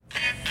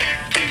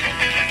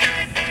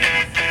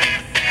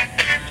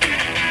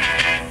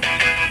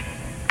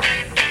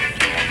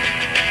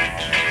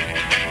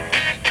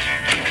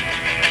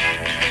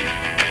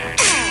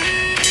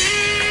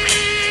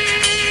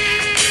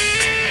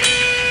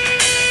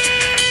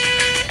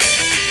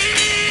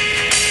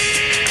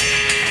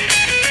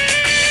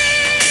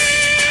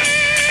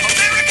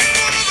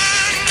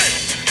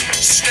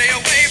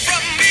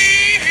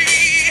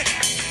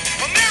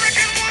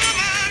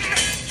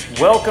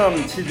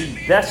Welcome to the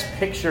Best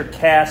Picture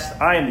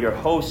cast. I am your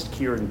host,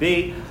 Kieran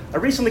B. I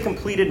recently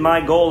completed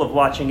my goal of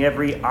watching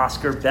every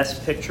Oscar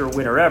Best Picture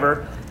winner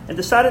ever and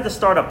decided to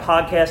start a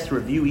podcast to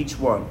review each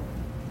one.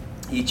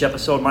 Each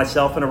episode,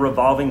 myself and a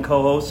revolving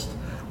co-host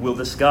will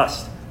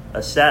discuss,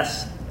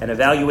 assess, and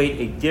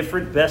evaluate a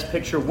different Best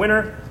Picture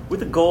winner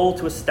with a goal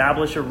to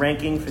establish a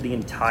ranking for the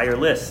entire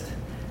list.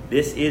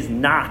 This is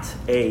not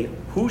a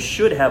Who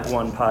Should Have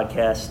Won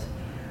podcast.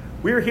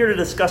 We're here to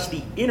discuss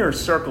the inner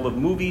circle of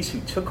movies who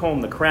took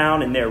home the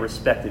crown in their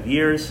respective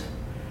years.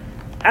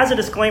 As a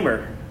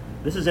disclaimer,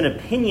 this is an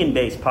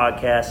opinion-based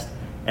podcast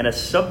and a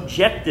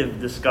subjective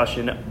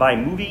discussion by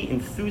movie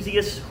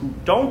enthusiasts who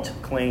don't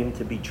claim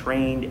to be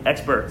trained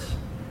experts.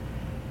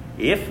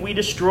 If we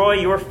destroy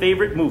your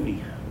favorite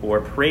movie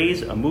or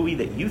praise a movie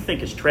that you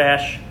think is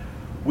trash,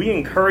 we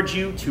encourage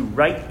you to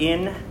write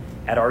in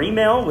at our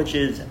email, which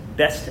is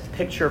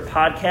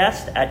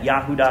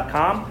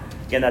bestpicturepodcast@yahoo.com.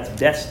 Again, that's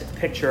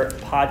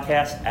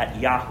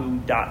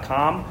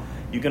bestpicturepodcast@yahoo.com.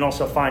 You can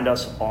also find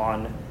us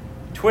on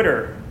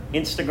Twitter,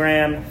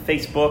 Instagram,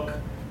 Facebook.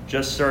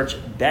 Just search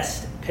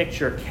Best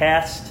Picture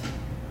Cast.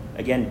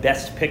 Again,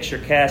 Best Picture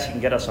Cast. You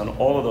can get us on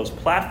all of those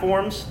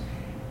platforms.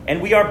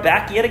 And we are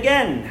back yet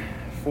again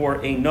for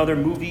another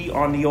movie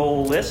on the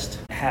old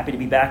list. Happy to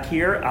be back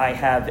here. I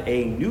have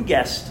a new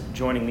guest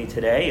joining me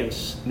today.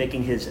 He's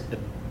making his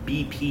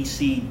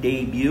BPC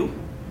debut.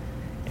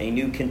 A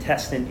new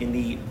contestant in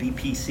the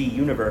BPC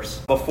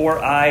universe.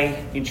 Before I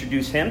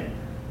introduce him,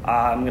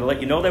 I'm going to let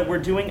you know that we're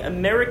doing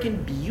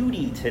American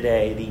Beauty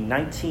today, the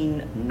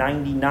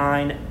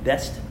 1999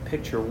 Best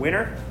Picture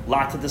winner. A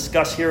lot to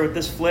discuss here with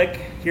this flick.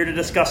 Here to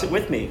discuss it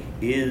with me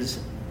is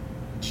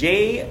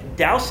Jay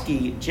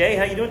Dowski. Jay,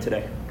 how you doing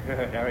today?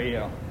 Good, how are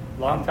you?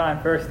 Long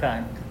time, first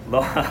time.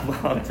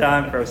 Long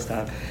time, first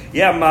time.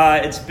 Yeah,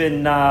 it's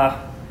been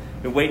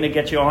waiting to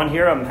get you on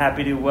here. I'm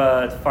happy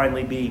to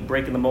finally be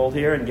breaking the mold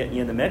here and getting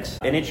you in the mix.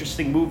 An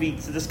interesting movie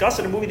to discuss,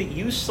 and a movie that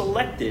you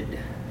selected,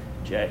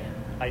 Jay.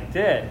 I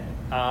did.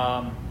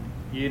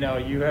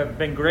 You have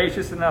been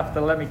gracious enough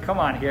to let me come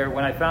on here.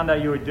 When I found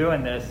out you were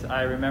doing this,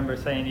 I remember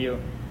saying to you,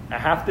 I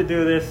have to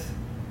do this.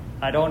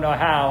 I don't know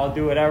how. I'll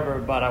do whatever,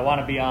 but I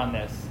want to be on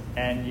this.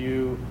 And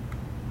you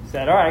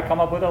said, all right, come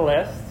up with a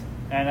list.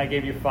 And I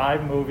gave you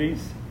 5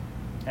 movies,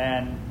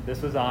 and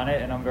this was on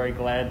it, and I'm very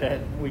glad that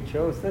we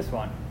chose this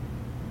one.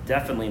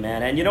 Definitely,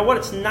 man. And you know what?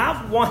 It's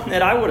not one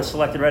that I would have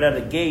selected right out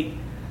of the gate,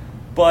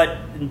 but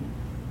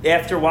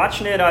after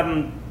watching it,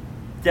 I'm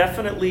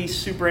definitely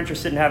super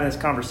interested in having this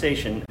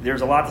conversation.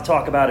 There's a lot to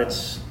talk about.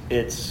 It's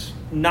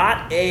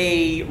not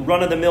a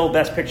run-of-the-mill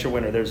Best Picture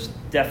winner. There's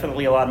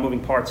definitely a lot of moving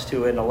parts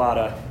to it and a lot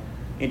of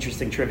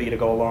interesting trivia to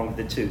go along with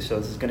it, too. So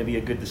this is going to be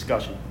a good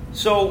discussion.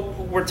 So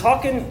we're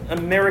talking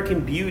American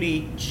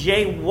Beauty.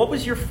 Jay, what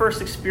was your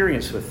first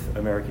experience with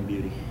American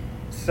Beauty?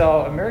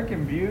 So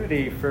American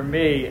Beauty, for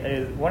me,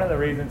 is one of the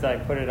reasons I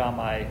put it on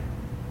my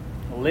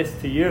list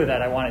to you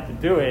that I wanted to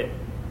do it,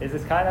 is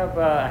it's kind of,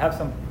 I have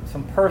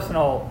some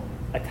personal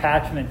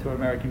attachment to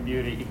American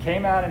Beauty. It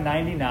came out in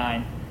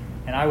 99,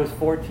 and I was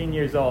 14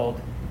 years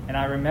old, and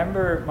I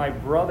remember my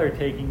brother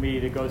taking me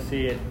to go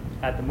see it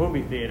at the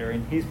movie theater,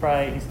 and he's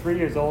 3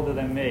 years older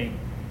than me,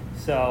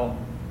 so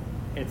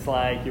it's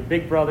like your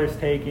big brother's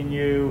taking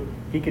you,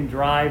 he can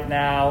drive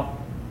now.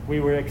 We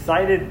were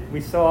excited.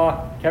 We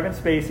saw Kevin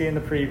Spacey in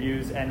the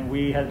previews, and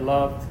we had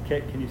loved.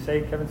 Can you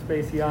say Kevin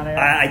Spacey on it?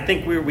 I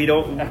think we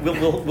don't.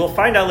 We'll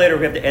find out later.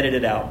 We have to edit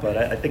it out, but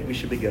I think we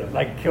should be good on it.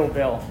 Like Kill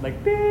Bill,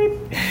 like beep.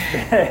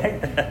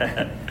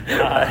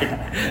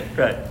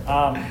 Right.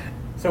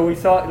 So we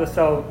saw.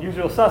 So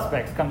Usual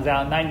Suspects comes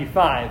out in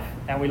 '95,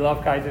 and we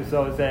love Kaiser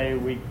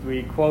Soze.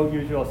 We quote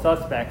Usual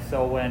Suspects.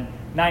 So when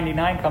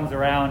 '99 comes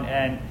around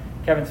and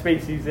Kevin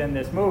Spacey's in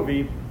this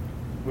movie,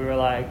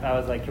 I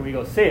was like, can we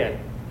go see it?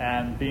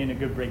 And being a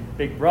good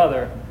big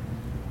brother,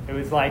 it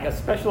was like a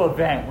special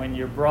event when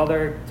your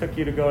brother took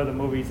you to go to the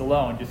movies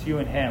alone, just you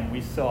and him.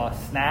 We saw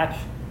Snatch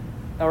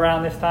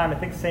around this time, I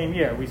think same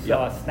year. We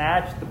saw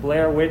Snatch, The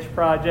Blair Witch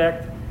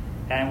Project,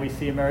 and we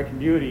see American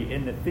Beauty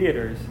in the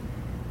theaters.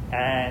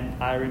 And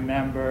I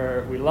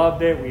remember we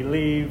loved it, we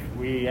leave,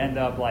 we end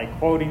up like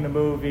quoting the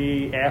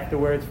movie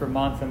afterwards for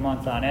months and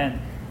months on end.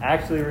 I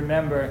actually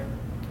remember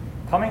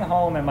coming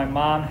home, and my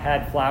mom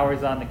had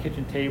flowers on the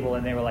kitchen table,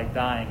 and they were like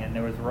dying, and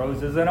there was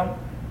roses in them.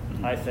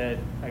 I was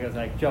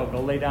like, Joe, go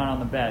lay down on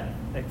the bed.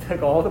 They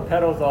took all the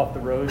petals off the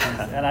roses,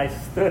 and I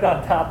stood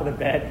on top of the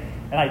bed,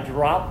 and I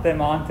dropped them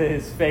onto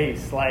his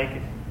face,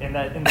 like in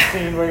the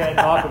scene we're going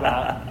to talk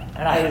about.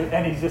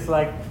 And he's just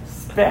like,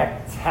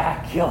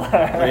 spectacular.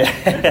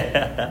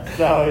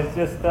 So it's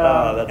just,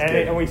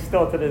 and we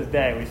still to this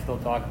day we still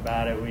talk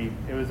about it.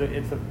 It was a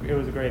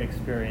great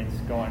experience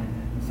going.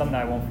 Something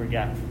I won't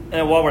forget.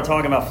 And while we're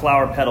talking about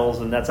flower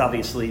petals, and that's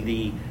obviously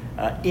the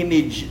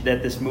image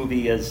that this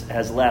movie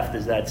has left,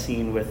 is that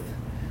scene with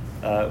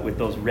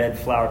those red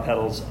flower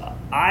petals.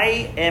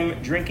 I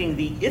am drinking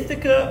the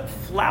Ithaca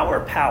Flower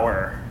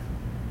Power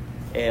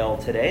ale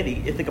today,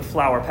 the Ithaca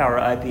Flower Power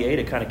IPA,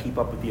 to kind of keep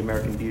up with the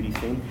American Beauty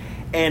theme.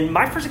 And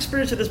my first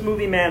experience with this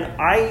movie, man,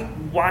 I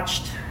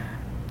watched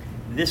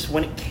this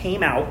when it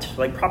came out,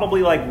 like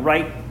probably like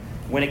right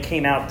when it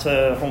came out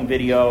to home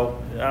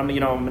video. I'm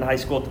in high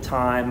school at the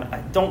time. I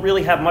don't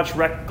really have much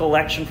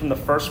recollection from the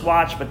first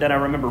watch, but then I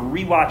remember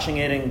rewatching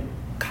it in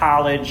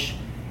college,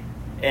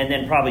 and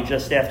then probably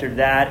just after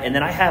that, and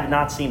then I have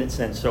not seen it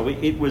since. So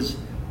it was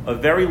a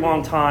very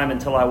long time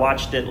until I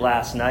watched it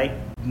last night.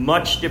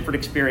 Much different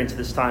experience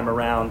this time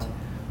around,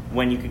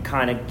 when you could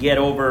kind of get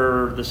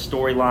over the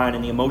storyline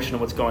and the emotion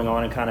of what's going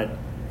on and kind of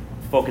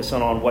focus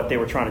on what they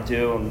were trying to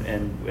do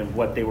and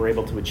what they were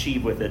able to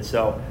achieve with it.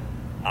 So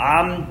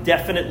I'm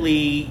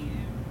definitely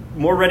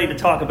more ready to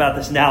talk about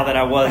this now than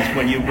I was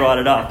when you brought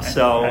it up.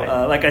 So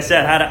like I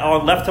said, had I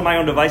left to my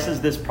own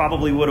devices, this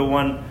probably would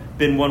have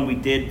been one we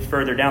did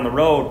further down the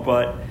road.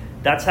 But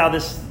that's how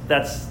that's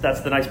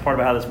the nice part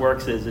about how this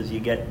works is you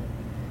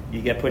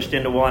get pushed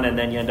into one, and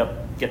then you end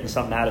up getting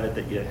something out of it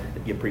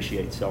that you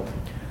appreciate. So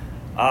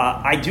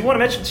I do want to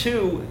mention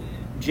too,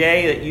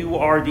 Jay, that you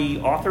are the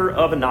author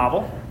of a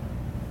novel,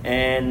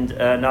 and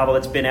a novel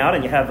that's been out,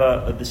 and you have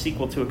the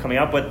sequel to it coming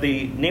out. But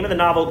the name of the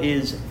novel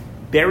is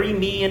Bury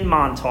Me in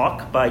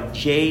Montauk by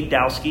Jay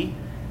Dowski.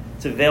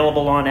 It's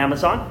available on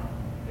Amazon.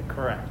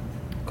 Correct.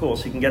 Cool.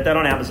 So you can get that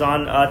on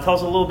Amazon. Tell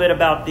us a little bit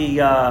about the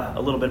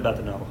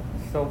novel.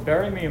 So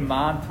Bury Me in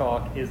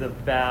Montauk is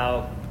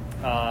about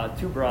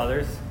two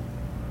brothers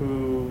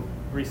who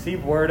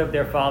receive word of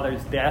their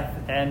father's death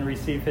and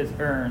receive his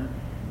urn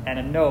and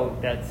a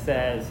note that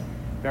says,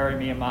 "Bury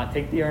me in Montauk.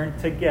 Take the urn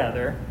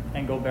together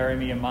and go bury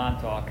me in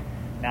Montauk."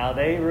 Now,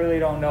 they really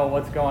don't know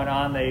what's going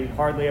on. They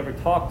hardly ever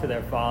talk to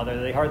their father.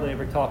 They hardly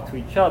ever talk to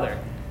each other.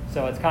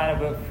 So it's kind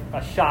of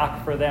a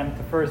shock for them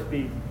to first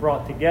be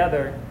brought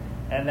together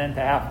and then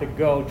to have to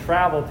go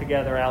travel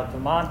together out to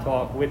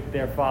Montauk with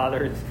their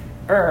father's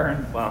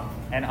urn. Wow.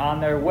 And on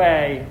their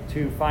way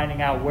to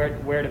finding out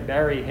where to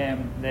bury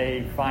him,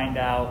 they find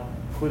out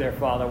who their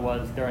father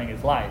was during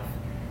his life.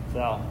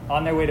 So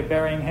on their way to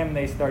burying him,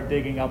 they start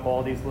digging up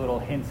all these little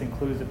hints and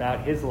clues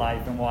about his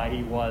life and why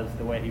he was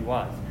the way he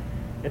was.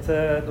 It's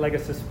like a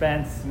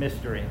suspense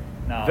mystery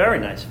novel. Very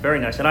nice, very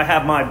nice. And I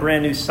have my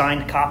brand new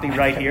signed copy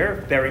right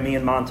here, Bury Me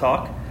in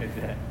Montauk.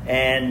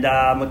 And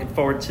I'm looking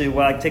forward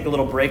to take a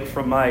little break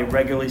from my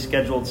regularly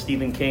scheduled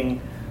Stephen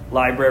King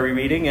library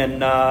reading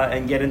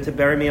and get into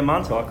Bury Me in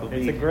Montauk.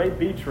 It's a great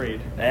beach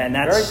read. And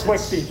that's very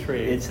quick beach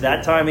read. It's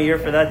that time of year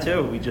for that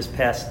too. We just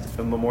passed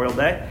Memorial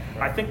Day.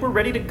 I think we're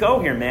ready to go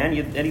here, man.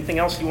 Anything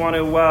else you want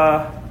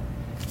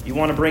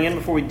to bring in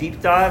before we deep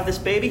dive this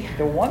baby?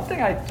 The one thing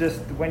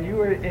when you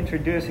were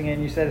introducing it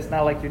and you said it's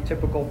not like your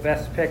typical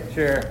Best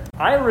Picture,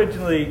 I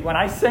originally, when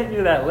I sent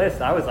you that list,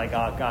 I was like,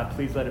 oh God,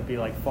 please let it be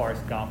like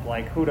Forrest Gump.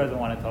 Like, who doesn't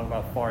want to talk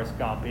about Forrest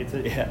Gump?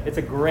 It's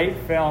a great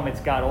film. It's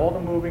got all the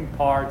moving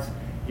parts,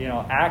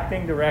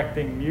 acting,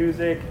 directing,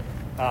 music,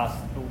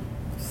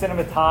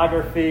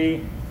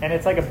 cinematography, and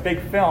it's like a big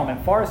film.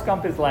 And Forrest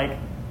Gump is like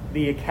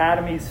the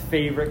Academy's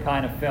favorite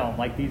kind of film,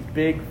 like these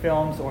big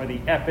films or the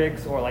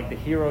epics or like the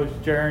hero's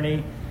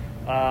journey.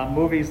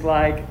 Movies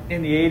like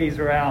in the 80s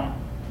around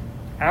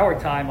our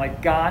time,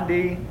 like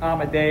Gandhi,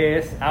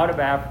 Amadeus, Out of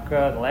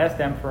Africa, The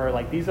Last Emperor,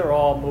 like these are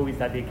all movies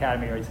that the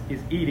Academy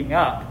is eating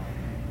up.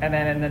 And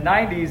then in the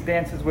 90s,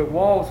 Dances with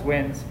Wolves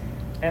wins,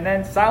 and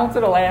then Silence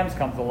of the Lambs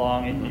comes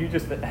along, and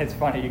it's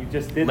funny, you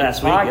just did this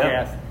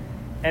podcast,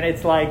 and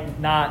it's like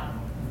not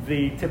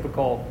the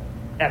typical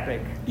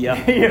epic,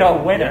 winner.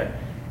 Yeah.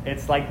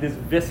 It's like this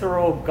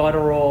visceral,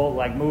 guttural,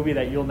 like movie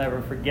that you'll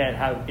never forget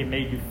how it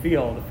made you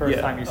feel the first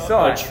time you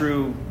saw it. A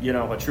true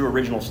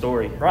original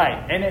story. Right,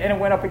 and it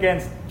went up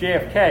against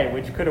JFK,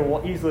 which could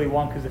have easily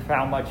won because of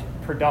how much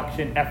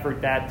production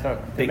effort that took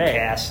to make. Big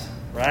cast.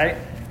 Right?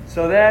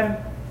 So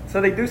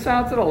they do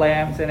Silence of the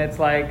Lambs, and it's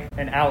like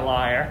an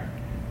outlier.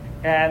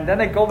 And then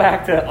they go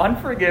back to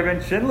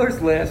Unforgiven,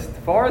 Schindler's List,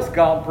 Forrest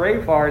Gump,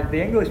 Braveheart,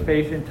 The English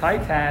Patient,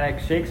 Titanic,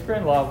 Shakespeare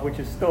in Love, which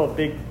is still a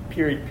big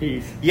period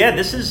piece. Yeah,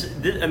 this is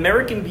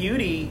American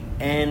Beauty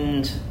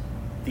and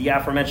the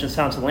aforementioned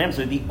Silence of the Lambs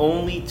are the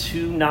only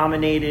two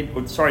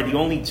the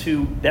only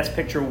two Best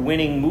Picture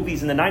winning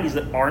movies in the 90s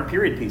that aren't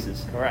period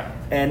pieces. Correct.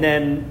 And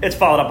then it's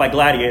followed up by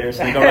Gladiator,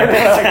 so you go right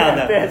back down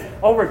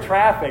that. Over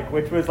Traffic,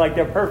 which was like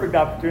their perfect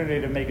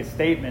opportunity to make a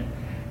statement.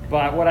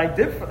 But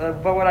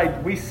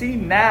we see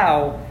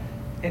now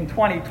in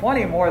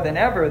 2020 more than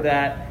ever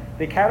that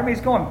the Academy is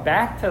going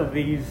back to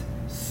these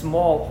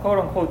small, quote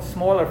unquote,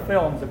 smaller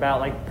films about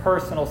like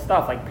personal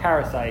stuff, like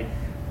Parasite,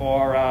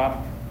 or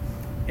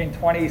in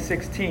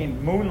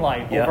 2016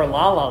 Moonlight over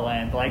La La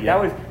Land.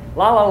 That was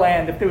La La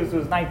Land. If it was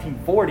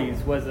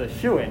 1940s, was a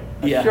shoo-in,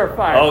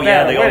 surefire. Oh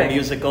yeah, the old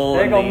musical.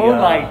 They go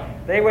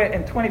Moonlight. They went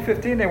in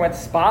 2015. They went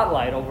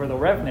Spotlight over The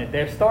Revenant.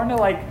 They're starting to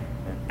like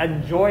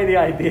enjoy the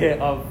idea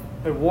of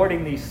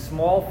awarding these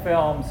small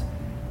films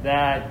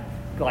that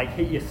like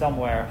hit you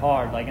somewhere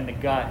hard, like in the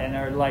gut, and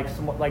are like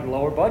like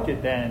lower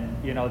budget than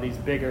these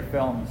bigger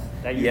films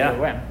that usually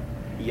win.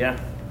 Yeah,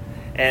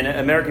 and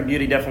American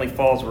Beauty definitely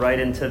falls right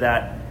into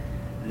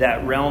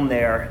that realm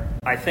there.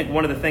 I think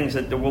one of the things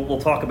that we'll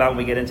talk about when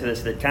we get into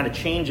this that kind of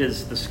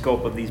changes the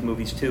scope of these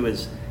movies too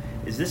is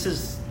this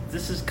is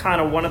this is kind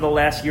of one of the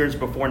last years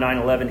before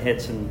 9/11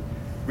 hits and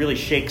really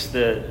shakes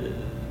the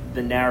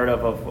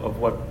narrative of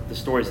what the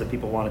stories that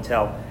people want to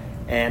tell.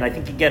 And I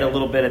think you get a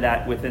little bit of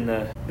that within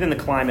the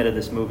climate of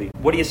this movie.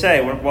 What do you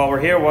say? While we're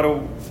here, why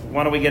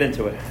don't we get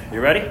into it? You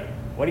ready?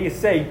 What do you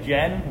say,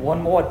 Jen?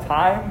 One more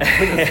time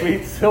for the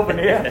sweet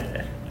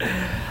souvenir?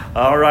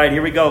 All right,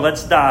 here we go.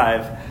 Let's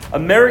dive.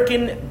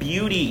 American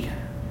Beauty.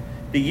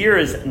 The year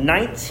is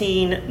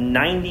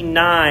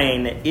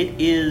 1999. It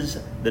is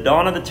the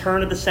dawn of the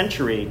turn of the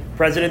century.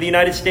 President of the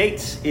United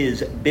States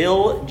is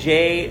Bill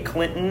J.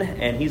 Clinton,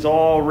 and he's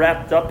all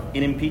wrapped up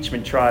in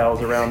impeachment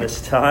trials around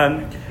this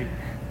time.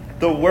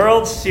 The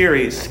World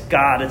Series.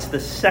 God, it's the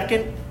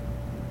second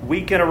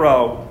week in a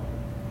row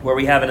where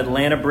we have an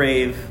Atlanta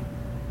Brave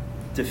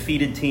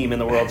defeated team in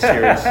the World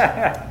Series.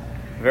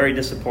 Very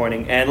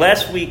disappointing. And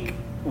last week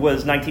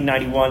was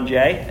 1991,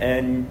 Jay,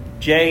 and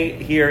Jay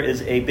here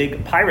is a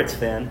big Pirates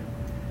fan,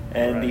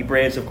 and right. The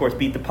Braves, of course,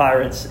 beat the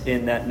Pirates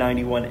in that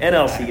 91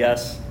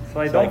 NLCS. So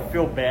I don't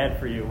feel bad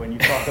for you when you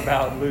talk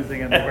about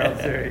losing in the World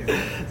Series.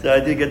 So I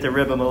did get to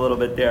rib him a little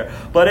bit there.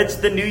 But it's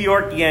the New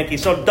York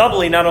Yankees. So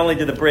doubly, not only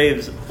did the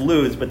Braves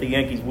lose, but the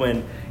Yankees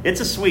win. It's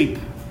a sweep.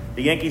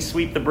 The Yankees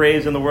sweep the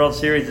Braves in the World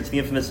Series. It's the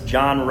infamous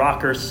John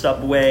Rocker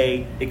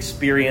Subway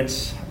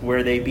experience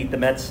where they beat the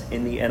Mets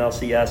in the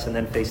NLCS and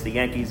then face the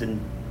Yankees, and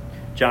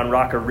John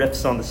Rocker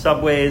riffs on the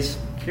subways.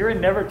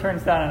 Kieran never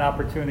turns down an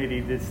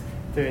opportunity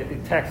to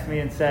text me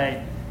and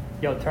say,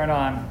 yo, turn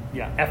on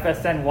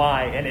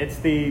FSNY, and it's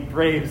the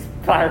Braves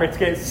Pirates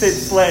game. Sid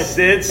Slid.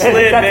 Sid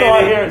Slid, That's baby. all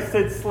I hear is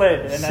Sid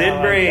Slid. And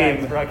Sid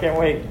Bream. Bro, I can't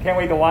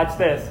wait to watch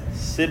this.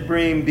 Sid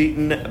Bream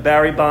beating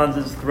Barry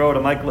Bonds' throw to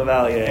Mike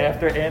LaValliere.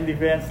 After Andy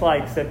Van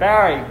Slyke said,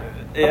 Barry,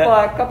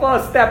 couple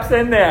of steps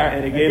in there.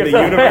 And he gave the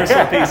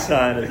universal peace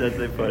sign, as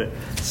they put it.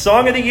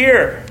 Song of the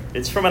year.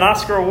 It's from an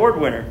Oscar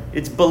Award winner.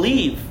 It's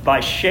Believe by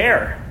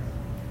Cher.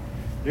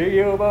 Do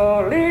you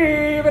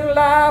believe in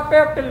life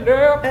after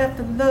love?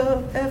 After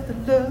love, after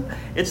love.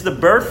 It's the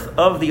birth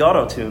of the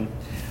auto-tune,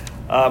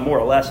 more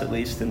or less at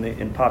least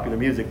in popular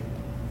music.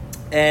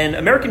 And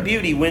American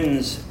Beauty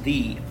wins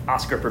the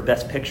Oscar for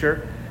Best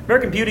Picture.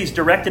 American Beauty is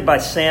directed by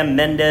Sam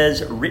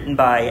Mendes, written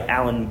by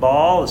Alan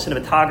Ball. The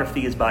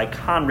cinematography is by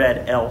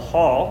Conrad L.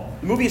 Hall.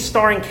 The movie is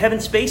starring Kevin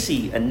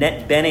Spacey,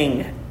 Annette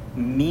Bening,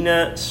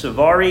 Mina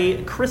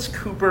Suvari, Chris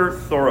Cooper,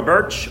 Thora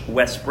Birch,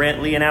 Wes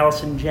Brantley, and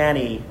Allison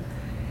Janney.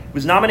 It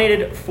was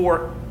nominated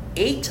for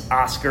 8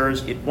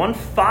 Oscars. It won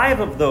 5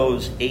 of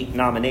those 8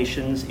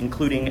 nominations,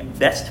 including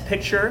Best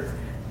Picture,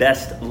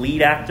 Best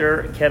Lead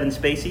Actor, Kevin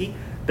Spacey,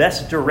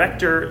 Best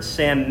Director,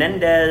 Sam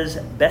Mendes,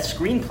 Best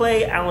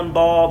Screenplay, Alan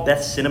Ball,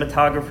 Best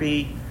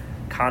Cinematography,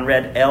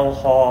 Conrad L.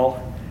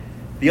 Hall.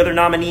 The other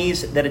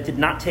nominees that it did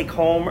not take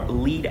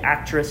home: Lead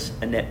Actress,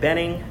 Annette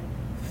Bening,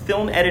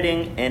 Film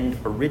Editing, and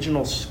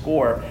Original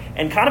Score.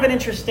 And kind of an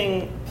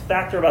interesting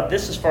factor about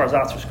this as far as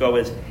Oscars go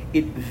is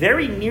it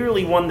very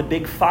nearly won the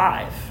Big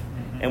Five.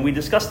 Mm-hmm. And we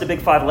discussed the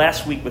Big Five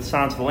last week with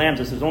Silence of the Lambs.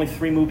 There's only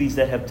 3 movies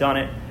that have done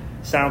it.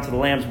 Silence of the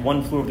Lambs,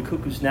 One Flew Over the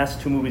Cuckoo's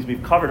Nest, 2 movies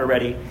we've covered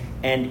already,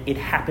 and It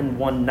Happened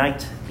One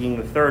Night being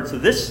the third. So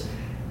this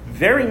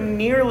very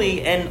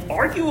nearly and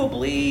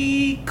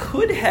arguably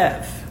could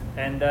have.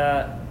 And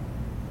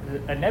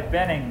Annette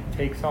Bening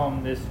takes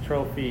home this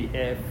trophy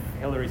if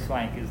Hilary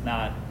Swank is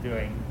not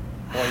doing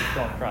Boys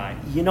Don't Cry.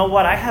 You know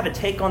what? I have a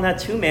take on that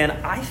too, man.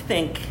 I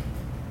think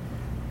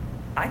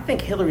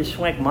Hilary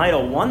Swank might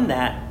have won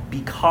that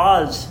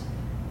because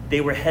they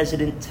were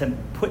hesitant to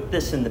put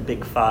this in the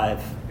Big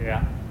Five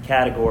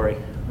category,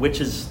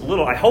 which is a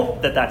little. I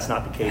hope that that's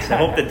not the case. I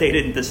hope that they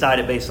didn't decide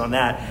it based on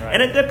that,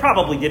 right. And it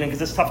probably didn't,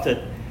 because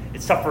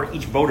it's tough for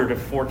each voter to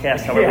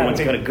forecast how everyone's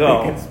going to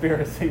go.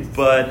 Conspiracies.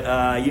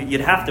 But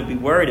you'd have to be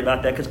worried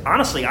about that, because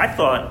honestly, I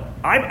thought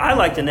I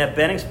liked Annette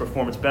Bening's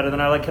performance better than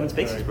I like Kevin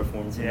Spacey's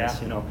performance in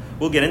this.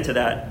 We'll get into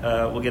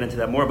that. We'll get into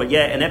that more. But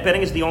yeah, Annette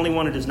Bening is the only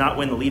one who does not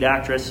win the lead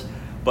actress,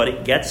 but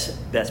it gets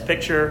Best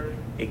Picture,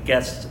 it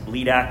gets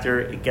lead actor,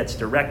 it gets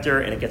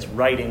director, and it gets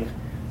writing.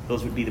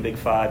 Those would be the Big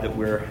Five that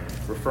we're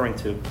referring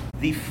to.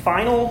 The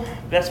final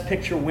Best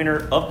Picture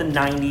winner of the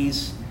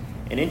 90s.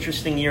 An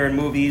interesting year in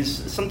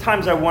movies.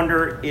 Sometimes I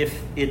wonder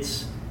if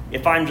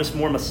I'm just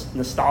more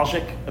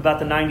nostalgic about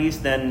the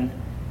 90s than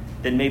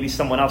maybe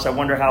someone else. I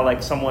wonder how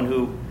someone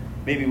who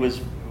maybe was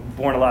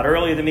born a lot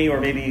earlier than me or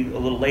maybe a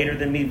little later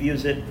than me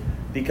views it,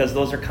 because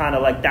those are kind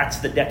of that's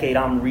the decade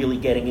I'm really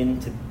getting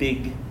into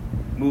big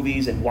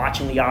movies and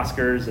watching the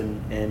Oscars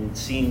and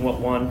seeing what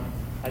won.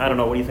 I don't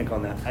know. What do you think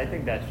on that? I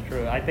think that's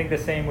true. I think the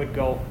same would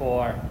go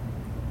for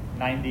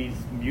 90s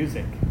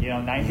music,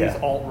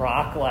 90s alt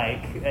rock,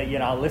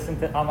 listen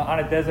to, I'm on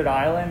a desert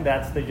island,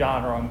 that's the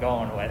genre I'm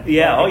going with.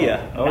 Yeah, a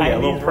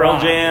little Pearl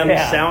Jam,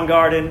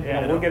 Soundgarden.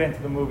 Yeah, we'll get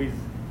into the movies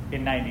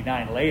in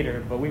 99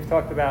 later, but we've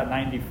talked about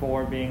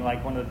 94 being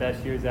one of the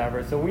best years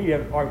ever, so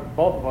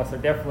both of us are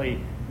definitely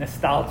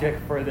nostalgic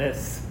for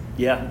this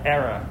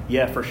era.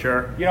 Yeah, for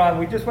sure. And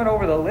we just went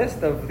over the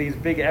list of these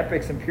big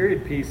epics and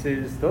period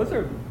pieces. Those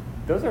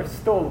are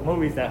still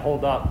movies that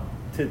hold up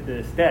to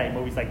this day.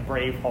 Movies like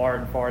Braveheart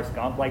and Forrest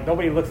Gump.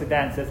 Nobody looks at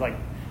that and says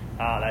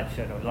oh, that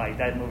should have, like,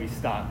 that movie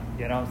stunk.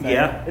 You know what I'm saying?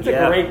 Yeah, It's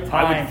a great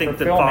time I would think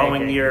for the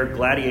following filmmaking. year,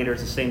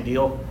 Gladiator's the same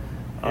deal.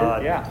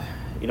 Yeah.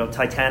 You know,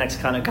 Titanic's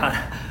kind of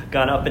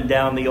gone up and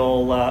down the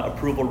old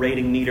approval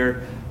rating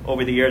meter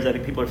over the years. I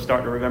think people are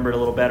starting to remember it a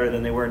little better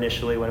than they were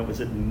initially when it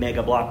was at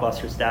mega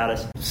blockbuster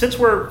status. Since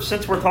we're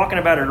talking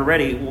about it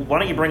already, why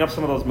don't you bring up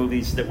some of those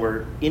movies that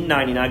were in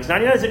 '99? Because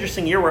 '99 is an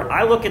interesting year where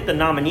I look at the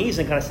nominees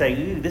and kind of say,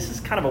 ooh, this is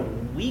kind of a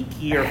weak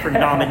year for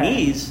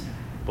nominees.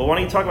 But why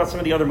don't you talk about some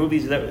of the other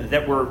movies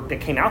that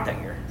came out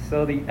that year?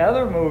 So the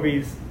other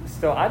movies,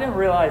 so I didn't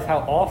realize how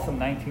awesome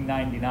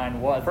 1999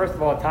 was. First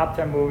of all, a top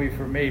 10 movie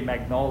for me,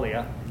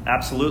 Magnolia.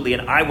 Absolutely,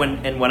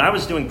 and when I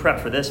was doing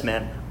prep for this,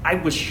 man, I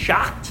was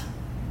shocked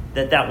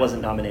that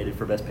wasn't nominated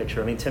for Best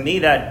Picture. I mean, to me,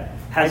 that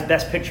has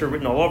Best Picture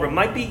written all over. It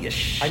might be a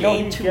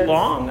shade too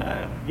long.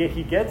 Yeah,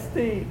 he gets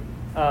the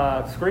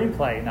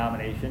screenplay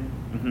nomination,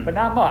 but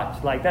not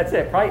much. Like, that's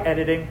it. Probably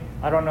editing.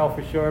 I don't know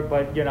for sure,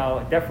 but, you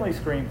know, definitely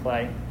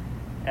screenplay.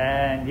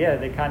 And, yeah,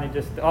 they kind of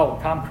just... Oh,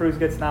 Tom Cruise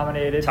gets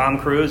nominated. Tom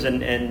Cruise,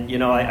 and you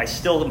know, I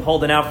still am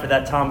holding out for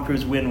that Tom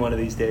Cruise win one of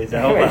these days. I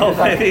hope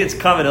maybe it's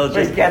coming.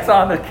 He gets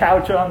on the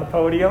couch on the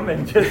podium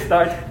and just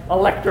starts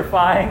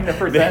electrifying the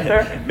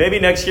presenter. Maybe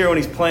next year when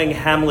he's playing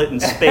Hamlet in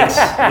space,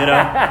 you know,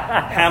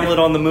 Hamlet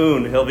on the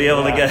moon, he'll be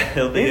able to get...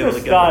 He's a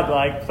stud.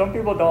 Like, some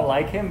people don't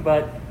like him,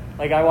 but...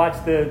 Like, I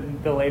watched the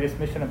latest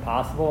Mission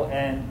Impossible,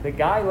 and the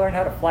guy learned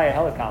how to fly a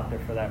helicopter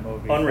for that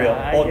movie. Unreal.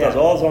 Does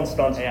all his own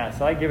stunts. Yeah,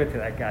 so I give it to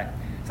that guy.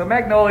 So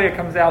Magnolia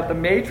comes out. The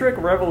Matrix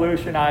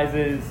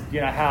revolutionizes,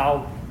 you know,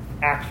 how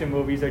action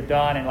movies are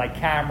done, and like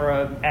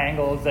camera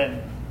angles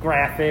and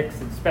graphics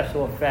and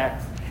special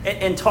effects.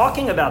 And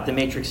talking about The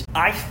Matrix,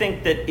 I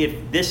think that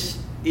if this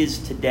is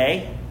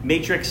today,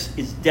 Matrix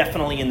is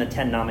definitely in the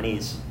 10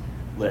 nominees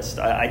list.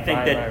 I think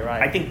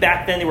I think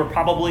back then they were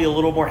probably a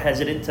little more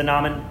hesitant to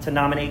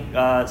nominate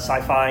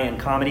sci-fi and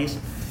comedies.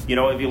 You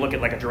know, if you look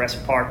at like a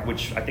Jurassic Park,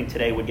 which I think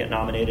today would get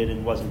nominated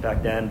and wasn't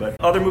back then, but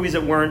other movies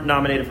that weren't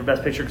nominated for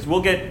Best Picture, because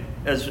we'll get,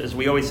 as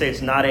we always say,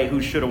 it's not a who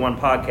should have won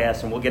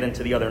podcast, and we'll get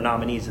into the other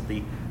nominees at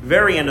the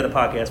very end of the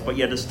podcast. But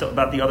yeah, just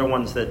about the other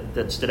ones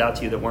that stood out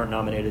to you that weren't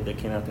nominated that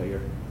came out that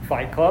year.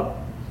 Fight Club.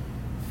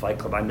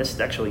 I missed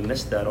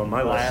that on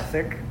my list.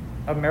 Classic.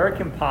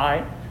 American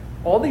Pie.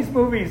 All these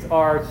movies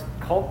are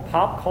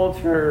pop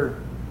culture,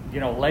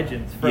 you know,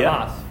 legends for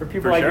us, for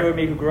people like you and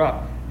me who grew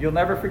up. You'll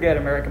never forget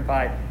American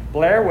Pie.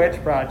 Blair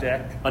Witch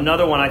Project.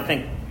 Another one I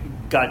think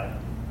got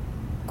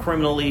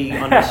criminally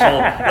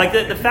undersold. Like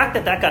the fact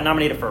that got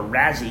nominated for a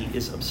Razzie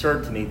is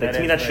absurd to me. To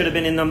me, that should have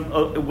been in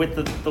them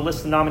with the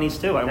list of nominees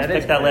too. I almost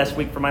picked that last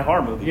week for my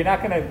horror movie. You're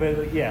not gonna,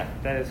 but yeah,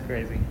 that is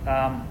crazy.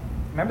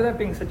 Remember that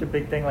being such a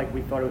big thing? Like,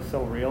 we thought it was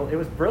so real. It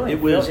was brilliant.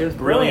 It was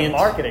brilliant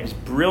marketing. It was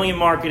brilliant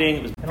marketing.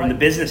 It was from the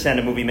business end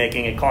of movie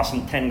making. It cost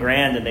them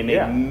 $10,000, and they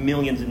made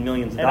millions and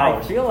millions of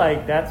dollars. I feel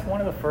like that's one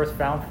of the first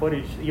found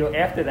footage. You know,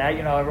 after that,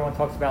 you know, everyone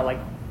talks about like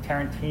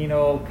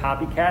Tarantino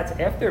copycats.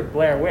 After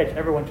Blair Witch,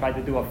 everyone tried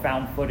to do a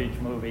found footage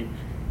movie,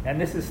 and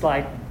this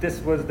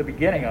was the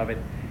beginning of it.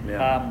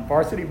 Yeah.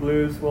 Varsity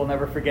Blues, we'll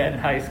never forget in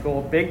high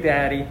school. Big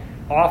Daddy,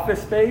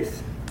 Office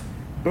Space,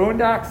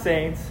 Boondock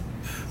Saints,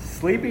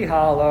 Sleepy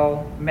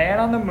Hollow, Man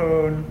on the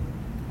Moon,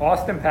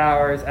 Austin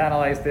Powers,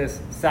 Analyze This,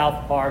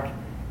 South Park,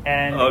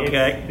 and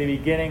it's the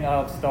beginning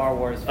of Star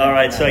Wars. All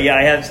right, so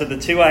the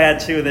two I had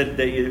too,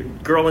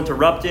 that Girl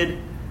Interrupted,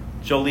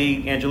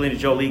 Angelina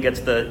Jolie gets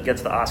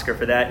the Oscar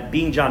for that.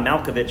 Being John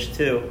Malkovich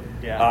too.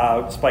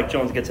 Yeah. Spike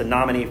Jonze gets a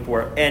nominee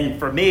for it. And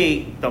for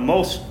me, the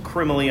most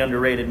criminally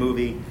underrated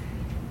movie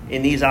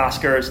in these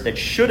Oscars that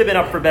should have been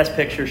up for Best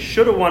Picture,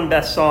 should have won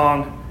Best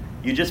Song.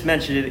 You just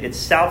mentioned it. It's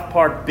South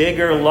Park,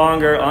 bigger,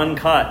 longer,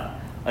 uncut.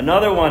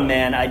 Another one,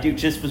 man,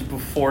 just was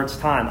before its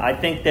time. I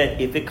think that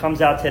if it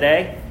comes out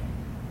today,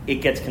 it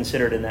gets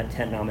considered in that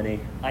 10 nominee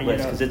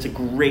list because it's a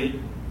great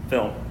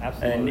film.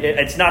 Absolutely. And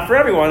it's not for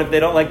everyone if they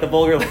don't like the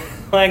vulgar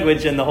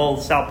language and the whole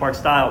South Park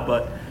style,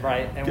 but...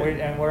 Right,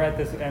 and we're at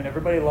this, and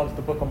everybody loves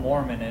the Book of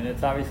Mormon, and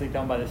it's obviously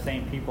done by the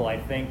same people. I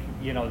think,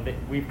 you know,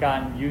 we've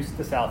gotten used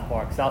to South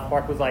Park. South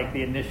Park was like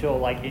the initial,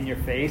 like, in your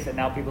face, and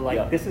now people are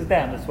like, this is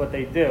them, this is what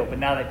they do. But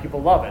now that people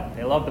love it,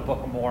 they love the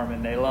Book of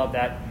Mormon, they love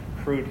that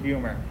crude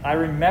humor. I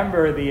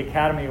remember the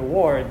Academy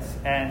Awards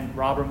and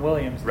Robin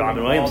Williams the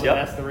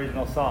best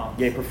original song.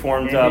 Yeah, he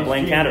performed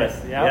Blame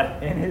Canada.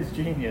 In his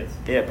genius.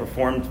 Yeah,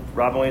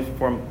 Robin Williams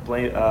performed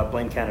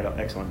Blame Canada.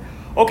 Excellent.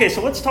 Okay,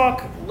 so let's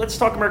talk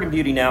American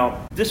Beauty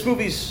now. This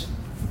movie's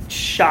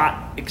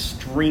shot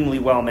extremely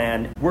well,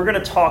 man. We're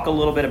going to talk a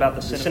little bit about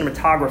the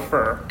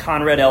cinematographer,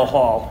 Conrad L.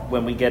 Hall,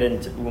 when we get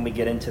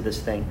into this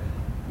thing.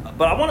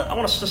 But I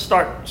want us to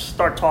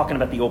start talking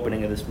about the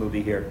opening of this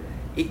movie here.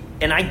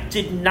 And I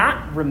did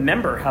not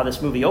remember how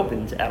this movie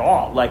opened at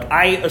all. Like,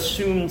 I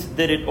assumed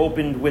that it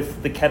opened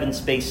with the Kevin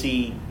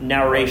Spacey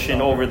narration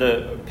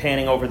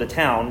panning over the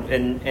town.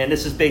 And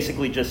this is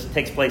basically just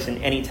takes place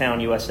in any town,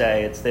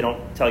 USA. They don't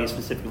tell you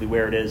specifically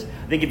where it is.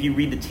 I think if you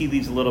read the tea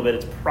leaves a little bit,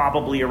 it's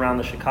probably around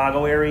the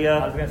Chicago area.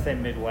 I was going to say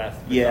Midwest.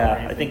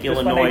 Yeah, I think just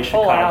Illinois, when they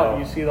pull Chicago. Out,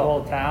 you see the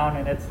whole town,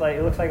 and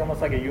it looks like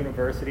almost like a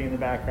university in the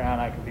background.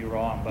 I could be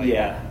wrong, but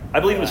yeah. I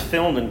believe it was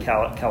filmed in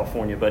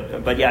California,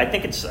 but yeah, I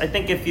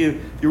think if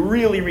you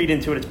really read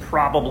into it, it's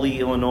probably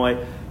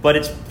Illinois, but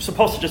it's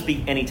supposed to just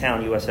be any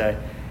town USA.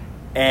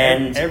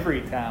 And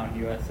every town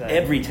USA.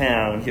 Every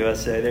town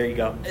USA. There you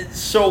go.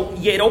 So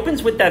yeah, it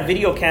opens with that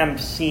video cam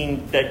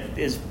scene that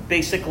is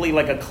basically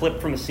like a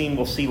clip from a scene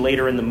we'll see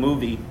later in the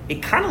movie.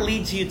 It kind of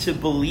leads you to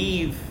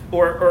believe,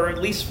 or at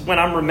least when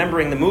I'm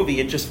remembering the movie,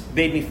 it just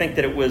made me think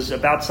that it was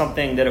about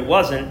something that it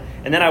wasn't.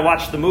 And then I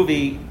watched the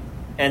movie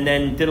and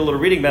then did a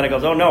little reading about it.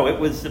 Goes, oh no, it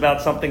was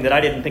about something that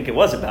I didn't think it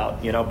was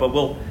about. But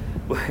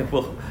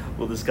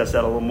we'll discuss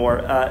that a little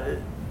more.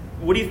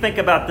 What do you think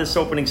about this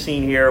opening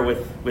scene here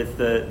with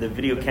the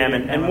video cam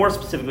and more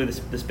specifically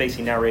the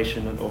spacey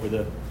narration over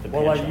the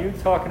Well, are you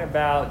talking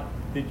about,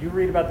 did you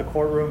read about the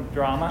courtroom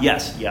drama?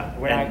 Yes, yeah.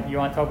 You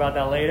want to talk about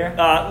that later?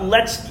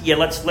 Let's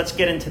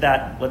get into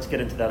that. Let's get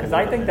into that. Because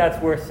I think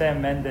that's where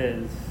Sam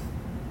Mendes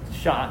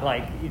shot.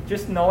 Like,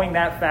 just knowing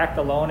that fact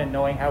alone and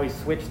knowing how he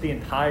switched the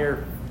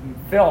entire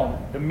film,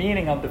 the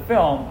meaning of the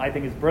film, I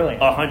think is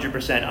brilliant.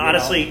 100%.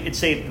 Honestly, it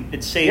saved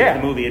the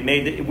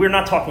movie. We're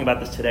not talking about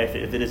this today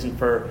if it isn't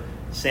for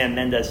Sam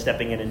Mendes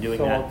stepping in and doing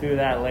that. So we'll do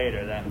that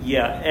later then.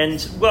 Yeah, and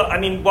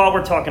while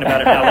we're talking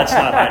about it now, let's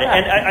not hide it.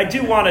 And I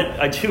do want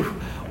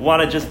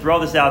to just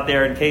throw this out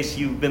there in case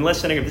you've been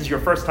listening. If this is your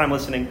first time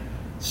listening,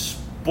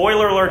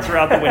 spoiler alerts are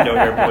out the window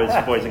here,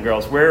 boys and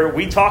girls. Where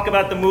we talk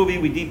about the movie,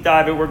 we deep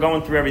dive it, we're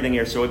going through everything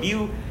here. So if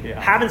you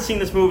haven't seen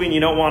this movie and you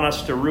don't want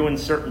us to ruin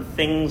certain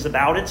things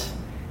about it,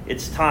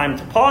 it's time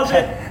to pause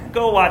it,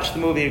 go watch the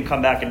movie, and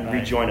come back and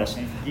rejoin us.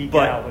 And geek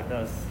out with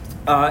us.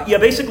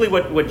 Basically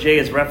what Jay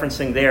is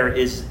referencing there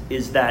is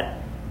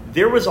that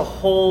there was a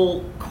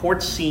whole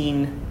court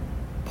scene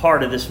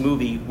part of this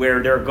movie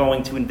where they're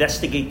going to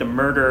investigate the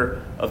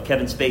murder of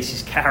Kevin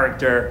Spacey's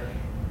character,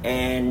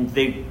 and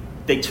they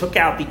took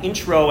out the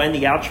intro and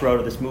the outro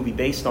to this movie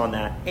based on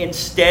that.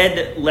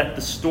 Instead, let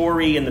the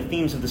story and the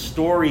themes of the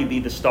story be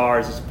the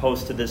stars as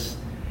opposed to this.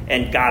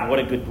 And God, what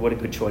a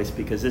good choice,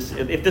 because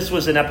if this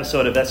was an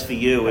episode of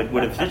SVU,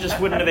 it just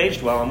wouldn't have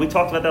aged well. And we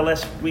talked about that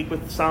last week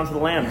with Silence of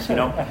the Lambs.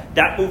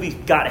 That movie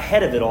got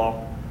ahead of it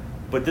all,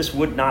 but this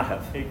would not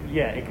have.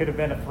 It could have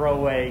been a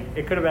throwaway.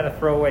 It could have been a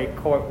throwaway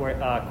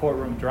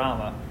courtroom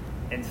drama.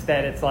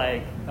 Instead, it's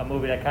like a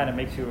movie that kind of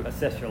makes you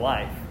assess your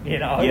life,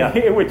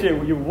 which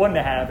you wouldn't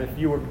have if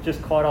you were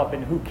just caught up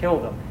in who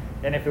killed him,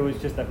 and if it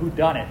was just a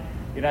whodunit.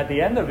 At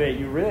the end of it,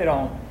 you really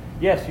don't.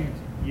 Yes,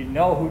 you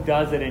know who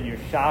does it, and you're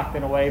shocked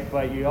in a way,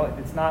 but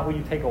it's not what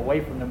you take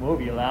away from the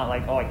movie. You're not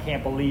like, oh, I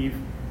can't believe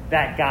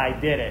that guy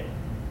did it.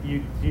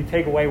 You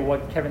take away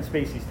what Kevin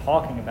Spacey's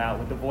talking about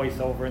with the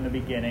voiceover in the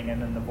beginning and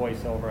then the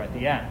voiceover at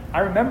the end. I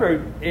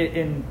remember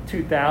in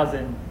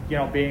 2000,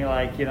 being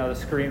like, the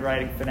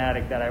screenwriting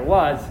fanatic that I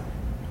was,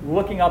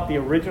 looking up the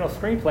original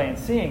screenplay and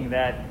seeing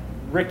that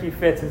Ricky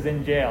Fitz is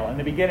in jail in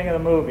the beginning of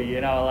the movie,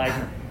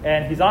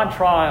 and he's on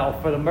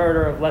trial for the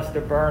murder of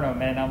Lester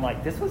Burnham, and I'm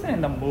like, this wasn't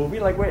in the movie,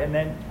 wait, and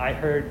then I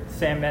heard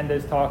Sam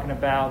Mendes talking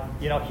about,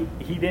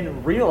 he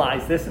didn't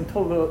realize this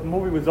until the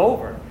movie was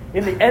over,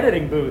 in the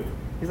editing booth.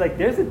 He's like,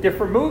 there's a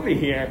different movie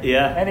here.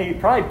 Yeah. And he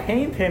probably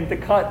paid him to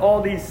cut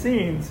all these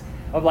scenes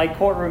of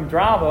courtroom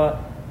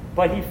drama,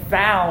 but he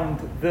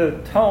found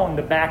the tone,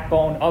 the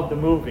backbone of the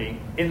movie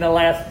in the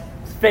last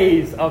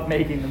phase of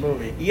making the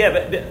movie. Yeah,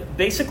 but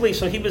basically,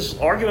 so he was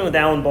arguing with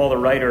Alan Ball, the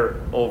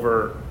writer,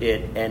 over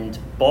it, and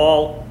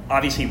Ball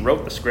obviously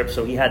wrote the script,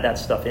 so he had that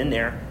stuff in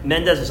there.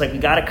 Mendes was like, we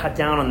got to cut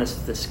down on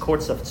this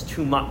court stuff, it's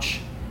too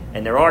much.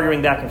 And they're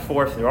arguing back and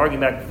forth,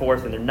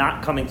 and they're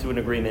not coming to an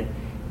agreement.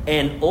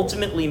 And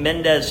ultimately,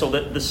 Mendes, so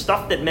the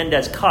stuff that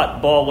Mendes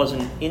cut, Ball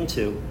wasn't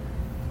into.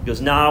 He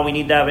goes, no, we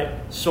need to have it.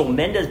 So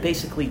Mendes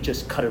basically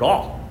just cut it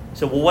all.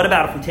 So, well, what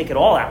about if we take it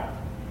all out?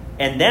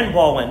 And then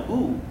Ball went,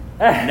 ooh.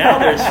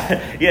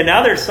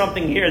 Now there's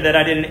something here that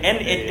I didn't. And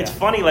it's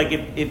funny,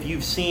 if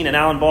you've seen, and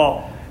Alan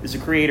Ball is the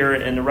creator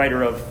and the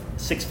writer of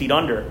 6 Feet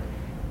Under,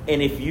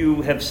 and if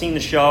you have seen the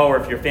show or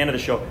if you're a fan of the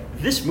show,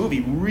 this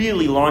movie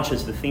really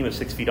launches the theme of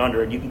 6 Feet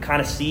Under, and you can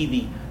kind of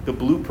see the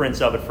blueprints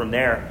of it from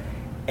there.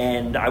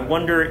 And I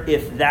wonder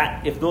if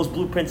those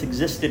blueprints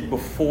existed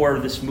before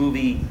this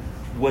movie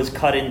was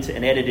cut into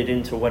and edited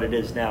into what it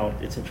is now.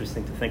 It's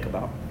interesting to think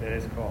about. It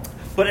is cool.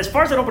 But as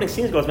far as that opening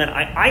scenes goes, man,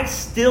 I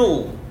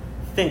still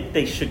think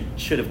they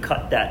should have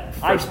cut that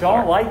first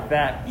part. Like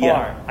that part.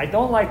 Yeah. I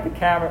don't like the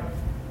camera.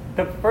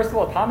 First of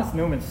all, Thomas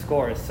Newman's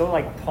score is so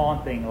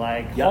taunting,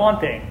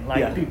 haunting,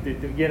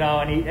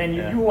 and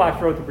you watch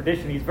Road to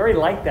Perdition. He's very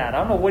like that. I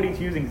don't know what he's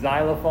using,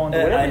 xylophones,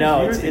 whatever. I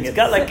know he's using. It's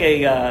got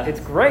it's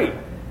great.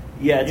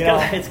 Yeah,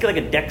 it's got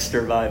a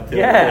Dexter vibe to it.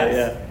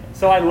 Yeah.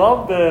 So I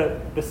love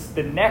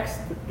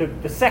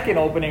the second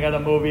opening of the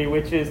movie,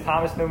 which is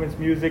Thomas Newman's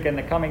music and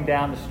the coming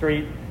down the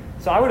street.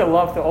 So I would have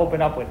loved to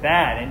open up with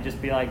that and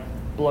just be like,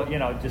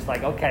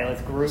 okay,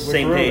 let's groove.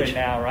 We're grooving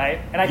now, right?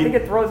 And I think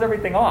it throws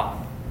everything off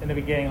in the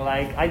beginning.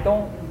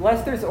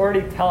 Lester's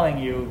already telling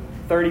you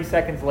 30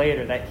 seconds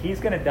later that he's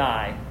going to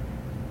die.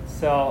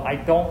 So I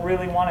don't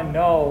really want to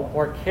know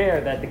or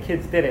care that the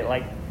kids did it.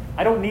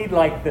 I don't need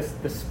like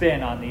the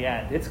spin on the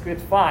end. It's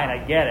fine, I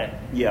get it.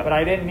 Yeah. But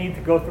I didn't need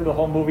to go through the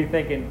whole movie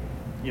thinking,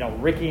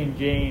 Ricky and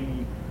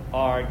Jane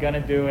are gonna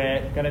do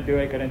it,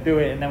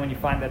 and then when you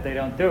find that they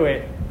don't do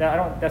it,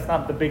 that's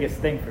not the biggest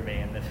thing for me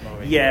in this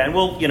movie. Yeah, and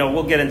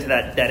we'll get into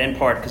that end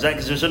part because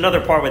there's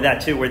another part with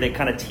that too where they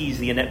kind of tease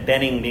the Annette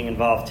Bening being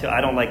involved too.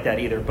 I don't like that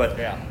either, but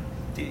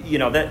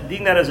that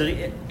being that as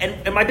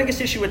and my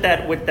biggest issue with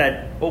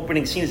that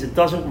opening scene is it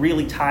doesn't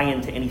really tie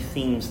into any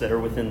themes that are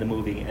within the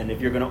movie. And if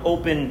you're going to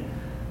open,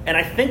 and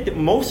I think that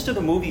most of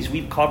the movies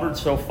we've covered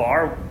so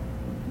far,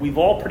 we've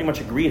all pretty much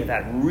agreed have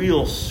had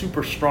real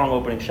super strong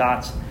opening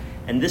shots.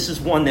 And this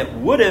is one that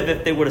would have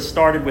if they would have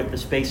started with the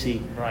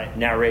Spacey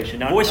narration.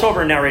 Now, voiceover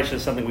and narration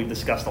is something we've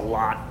discussed a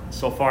lot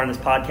so far in this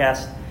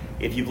podcast.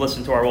 If you've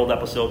listened to our old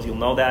episodes, you'll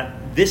know that.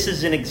 This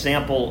is an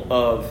example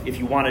of if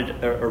you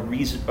wanted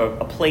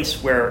a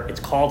place where it's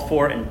called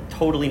for and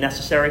totally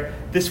necessary,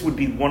 this would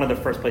be one of the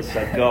first places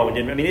I'd go.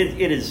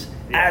 It is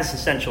as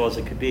essential as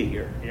it could be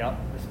here. Yeah,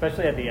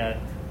 especially at the end.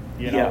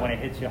 When it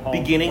hits you home.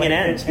 Beginning and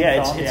end.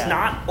 It's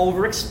not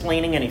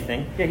over-explaining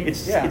anything.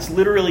 It's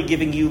literally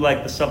giving you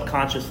like the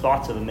subconscious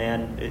thoughts of a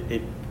man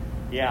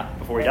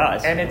before he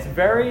dies. And it's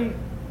very,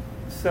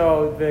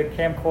 so the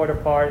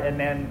camcorder part and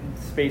then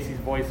Spacey's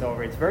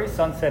voiceover, it's very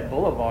Sunset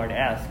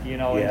Boulevard-esque,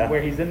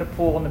 where he's in the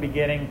pool in the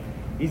beginning,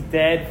 he's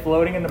dead,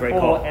 floating in the pool,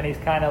 call. And he's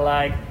kind of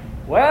like,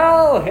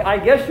 well, I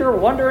guess you're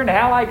wondering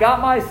how I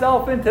got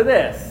myself into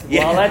this.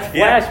 Yeah. Well, let's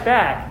flash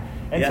back.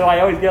 And so I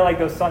always get like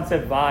those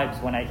Sunset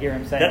vibes when I hear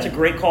him say that's a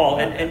great call.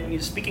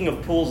 And speaking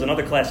of pools and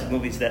other classic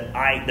movies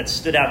that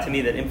stood out to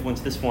me that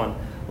influenced this one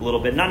a little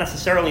bit, not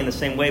necessarily in the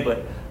same way,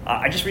 but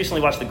I just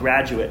recently watched The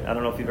Graduate. I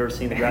don't know if you've ever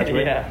seen The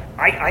Graduate. Yeah.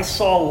 I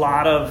saw a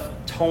lot of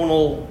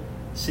tonal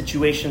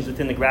situations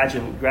within The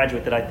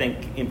Graduate that I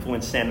think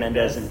influenced Sam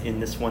Mendes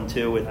in this one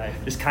too, with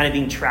just kind of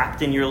being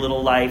trapped in your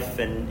little life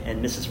and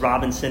Mrs.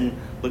 Robinson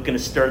looking to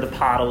stir the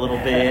pot a little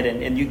bit,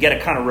 and you get a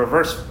kind of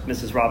reverse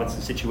Mrs.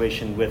 Robinson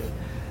situation with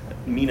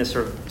Mina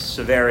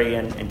Severi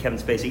and Kevin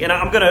Spacey. And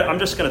I'm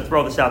just gonna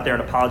throw this out there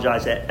and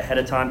apologize ahead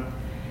of time.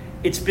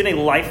 It's been a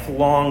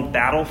lifelong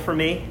battle for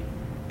me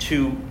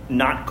to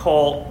not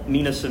call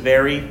Mina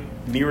Severi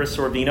Mira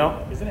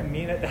Sorvino. Isn't it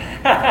Mina?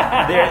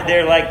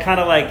 they're like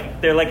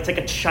it's like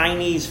a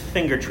Chinese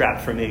finger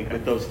trap for me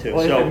with those two.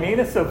 Well, is it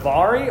Mina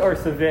Savari or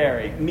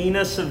Severi?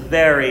 Mina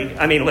Severi.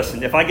 I mean,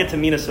 listen, if I get to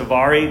Mina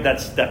Savari,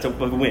 that's a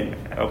win.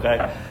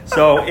 Okay.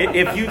 So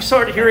if you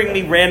start hearing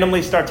me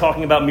randomly start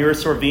talking about Mira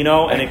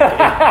Sorvino and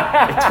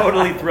it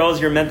totally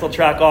throws your mental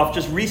track off,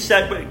 just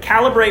reset,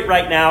 calibrate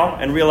right now,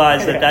 and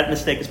realize that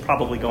mistake is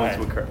probably going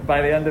to occur.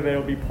 By the end of it,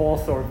 it'll be Paul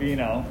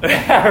Sorvino.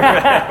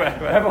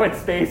 right. Remember when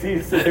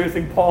Spacey's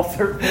seducing Paul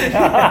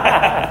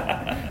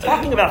Sorvino?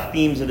 Talking about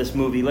themes of this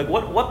movie, like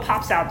what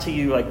pops out to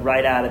you like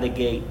right out of the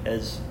gate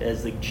as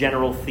the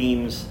general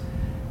themes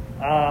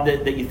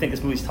that you think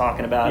this movie's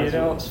talking about?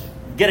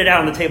 Get it out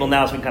on the table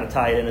now so we can kind of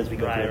tie it in as we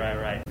go through.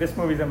 Right. This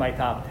movie's in my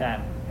top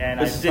 10. And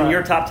this is in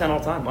your top 10 all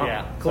time? Wow.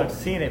 Yeah. Cool. So I've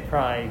seen it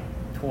probably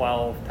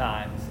 12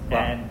 times. Wow.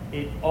 And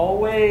it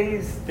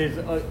always,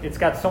 it's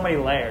got so many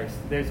layers.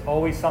 There's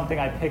always something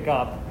I pick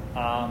up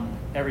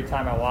every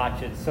time I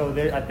watch it. So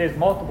there's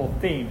multiple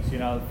themes,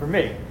 for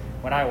me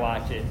when I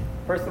watch it.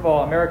 First of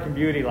all, American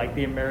Beauty, like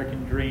the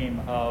American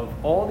dream of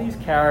all these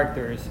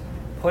characters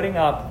putting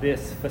up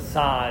this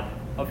facade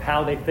of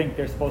how they think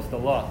they're supposed to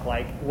look,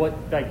 like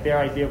their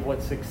idea of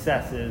what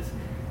success is.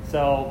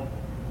 So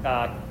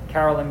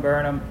Carolyn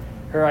Burnham,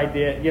 her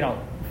idea,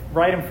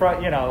 right in front,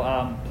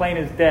 plain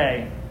as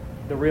day,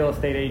 the real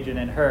estate agent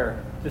and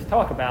her just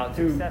talk about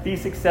to be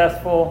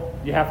successful,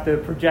 you have to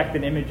project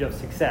an image of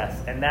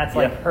success, and that's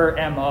like her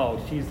MO.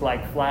 She's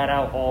like flat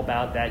out all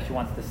about that. She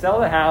wants to sell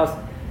the house,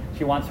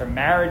 she wants her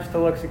marriage to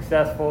look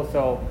successful,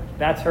 so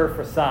that's her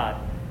facade.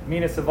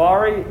 Mina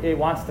Savari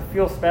wants to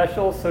feel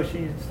special, so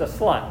she's a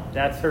slut.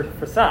 That's her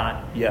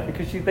facade. Yeah.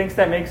 Because she thinks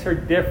that makes her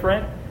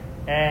different,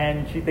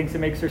 and she thinks it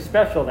makes her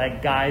special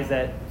that guys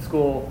at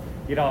school,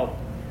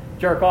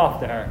 jerk off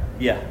to her.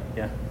 Yeah.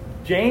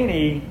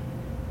 Janie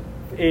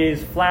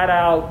is flat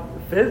out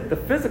the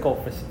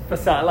physical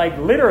facade. Like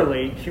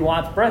literally, she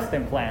wants breast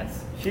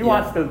implants. She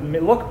wants to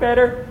look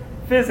better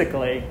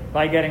physically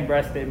by getting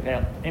breast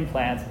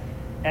implants.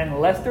 And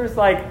Lester's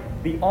like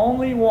the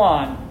only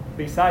one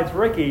besides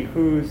Ricky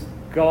who's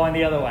going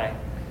the other way.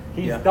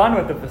 He's done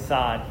with the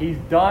facade. He's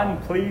done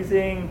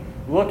pleasing,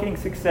 looking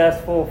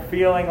successful,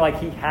 feeling like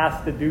he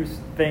has to do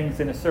things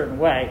in a certain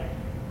way.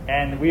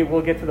 And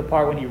we'll get to the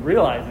part when he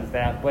realizes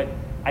that. But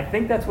I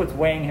think that's what's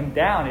weighing him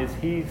down is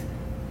he's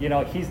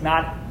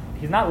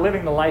not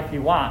living the life he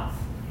wants.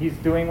 He's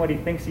doing what he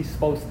thinks he's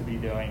supposed to be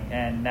doing,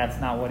 and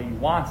that's not what he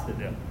wants to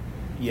do.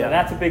 Yeah. So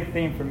that's a big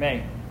theme for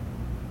me.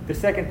 The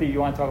second theme, you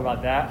want to talk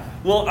about that?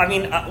 Well, I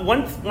mean,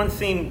 one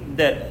theme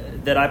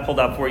that I pulled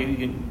out for you, you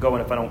can go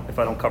in if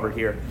I don't cover it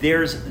here.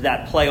 There's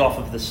that play off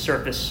of the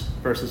surface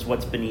versus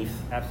what's beneath.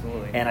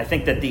 Absolutely. And I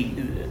think that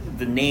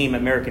the name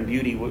American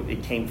Beauty,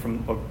 it came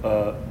from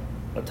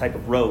a type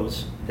of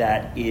rose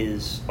that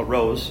is a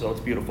rose, so it's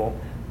beautiful,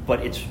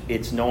 but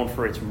it's known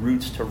for its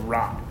roots to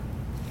rot.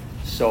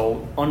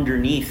 So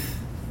underneath,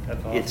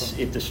 That's awesome.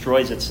 it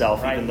destroys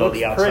itself, Right. even though Looks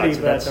the outside. pretty,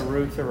 So but the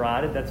roots are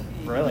rotted. That's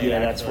brilliant. yeah,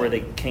 that's actually. where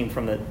they came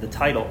from, the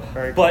title.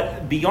 Very cool.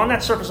 But beyond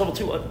that surface level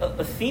too,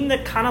 a theme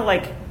that kind of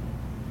like,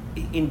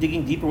 in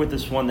digging deeper with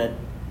this one,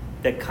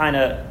 that kind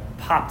of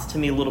popped to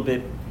me a little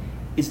bit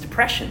is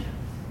depression.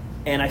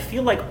 And I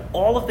feel like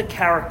all of the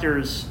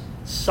characters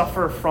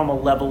suffer from a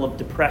level of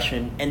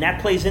depression, and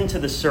that plays into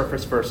the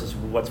surface versus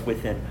what's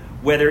within.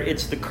 Whether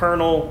it's the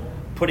Colonel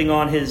putting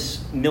on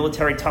his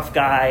military tough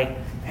guy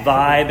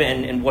vibe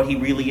and what he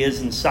really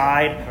is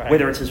inside, right.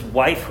 whether it's his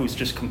wife who's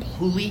just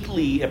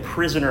completely a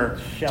prisoner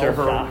to her.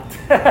 Shell-shocked.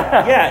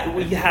 Yeah,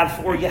 you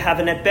have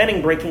Annette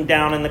Bening breaking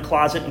down in the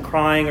closet and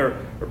crying, or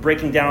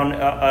breaking down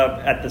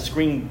at the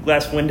screen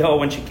glass window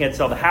when she can't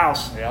sell the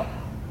house. Yeah.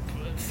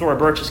 Thora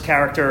Birch's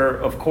character,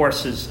 of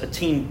course, is a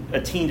teen,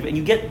 and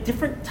you get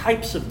different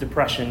types of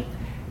depression.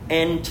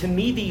 And to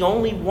me, the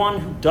only one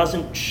who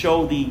doesn't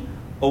show the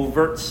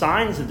overt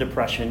signs of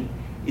depression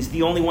is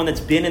the only one that's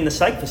been in the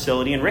psych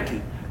facility, in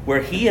Ricky,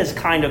 where he has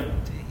kind of,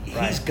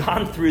 he's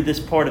gone through this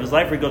part of his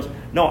life where he goes,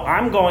 no,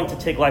 I'm going to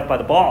take life by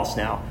the balls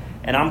now,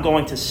 and I'm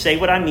going to say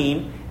what I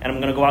mean, and I'm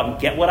going to go out and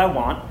get what I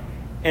want.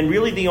 And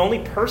really the only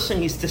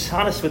person he's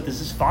dishonest with is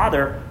his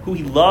father, who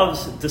he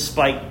loves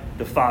despite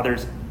the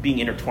father's being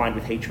intertwined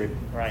with hatred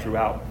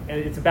throughout. And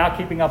it's about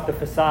keeping up the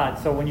facade.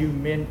 So when you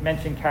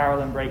mentioned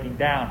Carolyn breaking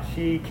down,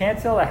 she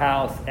can't sell the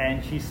house,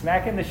 and she's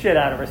smacking the shit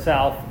out of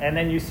herself, and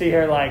then you see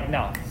her like,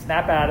 no,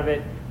 snap out of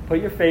it, put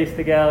your face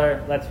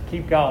together, let's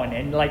keep going.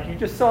 And like you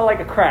just saw like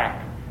a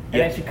crack, and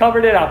then she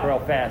covered it up real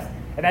fast.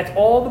 And that's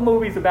all the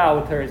movie's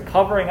about with her, is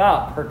covering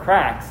up her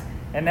cracks.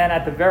 And then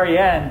at the very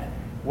end,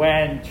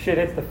 when shit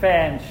hits the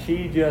fan,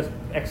 she just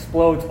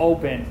explodes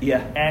open.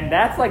 Yeah. And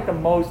that's like the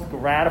most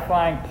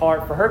gratifying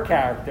part for her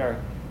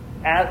character.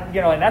 And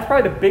that's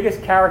probably the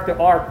biggest character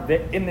arc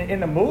in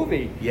the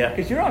movie. Yeah.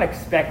 Because you don't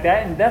expect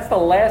that, and that's the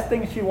last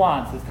thing she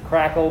wants, is to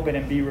crack open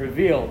and be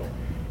revealed.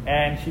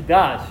 And she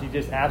does. She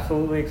just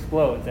absolutely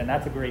explodes, and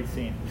that's a great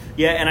scene.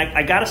 Yeah, and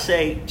I gotta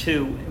say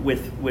too,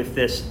 with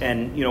this,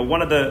 and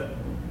one of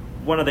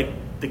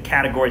the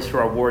categories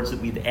for our awards that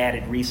we've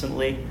added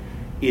recently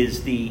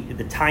is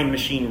the time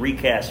machine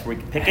recast, where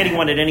you can pick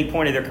anyone at any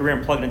point of their career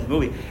and plug it into the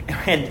movie.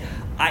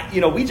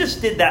 And we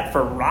just did that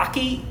for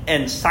Rocky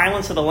and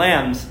Silence of the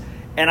Lambs,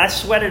 and I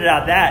sweated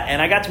out that,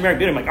 and I got to Mary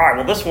Beauty. I'm like, all right,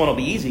 well, this one will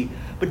be easy.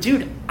 But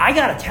dude, I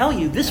gotta tell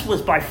you, this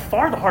was by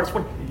far the hardest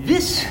one.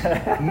 This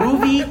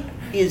movie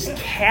is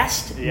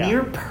cast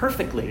near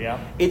perfectly. Yeah.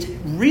 It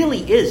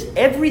really is.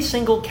 Every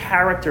single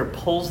character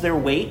pulls their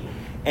weight,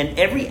 and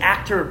every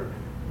actor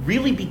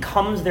really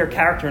becomes their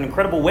character in an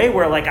incredible way,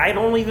 where like I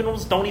don't even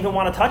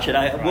want to touch it.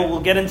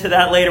 We'll get into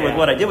that later with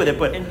what I did with it,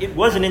 but it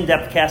was an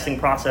in-depth casting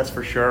process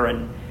for sure,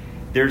 and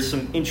there's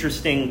some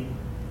interesting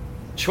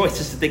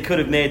choices that they could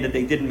have made that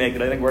they didn't make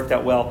that I think worked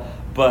out well.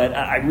 But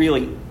I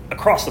really,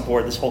 across the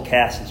board, this whole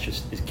cast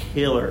is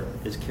killer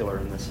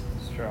in this.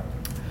 It's true.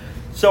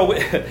 So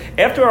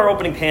after our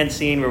opening pan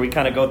scene where we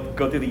kind of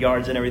go through the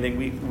yards and everything,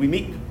 we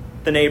meet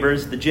the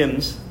neighbors, the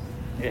Jims.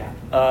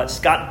 Yeah.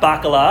 Scott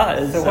Bakula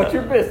is... So what's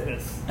your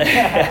business?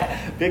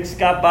 Big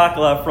Scott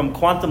Bakula from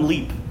Quantum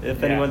Leap,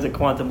 if anyone's a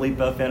Quantum Leap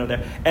fan of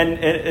there. And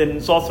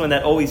it's also in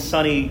that Always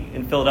Sunny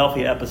in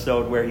Philadelphia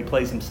episode where he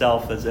plays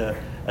himself as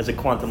a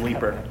Quantum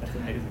Leaper. That's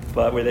amazing.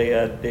 But where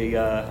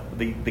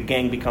the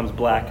gang becomes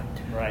black.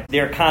 Right.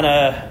 They're kind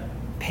of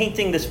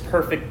painting this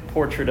perfect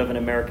portrait of an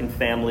American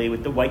family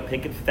with the white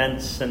picket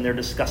fence, and they're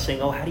discussing,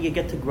 how do you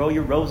get to grow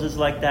your roses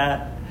like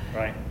that?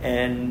 Right.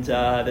 And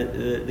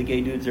the gay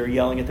dudes are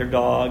yelling at their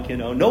dog,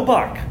 no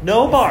bark,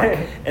 no bark.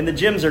 And the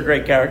Jims are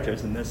great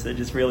characters in this. They're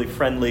just really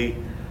friendly,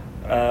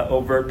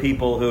 overt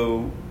people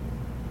who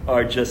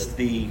are just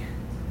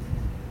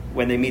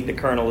when they meet the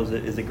Colonel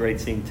is a great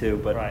scene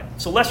too. But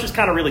so Lester's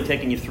kind of really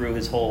taking you through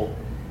his whole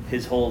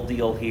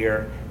deal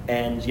here.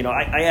 And,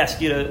 I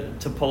asked you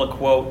to pull a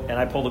quote, and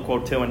I pulled a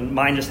quote too, and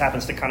mine just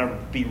happens to kind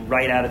of be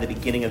right out of the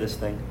beginning of this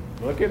thing.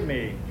 Look at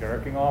me,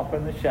 jerking off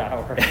in the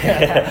shower.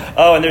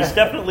 Oh, and there's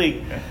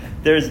definitely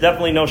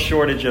no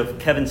shortage of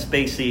Kevin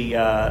Spacey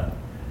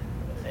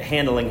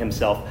handling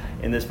himself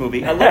in this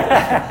movie.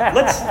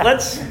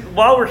 Let's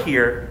while we're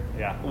here,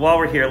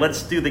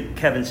 let's do the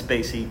Kevin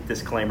Spacey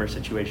disclaimer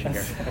situation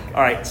here. Okay.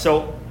 All right,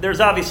 so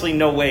there's obviously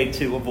no way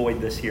to avoid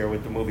this here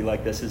with a movie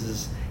like this. This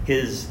is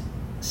his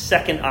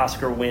second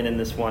Oscar win in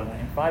this one.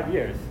 In 5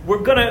 years. We're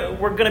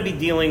gonna be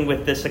dealing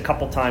with this a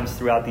couple times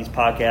throughout these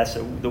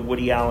podcasts. The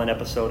Woody Allen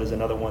episode is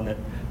another one that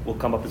will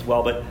come up as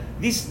well. But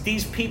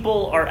these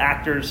people are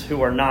actors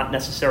who are not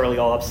necessarily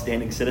all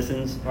upstanding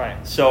citizens.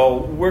 Right.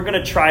 So we're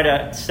gonna try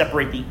to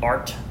separate the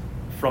art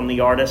from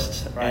the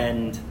artist,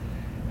 and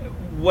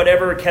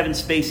whatever Kevin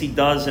Spacey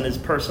does in his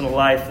personal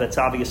life that's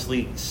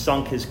obviously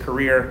sunk his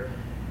career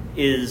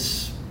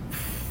is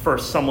for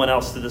someone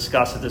else to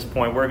discuss at this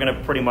point. We're going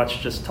to pretty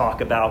much just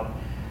talk about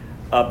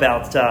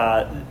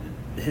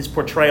his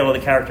portrayal of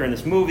the character in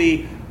this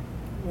movie.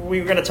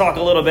 We're going to talk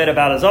a little bit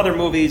about his other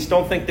movies.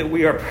 Don't think that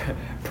we are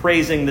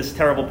praising this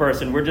terrible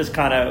person. We're just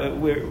kind of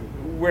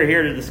we're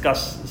here to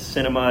discuss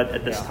cinema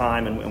at this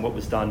time and what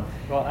was done.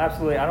 Well,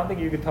 absolutely. I don't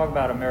think you could talk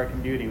about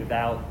American Beauty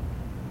without,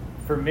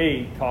 for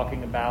me,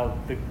 talking about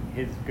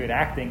his good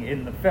acting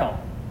in the film.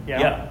 You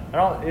know?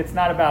 Yeah. It's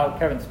not about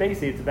Kevin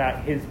Spacey. It's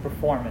about his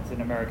performance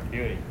in American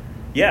Beauty.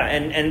 Yeah,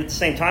 and at the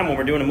same time, when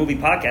we're doing a movie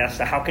podcast,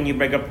 how can you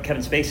bring up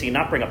Kevin Spacey and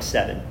not bring up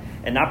Seven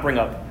and not bring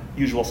up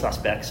Usual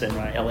Suspects and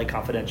L.A.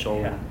 Confidential?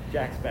 Yeah,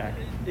 Jack's back.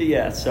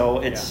 Yeah, so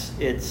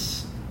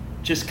it's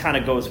just kind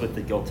of goes with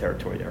the guilt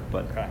territory there.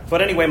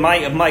 But anyway,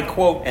 my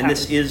quote, and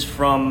this is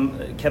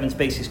from Kevin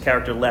Spacey's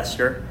character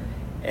Lester,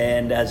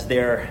 and as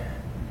they're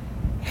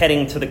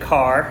heading to the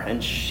car,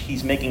 and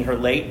he's making her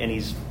late, and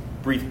his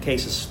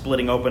briefcase is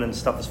splitting open and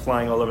stuff is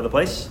flying all over the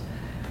place,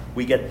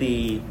 we get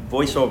the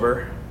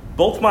voiceover.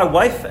 Both my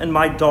wife and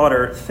my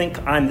daughter think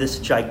I'm this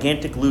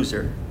gigantic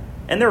loser,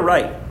 and they're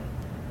right.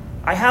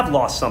 I have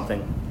lost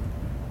something.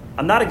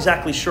 I'm not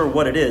exactly sure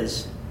what it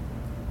is,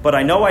 but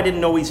I know I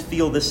didn't always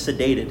feel this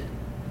sedated.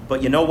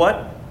 But you know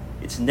what?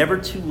 It's never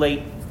too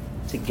late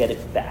to get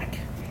it back.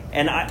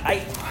 And I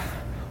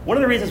one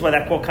of the reasons why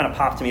that quote kind of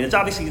popped to me, and it's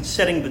obviously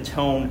setting the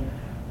tone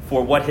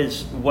for what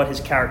his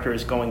character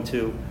is going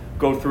to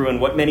go through and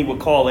what many would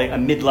call a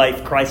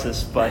midlife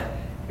crisis, but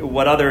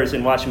what others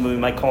in watching the movie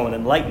might call an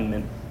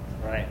enlightenment.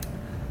 Right.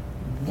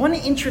 One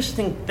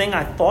interesting thing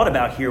I thought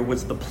about here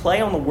was the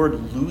play on the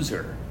word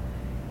loser.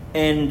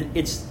 And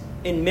it's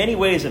in many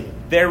ways a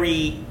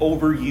very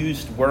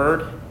overused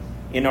word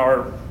in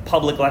our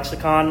public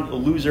lexicon. A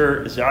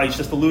loser is, he's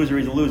just a loser,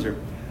 he's a loser.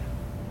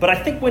 But I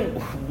think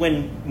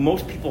when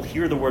most people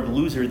hear the word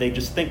loser, they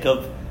just think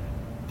of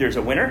there's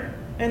a winner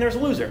and there's a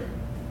loser.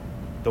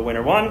 The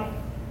winner won,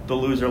 the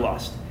loser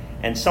lost.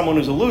 And someone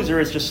who's a loser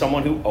is just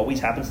someone who always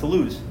happens to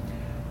lose.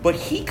 But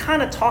he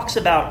kind of talks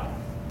about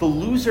the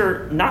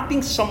loser not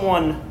being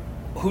someone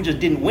who just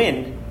didn't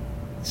win,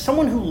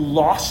 someone who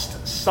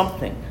lost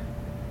something.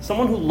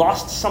 Someone who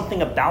lost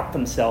something about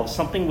themselves,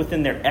 something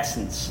within their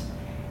essence.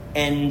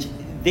 And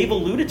they've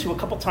alluded to a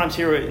couple times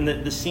here in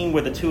the scene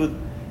where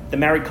the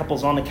married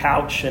couple's on the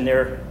couch and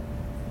they're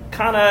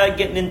kind of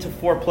getting into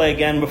foreplay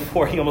again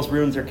before he almost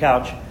ruins their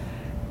couch.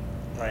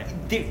 Right.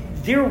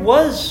 There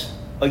was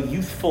a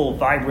youthful,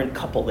 vibrant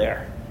couple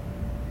there.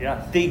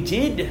 Yes. They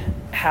did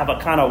have a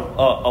kind of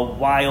a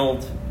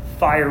wild,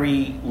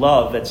 fiery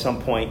love at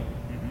some point,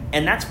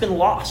 and that's been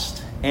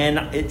lost.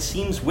 And it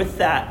seems with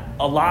that,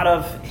 a lot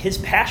of his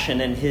passion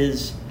and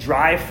his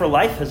drive for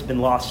life has been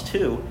lost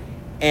too.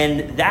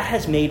 And that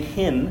has made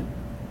him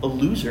a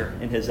loser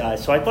in his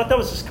eyes. So I thought that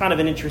was just kind of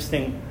an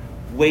interesting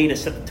way to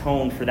set the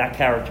tone for that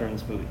character in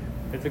this movie.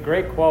 It's a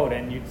great quote,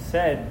 and you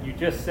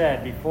just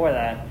said before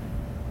that,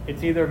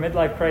 it's either a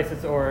midlife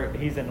crisis or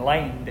he's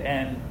enlightened.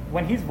 And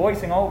when he's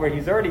voicing over,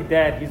 he's already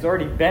dead, he's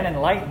already been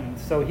enlightened,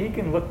 so he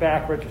can look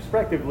back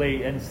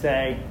retrospectively and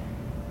say,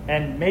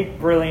 and make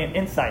brilliant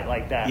insight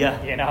like that.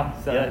 Yeah. You know,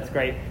 so that's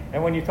great.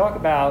 And when you talk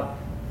about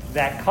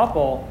that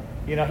couple,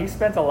 you know, he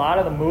spends a lot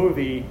of the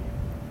movie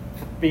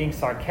being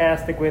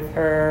sarcastic with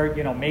her,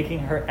 you know, making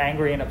her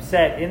angry and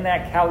upset. In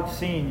that couch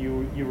scene,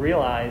 you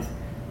realize,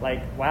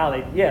 like, wow,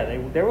 they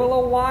were a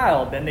little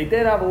wild, and they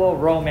did have a little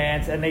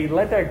romance, and they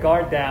let their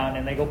guard down,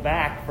 and they go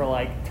back for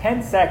like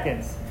 10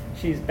 seconds.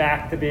 She's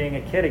back to being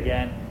a kid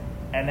again,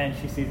 and then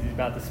she sees he's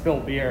about to spill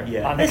beer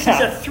on the couch.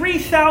 This is a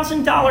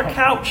 $3,000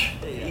 couch.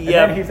 And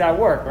then he's at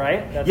work,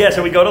 right?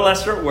 So we go to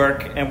Lester at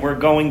work, and we're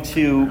going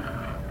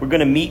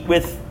to meet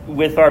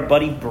with our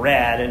buddy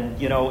Brad.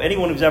 And you know,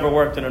 anyone who's ever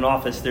worked in an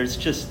office, there's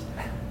just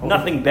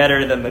nothing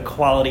better than the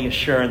quality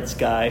assurance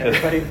guy.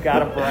 Everybody's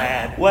got a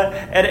Brad.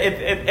 And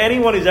if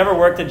anyone who's ever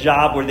worked a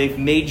job where they've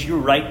made you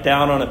write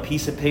down on a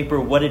piece of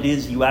paper what it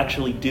is you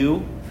actually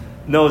do,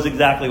 knows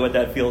exactly what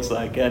that feels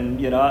like.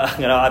 And you know,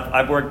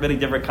 I've worked many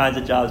different kinds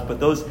of jobs, but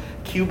those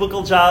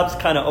cubicle jobs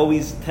kind of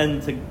always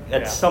tend to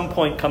at some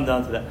point come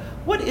down to that.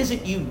 What is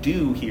it you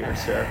do here,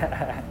 sir?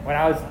 When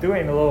I was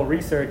doing a little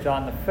research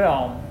on the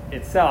film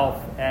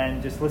itself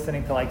and just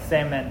listening to like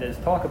Sam Mendes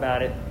talk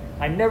about it,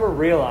 I never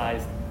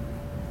realized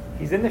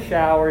he's in the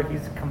shower,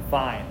 he's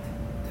confined.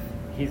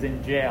 He's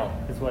in jail,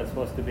 is what it's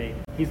supposed to be.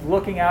 He's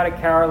looking out at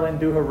Carolyn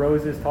do her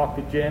roses, talk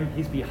to Jim.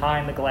 He's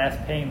behind the glass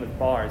pane with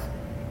bars.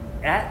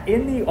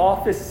 In the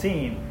office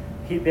scene,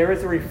 there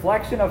is a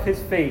reflection of his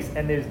face,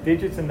 and there's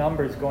digits and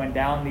numbers going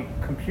down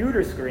the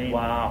computer screen.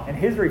 Wow. And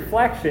his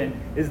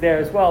reflection is there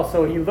as well,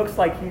 so he looks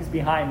like he's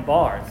behind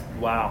bars.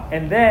 Wow.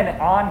 And then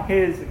on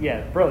his,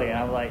 brilliant.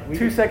 I'm like,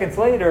 2 seconds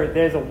later,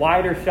 there's a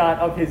wider shot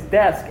of his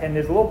desk, and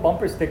there's a little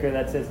bumper sticker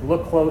that says,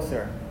 "Look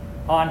closer,"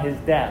 on his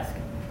desk.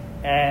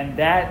 And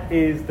that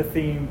is the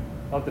theme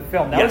of the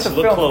film. That was the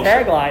film's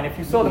tagline. If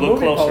you saw the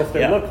movie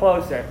poster, look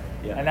closer.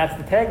 Yeah. And that's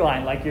the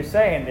tagline. Like you're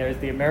saying, there's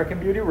the American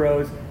Beauty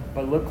rose,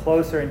 but look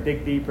closer and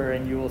dig deeper,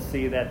 and you will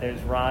see that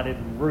there's rotted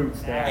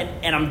roots there.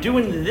 And I'm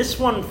doing this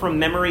one from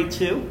memory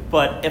too,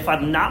 but if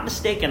I'm not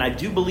mistaken, I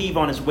do believe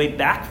on his way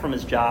back from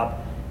his job,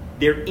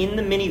 they're in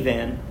the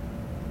minivan.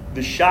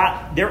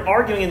 They're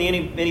arguing in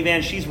the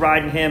minivan, she's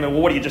riding him, and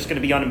what are you, just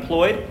going to be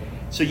unemployed?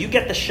 So you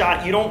get the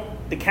shot, you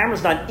don't the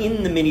camera's not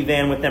in the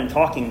minivan with them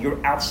talking.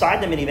 You're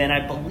outside the minivan.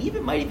 I believe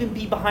it might even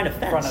be behind a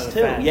fence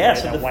too. Fence, yeah, right,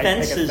 so the white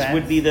fences picket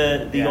would be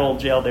the Yeah. old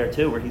jail there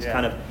too, where he's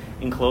kind of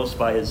enclosed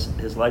by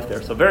his life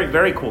there. So very,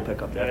 very cool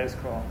pickup there. That is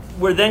cool.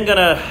 We're then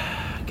gonna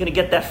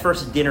get that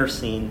first dinner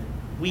scene.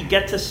 We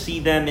get to see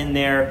them in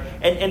there,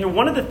 and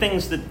one of the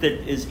things that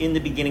is in the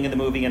beginning of the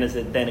movie and is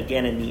then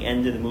again in the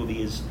end of the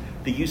movie is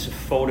the use of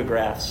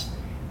photographs.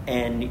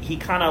 And he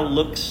kind of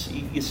looks.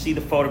 You see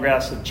the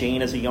photographs of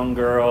Jane as a young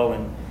girl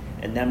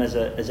and them as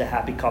a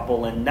happy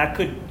couple, and that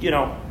could,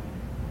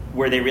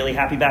 were they really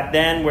happy back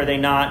then? Were they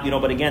not?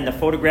 But again, the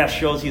photograph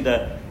shows you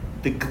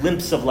the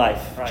glimpse of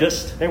life. Right.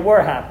 Just they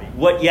were happy.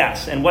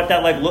 And what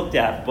that life looked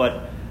at,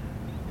 but.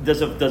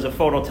 Does a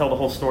photo tell the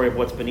whole story of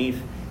what's beneath?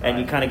 And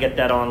you kind of get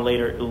that on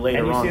later on.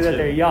 And you see that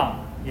they're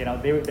young. They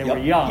were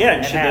young. Yeah,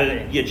 and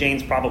happy.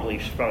 Jane's probably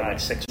like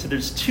 6. So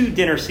there's 2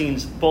 dinner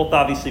scenes, both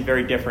obviously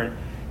very different.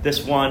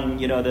 This one,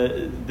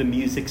 the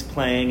music's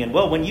playing, and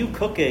when you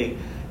cook a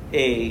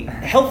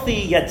healthy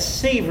yet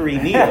savory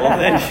meal,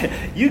 then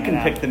you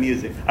can pick the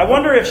music. I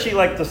wonder if she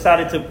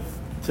decided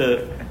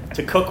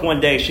to cook one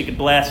day, she could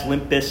blast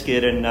Limp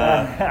Bizkit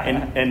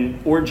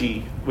and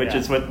Orgy, which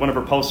is what one of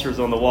her posters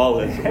on the wall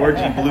is.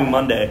 Orgy Blue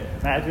Monday.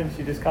 Imagine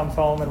she just comes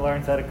home and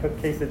learns how to cook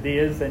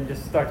quesadillas and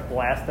just starts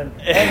blasting.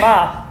 Hey,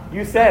 Ma,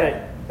 you said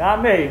it,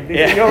 not me.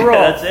 These are your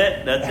rules.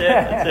 That's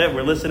it.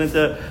 We're listening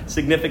to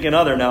Significant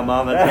Other now,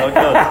 Mom. That's how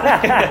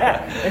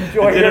it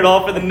goes. Did it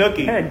all for the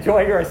nookie.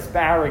 Enjoy your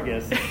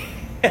asparagus.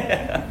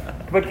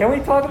 But can we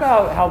talk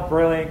about how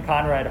brilliant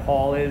Conrad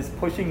Hall is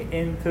pushing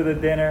into the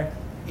dinner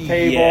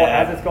table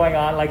as it's going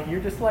on?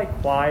 You're just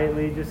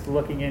quietly just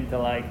looking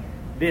into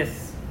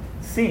this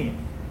scene,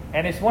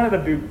 and it's one of the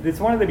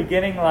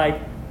beginning,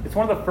 it's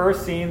one of the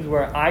first scenes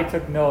where I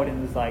took note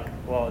and was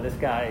whoa, this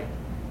guy,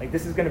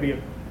 this is going to be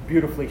a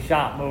beautifully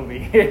shot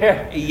movie.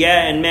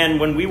 Yeah, and man,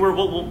 when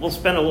we'll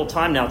spend a little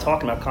time now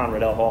talking about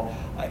Conrad L. Hall.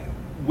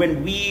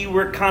 When we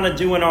were kind of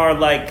doing our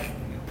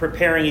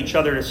preparing each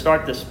other to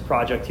start this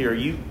project here,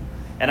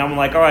 and I'm all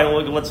right,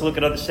 well, let's look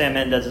at other Sam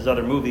Mendes's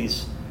other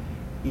movies.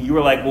 You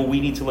were well, we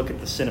need to look at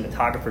the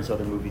cinematographer's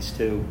other movies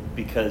too,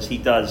 because he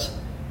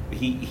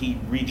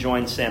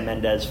rejoined Sam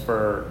Mendes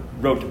for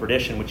Road to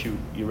Perdition, which you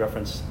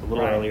referenced a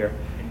little earlier.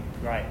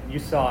 Right, you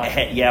saw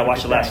it. Yeah, I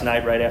watched it last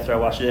night right after I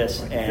watched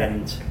this,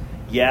 and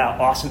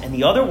awesome. And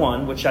the other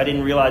one, which I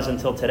didn't realize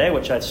until today,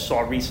 which I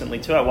saw recently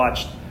too, I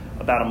watched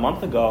about a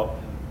month ago,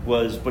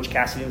 was Butch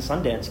Cassidy and the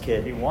Sundance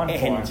Kid. He won and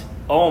for him.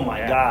 Oh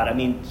my God, I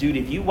mean, dude,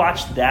 if you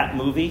watch that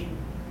movie,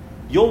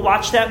 you'll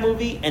watch that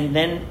movie and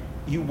then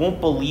you won't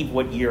believe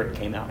what year it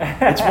came out.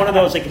 It's one of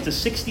those, it's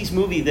a 60s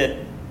movie that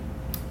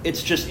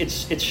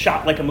it's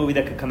shot like a movie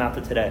that could come out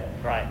to today.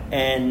 Right.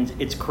 And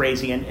it's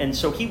crazy. And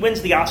so he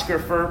wins the Oscar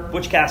for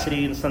Butch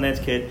Cassidy and the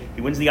Sundance Kid.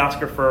 He wins the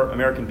Oscar for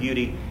American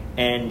Beauty.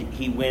 And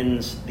he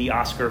wins the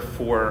Oscar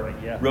for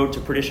Road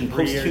to Perdition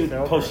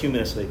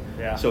posthumously.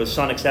 Yeah. So his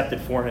son accepted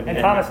for him. And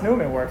Thomas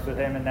Newman works with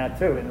him in that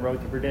too, in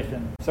Road to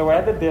Perdition. So we're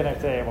at the dinner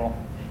table.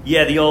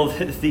 Yeah, the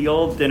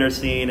old dinner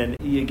scene, and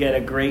you get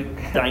a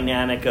great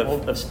dynamic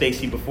of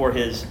Spacey before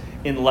his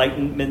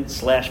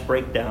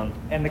enlightenment/breakdown.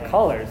 And the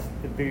colors,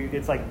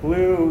 it's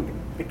blue.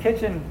 The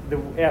kitchen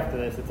after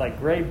this, it's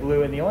gray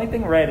blue, and the only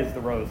thing red is the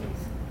roses,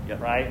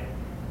 right?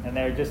 And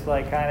they're just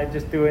kind of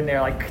just doing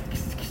their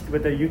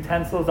with the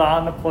utensils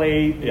on the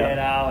plate,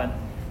 and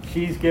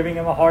she's giving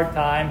him a hard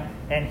time,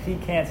 and he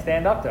can't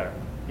stand up to her.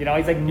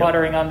 He's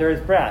muttering under his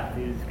breath.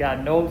 He's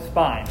got no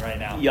spine right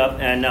now. Yep,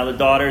 and now the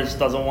daughter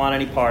doesn't want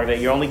any part of it.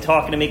 You're only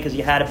talking to me because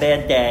you had a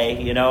bad day,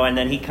 and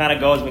then he kind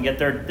of goes, and we get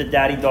the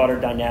daddy-daughter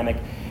dynamic.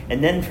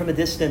 And then from a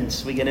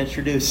distance, we get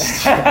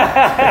introduced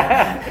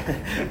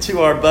to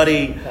our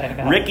buddy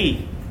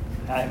Ricky.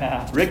 I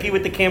know. Ricky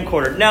with the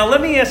camcorder. Now,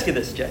 let me ask you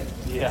this, Jay.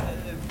 Yeah.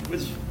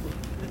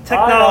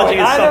 Technology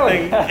is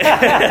something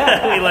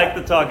we like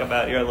to talk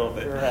about here a little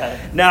bit. Right.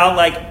 Now,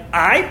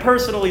 I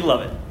personally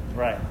love it.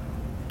 Right.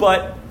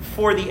 But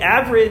for the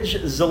average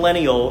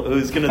zillennial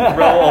who's going to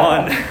throw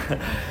on,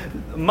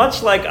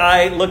 much like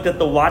I looked at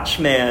the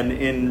Watchman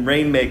in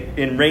Rain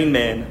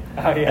Man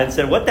and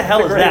said, "What the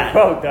hell is that?"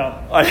 Quote, though.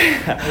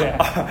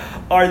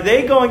 Are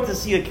they going to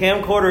see a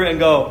camcorder and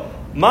go,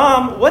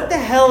 "Mom, what the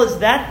hell is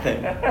that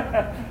thing?"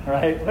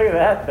 Right, look at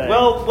that thing.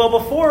 Well,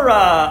 before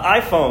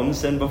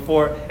iPhones and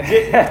before,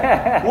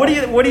 what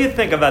do you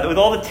think about it with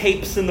all the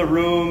tapes in the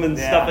room and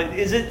stuff?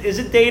 Is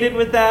it dated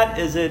with that?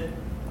 Is it?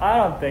 I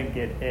don't think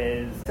it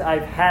is.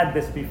 I've had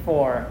this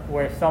before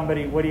where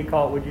somebody, what do you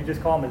call it? Would you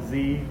just call him a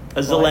Z? A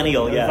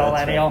zillennial, yeah. A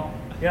zillennial.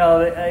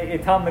 Right. You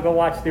tell them to go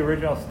watch the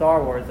original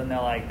Star Wars, and they're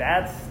like,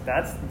 "That's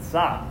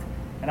sucked."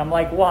 And I'm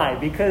like, "Why?"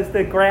 Because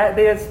the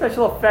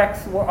special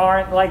effects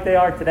aren't like they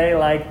are today.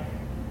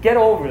 Get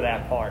over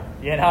that part,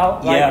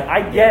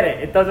 I get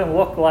it. It doesn't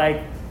look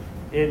like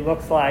it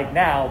looks like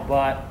now,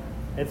 but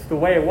it's the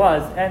way it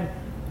was, and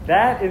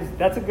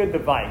that's a good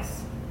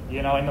device,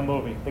 in the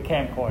movie, the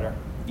camcorder.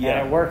 Yeah,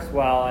 and it works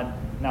well, and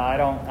no,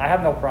 I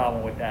have no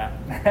problem with that.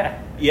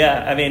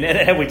 Yeah, I mean,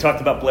 and we talked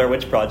about Blair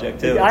Witch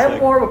Project too. I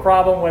have more of a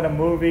problem when a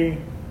movie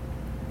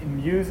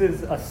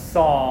uses a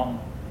song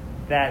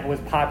that was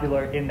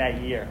popular in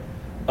that year.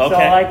 Okay. So,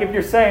 like, if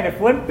you're saying if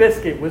Limp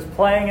Bizkit was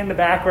playing in the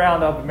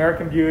background of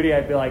American Beauty,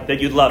 I'd be like,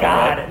 that you'd love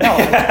God, it. Right? No,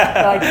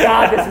 like,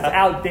 God, this is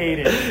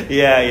outdated.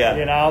 Yeah.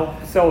 You know.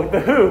 So The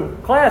Who,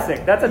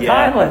 classic. That's a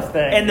timeless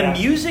thing. And the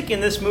music in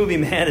this movie,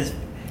 man,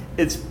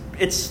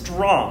 it's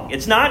strong.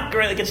 It's not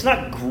great. Like, it's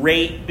not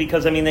great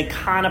because they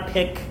kind of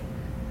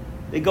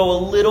They go a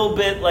little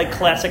bit like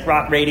classic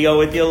rock radio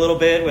with you a little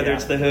bit, whether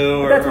it's The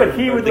Who or, that's what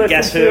he would the listen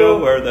Guess to,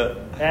 Who or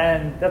the.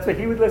 And that's what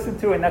he would listen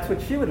to, and that's what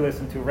she would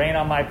listen to. Rain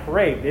on My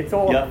Parade. It's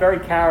all very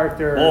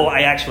character. Oh,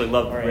 I actually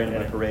love Rain on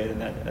My Parade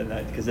and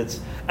that because it's.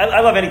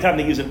 I love any time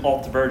they use an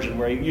alt version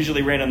where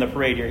usually Rain on the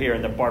Parade you're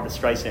hearing the Barbra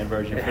Streisand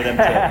version for them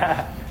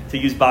to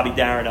use Bobby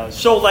Darin.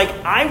 So like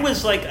I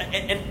was like,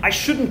 and I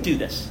shouldn't do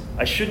this.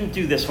 I shouldn't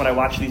do this when I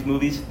watch these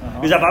movies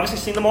because I've obviously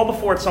seen them all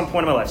before at some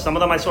point in my life. Some of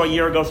them I saw a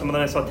year ago. Some of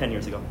them I saw 10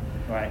 years ago.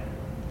 Right.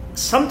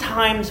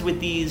 Sometimes with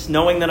these,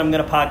 knowing that I'm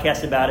going to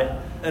podcast about it,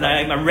 and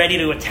I'm ready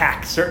to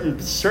attack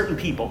certain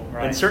people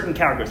and certain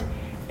characters.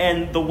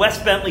 And the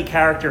Wes Bentley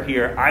character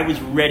here, I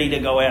was ready to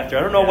go after.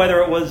 I don't know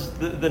whether it was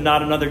the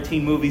Not Another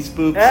Teen Movie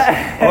spooks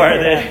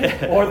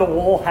or the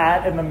wool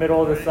hat in the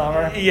middle of the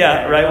summer.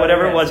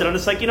 Whatever it was. And I'm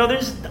just like,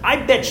 I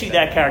bet you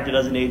that character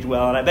doesn't age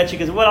well. And I bet you,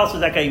 because what else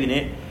was that guy even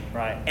in?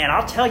 Right. And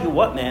I'll tell you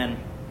what, man.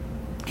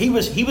 He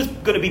was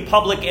going to be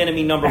public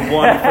enemy number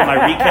one for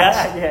my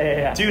recast.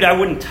 Yeah. Dude, I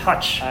wouldn't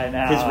touch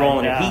his role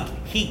in it.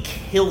 He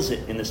kills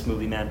it in this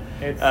movie, man.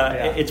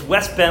 It's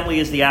Wes Bentley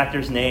is the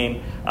actor's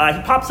name.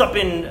 He pops up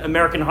in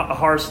American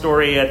Horror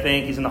Story, I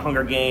think. He's in The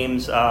Hunger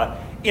Games.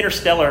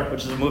 Interstellar,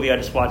 which is a movie I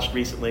just watched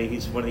recently.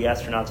 He's one of the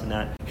astronauts in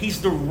that.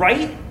 He's the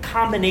right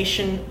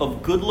combination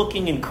of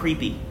good-looking and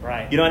creepy.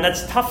 Right. And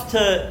that's tough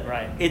to.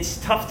 Right. It's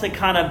tough to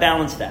kind of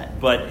balance that,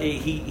 but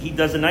he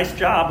does a nice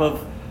job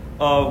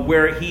of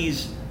where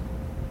he's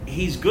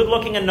good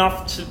looking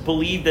enough to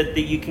believe that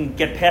you can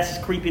get past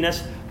his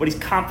creepiness, but he's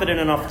confident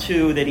enough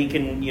too that he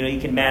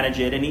can manage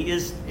it, and he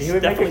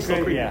would definitely still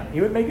creepy. Yeah, he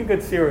would make a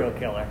good serial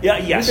killer. Yeah,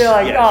 yes. He'd be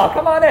like, oh,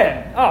 come on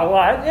in. Oh,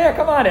 what? Yeah,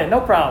 come on in.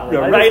 No problem.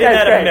 Yeah, right in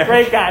that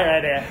great guy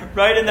right there.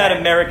 Right in that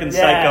American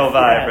Psycho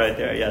vibe right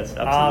there. Yes,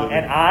 absolutely.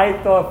 And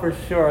I thought for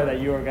sure that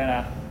you were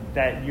gonna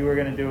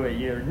do what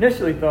you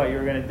initially thought you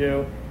were gonna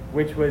do,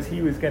 which was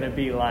he was gonna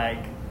be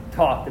like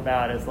talked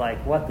about as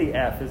like, what the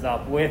F is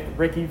up with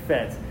Ricky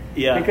Fitz?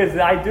 Yeah. Because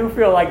I do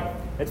feel like,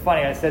 it's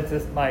funny, I said to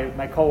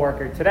my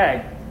coworker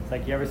today, it's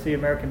like, you ever see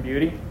American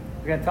Beauty? I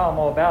was going to tell him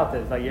all about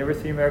this. Like, you ever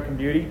see American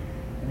Beauty?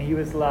 And he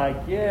was like,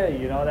 yeah,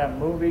 that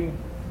movie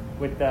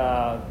with it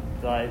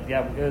was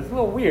a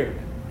little weird.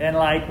 And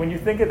like, when you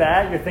think of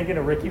that, you're thinking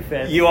of Ricky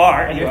Fitz. You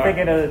are. And you're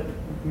thinking of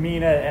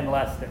Mina and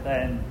Lester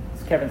and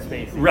Kevin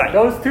Spacey. Right.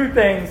 Those two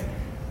things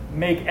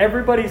make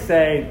everybody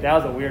say, that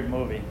was a weird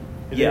movie.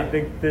 Yeah.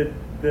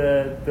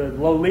 The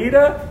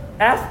Lolita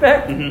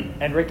aspect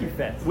and Ricky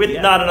Fitz.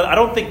 I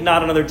don't think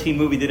Not Another Teen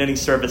Movie did any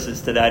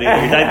services to that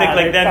either. I think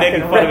like them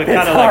making fun of it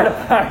kind of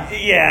like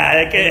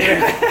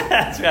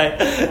that's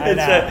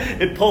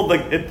right. It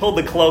pulled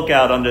the cloak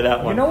out under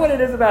that one. You know what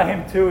it is about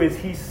him too is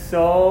he's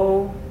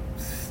so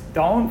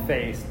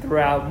stone-faced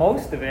throughout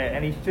most of it,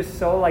 and he's just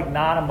so like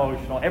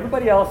non-emotional.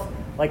 Everybody else,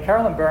 like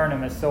Carolyn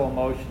Burnham, is so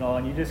emotional,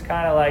 and you just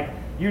kind of like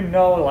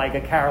like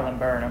a Carolyn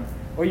Burnham.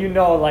 Or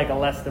like a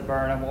Lester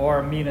Burnham, or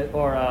a Mina,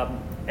 or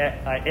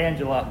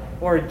Angela,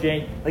 or a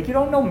Jane. Like, you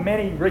don't know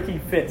many Ricky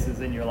Fitzes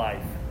in your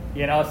life,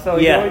 So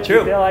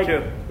true. You're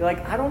like,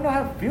 I don't know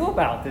how to feel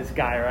about this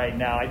guy right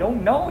now. I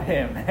don't know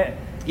him.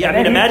 Yeah,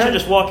 imagine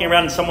just walking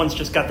around and someone's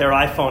just got their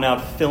iPhone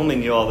out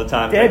filming you all the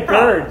time. Dead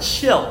birds.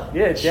 Chill.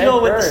 Yeah, chill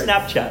with birds. the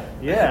Snapchat.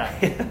 Yeah.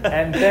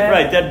 And then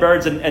right, dead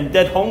birds and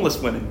dead homeless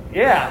women.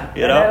 Yeah.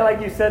 Then,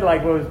 like you said,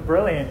 like what was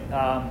brilliant,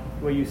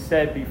 what you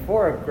said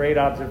before, a great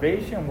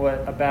observation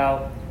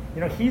about,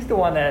 he's the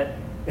one that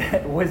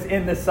was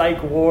in the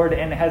psych ward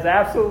and has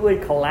absolutely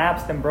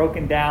collapsed and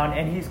broken down,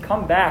 and he's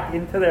come back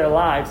into their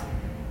lives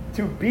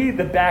to be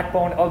the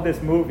backbone of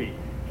this movie.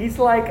 He's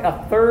like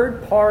a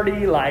third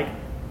party, like,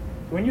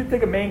 when you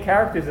think of main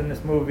characters in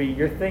this movie,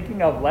 you're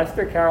thinking of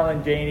Lester,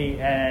 Carolyn, Janie,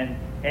 and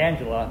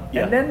Angela.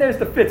 Yeah. And then there's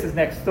the Fitzes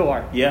next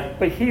door. Yeah.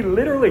 But he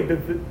literally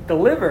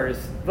delivers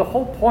the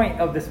whole point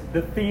of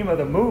the theme of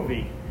the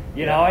movie.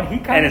 And he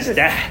kind of his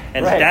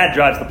dad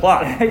drives the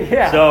plot.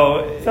 Yeah. So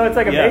it's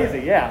like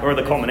amazing, yeah. Or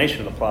the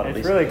culmination of the plot, at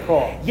least. It's really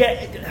cool. Yeah,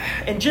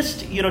 and just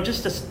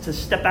to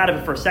step out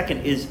of it for a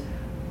second is,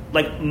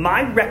 like,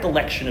 my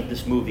recollection of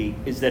this movie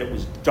is that it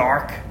was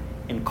dark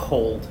and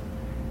cold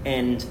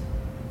and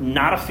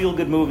not a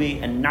feel-good movie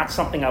and not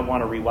something I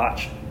want to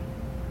rewatch.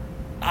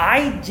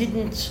 I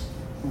didn't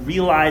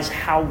realize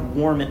how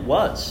warm it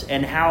was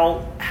and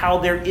how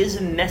there is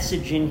a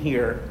message in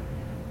here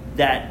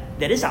that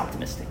is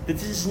optimistic.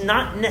 This is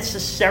not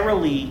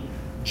necessarily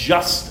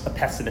just a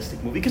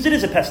pessimistic movie, because it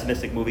is a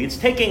pessimistic movie. It's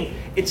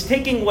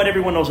taking what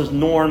everyone knows as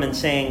norm and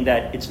saying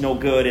that it's no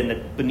good and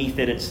that beneath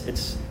it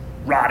it's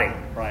rotting.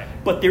 Right.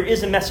 But there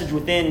is a message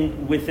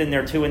within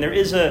there too, and there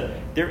is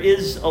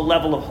a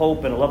level of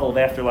hope and a level of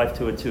afterlife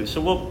to it too. So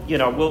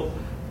we'll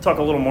talk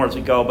a little more as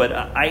we go. But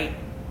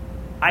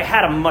I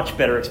had a much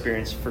better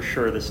experience for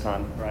sure this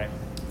time. Right.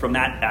 From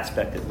that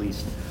aspect, at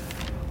least.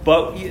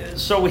 But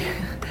so we,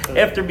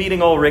 after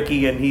meeting old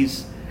Ricky, and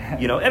he's,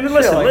 you know, I mean,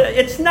 listen,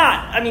 it's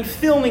not. I mean,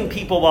 filming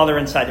people while they're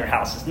inside their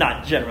house is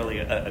not generally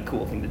a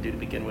cool thing to do to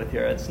begin with.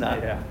 Here, it's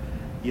not. Yeah.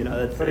 You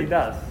know, that's what he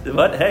does.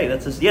 But hey,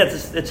 it's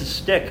a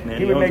stick, man.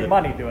 He would make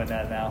money doing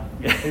that now.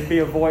 He'd be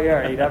a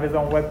voyeur. He'd have his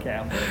own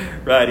webcam.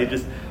 Right. He'd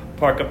just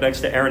park up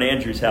next to Aaron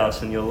Andrews'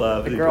 house, and you'll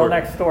the girl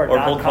next door or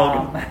Hulk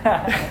Hogan.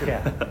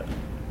 Yeah.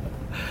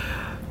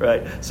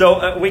 Right.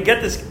 So we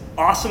get this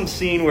awesome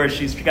scene where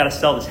she's got to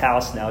sell this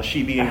house now.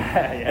 She being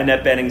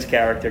Annette Bening's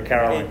character,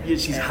 Carolyn.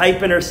 She's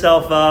hyping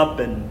herself up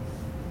and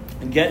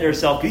getting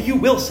herself. You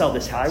will sell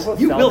this house. I will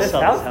sell this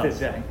house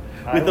today.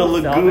 With the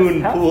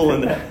lagoon pool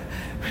in the.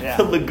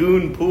 The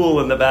lagoon pool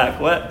in the back.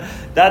 What?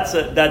 That's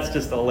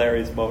just a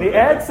hilarious moment. The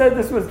ad said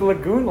this was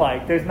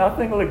lagoon-like. There's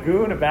nothing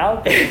lagoon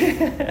about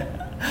it.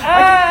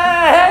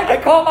 I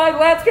can call my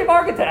landscape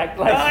architect.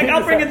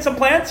 I'll bring in some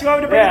plants. You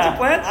want me to bring in some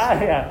plants?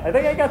 Yeah. I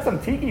think I got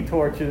some tiki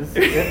torches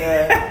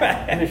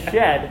in the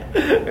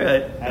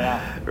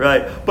shed.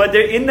 Right. But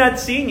in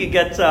that scene, you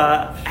get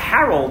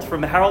Harold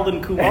from Harold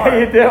and Kumar.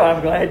 You do.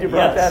 I'm glad you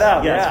brought that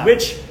up. Yes. Yeah.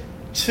 Which,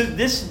 to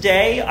this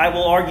day, I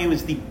will argue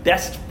is the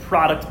best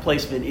product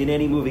placement in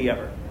any movie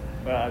ever.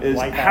 Is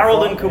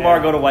Harold and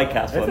Kumar go to White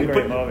Castle? That's a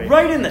great movie.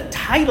 Right in the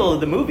title of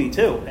the movie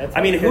too.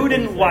 I mean, who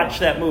didn't watch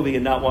that movie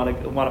and not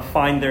want to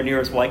find their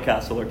nearest White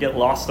Castle or get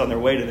lost on their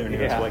way to their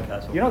nearest White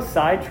Castle? You know,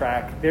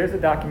 sidetrack. There's a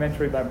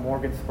documentary by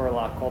Morgan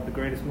Spurlock called "The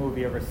Greatest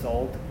Movie Ever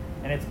Sold,"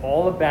 and it's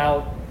all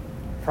about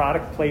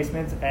product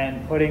placements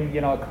and putting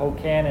a Coke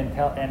can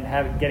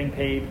and getting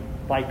paid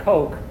by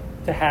Coke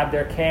to have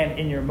their can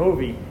in your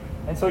movie.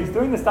 And so he's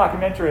doing this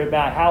documentary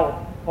about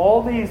how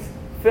all these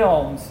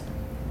films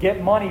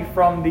get money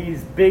from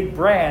these big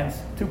brands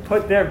to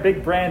put their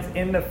big brands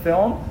in the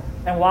film,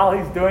 and while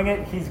he's doing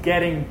it, he's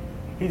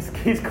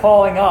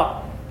calling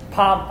up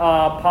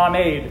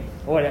Pomade,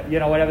 or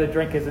whatever the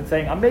drink is, and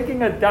saying, "I'm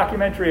making a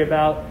documentary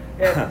about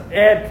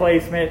ad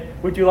placement.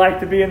 Would you like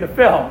to be in the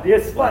film?"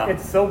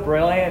 It's so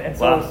brilliant and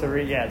so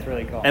surreal. Yeah, it's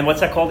really cool. And what's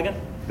that called again?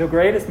 The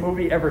Greatest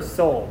Movie Ever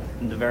Sold.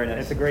 Very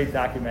nice. It's a great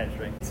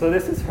documentary. So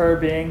this is her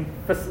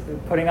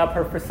putting up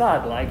her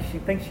facade, like she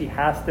thinks she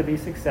has to be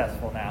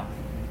successful now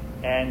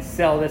and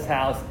sell this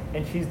house.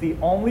 And she's the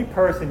only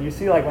person, you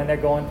see, like when they're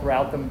going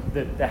throughout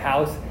the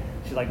house,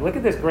 she's like, look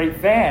at this great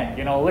fan,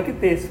 look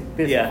at this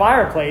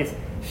fireplace.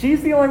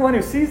 She's the only one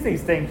who sees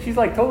these things. She's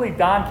like totally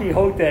Don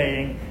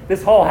Quixote-ing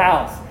this whole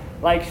house.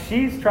 Like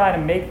she's trying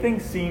to make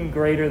things seem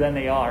greater than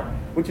they are,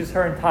 which is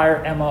her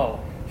entire MO.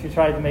 She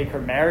tried to make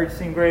her marriage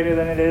seem greater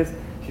than it is.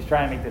 She's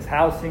trying to make this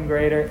house seem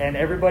greater, and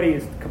everybody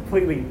is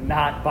completely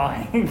not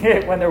buying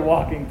it when they're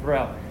walking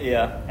through.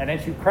 Yeah. And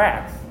then she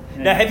cracks.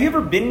 Now, have you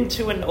ever been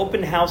to an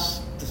open house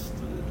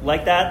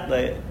like that?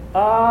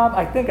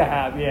 I think I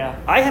have, yeah.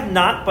 I have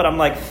not, but I'm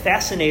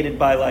fascinated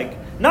by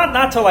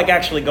not to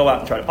actually go out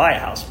and try to buy a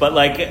house, but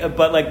like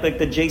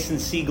the Jason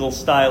Segel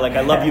style,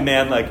 I love you,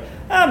 man.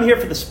 I'm here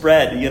for the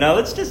spread,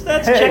 let's check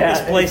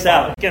this place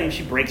out. Again,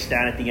 she breaks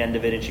down at the end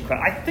of it and she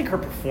cries. I think her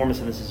performance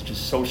in this is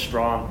just so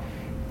strong.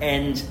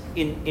 And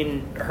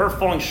in her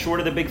falling short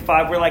of the Big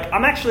Five, we're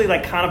I'm actually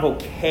kind of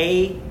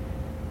okay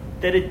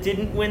that it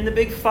didn't win the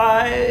Big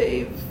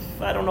Five.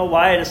 I don't know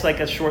why, it's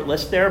a short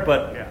list there,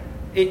 but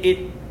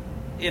if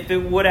it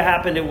would have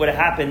happened, it would have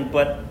happened.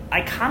 But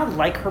I kind of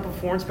like her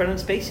performance better than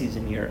Spacey's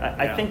in here.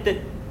 I think that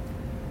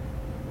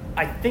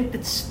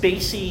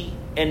Spacey,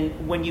 and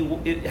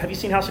have you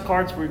seen House of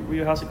Cards? Were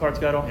you a House of Cards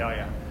guy at all?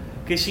 Yeah.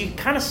 Okay, so you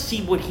kind of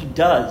see what he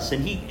does,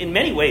 and he, in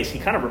many ways, he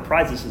kind of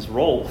reprises his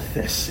role with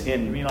this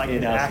in You mean in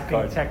his House acting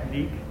of Cards.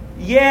 technique?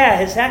 Yeah,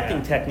 his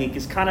acting technique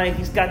is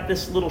he's got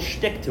this little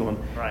shtick to him.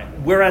 Right.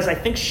 Whereas I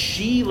think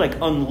she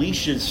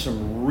unleashes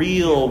some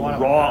real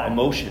raw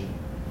emotion.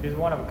 She's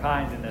one of a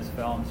kind in this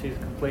film. She's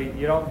complete.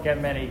 You don't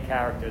get many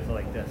characters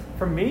like this.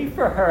 For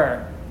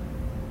her,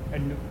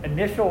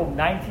 initial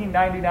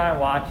 1999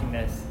 watching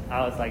this,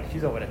 I was like,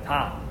 she's over the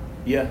top.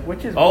 Yeah.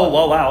 Which is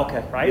wow,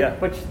 okay. Right? Yeah.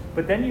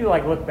 But then you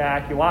look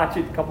back, you watch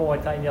it a couple more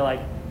times, and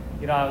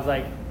you're I was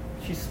like,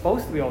 she's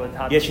supposed to be over the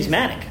top. Yeah, she's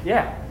manic.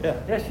 Yeah,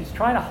 she's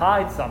trying to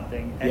hide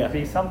something and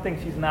be something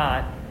she's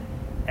not,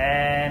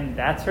 and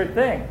that's her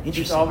thing.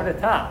 She's over the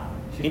top.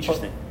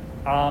 Interesting.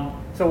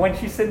 So when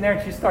she's sitting there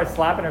and she starts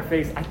slapping her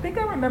face, I think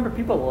I remember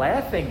people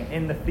laughing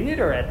in the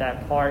theater at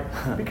that part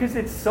because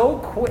it's so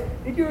quick.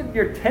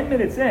 You're 10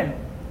 minutes in,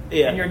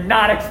 and you're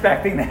not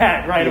expecting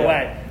that right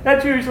away.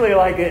 That's usually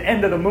an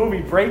end of the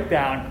movie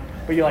breakdown,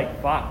 but you're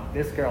like, fuck,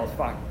 this girl's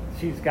fucked.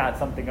 She's got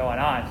something going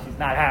on. She's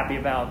not happy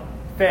about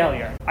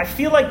failure. I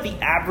feel like the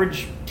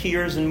average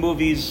tears in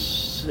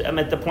movies, I'm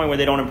at the point where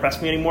they don't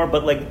impress me anymore,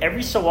 but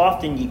every so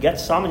often you get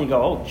some and you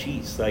go, oh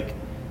geez,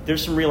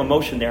 there's some real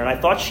emotion there. And I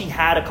thought she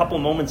had a couple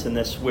moments in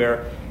this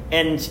where,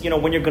 and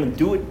when you're going to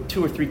do it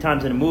 2 or 3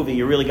 times in a movie,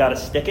 you really got to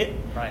stick it.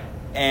 Right.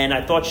 And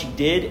I thought she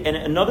did. And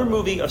another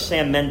movie of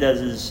Sam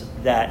Mendes's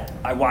that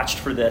I watched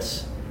for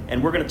this,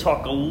 and we're going to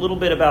talk a little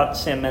bit about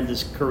Sam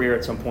Mendes' career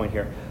at some point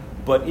here,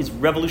 but is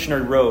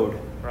Revolutionary Road.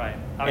 Right.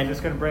 I was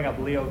just going to bring up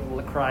Leo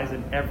cries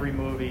in every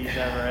movie he's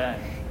ever in.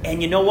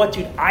 And you know what,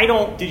 dude?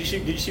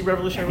 Did you see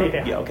Revolutionary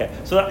Road? Yeah. Okay.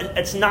 So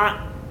it's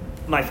not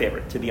my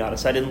favorite, to be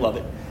honest. I didn't love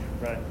it.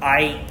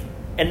 Right.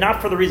 And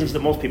not for the reasons that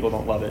most people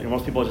don't love it, and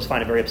most people just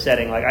find it very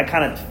upsetting. Like, I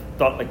kind of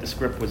thought like the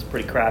script was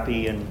pretty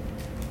crappy, and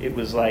it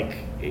was like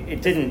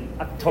it didn't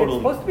totally.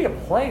 It's supposed to be a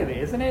play,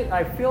 isn't it?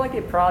 I feel like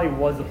it probably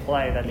was a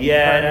play that they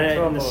turned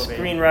into a and the movie.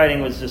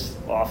 screenwriting was just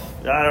off.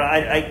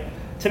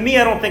 To me,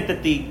 I don't think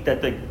that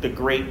the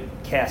great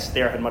cast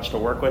there had much to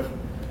work with.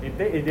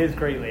 It is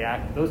greatly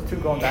acted. Those two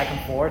going back and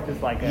forth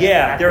is like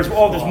there's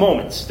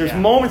moments. There's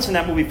moments in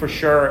that movie for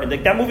sure, and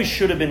that movie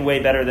should have been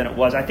way better than it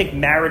was. I think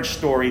Marriage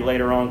Story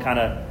later on kind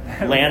of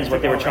lands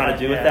what they were trying to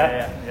do with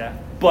that. Yeah.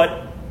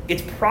 But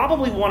it's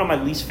probably one of my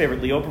least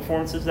favorite Leo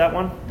performances, that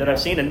one that I've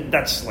seen, and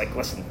that's like,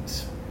 listen,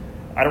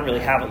 I don't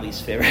really have a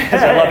least favorite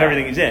because I love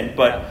everything he's in,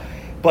 but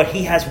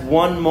he has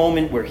one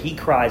moment where he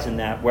cries in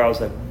that where I was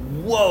like,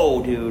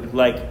 whoa, dude,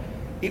 like.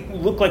 It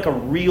looked like a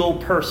real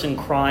person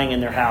crying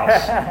in their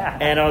house.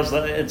 And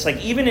it's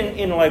like, even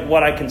in like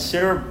what I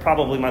consider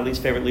probably my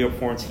least favorite Leo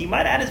performance, he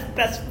might add his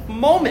best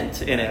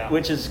moment in it,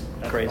 which is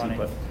crazy, funny.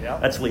 but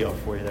that's Leo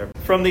for you there.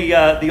 From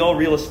the old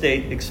real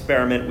estate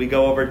experiment, we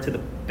go over to the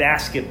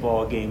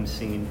basketball game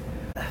scene.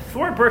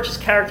 Thora Birch's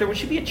character, would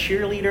she be a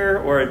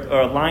cheerleader or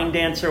a line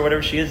dancer or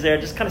whatever she is there?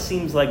 It just kind of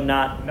seems like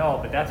not. No,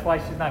 but that's why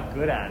she's not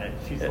good at it.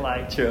 She's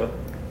like. True.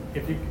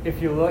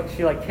 If you look,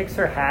 she like kicks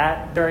her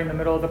hat during the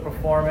middle of the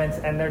performance,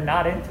 and they're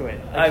not into it.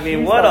 Like, I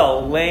mean, what a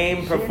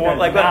lame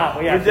performance!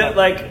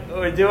 Like,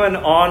 we're doing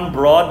on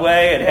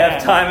Broadway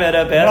at halftime at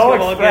a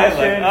basketball game.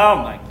 Like,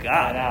 oh my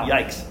god!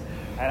 Yikes!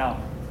 I know.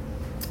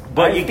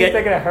 But I keep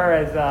thinking of her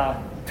as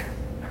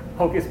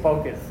Hocus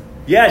Pocus.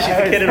 Yeah, she's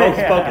the kid in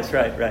Hocus Pocus,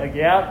 right? Like,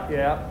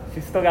 yeah.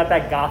 She's still got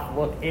that goth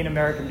look in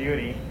American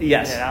Beauty.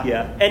 Yes,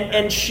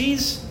 and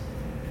she's,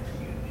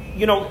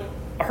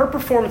 her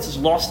performance is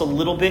lost a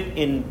little bit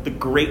in the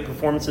great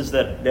performances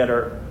that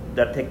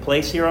take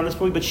place here on this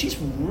movie, but she's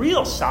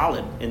real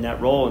solid in that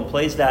role and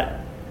plays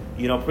that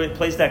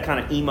kind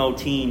of emo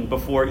teen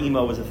before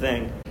emo was a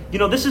thing.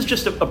 This is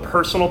just a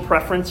personal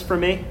preference for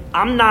me.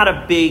 I'm not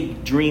a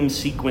big dream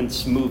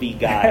sequence movie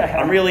guy.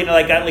 I'm really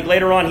like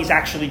later on he's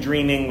actually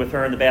dreaming with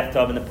her in the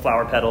bathtub and the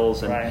flower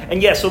petals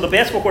and so the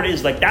basketball court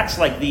is like, that's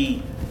like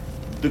the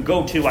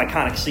go-to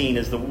iconic scene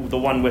is the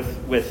one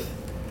with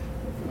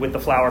the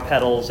flower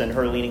petals and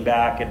her leaning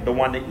back, and the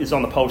one that is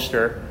on the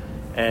poster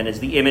and is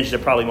the image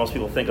that probably most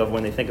people think of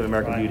when they think of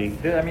American Beauty.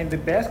 I mean, the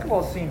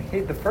basketball scene,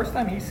 the first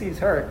time he sees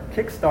her,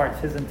 kickstarts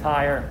his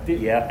entire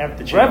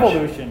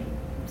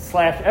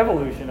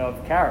revolution/evolution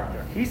of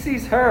character. He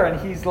sees her and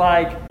he's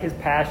like, his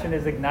passion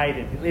is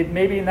ignited. It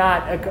maybe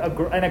not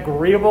an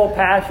agreeable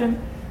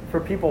passion for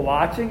people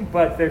watching,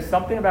 but there's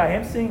something about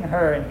him seeing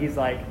her and he's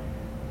like,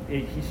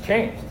 he's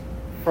changed.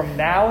 From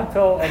now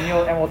until,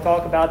 and we'll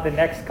talk about the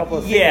next couple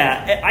of scenes.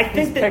 Yeah, I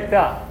think picked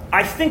up.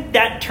 I think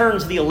that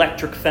turns the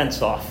electric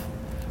fence off,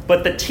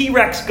 but the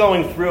T-Rex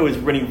going through is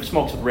when he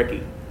smokes with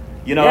Ricky.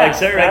 She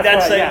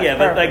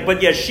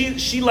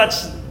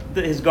lets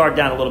his guard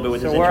down a little bit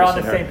with his interest in her. So we're on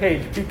the same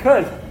page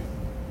because,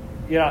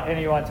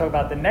 and you want to talk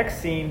about the next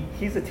scene.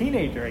 He's a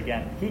teenager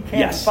again. He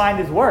can't find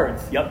his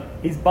words. Yep.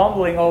 He's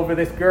bumbling over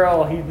this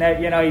girl. He's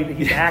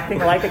acting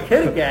like a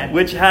kid again,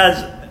 which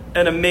has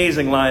an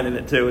amazing line in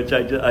it too, which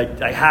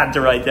I had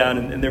to write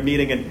down in their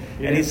meeting, and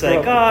he's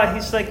like,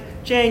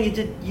 Jane,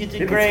 you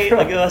did great.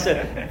 Like,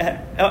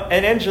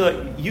 and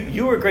Angela,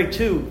 you were great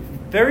too.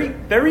 Very,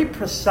 very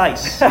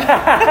precise.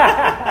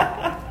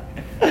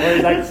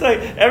 It's like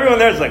everyone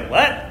there's like,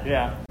 what?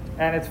 Yeah,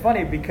 and it's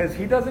funny because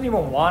he doesn't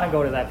even want to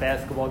go to that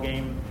basketball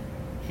game.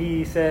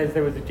 He says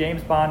there was a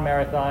James Bond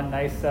marathon.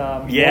 Nice.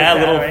 A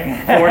little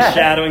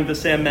foreshadowing to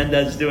Sam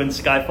Mendes doing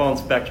Skyfall and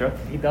Spectra.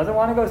 He doesn't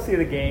want to go see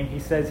the game. He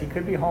says he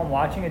could be home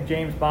watching a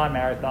James Bond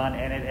marathon,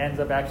 and it ends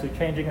up actually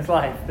changing his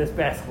life, this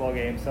basketball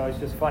game. So it's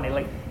just funny.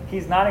 Like,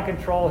 he's not in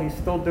control. He's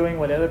still doing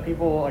what other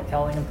people are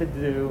telling him to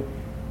do.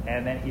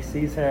 And then he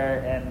sees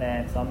her, and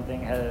then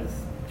something has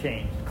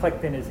changed,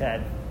 clicked in his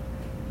head.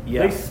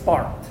 Yeah. They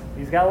sparked.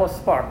 He's got a little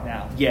spark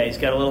now. Yeah, he's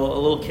got a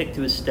little kick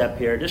to his step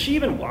here. Does she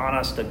even want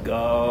us to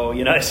go?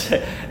 And I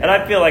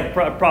feel like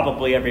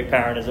probably every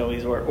parent is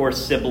always, or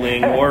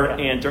sibling, or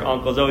aunt or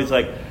uncle is always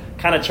like,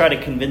 kind of try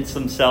to convince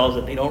themselves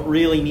that they don't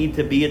really need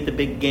to be at the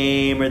big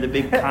game or the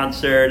big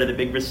concert or the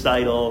big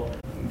recital.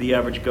 The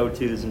average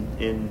go-tos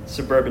in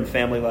suburban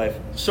family life.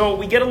 So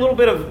we get a little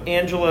bit of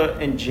Angela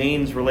and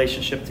Jane's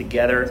relationship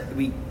together.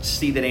 We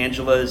see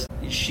that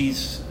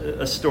she's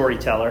a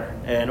storyteller,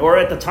 or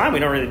at the time we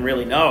don't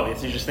really know. You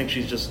just think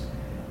she's just,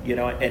 an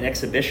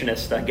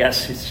exhibitionist, I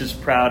guess, who's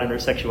just proud in her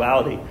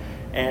sexuality.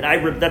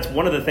 And that's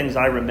one of the things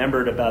I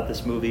remembered about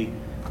this movie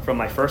from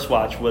my first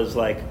watch was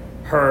like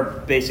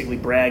her basically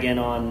bragging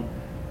on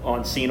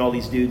seeing all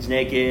these dudes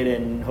naked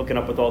and hooking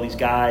up with all these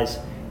guys,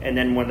 and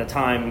then when the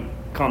time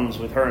comes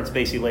with her and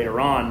Spacey later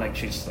on, like,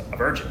 she's a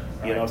virgin,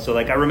 so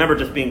like I remember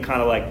just being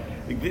kind of like,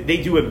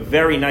 they do a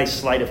very nice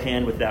sleight of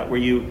hand with that where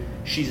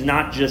she's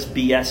not just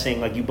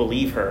BSing, like you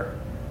believe her,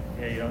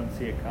 Yeah, you don't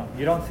see it come.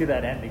 You don't see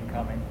that ending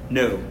coming.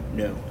 No,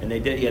 and they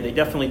did. Yeah, they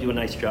definitely do a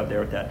nice job there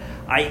with that.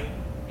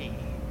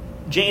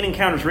 Jane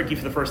encounters Ricky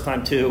for the first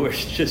time too, where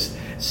she's just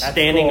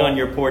standing cool. on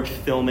your porch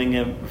filming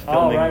him.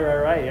 Oh,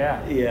 right,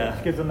 yeah. Yeah.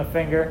 She gives him the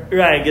finger.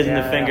 Right, gives him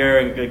the finger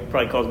and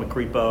probably calls him a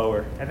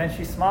creepo. And then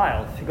she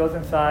smiles. She goes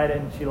inside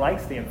and she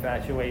likes the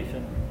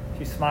infatuation.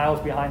 She smiles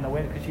behind the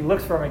window because she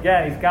looks for him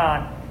again. He's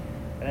gone.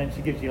 And then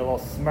she gives you a little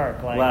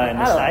smirk like,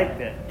 I liked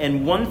it.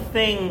 And one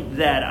thing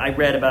that I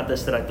read about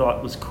this that I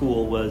thought was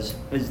cool is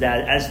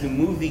that as the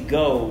movie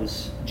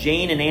goes,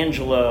 Jane and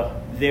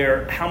Angela,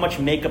 how much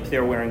makeup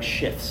they're wearing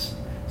shifts.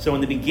 So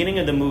in the beginning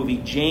of the movie,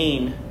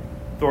 Jane,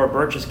 Thora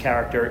Birch's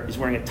character, is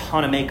wearing a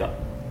ton of makeup.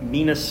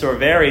 Mina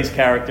Sorveri's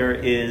character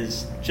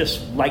is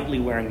just lightly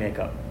wearing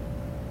makeup.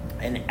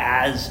 And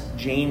as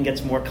Jane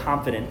gets more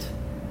confident,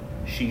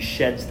 she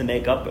sheds the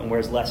makeup and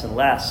wears less and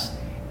less.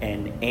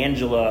 And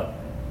Angela,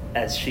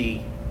 as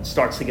she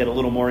starts to get a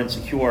little more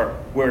insecure,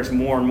 wears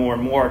more and more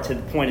and more to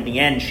the point at the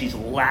end she's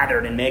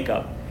lathered in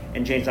makeup.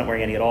 And Jane's not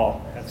wearing any at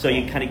all. So cool.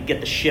 You kind of get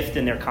the shift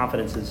in their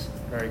confidences.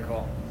 Very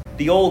cool.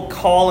 The old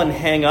call and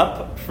hang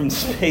up from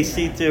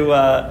Spacey to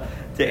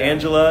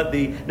Angela.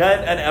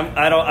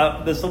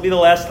 This will be the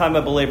last time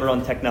I belabor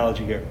on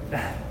technology here,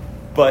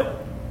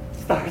 but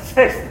Star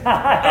 69.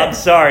 I'm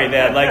sorry,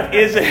 man. Like,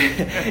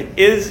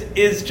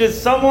 is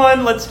just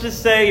someone? Let's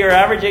just say your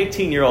average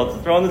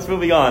 18-year-old throwing this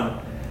movie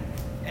on,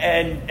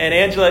 and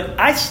Angela,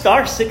 I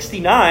star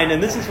 69,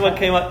 and this is what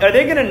came up. Are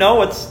they going to know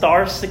what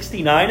star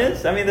 69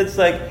 is? I mean, it's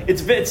like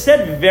it's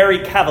said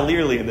very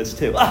cavalierly in this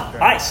too.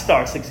 I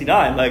star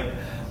 69, like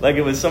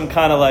it was some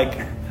kind of like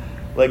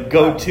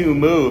go-to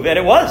move. And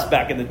it was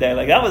back in the day.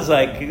 Like that was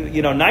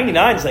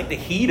 99 is like the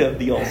heat of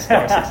the old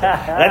Star 69.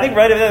 And I think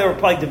right over there they were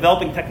probably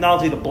developing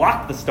technology to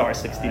block the Star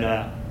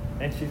 69.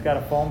 And she's got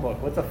a phone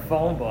book. What's a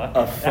phone book?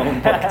 A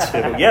phone book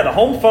too. Yeah, the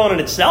home phone in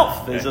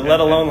itself is,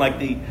 let alone like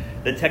the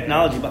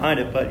technology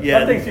behind it. But yeah,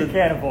 some things you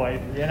can't avoid.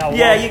 You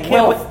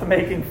can't. Whilst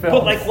making films.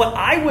 But like what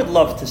I would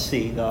love to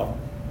see though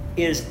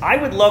is I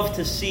would love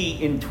to see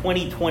in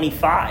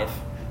 2025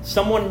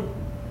 someone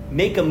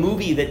make a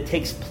movie that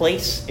takes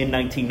place in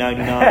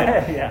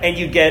 1999 and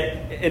you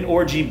get an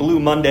Orgy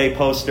Blue Monday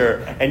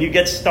poster and you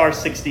get Star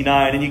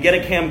 69 and you get a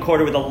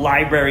camcorder with a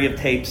library of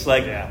tapes.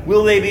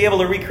 Will they be able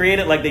to recreate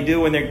it like they do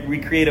when they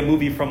recreate a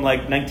movie from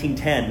like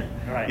 1910?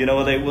 Right.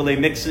 Will they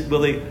mix it?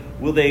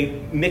 Will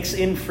they mix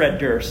in Fred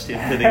Durst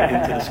into the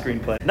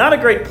screenplay? Not a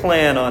great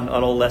plan on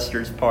old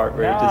Lester's part.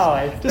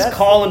 Right? Just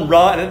call and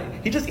run.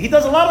 He does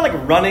a lot of like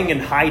running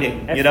and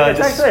hiding.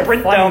 Just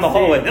sprint down the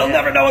hallway. They'll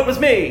never know it was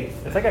me.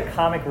 It's like a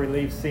comic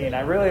relief scene.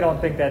 I really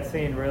don't think that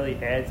scene really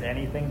adds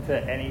anything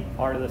to any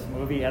part of this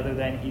movie other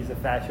than he's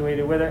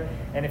infatuated with her.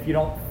 And if you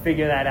don't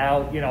figure that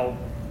out,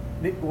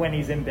 when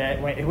he's in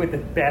bed with the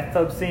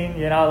bathtub scene,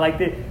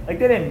 they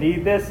didn't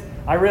need this.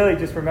 I really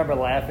just remember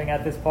laughing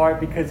at this part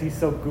because he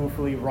so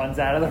goofily runs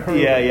out of the room.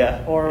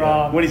 Yeah. Or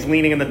when he's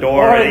leaning in the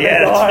door.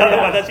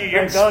 That's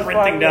you're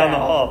sprinting down the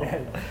hall.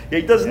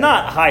 He does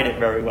not hide it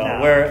very well.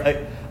 No.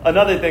 Where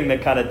another thing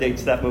that kind of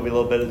dates that movie a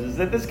little bit is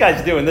that this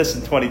guy's doing this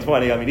in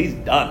 2020. I mean, he's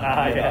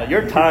done.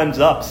 Your time's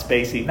up,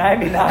 Spacey.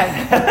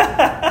 99.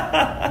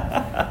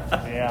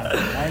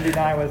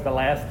 99 was the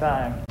last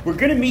time. We're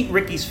going to meet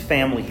Ricky's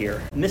family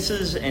here.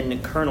 Mrs.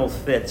 and Colonel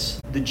Fitz.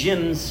 The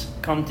Jims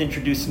come to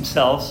introduce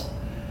themselves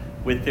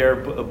with their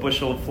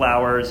bushel of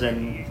flowers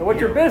and... So what's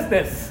your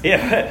business?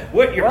 Yeah,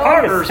 what's your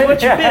business?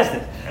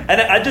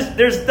 And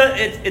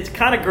it's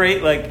kind of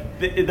great. Like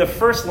the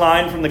first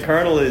line from the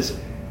Colonel is,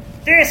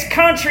 "This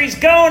country's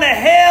going to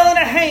hell in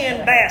a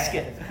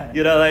handbasket."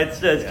 It's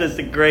just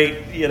a great.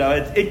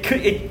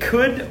 It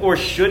could or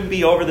should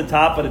be over the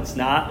top, but it's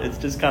not. It's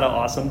just kind of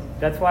awesome.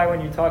 That's why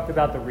when you talked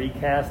about the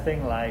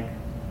recasting, like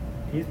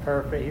he's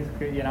perfect. He's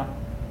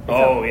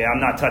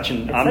I'm not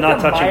touching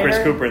Chris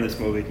Cooper in this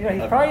movie.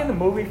 He's probably in the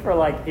movie for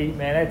like 8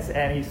 minutes,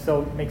 and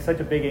makes such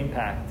a big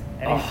impact.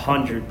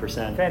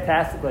 100%.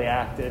 Fantastically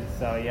acted.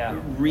 So yeah.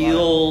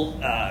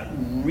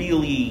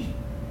 Really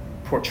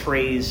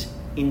portrays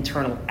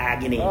internal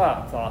agony.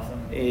 Oh, it's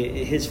awesome.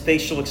 His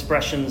facial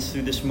expressions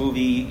through this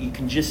movie, you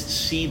can just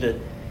see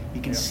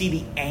see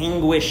the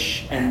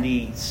anguish and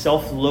the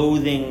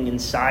self-loathing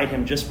inside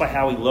him just by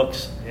how he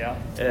looks. Yeah.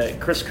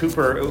 Chris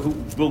Cooper, who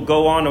will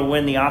go on to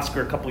win the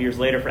Oscar a couple years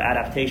later for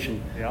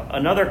Adaptation. Yeah.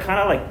 Another kind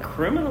of like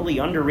criminally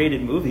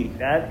underrated movie.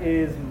 That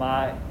is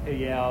my,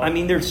 I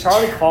mean, there's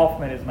Charlie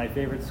Kaufman is my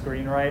favorite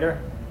screenwriter,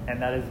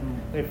 and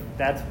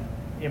that's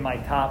in my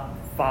top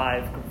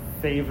 5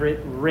 favorite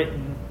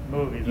written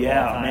movies.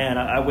 Yeah, man,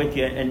 I'm with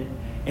you. And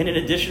in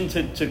addition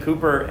to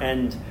Cooper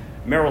and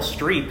Meryl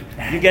Streep,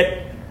 you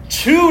get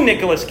 2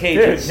 Nicolas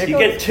Cages. Dude, you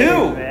get 2.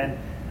 Cage, man.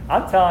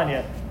 I'm telling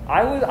you,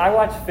 I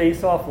watched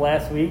Face Off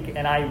last week,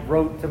 and I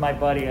wrote to my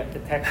buddy to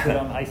text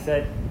him. I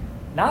said,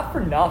 not for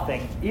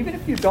nothing, even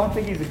if you don't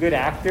think he's a good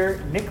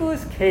actor,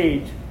 Nicolas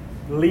Cage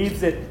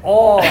leaves it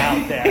all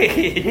out there.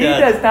 He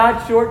does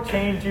not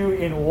shortchange you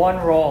in one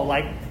role.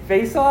 Like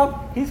Face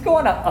Off, he's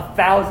going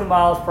 1,000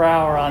 miles per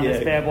hour on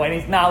this bad boy, and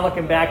he's not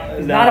looking back.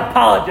 He's not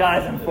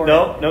apologizing for it.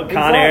 No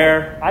Con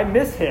Air. I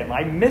miss him.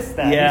 I miss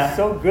that. Yeah. He's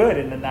so good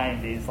in the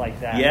 90s like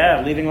that.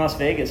 Yeah, leaving Las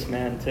Vegas,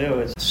 man,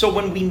 too. So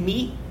when we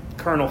meet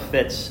Colonel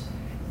Fitz,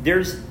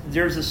 there's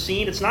a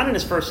scene. It's not in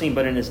his first scene,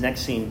 but in his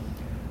next scene.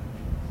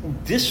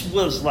 This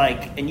was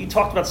like, and you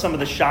talked about some of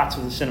the shots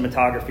with the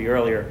cinematography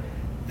earlier.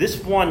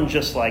 This one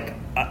just like,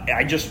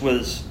 I just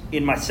was,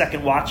 in my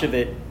second watch of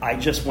it, I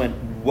just went,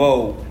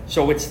 whoa.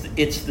 So it's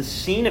the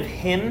scene of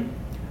him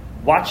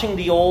watching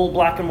the old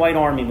black and white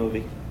Army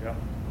movie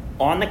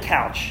on the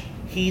couch.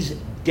 He's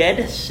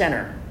dead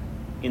center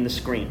in the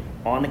screen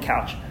on the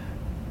couch.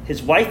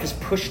 His wife is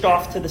pushed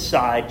off to the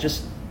side,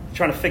 just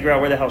trying to figure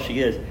out where the hell she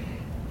is.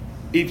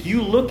 If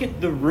you look at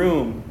the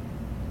room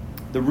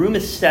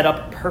is set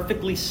up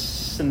perfectly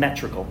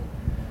symmetrical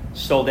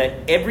so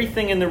that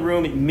everything in the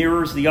room, it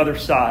mirrors the other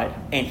side,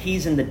 and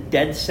he's in the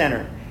dead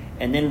center.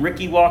 And then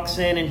Ricky walks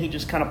in and he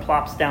just kind of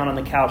plops down on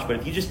the couch. But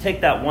if you just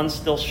take that one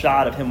still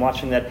shot of him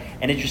watching that,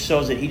 and it just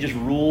shows that he just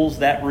rules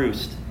that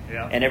roost,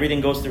 and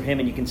everything goes through him,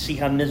 and you can see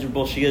how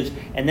miserable she is.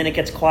 And then it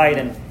gets quiet,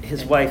 and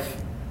his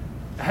wife...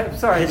 I'm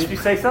sorry, did you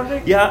say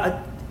something?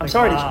 Yeah, I'm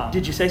sorry,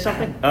 did you say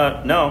something?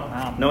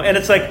 No. No, and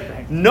it's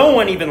like, no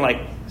one even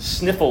like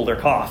sniffled or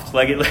coughed.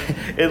 Like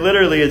it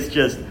literally is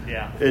just...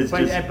 Yeah,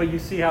 but you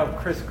see how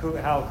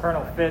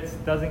Colonel Fitz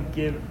doesn't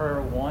give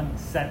her 1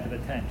 cent of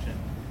attention.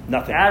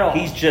 Nothing at all.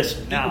 He's just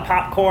eating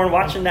popcorn,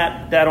 watching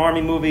that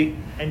Army movie,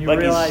 and you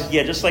realize,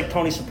 just like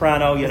Tony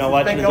Soprano,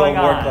 watching his old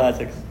war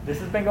classics. This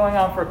has been going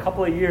on for a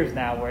couple of years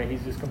now, where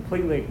he's just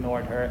completely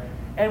ignored her.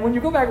 And when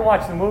you go back and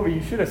watch the movie,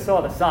 you should have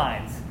saw the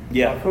signs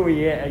of who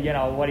he is,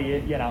 what he,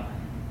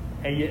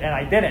 and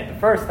I didn't the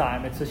first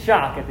time. It's a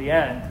shock at the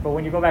end, but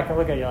when you go back and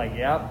look at it, you're like,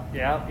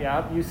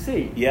 yep, you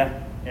see.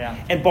 Yeah.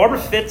 And Barbara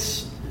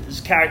Fitz,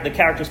 the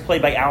character is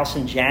played by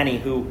Allison Janney,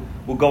 who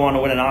will go on to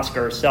win an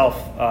Oscar herself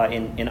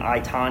in I,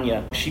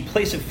 Tonya. She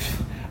plays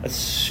a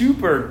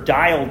super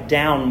dialed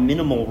down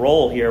minimal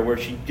role here where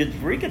she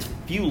gets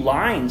few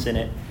lines in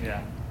it.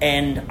 Yeah.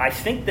 And I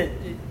think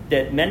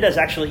that Mendes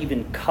actually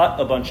even cut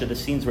a bunch of the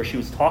scenes where she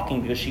was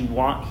talking because he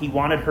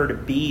wanted her to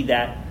be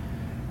that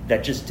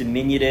just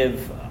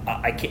diminutive,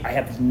 I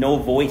have no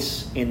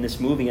voice in this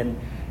movie.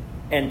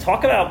 And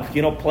talk about,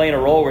 playing a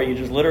role where you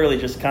just literally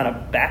just kind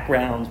of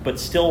backgrounds, but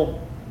still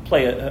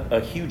play a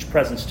huge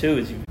presence too.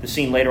 Is the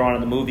scene later on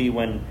in the movie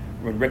when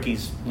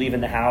Ricky's leaving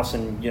the house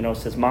and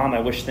says, "Mom, I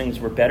wish things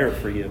were better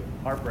for you."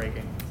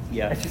 Heartbreaking.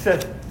 Yeah. And she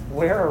said,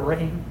 "Wear a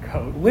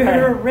raincoat."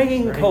 Wear a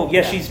raincoat.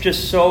 Yeah, she's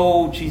just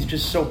so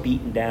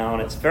beaten down.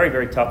 It's very,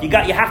 very tough. You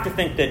have to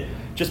think that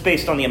just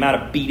based on the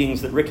amount of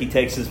beatings that Ricky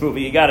takes in this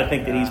movie, you got to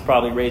think that he's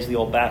probably raised the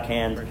old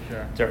backhand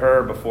to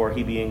her before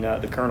he being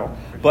the colonel.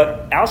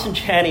 But Allison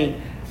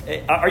Janney.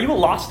 Are you a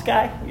Lost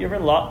guy? You ever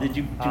did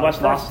you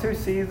watch Lost? 2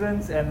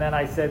 seasons, and then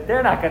I said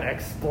they're not going to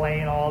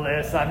explain all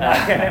this. I'm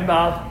not getting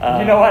involved.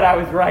 You know what? I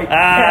was right.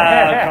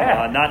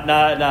 Come on, not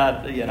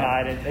No,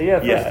 I didn't.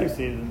 Yeah, first 2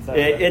 seasons.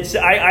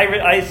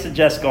 I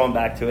suggest going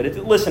back to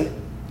it.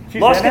 Listen,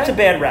 Lost gets a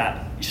bad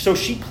rap. So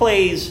she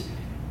plays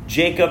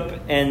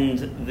Jacob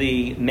and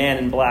the Man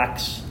in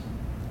Black's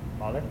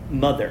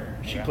mother.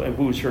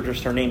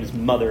 Her name is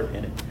Mother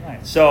in it.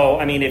 Nice. So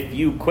I mean, if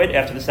you quit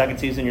after the second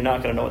season, you're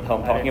not going to know what the hell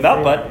I'm talking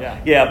about.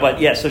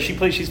 But so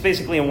she's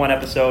basically in one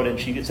episode, and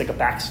it's like a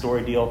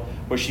backstory deal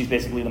where she's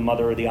basically the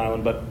mother of the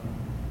island. But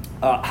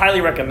highly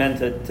recommend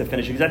to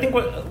finish it, because I think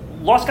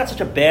Lost got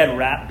such a bad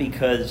rap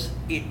because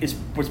it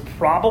was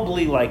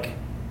probably like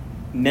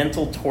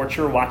mental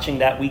torture watching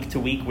that week to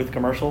week with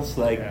commercials.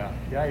 Like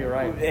you're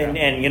right.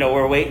 And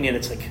we're waiting, and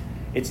it's like.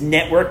 It's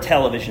network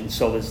television,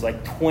 so there's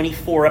like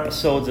 24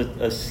 episodes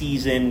a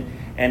season,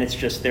 and it's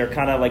just they're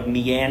kind of like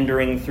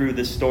meandering through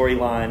the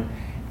storyline.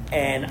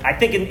 And I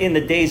think in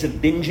the days of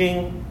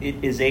binging,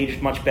 it is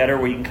aged much better,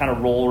 where you can kind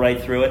of roll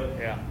right through it.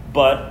 Yeah.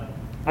 But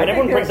when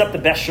everyone brings up the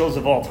best shows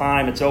of all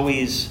time, it's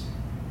always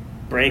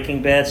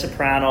Breaking Bad,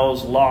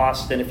 Sopranos,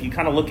 Lost, and if you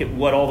kind of look at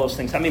what all those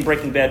things... I mean,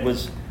 Breaking Bad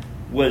was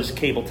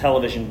cable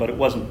television, but it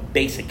wasn't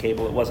basic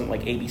cable. It wasn't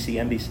like ABC,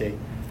 NBC.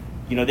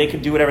 They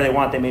could do whatever they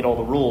want. They made all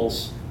the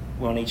rules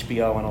on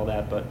HBO and all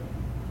that, but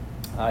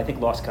I think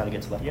Lost kind of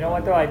gets left. You know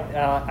what, though?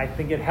 I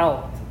think it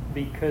helped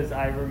because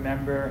I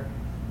remember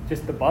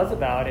just the buzz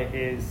about it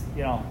is,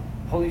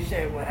 holy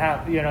shit, what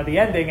happened? The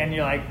ending, and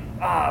you're like, we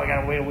got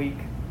to wait a week.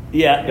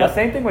 Yeah.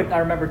 Same thing with, I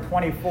remember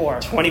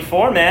 24.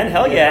 24, man,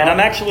 hell yeah. And I'm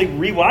actually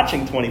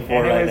rewatching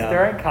 24 right now. And it was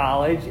during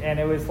college, and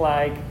it was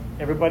like,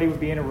 everybody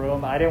would be in a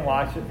room. I didn't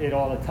watch it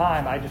all the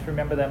time. I just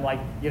remember them like,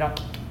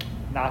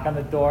 knock on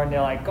the door, and they're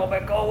like, go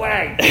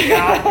away. We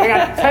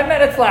got 10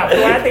 minutes left.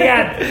 We're at the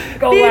end.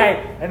 Go Beep.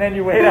 away. And then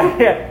you wait out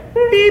here.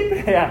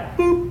 Beep. Yeah.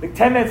 Boop. Like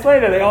 10 minutes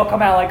later, they all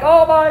come out like,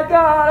 oh my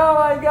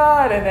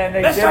God. And then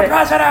they Mr.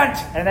 President,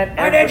 and then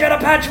I need you to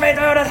punch me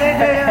through the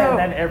CPU. And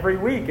then every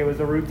week, it was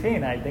a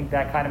routine. I think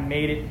that kind of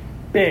made it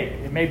big.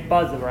 It made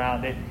buzz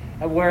around it.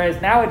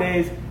 Whereas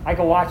nowadays, I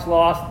could watch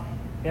Lost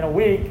in a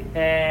week,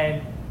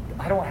 and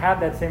I don't have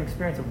that same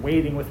experience of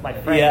waiting with my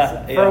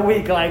friends for a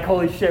week. Like,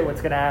 holy shit,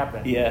 what's gonna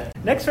happen? Yeah.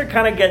 Next, we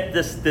kind of get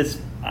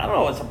this. I don't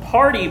know. It's a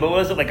party, but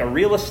was it like a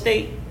real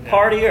estate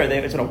party, or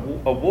is it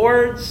an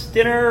awards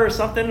dinner or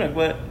something? Like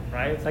what?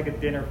 Right. It's like a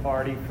dinner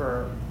party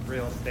for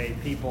real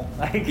estate people.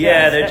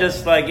 Yeah, they're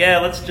just like,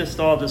 let's just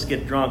all just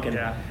get drunk, and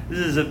this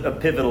is a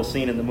pivotal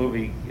scene in the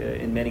movie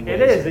in many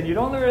ways. It is, and you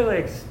don't really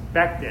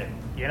expect it.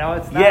 You know,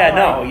 it's not. Yeah,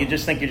 no, you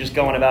just think you're just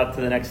going about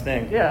to the next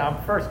thing. Yeah,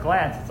 on first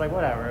glance, it's like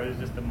whatever. It was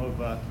just a move.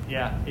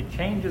 It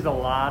changes a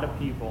lot of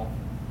people,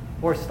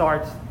 or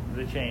starts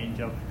the change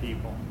of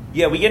people.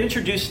 Yeah, we get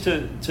introduced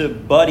to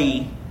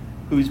Buddy,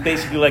 who's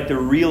basically like the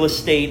real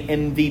estate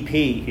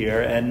MVP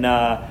here, and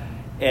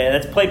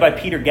that's played by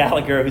Peter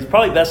Gallagher, who's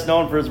probably best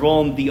known for his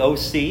role in The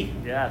O.C.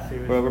 Yes,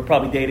 we're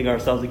probably dating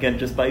ourselves again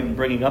just by even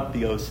bringing up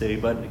The O.C.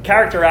 But a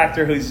character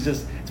actor who's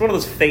just, it's one of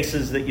those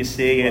faces that you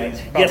see, and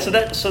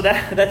so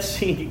that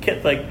scene, you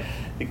get like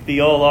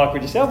the old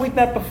awkward, just we've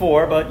met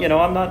before, but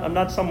I'm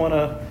not someone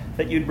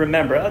that you'd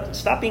remember.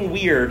 Stop being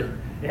weird.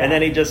 Yeah. And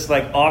then he just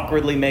like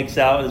awkwardly makes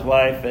out with his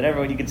wife, and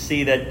everyone, you can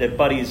see that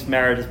Buddy's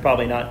marriage is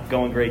probably not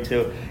going great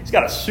too. He's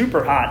got a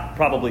super hot,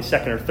 probably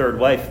second or third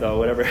wife though,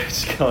 whatever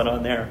is going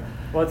on there.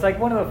 Well, it's like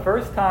one of the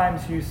first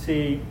times you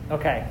see,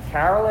 okay,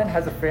 Carolyn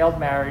has a failed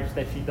marriage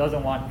that she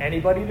doesn't want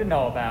anybody to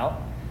know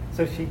about.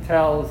 So she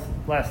tells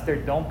Lester,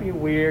 don't be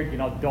weird,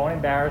 don't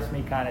embarrass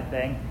me kind of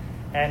thing.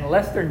 And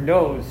Lester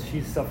knows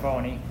she's so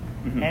phony.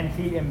 Mm-hmm. And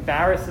he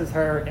embarrasses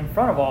her in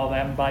front of all of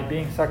them by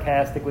being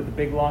sarcastic with a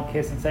big long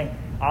kiss and saying,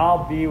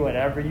 I'll be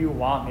whatever you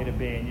want me to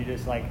be. And you're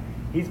just like,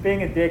 he's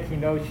being a dick. He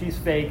knows she's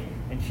fake,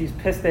 and she's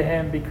pissed at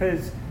him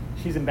because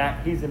he's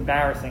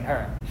embarrassing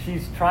her.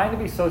 She's trying to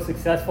be so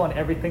successful in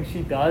everything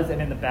she does,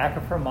 and in the back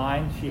of her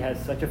mind, she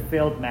has such a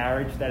failed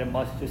marriage that it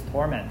must just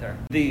torment her.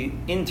 The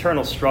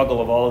internal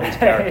struggle of all of these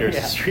characters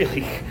is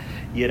really,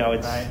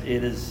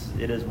 it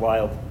is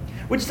wild.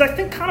 Which is, I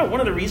think, kind of one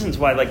of the reasons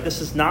why,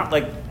 this is not,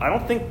 I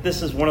don't think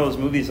this is one of those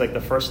movies,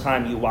 the first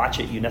time you watch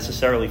it, you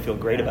necessarily feel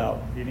great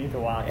about. You need to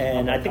watch it.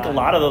 And I think a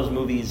lot of those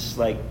movies,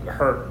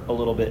 hurt a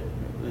little bit.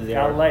 There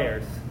are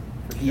layers,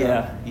 for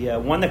sure. Yeah.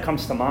 One that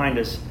comes to mind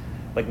is,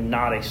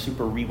 not a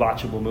super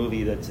rewatchable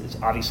movie that's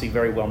obviously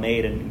very well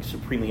made and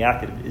supremely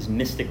acted, is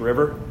Mystic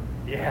River.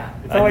 Yeah,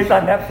 it's always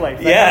on Netflix.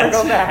 I never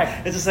go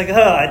back. It's just do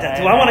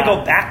I want to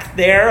go back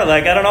there? I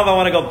don't know if I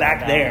want to go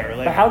back there.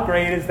 But how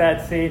great is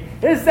that scene?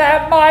 Is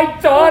that my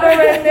daughter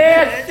in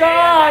there,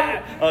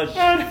 Sean? Is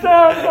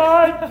that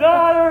my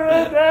daughter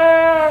in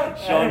there?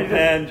 Sean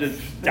Penn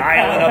just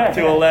dialing up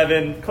to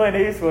 11. Clint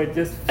Eastwood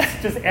just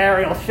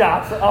aerial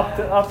shots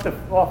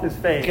off his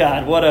face.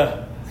 God,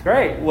 it's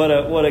great. What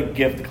a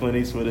gift Clint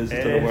Eastwood is to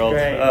the world.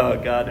 Great. Oh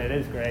God, it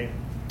is great.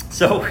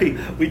 So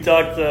we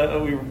talked,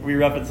 we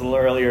referenced a little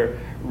earlier,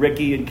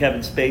 Ricky and Kevin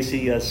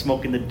Spacey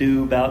smoking the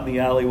doob out in the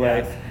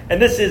alleyway. Yes.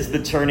 And this is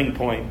the turning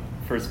point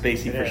for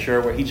Spacey for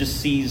sure, where he just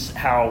sees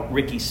how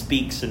Ricky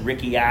speaks and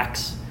Ricky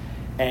acts,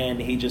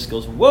 and he just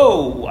goes,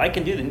 whoa, I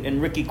can do that.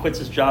 And Ricky quits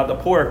his job. The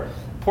poor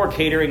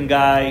catering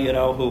guy,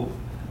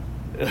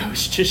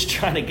 who's just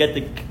trying to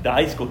get the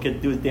high school kid to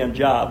do his damn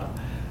job,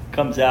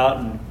 comes out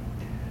and,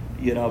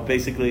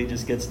 basically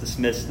just gets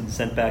dismissed and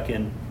sent back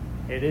in.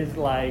 It is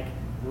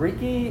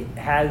Ricky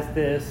has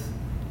this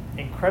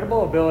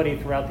incredible ability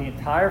throughout the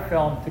entire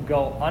film to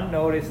go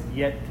unnoticed,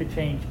 yet to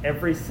change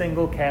every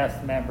single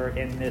cast member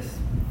in this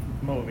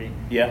movie.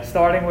 Yeah.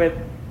 Starting with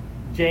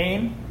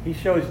Jane. He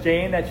shows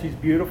Jane that she's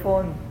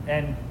beautiful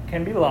and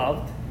can be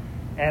loved.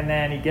 And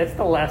then he gets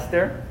to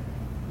Lester,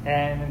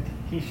 and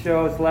he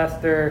shows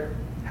Lester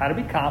how to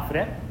be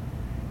confident.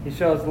 He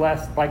shows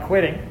Lester by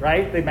quitting,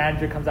 right? The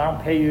manager comes, I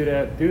don't pay you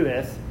to do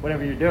this,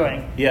 whatever you're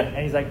doing. Yeah. And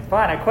he's like,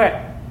 fine, I quit.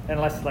 And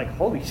Lester's like,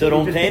 holy shit, so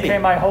don't pay me.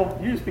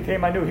 You just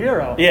became my new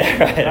hero.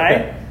 Yeah,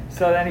 right?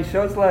 So then he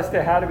shows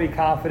Lester how to be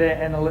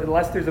confident, and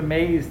Lester's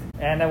amazed.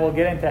 And then we'll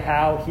get into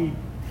how he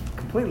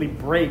completely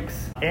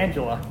breaks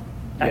Angela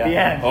at the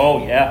end.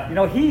 Oh,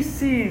 yeah. He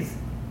sees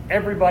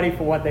everybody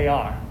for what they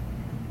are.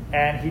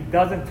 And he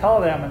doesn't tell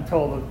them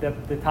until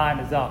the time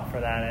is up for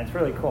that. And it's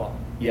really cool.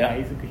 Yeah.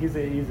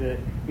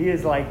 He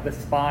is like the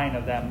spine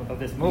of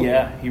this movie.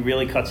 Yeah, he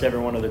really cuts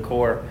everyone to the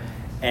core.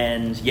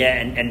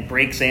 And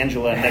breaks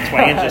Angela, and that's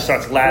why Angela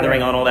starts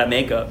lathering on all that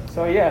makeup.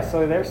 So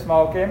they're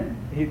smoking,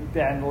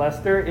 and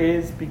Lester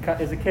is a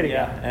kid again.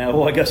 Yeah,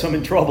 I guess I'm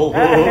in trouble.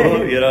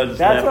 That's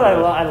what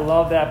I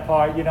love that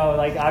part.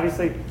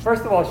 Obviously,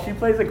 first of all, she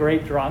plays a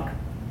great drunk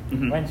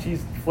when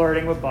she's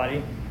flirting with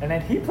Buddy, and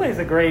then he plays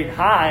a great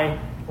high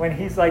when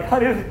he's like,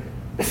 honey,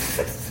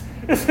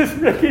 this is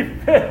Ricky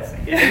Fitz.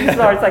 And he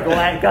starts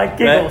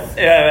giggles.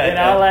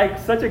 Right.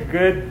 Such a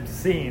good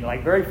scene,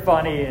 very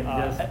funny and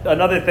just.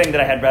 Another thing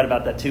that I had read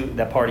about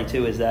that party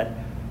too, is that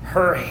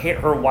her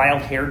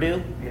wild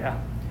hairdo. Yeah.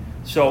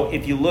 So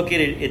if you look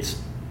at it,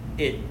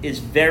 it is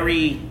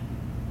very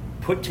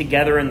put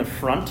together in the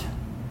front,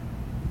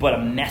 but a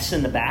mess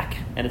in the back,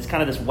 and it's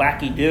kind of this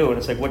wacky do, and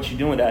it's like, what's she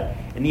doing with that?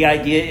 And the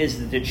idea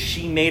is that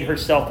she made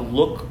herself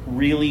look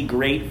really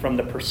great from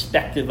the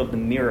perspective of the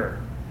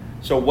mirror.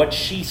 So what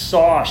she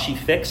saw, she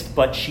fixed,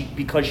 but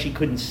because she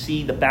couldn't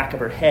see the back of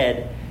her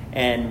head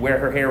and where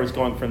her hair was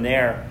going from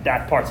there,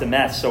 that part's a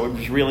mess. So it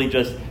was really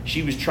just,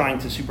 she was trying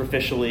to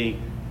superficially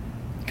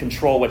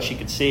control what she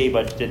could see,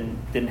 but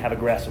didn't have a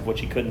grasp of what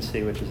she couldn't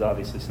see, which is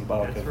obviously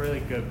symbolic. That's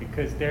really good,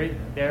 because there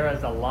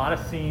is a lot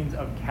of scenes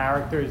of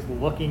characters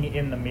looking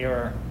in the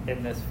mirror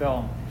in this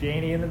film.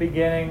 Janie in the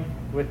beginning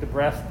with the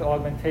breast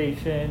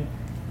augmentation.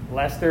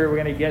 Lester, we're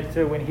going to get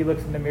to when he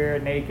looks in the mirror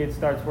naked,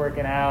 starts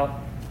working out.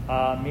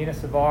 Mina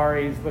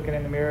Savari's looking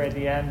in the mirror at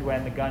the end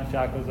when the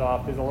gunshot goes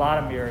off. There's a lot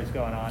of mirrors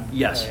going on.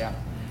 Yes. So,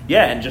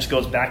 yeah, and just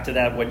goes back to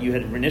that, what you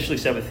had initially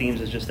said with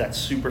themes is just that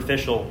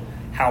superficial,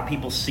 how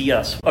people see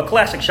us. A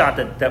classic shot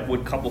that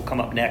will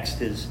come up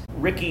next is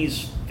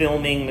Ricky's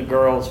filming the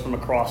girls from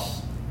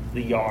across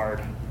the yard.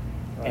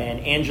 Right. And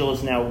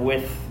Angela's now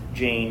with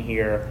Jane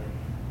here,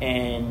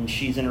 and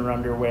she's in her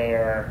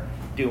underwear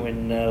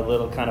doing a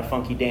little kind of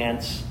funky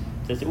dance.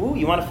 Says, "Ooh,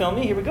 you want to film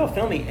me? Here we go,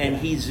 film me." And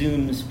he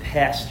zooms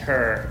past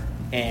her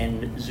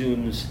and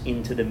zooms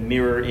into the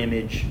mirror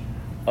image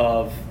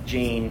of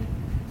Jane,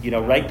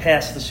 right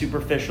past the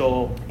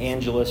superficial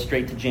Angela,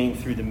 straight to Jane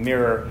through the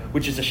mirror,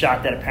 which is a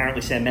shot that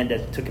apparently Sam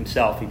Mendes took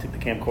himself. He took the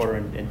camcorder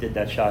and did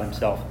that shot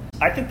himself.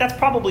 I think that's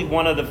probably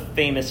one of the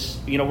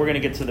famous, we're going to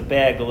get to the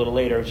bag a little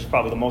later, which is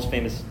probably the most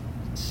famous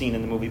scene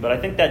in the movie, but I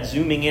think that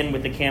zooming in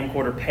with the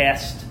camcorder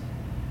past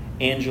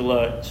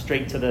Angela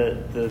straight to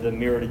the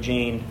mirror to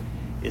Jane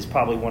is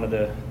probably one of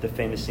the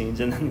famous scenes.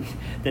 And then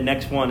the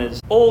next one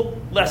is old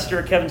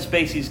Lester, Kevin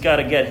Spacey's got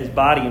to get his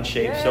body in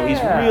shape. Yeah. So he's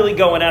really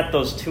going at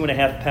those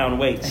 2.5 pound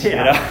weights.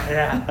 Yeah.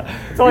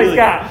 That's all he's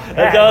got.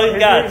 That's all he's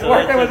got. He's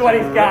working with what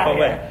he's got.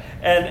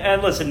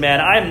 And listen,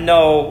 man, I am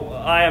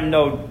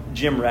no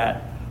gym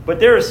rat, but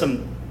there is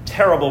some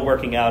terrible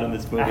working out in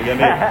this movie. I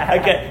mean,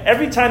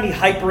 every time he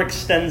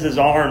hyperextends his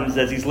arms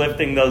as he's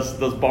lifting those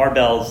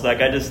barbells,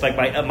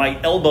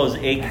 my elbows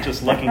ache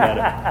just looking at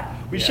it.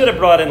 We should have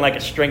brought in a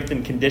strength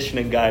and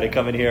conditioning guy to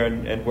come in here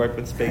and work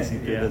with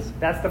Spacey through this.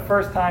 That's the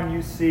first time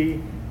you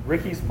see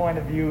Ricky's point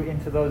of view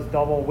into those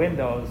double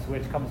windows,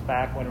 which comes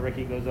back when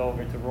Ricky goes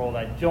over to roll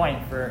that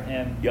joint for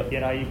him. Yep. You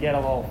get a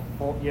little,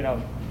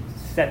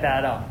 set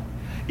that up.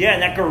 Yeah,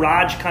 and that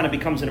garage kind of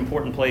becomes an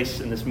important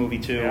place in this movie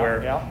too,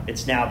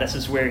 it's now, this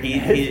is where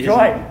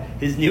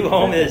his new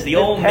home is, the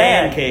old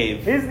man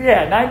cave.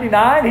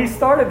 99, he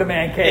started the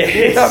man cave.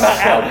 He's talking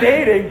about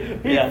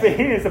outdating.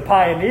 He is a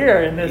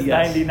pioneer in this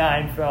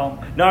 99 film.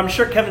 No, I'm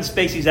sure Kevin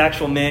Spacey's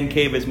actual man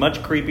cave is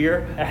much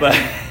creepier,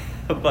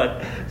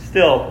 but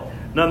still,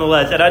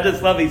 nonetheless. And I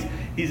just love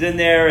he's in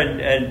there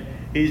and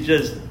he's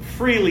just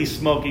freely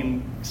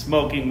smoking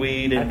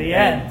weed at the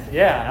end.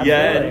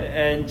 Absolutely.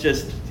 And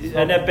just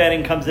Annette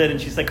Bening comes in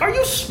and she's like, "Are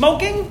you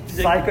smoking?"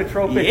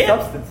 Psychotropic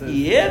substances.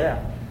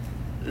 Yeah.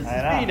 This is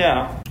me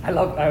now. I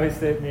always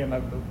say, me and my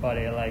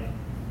buddy we'll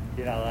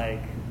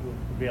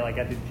be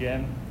at the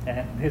gym,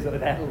 and there's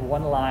that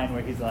one line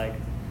where he's like,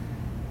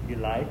 "You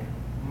like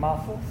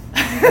muscles?"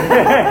 And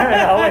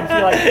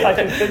she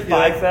touches his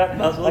bicep,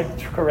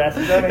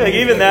 caresses him.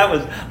 Even that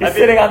was. He's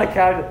sitting on the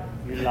couch.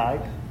 "You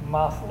like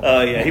muscles?"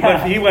 Oh yeah,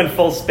 he went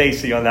full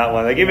Spacey on that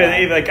one.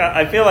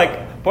 I feel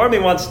like part of me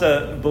wants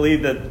to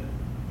believe that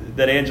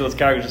Angela's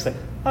character is just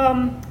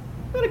I'm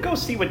gonna go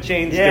see what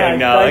Jane's doing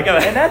now.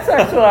 And that's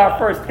actually our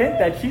first hint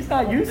that she's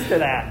not used to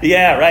that.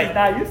 Yeah, right. She's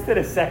not used to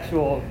the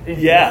sexual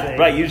intimacy. Yeah,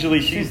 right.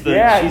 Usually she's the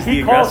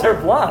he calls her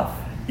bluff.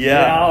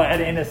 Yeah,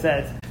 in a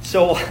sense.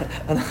 So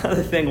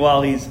another thing,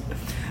 while he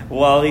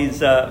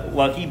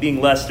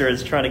being Lester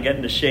is trying to get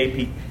into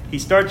shape, he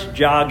starts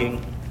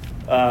jogging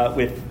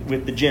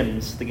with the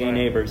gyms, the gay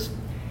neighbors,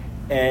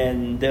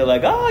 and they're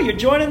like, "Oh, you're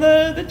joining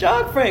the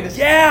jog fray." He goes,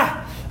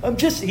 "Yeah, I'm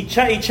just." He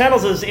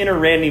channels his inner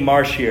Randy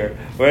Marsh here,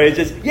 where he's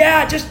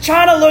just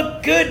trying to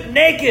look good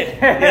naked.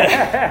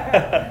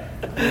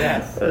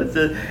 Yes.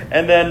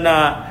 And then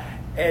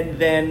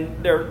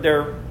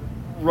they're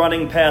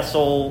running past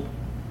old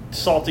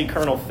salty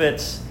Colonel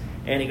Fitz,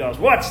 and he goes,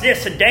 "What's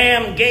this? A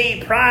damn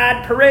gay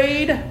pride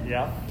parade?"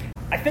 Yeah.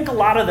 I think a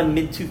lot of the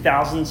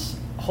mid-2000s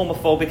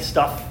homophobic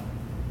stuff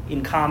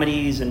in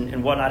comedies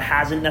and whatnot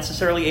hasn't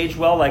necessarily aged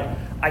well.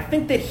 I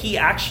think that he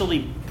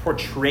actually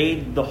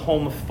portrayed the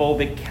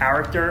homophobic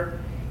character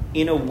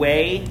in a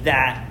way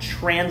that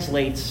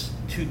translates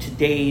to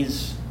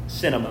today's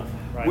cinema.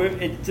 Right.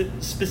 We're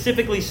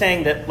specifically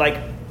saying that,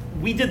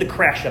 we did the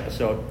Crash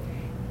episode,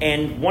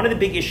 and one of the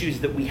big issues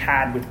that we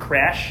had with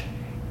Crash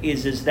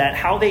is that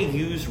how they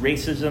use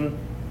racism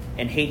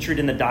and hatred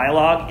in the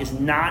dialogue is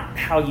not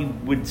how you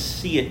would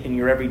see it in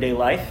your everyday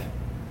life.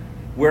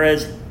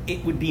 Whereas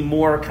it would be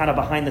more kind of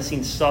behind the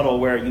scenes subtle,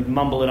 where you'd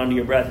mumble it under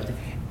your breath.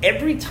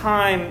 Every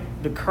time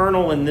the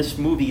Colonel in this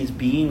movie is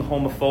being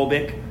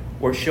homophobic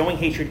or showing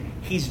hatred,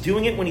 he's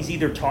doing it when he's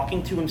either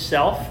talking to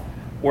himself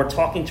or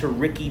talking to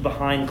Ricky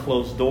behind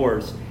closed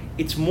doors.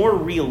 It's more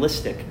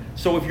realistic.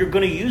 So if you're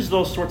going to use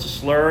those sorts of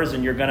slurs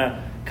and you're going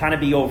to kind of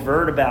be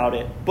overt about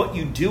it, but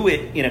you do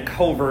it in a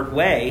covert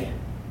way,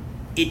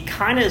 it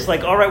kind of is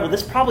all right, well,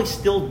 this probably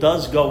still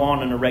does go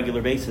on a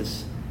regular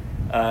basis.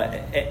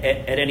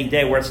 at any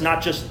day, where it's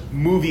not just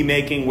movie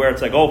making, where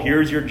it's like, oh,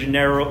 here's your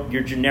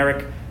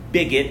generic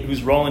bigot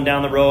who's rolling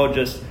down the road,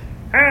 just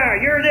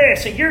you're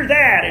this and you're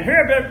that, and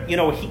here, you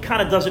know, he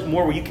kind of does it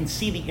more where you can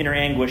see the inner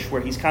anguish,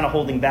 where he's kind of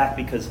holding back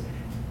because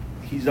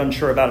he's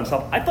unsure about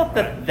himself. I thought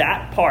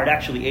that part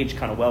actually aged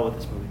kind of well with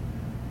this movie.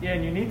 Yeah,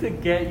 and you need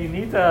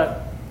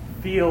to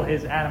feel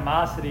his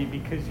animosity,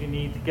 because you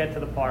need to get to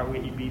the part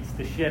where he beats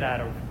the shit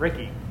out of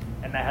Ricky,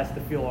 and that has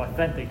to feel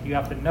authentic. You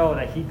have to know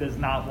that he does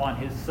not want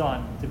his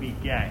son to be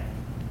gay.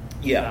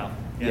 Yeah. So,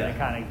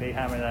 they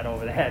hammer that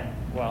over the head.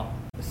 Well,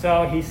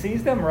 so he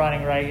sees them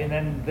running, right, and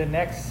then the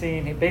next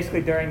scene,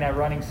 basically during that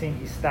running scene,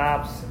 he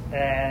stops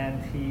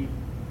and he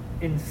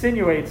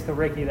insinuates to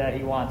Ricky that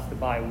he wants to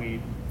buy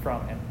weed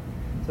from him.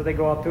 So they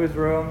go up to his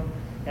room,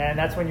 and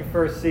that's when you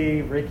first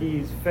see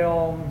Ricky's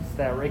films,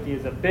 that Ricky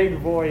is a big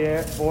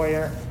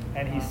voyeur,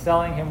 and he's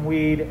selling him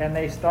weed, and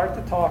they start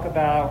to talk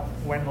about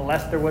when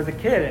Lester was a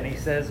kid, and he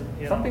says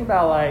something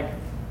about like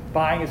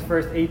buying his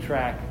first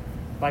 8-track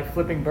by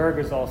flipping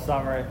burgers all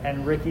summer,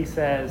 and Ricky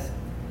says,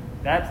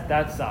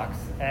 that sucks.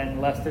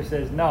 And Lester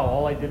says, no,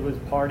 all I did was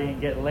party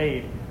and get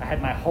laid. I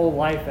had my whole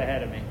life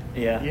ahead of me.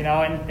 Yeah. You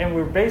know, and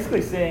we're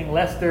basically seeing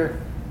Lester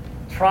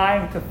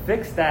trying to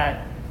fix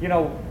that, you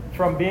know,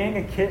 from being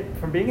a kid,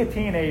 from being a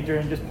teenager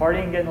and just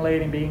partying and getting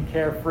laid and being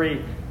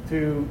carefree,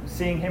 to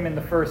seeing him in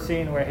the first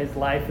scene where his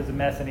life is a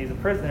mess and he's a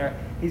prisoner.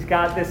 He's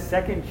got this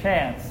second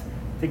chance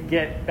to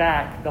get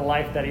back the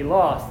life that he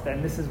lost,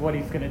 and this is what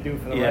he's going to do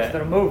for the rest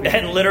of the movie.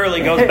 And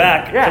literally goes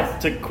back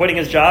to quitting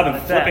his job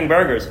and flipping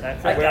burgers.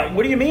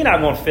 What do you mean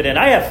I won't fit in?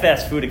 I have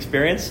fast food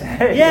experience.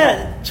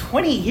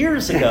 20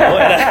 years ago.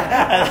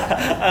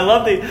 I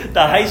love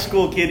the high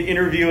school kid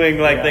interviewing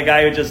the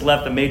guy who just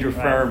left a major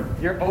firm.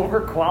 You're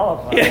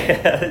overqualified.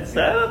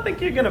 Yeah, I don't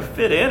think you're going to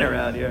fit in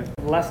around here.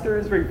 Lester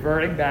is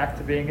reverting back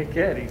to being a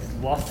kid. He's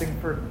lusting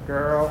for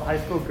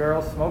high school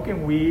girls,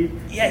 smoking weed,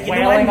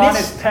 wailing on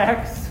his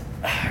texts.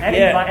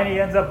 And he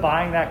ends up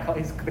buying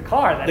the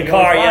car. The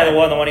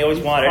one he always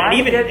wanted.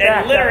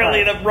 And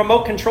literally the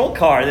remote control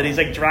car that he's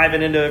like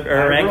driving into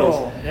her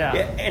ankles. Yeah.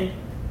 And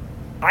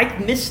I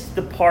missed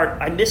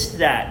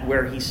that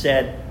where he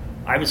said,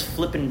 I was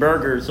flipping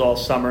burgers all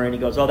summer, and he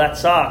goes, oh, that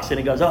sucks. And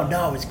he goes, oh,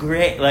 no, it's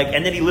great.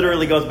 And then he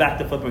literally goes back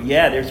to flipping.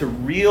 Yeah,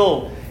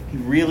 he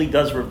really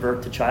does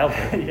revert to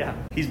childhood. Yeah.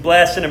 He's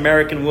blasting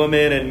American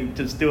Woman and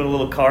just doing a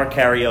little car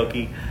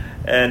karaoke.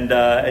 And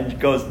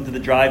goes into the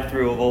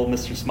drive-through of old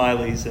Mr.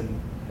 Smiley's,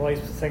 and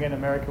he's singing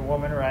American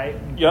Woman, right?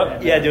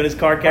 Yep, doing his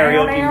car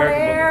karaoke.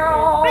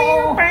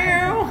 American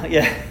Woman.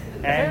 Yeah.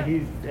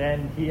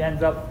 And he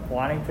ends up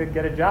wanting to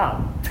get a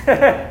job.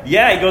 He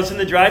goes in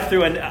the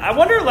drive-through, and I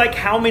wonder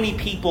how many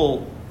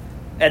people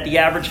at the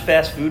average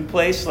fast food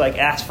place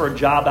ask for a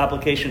job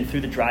application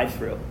through the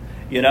drive-through.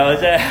 You know,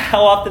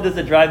 how often does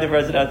the drive-thru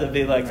resident have to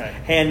be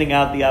handing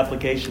out the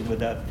application with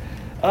that?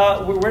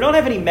 We don't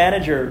have any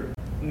manager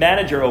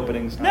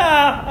openings.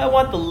 I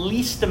want the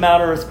least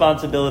amount of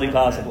responsibility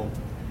possible.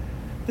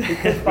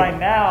 Because by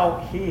now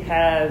he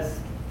has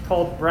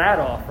told Brad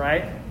off,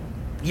 right?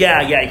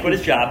 Yeah, he quit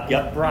his job.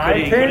 Yep.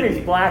 Bribed him,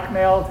 he's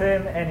blackmailed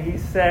him, and he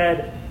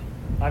said,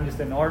 I'm just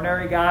an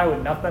ordinary guy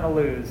with nothing to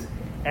lose.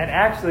 And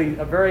actually,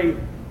 a very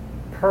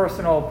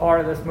personal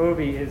part of this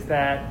movie is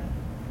that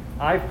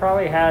I've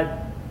probably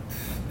had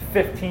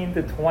 15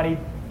 to 20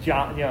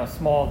 jobs,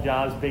 small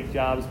jobs, big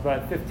jobs,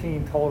 but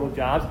 15 total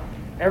jobs.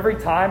 Every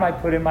time I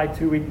put in my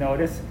 2-week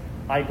notice,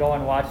 I go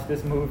and watch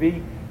this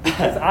movie,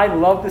 because I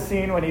love the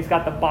scene when he's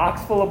got the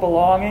box full of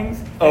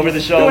belongings over the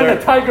shoulder, doing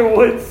the Tiger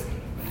Woods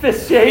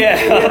fist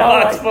shake,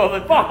 box full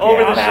of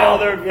over the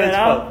shoulder,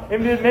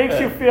 It makes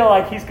you feel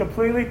like he's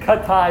completely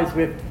cut ties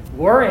with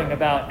worrying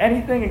about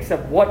anything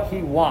except what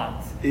he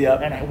wants,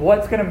 and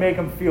what's going to make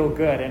him feel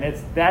good, and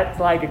that's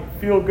like a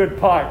feel good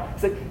part.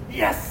 It's like,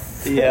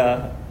 yes,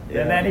 and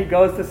then he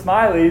goes to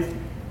Smiley's.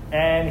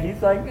 And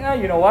he's like,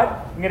 you know what?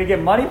 I'm going to get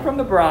money from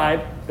the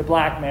bribe, the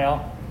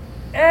blackmail,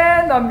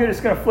 and I'm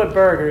just going to flip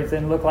burgers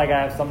and look like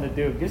I have something to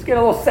do. Just get a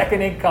little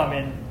second income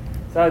in.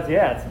 So,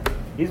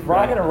 he's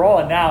rocking and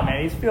rolling now,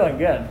 man. He's feeling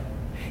good.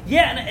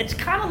 Yeah, and it's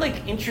kind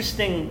of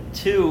interesting,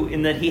 too,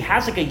 in that he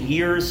has a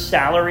year's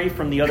salary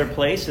from the other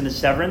place in the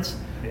severance,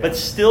 but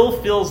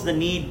still feels the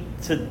need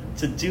to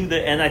do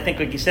and I think,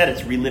 like you said,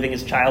 it's reliving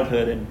his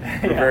childhood and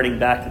reverting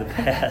back to the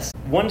past.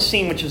 One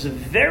scene which is a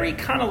very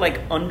kind of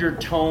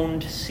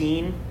undertoned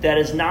scene that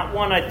is not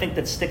one I think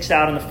that sticks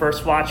out in the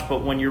first watch,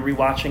 but when you're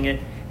rewatching it,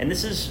 and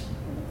this is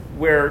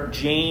where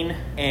Jane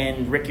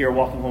and Ricky are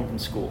walking home from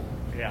school.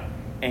 Yeah.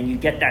 And you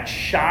get that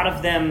shot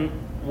of them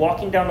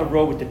walking down the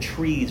road with the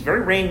trees,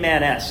 very Rain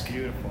Man-esque.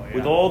 Beautiful,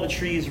 with all the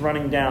trees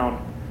running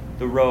down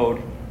the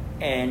road,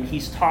 and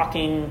he's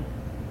talking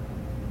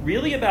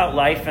really about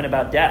life and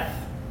about death.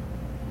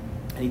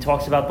 And he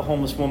talks about the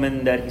homeless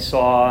woman that he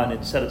saw, and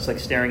it said it's like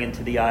staring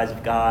into the eyes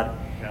of God.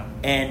 Yeah.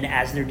 And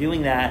as they're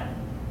doing that,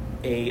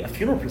 a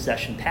funeral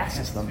procession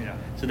passes them. Yeah.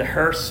 So the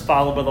hearse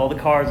followed with all the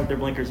cars with their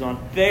blinkers on.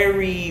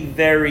 Very,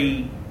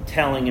 very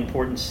telling,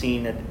 important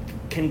scene that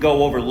can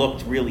go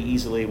overlooked really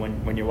easily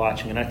when you're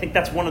watching. And I think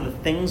that's one of the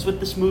things with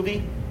this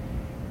movie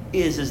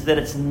is that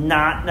it's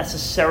not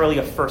necessarily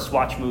a first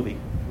watch movie.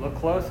 Look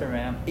closer,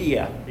 man.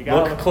 Yeah, You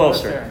gotta look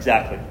closer.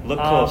 Exactly, look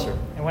closer.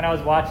 And when I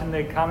was watching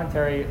the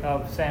commentary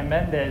of Sam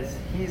Mendes,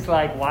 he's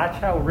like, watch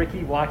how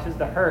Ricky watches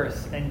the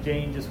hearse and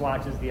Jane just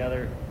watches the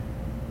other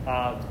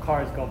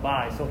cars go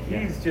by. So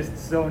he's just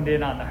zoned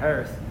in on the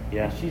hearse.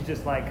 Yeah. And she's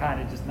just like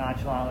kind of just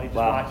nonchalantly just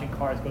Wow. watching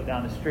cars go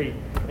down the street.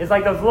 It's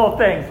like those little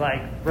things,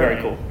 like Very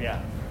brilliant. cool. Yeah.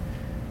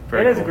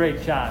 Very It is cool. a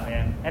great shot,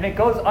 man. And it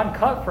goes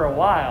uncut for a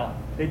while.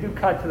 They do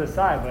cut to the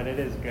side, but it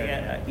is good.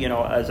 Yeah, you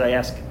know, as I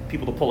ask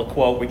people to pull a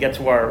quote, we get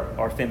to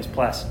our famous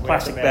plastic the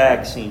bag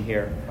bag. scene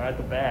here. Right at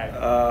the bag.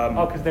 Um,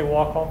 Because they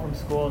walk home from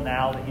school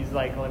now. That he's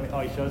like,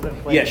 he shows them.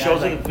 Yeah,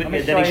 shows them-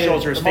 then he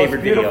shows her his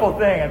favorite video. The most beautiful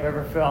thing I've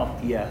ever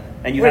filmed. Yeah,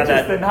 and you Which have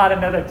that. is the Not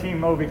Another Teen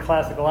Movie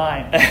classic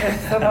line.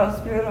 It's the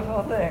most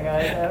beautiful thing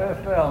I've ever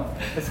filmed.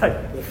 It's like,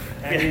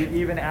 and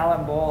even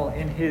Alan Ball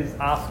in his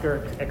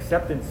Oscar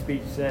acceptance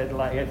speech said,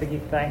 like, I think he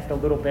thanked the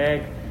little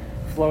bag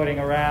floating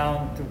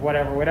around to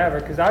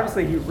whatever, because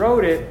obviously he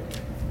wrote it,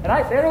 and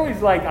I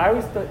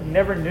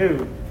never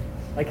knew,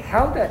 like,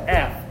 how the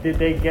F did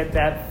they get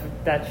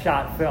that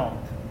shot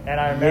filmed? And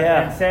I remember,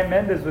 and Sam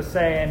Mendes was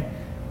saying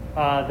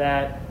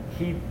that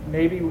he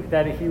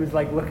was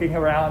like looking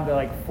around to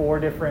like 4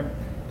 different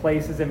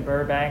places in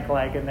Burbank,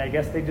 like, and I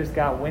guess they just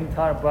got wind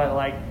tunnel, but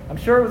like, I'm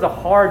sure it was a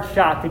hard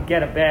shot to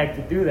get a bag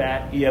to do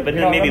that. Yeah, but you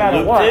then know, maybe no matter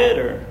looped what. it,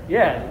 or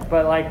Yeah,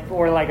 but like,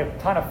 or like a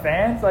ton of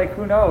fans, like,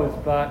 who knows?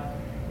 But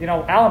you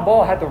know, Alan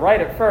Ball had to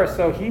write it first,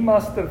 so he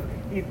must have,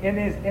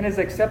 in his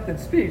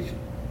acceptance speech,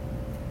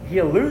 he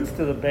alludes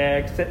to the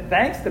bag,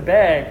 thanks the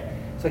bag,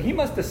 so he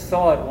must have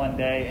saw it one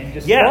day and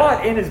just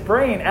saw it in his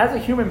brain as a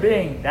human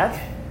being. That's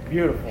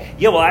beautiful.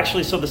 Yeah, well,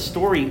 actually, so the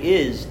story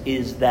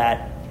is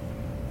that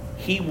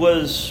he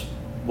was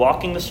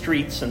walking the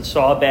streets and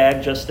saw a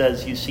bag just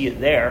as you see it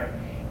there,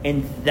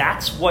 and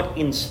that's what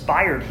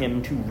inspired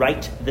him to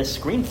write this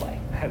screenplay.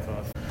 That's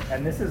awesome.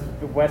 And this is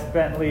Wes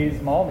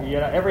Bentley's moment. You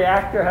know, every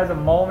actor has a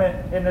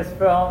moment in this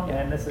film,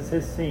 and this is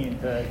his scene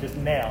to just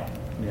nail.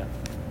 Yeah.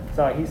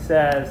 So he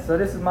says, so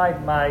this is my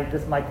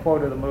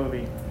quote of the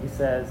movie. He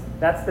says,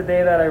 "That's the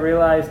day that I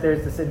realized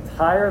there's this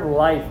entire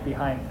life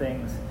behind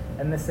things,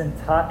 and this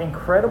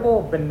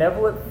incredible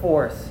benevolent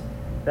force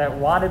that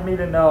wanted me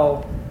to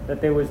know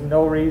that there was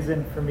no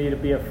reason for me to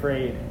be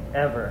afraid,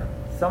 ever.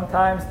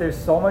 Sometimes there's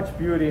so much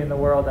beauty in the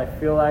world, I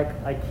feel like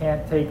I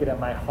can't take it and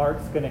my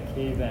heart's gonna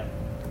cave in."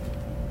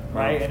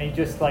 Right? And he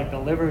just like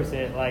delivers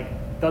it, like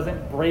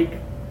doesn't break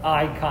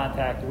eye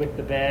contact with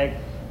the bag,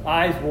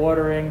 eyes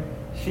watering,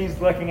 she's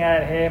looking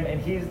at him, and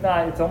he's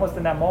not, it's almost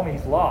in that moment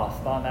he's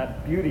lost on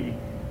that beauty,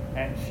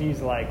 and she's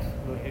like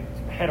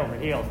head over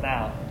heels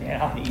now, you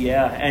know?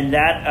 Yeah, and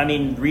that, I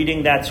mean,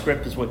 reading that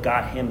script is what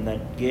got him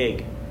that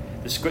gig.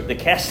 The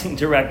casting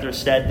director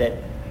said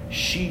that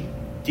she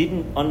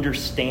didn't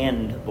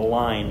understand the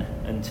line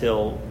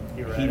until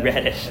he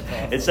read it.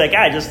 Awesome. It's like,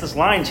 this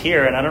line's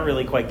here, and I don't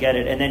really quite get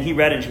it. And then he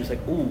read it, and she was like,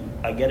 "Ooh,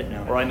 I get it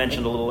now." Or I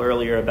mentioned a little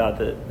earlier about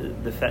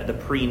the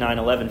pre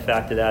 9/11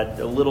 fact of that.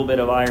 A little bit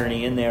of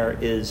irony in there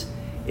is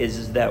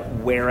that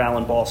where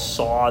Alan Ball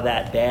saw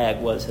that bag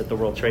was at the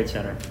World Trade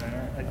Center.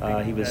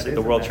 He was at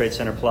the World Trade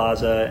Center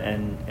Plaza,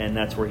 and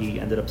that's where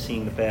he ended up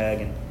seeing the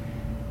bag.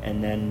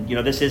 And then, you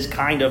know, this is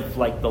kind of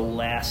like the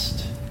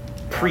last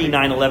pre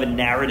 9/11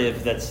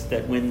 narrative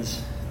that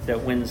wins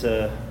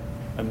a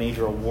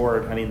major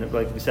award. I mean,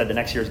 like we said, the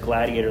next year's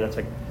Gladiator, that's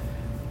like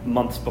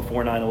months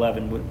before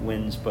 9/11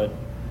 wins. But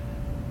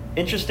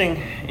interesting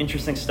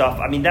stuff.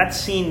 I mean, that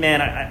scene,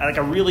 man, I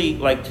really,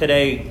 like,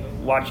 today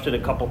watched it a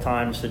couple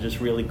times to just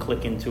really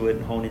click into it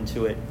and hone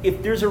into it.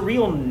 If there's a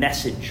real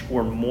message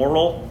or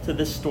moral to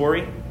this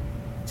story,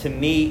 to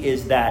me,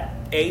 is that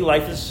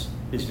life is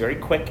very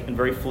quick and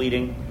very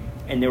fleeting,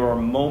 and there are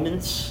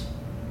moments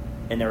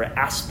and there are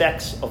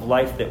aspects of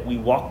life that we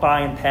walk by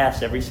and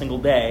pass every single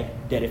day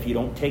that if you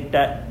don't take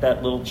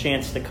that little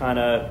chance to kind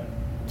of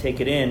take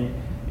it in,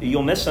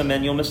 you'll miss them,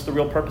 and you'll miss the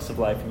real purpose of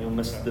life, and you'll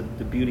miss the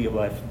beauty of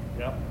life.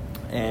 Yep.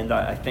 And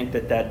I think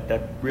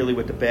that really,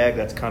 with the bag,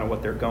 that's kind of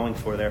what they're going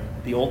for there.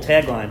 The old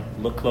tagline,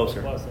 "Look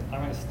closer." I'm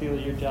going to steal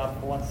your job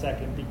for 1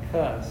 second,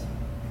 because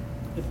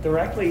it's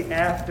directly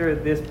after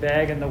this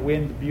bag in the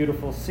wind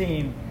beautiful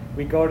scene,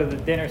 we go to the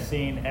dinner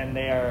scene, and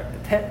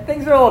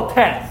things are a little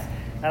tense.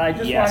 And I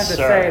just wanted to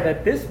say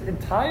that this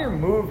entire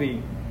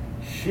movie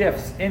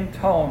shifts in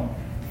tone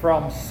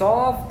from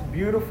soft,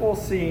 beautiful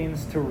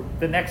scenes to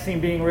the next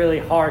scene being really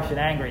harsh and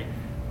angry.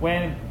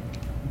 When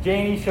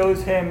Janie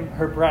shows him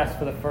her breast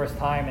for the first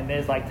time, and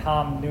there's like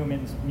Tom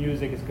Newman's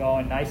music is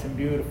going nice and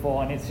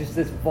beautiful, and it's just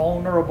this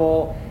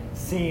vulnerable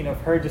scene of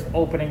her just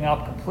opening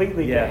up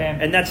completely to him.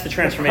 And that's the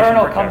transformation. The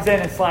Colonel comes in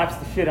and slaps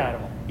the shit out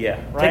of him. Yeah,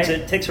 right?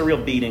 takes a real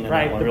beating.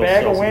 Right, the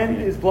bag of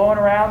wind is blowing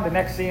around. The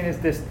next scene is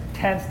this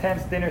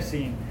tense dinner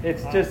scene.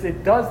 It's just,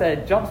 it does that.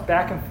 It jumps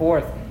back and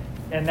forth,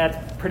 and that's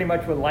pretty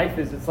much what life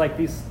is. It's like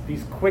these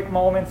quick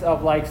moments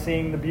of like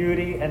seeing the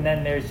beauty, and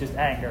then there's just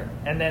anger,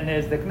 and then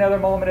there's another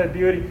moment of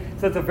beauty.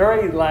 So it's a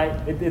very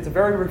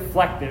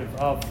reflective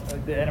of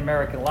an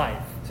American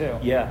life too.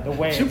 Yeah, the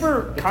way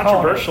super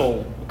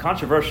controversial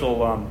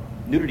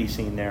nudity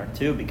scene there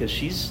too, because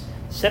she's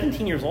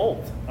 17 years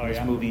old.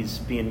 This movie's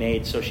being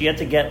made, so she had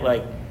to get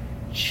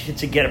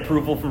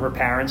approval from her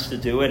parents to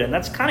do it, and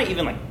that's kind of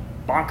even like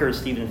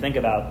bonkers to even think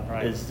about.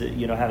 Right. Is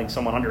having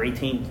someone under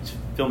 18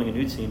 filming a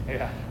nude scene.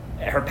 Yeah.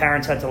 Her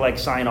parents had to like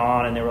sign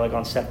on, and they were like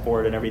on set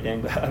for it and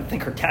everything. But I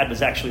think her dad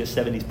was actually a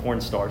 70s porn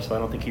star, so I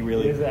don't think he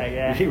really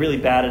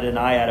batted an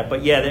eye at it.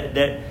 But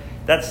yeah,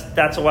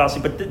 that's a wild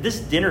scene. But this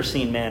dinner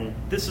scene, man,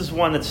 this is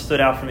one that stood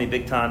out for me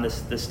big time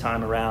this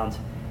time around.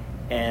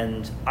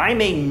 And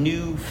I'm a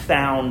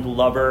newfound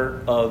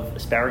lover of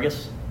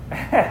asparagus.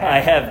 I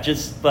have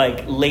just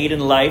like late in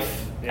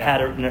life had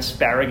an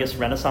asparagus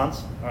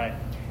renaissance. Right.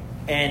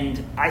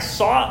 And I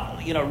saw,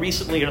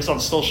 recently just on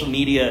social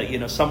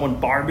media,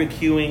 someone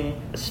barbecuing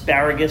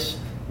asparagus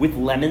with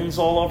lemons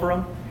all over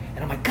them.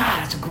 And I'm like,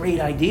 God, that's a great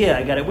idea.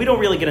 I got it. We don't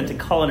really get into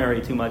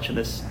culinary too much in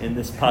this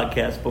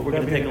podcast, but we're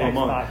going to take a little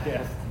moment.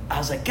 I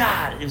was like,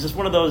 God, it was just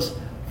one of those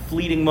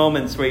fleeting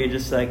moments where you're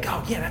just like,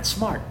 oh, yeah, that's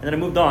smart. And then I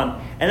moved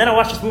on. And then I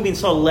watched this movie and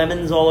saw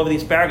lemons all over the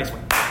asparagus. I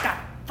went, God,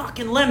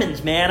 fucking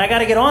lemons, man. I got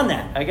to get on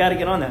that.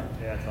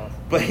 Yeah, that's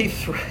awesome. But he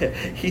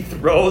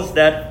throws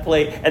that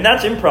plate. And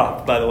that's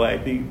improv, by the way.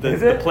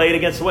 The plate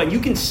against the wall.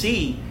 You can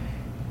see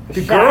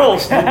the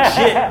girls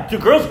legit. The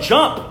girls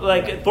jump.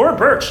 Like, Thora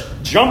Birch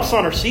jumps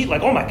on her seat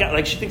like, oh, my God.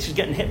 Like, she thinks she's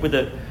getting hit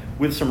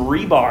with some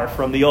rebar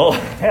from the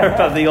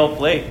old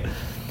plate.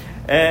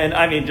 And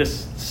I mean,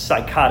 just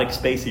psychotic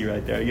Spacey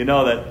right there. You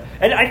know that.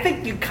 And I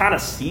think you kind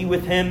of see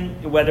with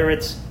him, whether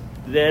it's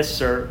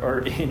this or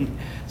in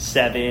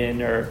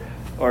Seven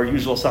or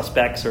Usual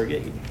Suspects, or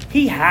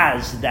he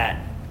has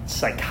that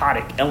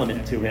psychotic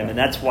element to him. And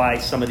that's why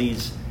some of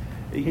these,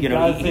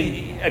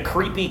 a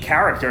creepy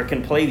character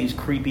can play these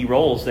creepy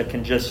roles that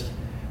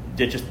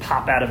just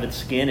pop out of its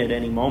skin at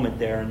any moment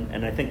there.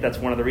 And I think that's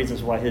one of the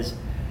reasons why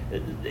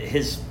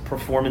his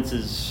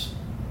performances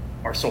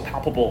are so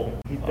palpable.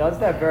 He does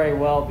that very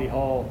well, the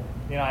whole,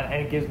 and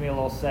it gives me a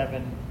little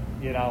Seven,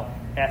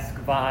 esque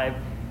vibe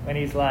when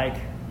he's like,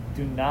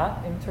 do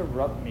not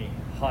interrupt me,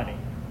 honey.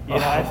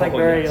 It's like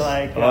very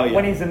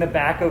when he's in the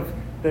back of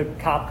the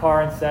cop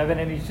car in Seven,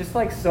 and he's just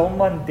like so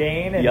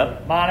mundane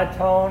and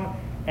monotone,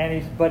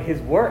 but his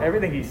word,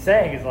 everything he's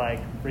saying is like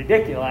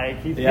ridiculous.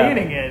 Like he's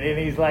meaning it, and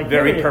he's like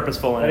very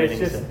purposeful in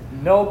everything. It's just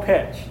no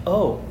pitch.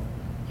 Oh,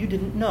 you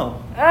didn't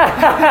know.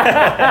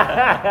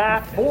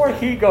 Before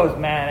he goes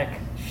manic,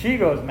 she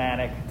goes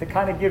manic to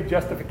kind of give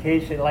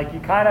justification. Like you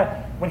kind of,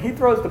 when he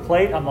throws the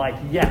plate, I'm like,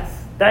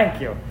 yes, thank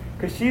you,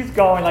 because she's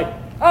going like,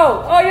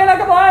 oh, you're not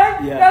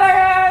complying?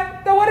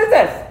 Yeah. Then what is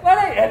this?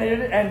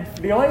 And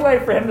the only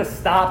way for him to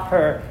stop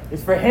her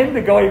is for him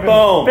to go even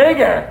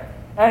bigger.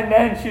 And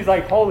then she's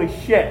like, holy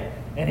shit.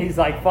 And he's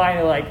like,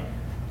 finally like,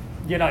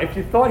 if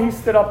you thought he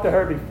stood up to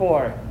her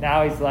before,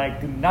 now he's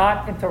like, do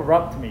not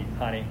interrupt me,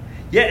 honey.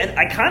 Yeah, and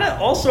I kind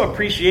of also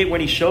appreciate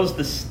when he shows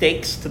the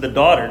stakes to the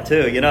daughter,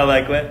 too.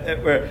 Like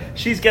where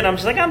she's getting, I'm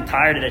just like, I'm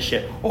tired of this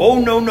shit. Oh,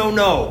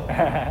 no.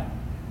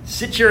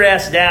 Sit your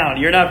ass down.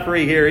 You're not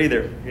free here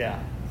either.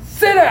 Yeah.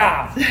 Sit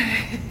down!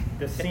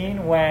 The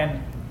scene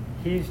when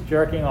he's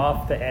jerking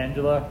off to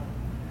Angela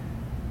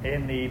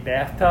in the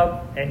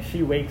bathtub and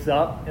she wakes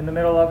up in the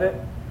middle of it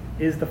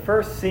is the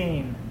first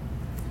scene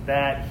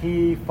that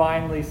he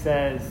finally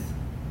says,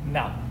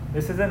 no,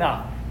 this is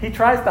enough. He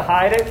tries to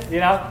hide it,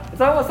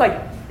 It's almost like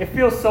it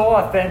feels so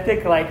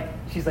authentic. Like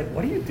she's like,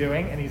 "What are you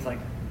doing?" And he's like,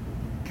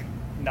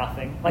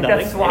 "Nothing." Like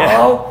that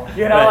swallow,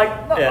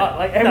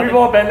 Like, and we've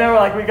all been there.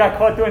 Like we got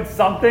caught doing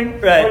something.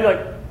 Right. We're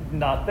like,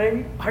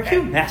 "Nothing." Are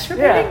you masturbating?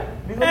 Yeah.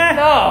 He's like,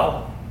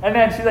 "No." And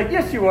then she's like,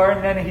 "Yes, you were."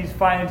 And then he's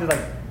finally just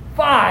like,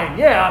 "Fine,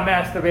 yeah, I'm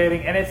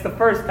masturbating." And it's the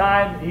first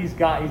time he's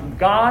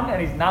gone,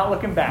 and he's not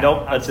looking back.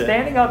 Nope, that's it.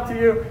 Standing up to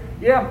you,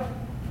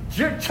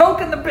 you're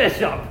choking the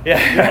bishop.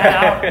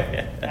 Yeah.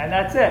 And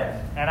that's it.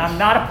 And I'm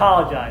not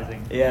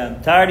apologizing. Yeah,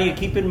 I'm tired of you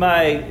keeping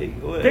my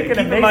dick in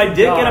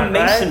a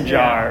mason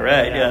jar.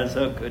 Right? Yeah.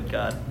 So good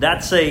God.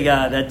 That's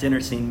that dinner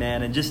scene,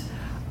 man. And just,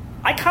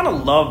 I kind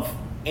of love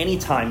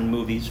anytime in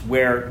movies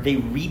where they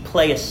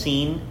replay a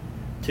scene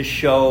to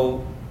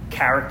show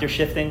character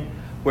shifting,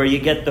 where you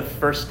get the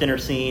first dinner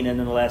scene and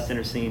then the last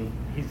dinner scene.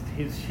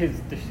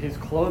 His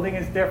clothing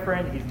is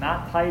different. He's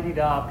not tidied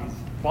up. His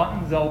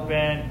buttons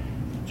open.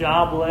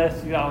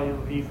 Jobless, he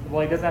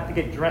doesn't have to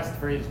get dressed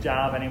for his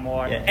job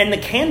anymore. Yeah. And the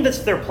canvas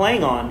they're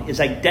playing on is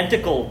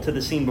identical to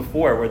the scene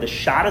before, where the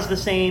shot is the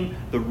same,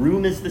 the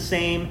room is the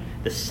same,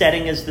 the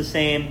setting is the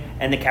same,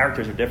 and the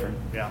characters are different.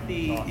 Yeah.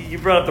 You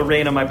brought up the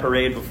Rain on My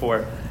Parade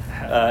before.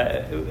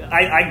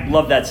 I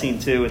love that scene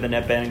too, with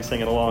Annette Bening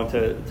singing along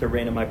to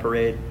Rain on My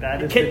Parade.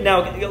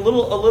 Now, a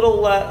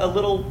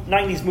little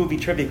 90s movie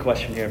trivia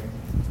question here.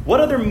 What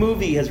other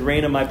movie has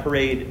Rain on My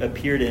Parade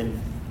appeared in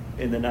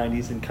the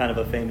 90s in kind of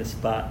a famous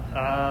spot?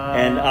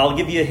 And I'll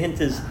give you a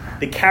hint, is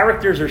the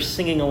characters are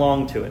singing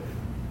along to it.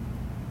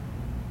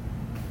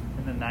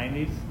 In the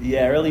 90s?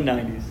 Yeah, early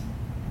 90s.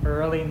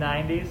 Early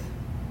 90s?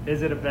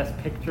 Is it a Best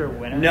Picture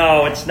winner?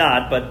 No, it's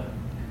not, but,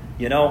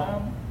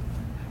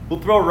 We'll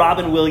throw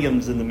Robin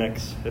Williams in the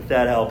mix, if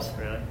that helps.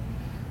 Really?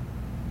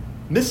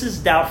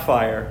 Mrs.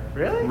 Doubtfire.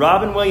 Really?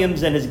 Robin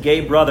Williams and his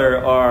gay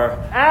brother are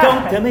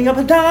and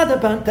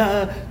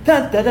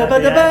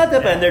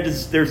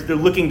they're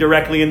looking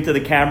directly into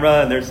the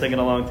camera and they're singing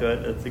along to it.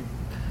 It's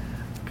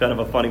kind of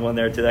a funny one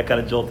there too. That kind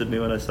of jolted me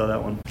when I saw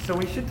that one. So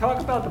we should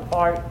talk about the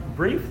part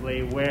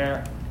briefly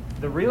where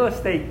the real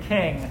estate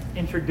king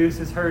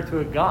introduces her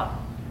to a gun.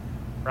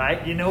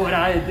 Right? You know what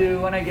I do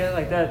when I get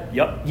like that?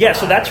 Yep. Yeah,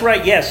 so that's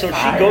right. Yeah, so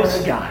she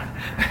goes. Gun.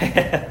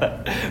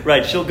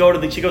 Right. She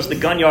goes to the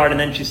gun yard and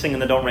then she's singing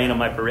the "Don't Rain on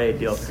My Parade"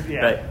 deal. Yeah.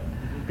 Right.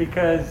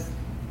 Because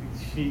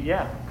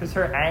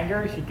her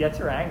anger, she gets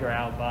her anger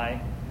out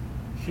by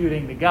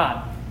shooting the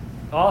gun.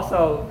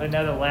 Also,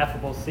 another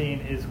laughable scene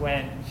is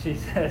when she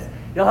says,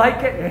 "You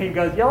like it?" And he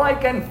goes, "You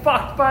like getting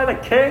fucked by the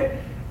king?"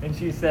 And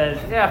she says,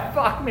 "Yeah,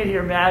 fuck me,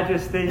 Your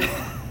Majesty."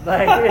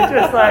 Like, it's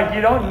just like,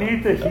 you don't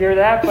need to hear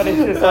that, but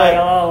it's just like,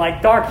 oh,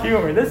 like dark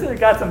humor. This has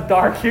got some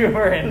dark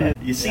humor in it.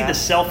 You see the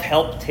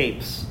self-help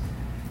tapes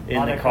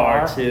in the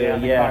car too. Yeah,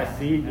 the car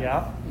seat,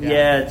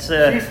 Yeah, it's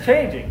she's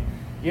changing.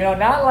 You know,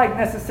 not like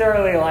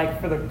necessarily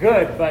like for the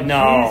good, but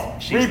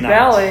she's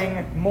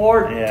rebelling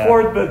more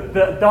toward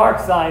the dark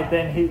side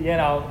than he, you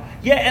know.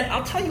 Yeah, and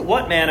I'll tell you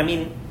what, man, I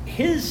mean,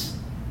 his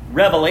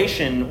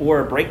revelation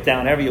or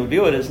breakdown, however you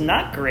view it, is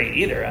not great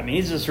either. I mean,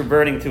 he's just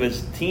reverting to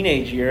his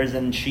teenage years,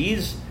 and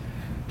she's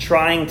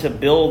trying to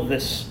build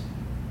this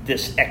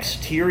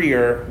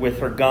exterior with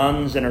her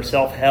guns and her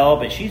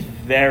self-help, and she's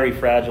very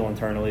fragile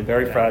internally,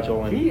 very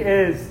fragile. And he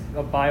is,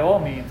 by all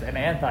means, an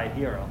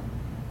anti-hero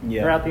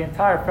throughout the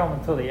entire film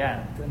until the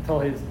end, until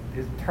his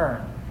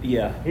turn.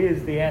 Yeah. He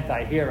is the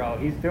anti-hero.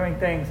 He's doing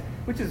things,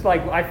 which is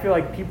like, I feel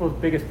like people's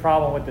biggest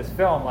problem with this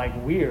film, like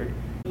weird.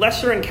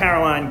 Lester and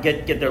Caroline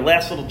get their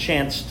last little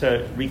chance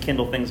to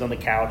rekindle things on the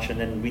couch, and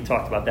then we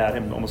talked about that,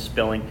 him almost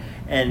spilling.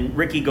 And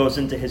Ricky goes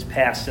into his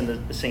past in the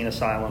insane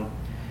asylum,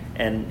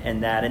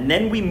 and that. And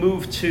then we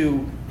move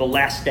to the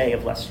last day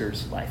of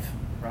Lester's life,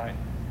 right,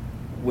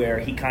 where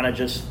he kind of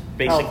just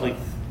basically,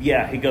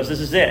 he goes, "This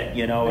is it,"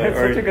 you know. It's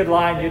such a good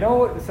line. You know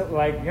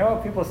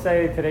what people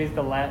say? Today's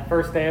the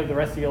first day of the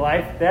rest of your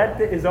life. That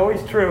is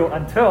always true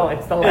until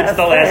it's the last. It's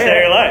the last day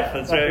of your life.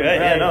 That's right.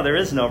 Yeah, no, there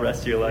is no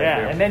rest of your life. Yeah,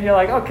 here. and then you're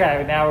like,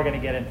 okay, now we're going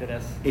to get into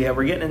this. Yeah,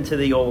 we're getting into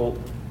the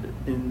old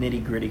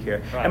nitty gritty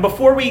here. Right. And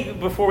before we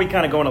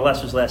kind of go into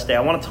Lester's last day,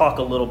 I want to talk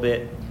a little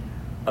bit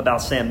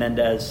about Sam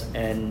Mendes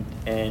and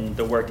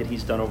the work that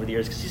he's done over the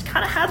years, because he's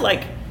kind of had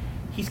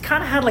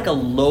like a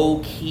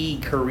low-key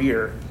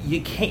career. He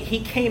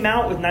came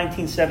out with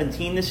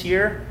 1917 this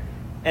year,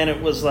 and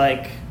it was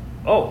like,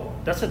 oh,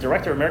 that's the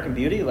director of American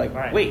Beauty? Like,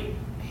 wait,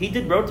 he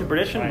did Road to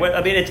Perdition? Right.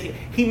 I mean,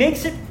 he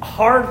makes it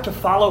hard to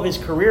follow his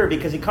career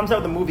because he comes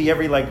out with a movie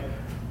every,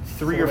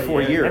 3 or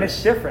 4 years. And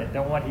it's different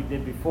than what he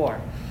did before.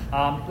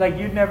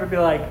 You'd never be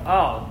like,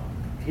 oh,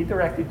 he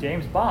directed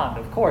James Bond.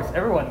 Of course,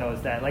 everyone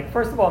knows that. Like,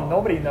 first of all,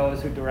 nobody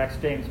knows who directs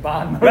James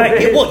Bond movies.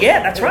 Right, well,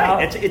 yeah, that's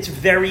right. It's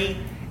very...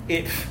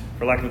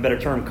 for lack of a better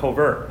term,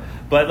 covert.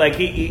 But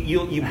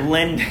you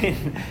blend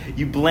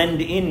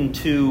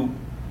into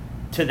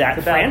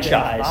that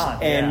franchise,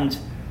 Bond,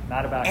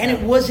 not about him.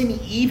 It wasn't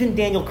even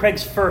Daniel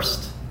Craig's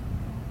first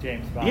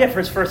James Bond. Yeah, for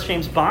his first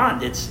James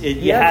Bond,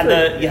 you had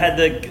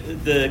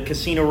the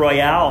Casino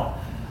Royale,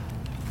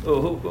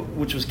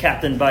 which was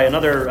captained by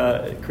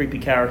another creepy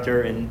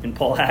character in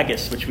Paul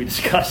Haggis, which we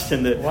discussed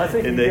in the. Was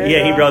it?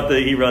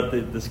 He wrote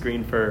the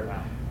screen for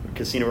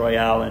Casino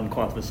Royale and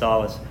Quantum of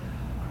Solace.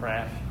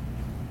 Crash.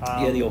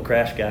 The old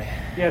Crash guy.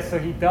 Yeah, so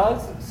he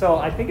does. So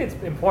I think it's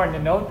important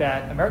to note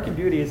that American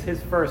Beauty is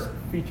his first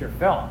feature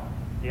film.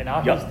 You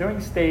know, he's doing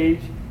stage,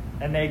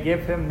 and they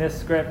give him this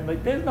script.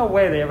 Like, there's no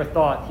way they ever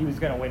thought he was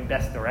going to win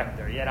Best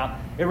Director. You know,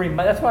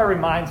 that's why it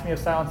reminds me of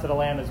Silence of the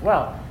Lamb as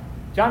well.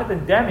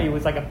 Jonathan Demme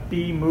was like a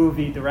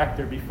B-movie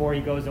director before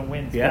he goes and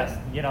wins Best,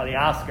 the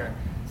Oscar.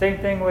 Same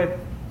thing with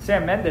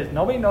Sam Mendes.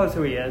 Nobody knows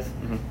who he is.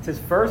 Mm-hmm. It's his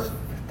first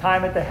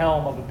time at the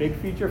helm of a big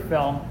feature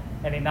film,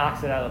 and he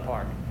knocks it out of the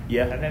park.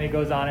 Yeah. And then he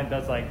goes on and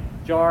does like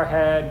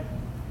Jarhead,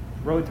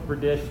 Road to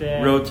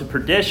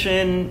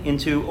Perdition,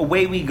 into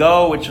Away We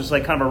Go, which is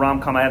like kind of a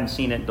rom-com. I haven't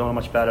seen it, don't know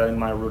much about it. I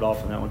Maya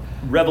Rudolph on that one.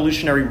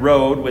 Revolutionary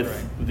Road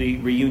with the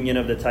reunion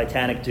of the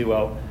Titanic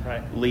duo,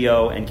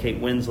 Leo and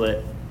Kate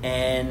Winslet.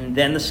 And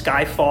then the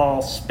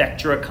Skyfall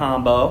Spectra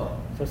combo.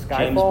 So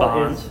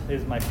Skyfall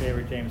is my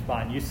favorite James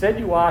Bond. You said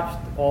you watched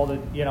all the,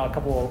 a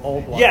couple of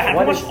old ones. Yeah,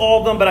 I watched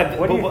all of them, but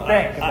what do you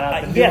think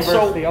about the new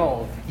versus the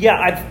old?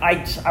 Yeah,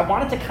 I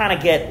wanted to kind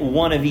of get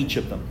one of each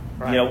of them.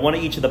 Right. One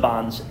of each of the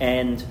Bonds,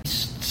 and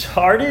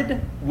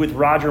started with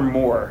Roger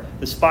Moore,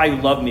 The Spy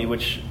Who Loved Me,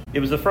 which it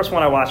was the first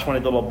one I watched when I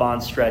did the little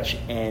Bond stretch,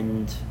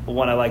 and the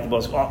one I liked the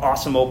most.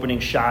 Awesome opening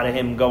shot of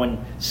him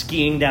going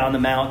skiing down the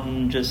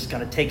mountain, just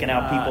kind of taking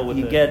out people.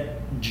 You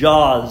get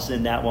Jaws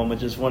in that one,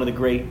 which is one of the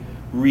great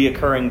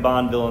reoccurring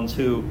Bond villains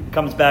who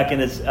comes back in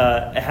as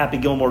Happy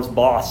Gilmore's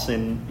boss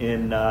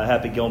in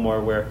Happy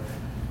Gilmore, where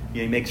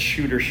he makes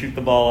Shooter shoot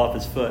the ball off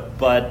his foot.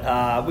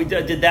 But we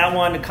did that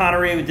one.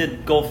 Connery, we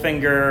did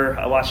Goldfinger.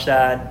 I watched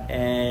that,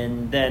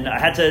 and then I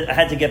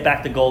had to get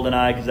back to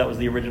GoldenEye because that was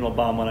the original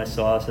Bond one I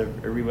saw. So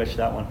I rewatched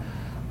that one.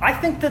 I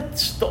think that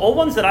the old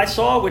ones that I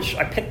saw, which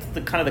I picked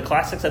the kind of the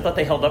classics, I thought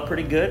they held up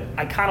pretty good.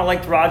 I kind of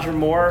liked Roger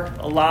Moore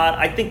a lot.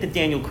 I think that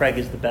Daniel Craig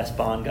is the best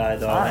Bond guy,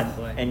 though.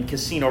 And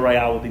Casino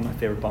Royale would be my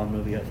favorite Bond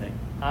movie, I think.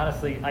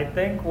 Honestly, I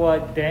think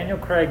what Daniel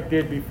Craig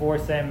did before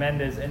Sam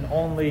Mendes and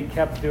only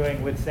kept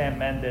doing with Sam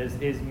Mendes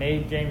is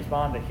made James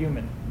Bond a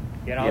human.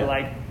 You know,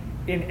 like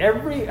in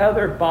every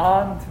other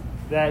Bond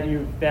that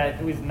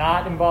was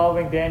not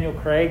involving Daniel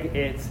Craig,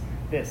 it's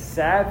this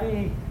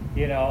savvy,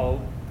 you know,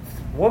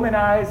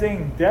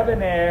 womanizing,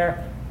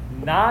 debonair,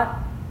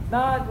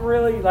 not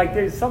really, like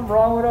there's something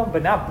wrong with him,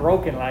 but not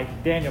broken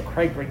like Daniel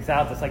Craig brings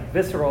out, this like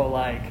visceral,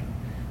 like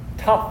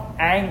tough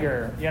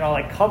anger, you know,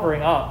 like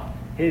covering up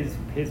his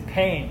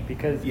pain,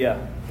 because you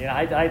know,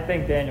 I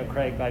think Daniel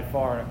Craig by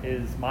far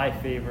is my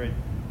favorite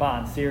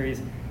Bond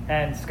series,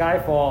 and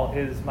Skyfall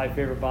is my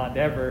favorite Bond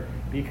ever,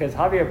 because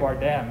Javier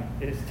Bardem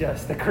is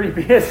just the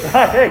creepiest.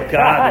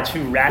 God, the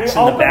two rats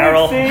in the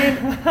barrel. Scene,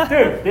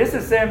 dude, this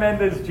is Sam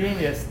Mendes'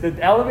 genius. The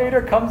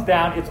elevator comes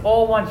down, it's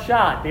all one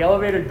shot. The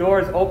elevator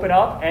doors open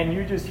up, and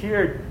you just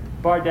hear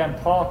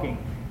Bardem talking.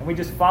 And we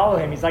just follow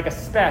him. He's like a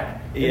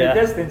speck in the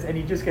distance, and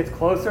he just gets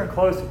closer and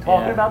closer,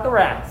 talking about the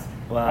rats.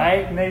 Wow.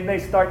 Right? And they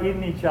start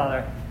eating each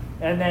other.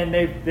 And then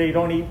they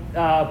don't eat,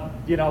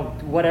 you know,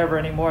 whatever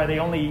anymore. They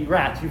only eat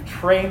rats. You've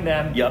trained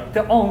them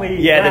to only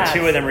eat rats. The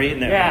two of them are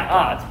eating them.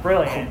 Yeah, it's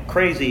brilliant.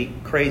 Crazy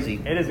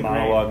It is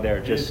monologue great. there.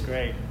 It is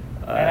great.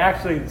 And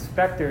actually,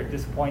 Spectre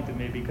disappointed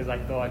me because I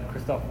thought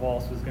Christoph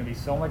Waltz was going to be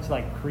so much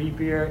like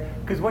creepier.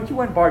 Because once you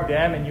went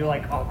Bardem and you're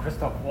like, oh,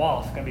 Christoph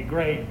Waltz going to be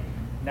great.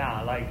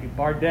 Nah, like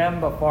Bardem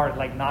before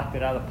like knocked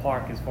it out of the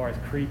park as far as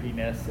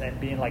creepiness and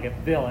being like a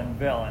villain.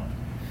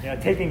 You know,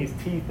 taking his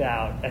teeth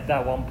out at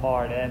that one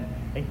part and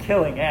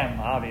killing M,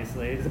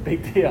 obviously, is a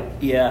big deal.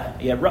 Yeah.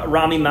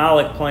 Rami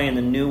Malek playing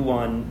the new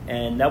one,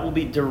 and that will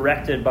be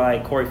directed by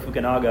Corey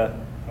Fukunaga,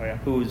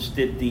 who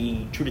did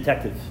the True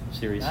Detective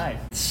series. Nice.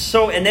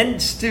 So, and then,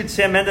 dude,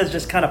 Sam Mendes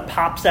just kind of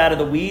pops out of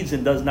the weeds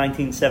and does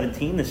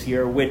 1917 this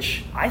year,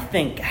 which I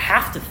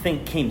have to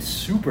think came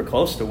super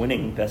close to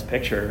winning Best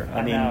Picture.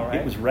 I mean, right?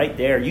 It was right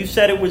there. You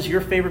said it was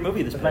your favorite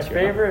movie this past year.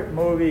 My favorite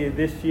movie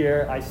this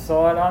year. I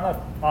saw it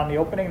on the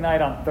opening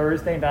night on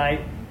Thursday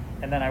night,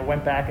 and then I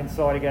went back and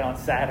saw it again on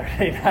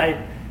Saturday night.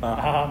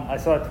 I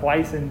saw it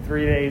twice in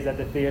 3 days at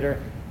the theater.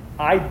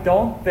 I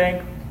don't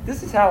think...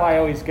 This is how I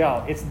always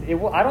go.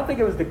 I don't think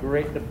it was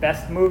the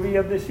best movie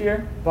of this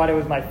year, but it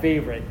was my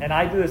favorite. And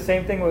I do the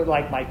same thing with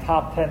like my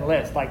top 10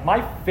 list. Like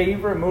my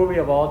favorite movie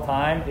of all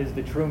time is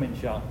The Truman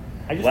Show.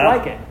 I just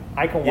like it.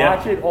 I can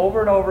watch it over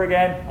and over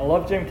again. I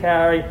love Jim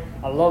Carrey.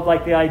 I love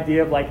like the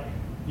idea of like,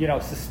 you know,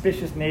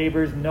 suspicious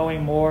neighbors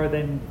knowing more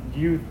than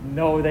you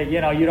know, that,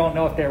 you know, you don't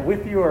know if they're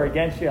with you or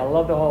against you. I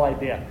love the whole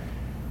idea.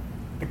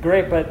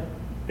 But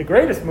the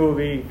greatest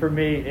movie for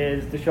me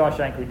is The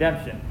Shawshank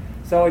Redemption.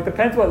 So it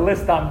depends what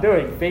list I'm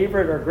doing,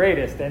 favorite or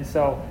greatest. And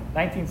so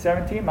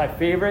 1917, my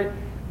favorite.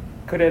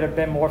 Could it have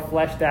been more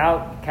fleshed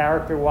out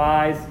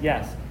character-wise?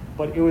 Yes.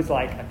 But it was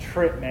like a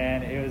trip,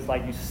 man. It was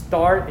like you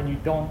start and you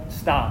don't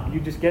stop. You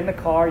just get in the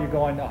car, you're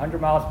going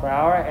 100 miles per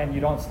hour, and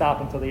you don't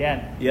stop until the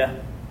end. Yeah.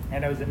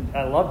 And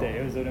I loved it.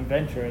 It was an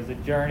adventure. It was a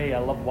journey. I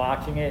loved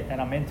watching it, and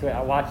I'm into it.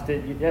 I watched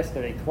it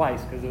yesterday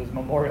twice because it was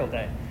Memorial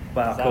Day.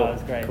 Wow, so cool. It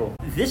was great. Cool.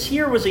 This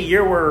year was a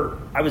year where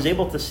I was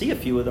able to see a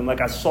few of them.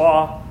 Like I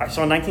saw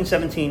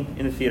 1917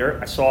 in the theater.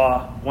 I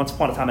saw Once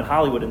Upon a Time in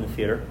Hollywood in the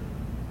theater.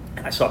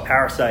 I saw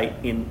Parasite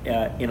in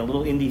a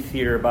little indie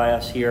theater by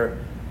us here,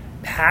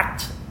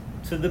 packed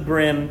to the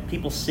brim,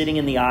 people sitting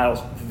in the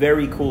aisles.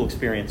 Very cool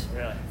experience.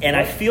 Really? And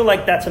I feel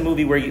like that's a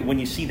movie where when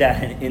you see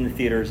that in the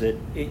theaters,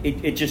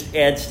 it just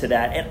adds to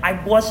that. And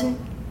I wasn't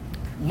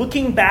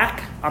looking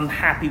back. I'm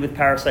happy with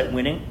Parasite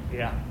winning.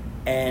 Yeah.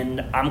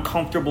 And I'm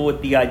comfortable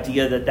with the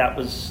idea that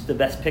was the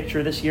best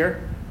picture this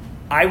year.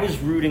 I was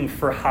rooting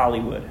for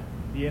Hollywood.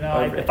 You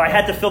know, if I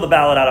had to fill the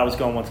ballot out, I was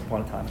going Once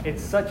Upon a Time.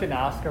 It's such an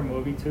Oscar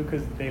movie too,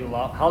 because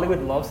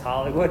Hollywood loves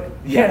Hollywood.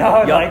 You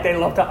know, like they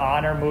love to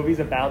honor movies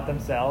about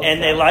themselves,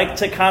 and they like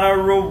to kind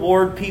of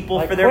reward people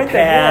like for their Quentin,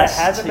 past.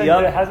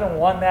 Hasn't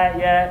won that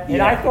yet,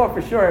 and I thought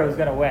for sure it was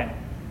going to win.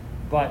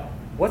 But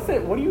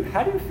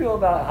how do you feel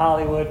about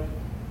Hollywood?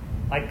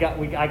 I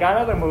got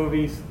other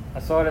movies. I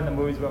saw it in the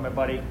movies with my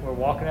buddy. We're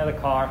walking in the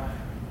car,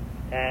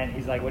 and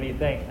he's like, "What do you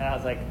think?" And I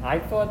was like, "I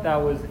thought that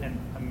was an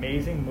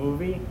amazing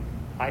movie.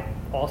 I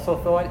also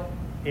thought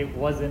it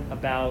wasn't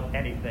about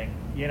anything,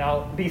 you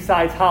know,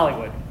 besides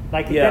Hollywood.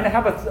 Like, it didn't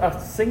have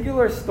a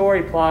singular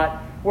story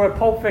plot where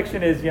Pulp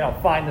Fiction is, you know,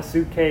 find the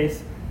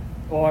suitcase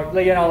or,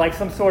 you know, like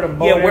some sort of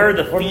motive. Yeah, where are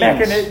the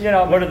themes? You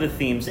know, what are the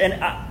themes? And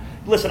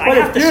listen, but I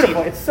have it's to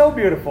beautiful. see... It's so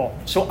beautiful.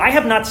 So I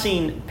have not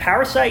seen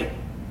Parasite,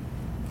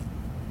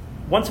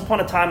 Once Upon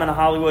a Time in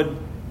Hollywood,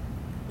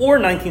 or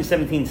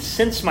 1917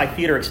 since my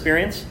theater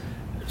experience.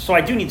 So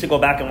I do need to go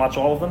back and watch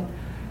all of them.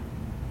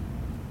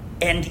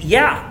 And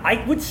yeah,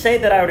 I would say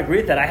that I would agree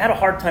with that. I had a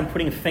hard time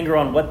putting a finger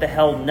on what the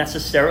hell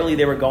necessarily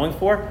they were going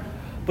for,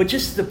 but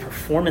just the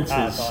performances.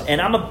 Awesome.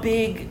 And I'm a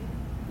big,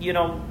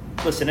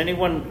 listen,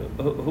 anyone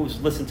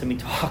who's listened to me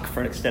talk for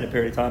an extended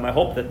period of time, I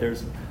hope that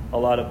there's a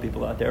lot of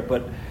people out there,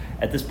 but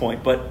at this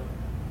point, but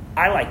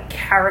I like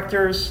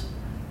characters,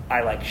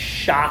 I like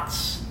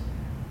shots,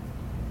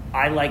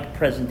 I like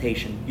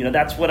presentation.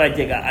 That's what I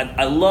dig.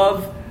 I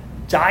love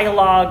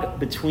dialogue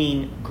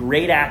between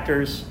great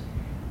actors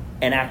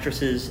and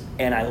actresses,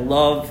 and I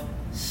love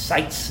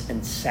sights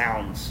and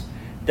sounds.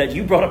 That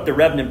you brought up The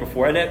Revenant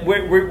before, and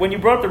when you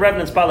brought up The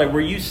Revenant Spotlight, were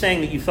you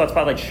saying that you thought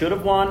Spotlight should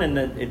have won and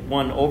that it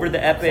won over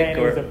The Epic?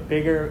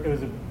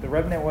 The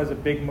Revenant was a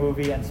big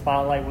movie, and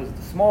Spotlight was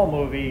the small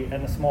movie,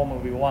 and the small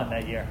movie won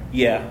that year.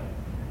 Yeah,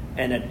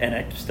 and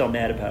I'm still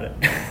mad about it.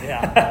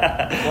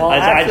 Yeah, well,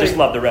 I just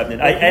love The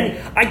Revenant, and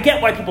I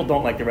get why people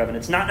don't like The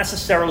Revenant. It's not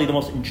necessarily the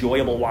most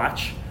enjoyable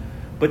watch,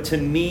 but to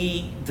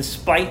me,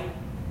 despite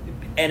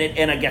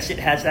and I guess it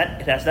has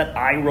that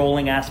eye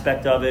rolling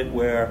aspect of it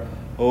where,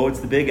 oh, it's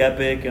the big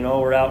epic, and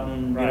we're out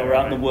in we're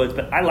out in the woods.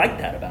 But I like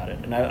that about it,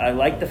 and I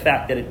like the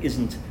fact that it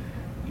isn't,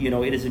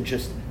 it isn't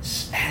just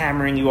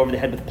hammering you over the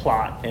head with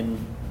plot.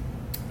 And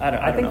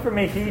I think know. For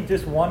me, he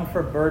just won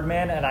for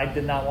Birdman, and I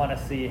did not want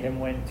to see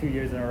him win 2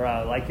 years in a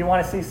row. Like, you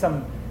want to see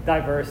some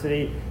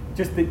diversity,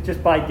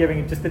 just by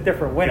giving just a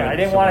different winner. I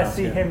didn't want to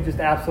see him just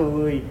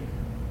absolutely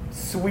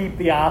sweep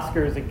the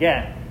Oscars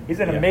again.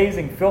 He's an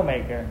amazing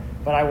filmmaker,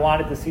 but I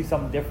wanted to see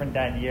something different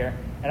that year.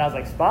 And I was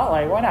like,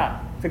 Spotlight, why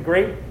not? It's a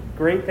great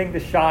thing to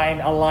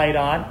shine a light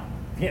on.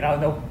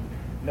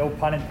 No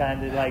pun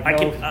intended. Like, I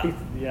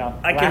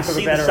can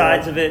see the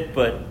sides of it,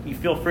 but you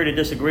feel free to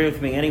disagree with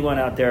me, anyone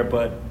out there.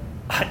 But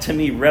to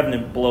me,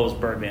 Revenant blows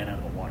Birdman out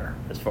of the water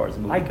as far as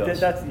the movie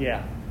goes.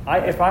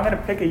 If I'm going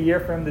to pick a year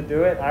for him to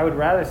do it, I would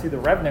rather see the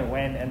Revenant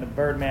win and the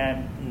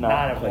Birdman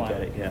not have won.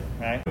 Get it, yeah.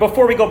 Right?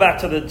 Before we go back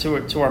to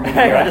our movie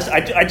here,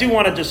 I do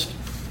want to just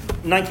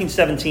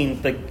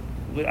 1917.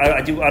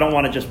 I don't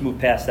want to just move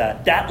past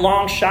that. That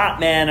long shot,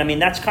 man. I mean,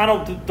 that's kind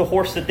of the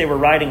horse that they were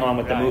riding on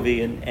with the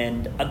movie.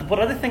 And what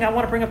other thing I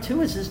want to bring up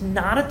too is there's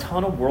not a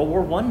ton of World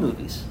War I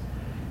movies.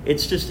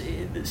 It's just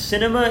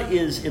cinema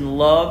is in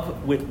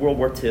love with World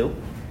War II,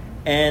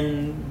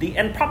 and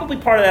probably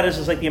part of that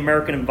is like the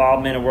American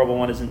involvement in World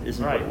War I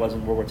isn't what it was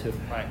in World War II.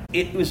 Right.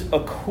 It was a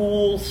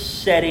cool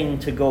setting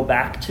to go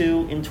back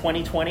to in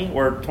 2020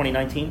 or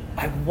 2019.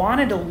 I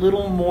wanted a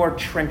little more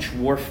trench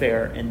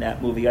warfare in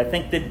that movie. I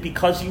think that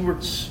because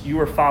you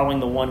were following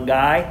the one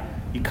guy,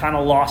 you kind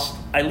of lost.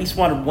 I at least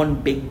wanted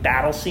one big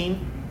battle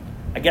scene.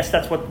 I guess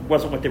that's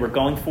wasn't what they were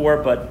going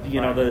for, but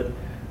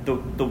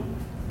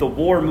the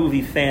war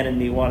movie fan in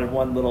me wanted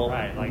one little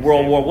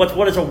World War.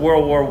 What does a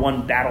World War I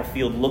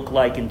battlefield look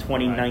like in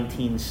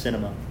 2019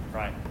 cinema?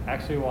 Right.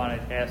 Actually,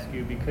 wanted to ask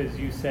you because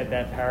you said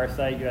that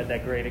Parasite, you had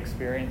that great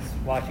experience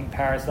watching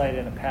Parasite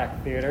in a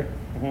packed theater.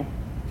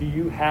 Mm-hmm. Do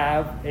you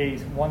have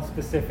one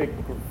specific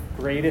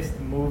greatest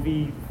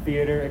movie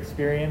theater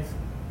experience?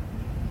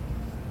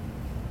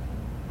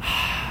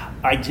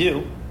 I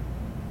do.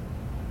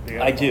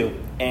 I do,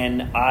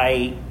 and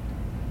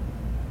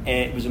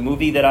it was a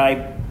movie that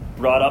I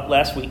brought up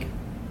last week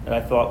that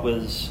I thought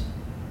was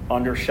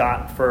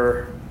undershot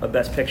for a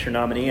Best Picture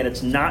nominee, and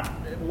it's not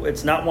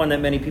one that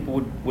many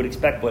people would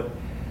expect, but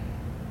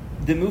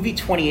the movie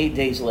 28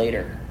 Days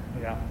Later,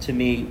 to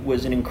me,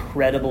 was an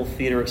incredible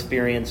theater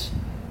experience.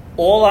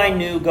 All I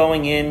knew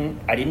going in,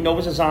 I didn't know it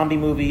was a zombie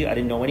movie, I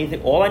didn't know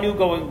anything. All I knew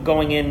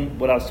going in,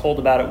 what I was told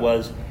about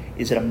it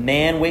is that a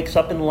man wakes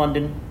up in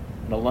London,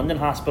 in a London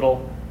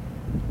hospital,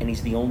 and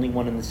he's the only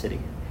one in the city.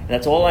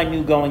 That's all I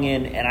knew going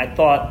in, and I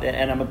thought,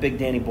 and I'm a big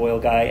Danny Boyle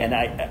guy, and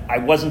I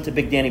wasn't a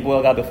big Danny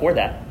Boyle guy before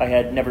that. I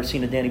had never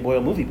seen a Danny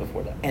Boyle movie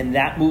before that. And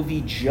that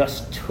movie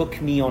just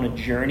took me on a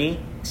journey.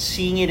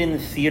 Seeing it in the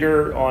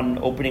theater on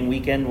opening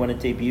weekend when it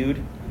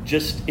debuted,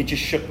 it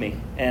just shook me.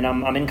 And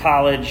I'm in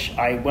college.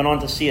 I went on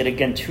to see it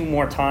again 2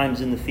 more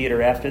times in the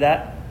theater after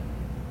that.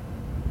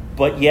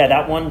 But yeah,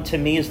 that one to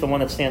me is the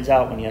one that stands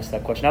out when you ask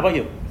that question. How about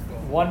you?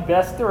 Won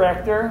Best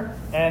Director,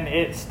 and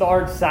it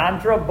starred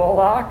Sandra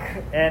Bullock,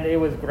 and it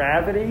was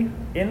Gravity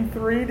in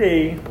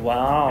 3D.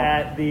 Wow.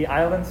 At the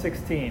Island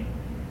 16.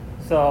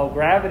 So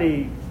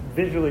Gravity,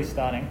 visually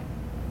stunning,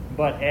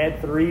 but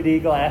add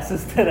 3D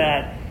glasses to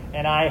that,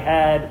 and I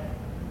had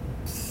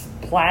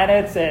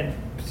planets and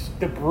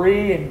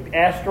debris and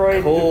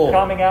asteroids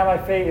coming out of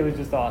my face. It was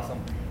just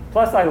awesome.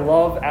 Plus, I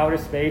love outer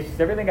space.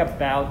 Everything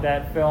about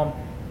that film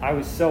I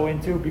was so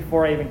into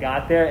before I even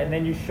got there, and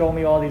then you show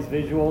me all these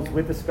visuals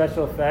with the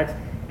special effects,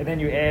 and then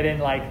you add in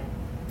like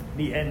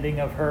the ending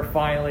of her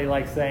finally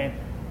like saying,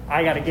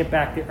 I got to get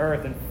back to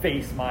Earth and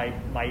face my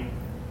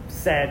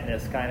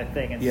sadness kind of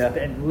thing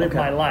and live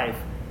my life.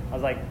 I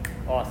was like,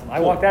 awesome. I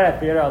walked out of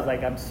that theater, I was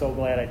like, I'm so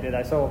glad I did.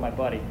 I saw it with my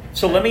buddy.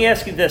 So let me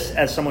ask you this,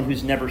 as someone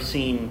who's never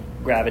seen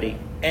Gravity,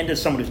 and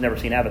as someone who's never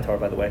seen Avatar,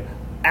 by the way.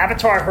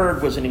 Avatar, I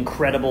heard, was an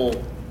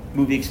incredible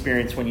movie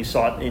experience when you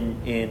saw it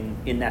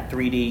in that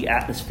 3D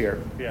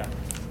atmosphere. Yeah.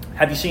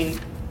 Have you seen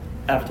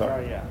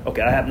Avatar. Yeah.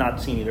 Okay, I have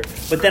not seen either.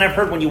 But then I've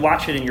heard when you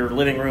watch it in your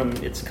living room,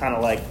 it's kind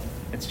of like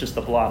it's just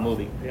a blah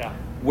movie. Yeah.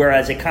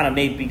 Whereas it kind of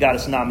maybe got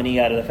its nominee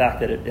out of the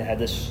fact that it had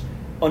this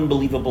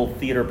unbelievable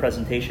theater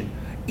presentation.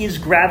 Is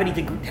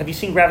Gravity? Have you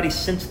seen Gravity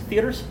since the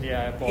theaters?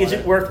 Yeah. Is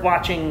it worth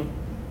watching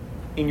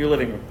in your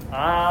living room?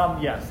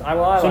 Yes.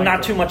 So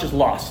not too much is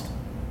lost.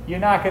 You're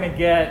not going to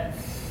get.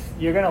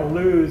 You're going to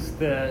lose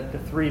the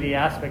 3D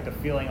aspect of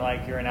feeling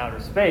like you're in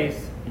outer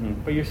space,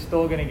 but you're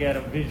still going to get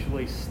a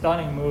visually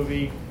stunning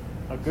movie,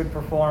 a good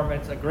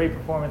performance, a great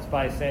performance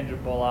by Sandra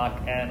Bullock,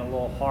 and a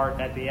little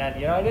heart at the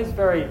end. You know,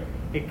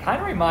 it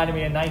kind of reminded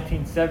me of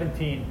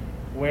 1917,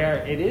 where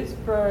it is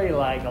very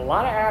like a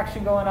lot of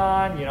action going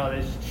on. You know,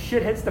 there's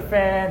shit hits the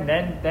fan,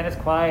 then it's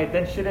quiet,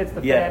 then shit hits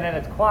the fan, then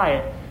it's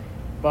quiet.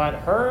 But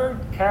her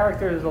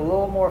character is a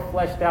little more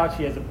fleshed out.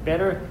 She has a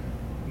better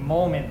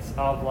moments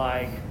of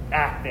like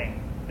acting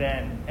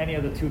than any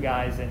of the two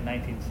guys in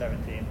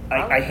 1917.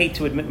 I hate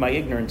to admit my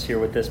ignorance here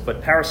with this,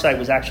 but Parasite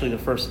was actually the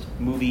first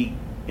movie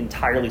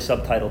entirely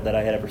subtitled that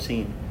I had ever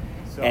seen.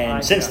 So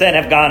since then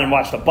I've gone and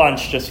watched a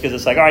bunch just because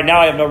it's like, all right,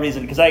 now I have no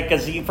reason,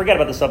 because you forget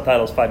about the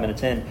subtitles 5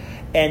 minutes in.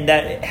 And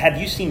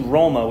have you seen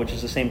Roma, which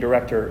is the same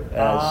director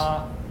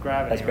as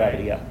Gravity? As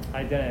Gravity, right? yeah.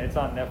 I didn't. It's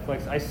on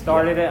Netflix. I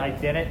started it. I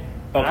didn't.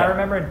 Okay. I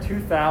remember in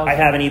 2000. I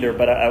haven't either,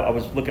 but I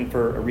was looking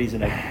for a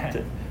reason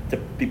to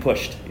be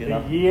pushed. You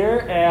know? The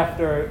year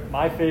after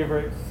my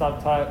favorite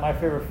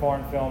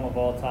foreign film of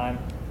all time.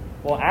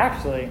 Well,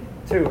 actually,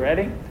 two.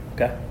 Ready?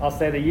 Okay. I'll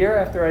say the year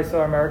after I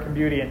saw American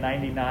Beauty in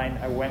 '99,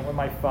 I went with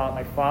my father.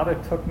 My father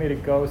took me to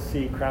go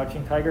see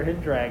Crouching Tiger,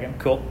 Hidden Dragon.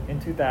 Cool.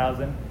 In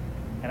 2000,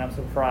 and I'm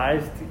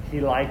surprised he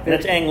liked it.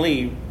 That's Ang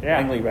Lee. Yeah,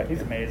 Ang Lee, right?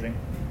 He's amazing,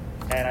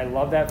 and I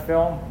love that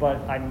film. But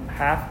I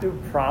have to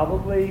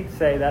probably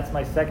say that's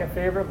my second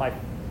favorite. My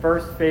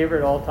first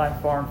favorite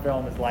all-time foreign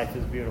film is Life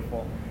is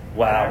Beautiful.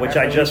 Wow, which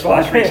I just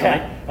watched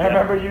recently. I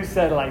remember you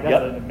said like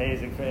that's an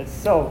amazing film. It's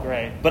so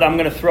great. But I'm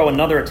going to throw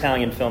another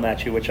Italian film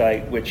at you,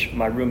 which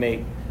my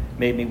roommate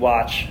made me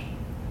watch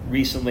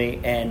recently,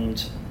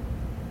 and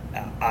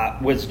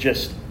was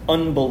just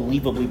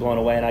unbelievably blown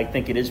away. And I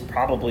think it is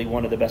probably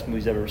one of the best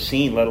movies I've ever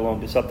seen, let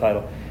alone the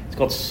subtitle. It's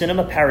called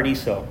Cinema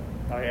Paradiso.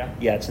 Oh yeah.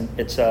 Yeah, it's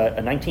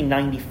a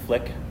 1990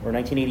 flick, or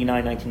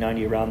 1989,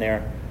 1990, around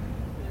there.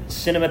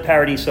 Cinema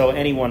Paradiso.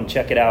 Anyone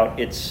check it out.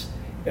 It's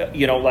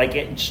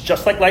it's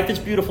just like Life is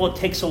Beautiful. It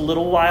takes a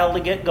little while to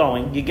get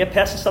going. You get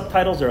past the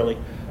subtitles early.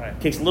 Right. It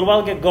takes a little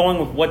while to get going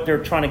with what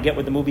they're trying to get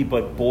with the movie.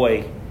 But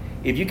boy,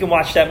 if you can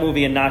watch that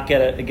movie and not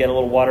get a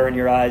little water in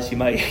your eyes, you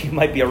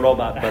might be a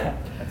robot. But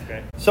that's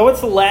great. So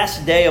it's the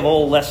last day of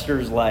old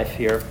Lester's life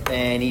here,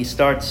 and he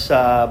starts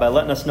by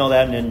letting us know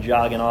that and then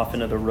jogging off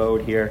into the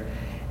road here.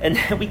 And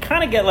we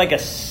kind of get like a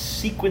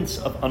sequence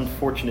of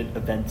unfortunate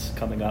events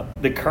coming up.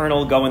 The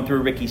Colonel going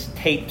through Ricky's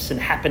tapes and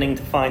happening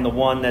to find the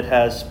one that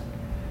has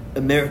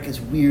America's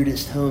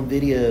weirdest home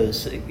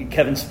videos.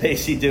 Kevin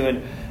Spacey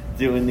doing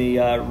the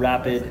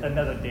rapid. That's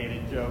another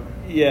dated joke.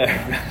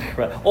 Yeah,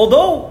 right.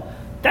 Although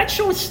that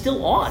show is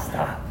still on.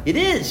 Stop. It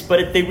is,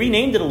 but they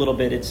renamed it a little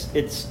bit.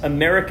 It's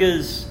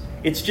America's.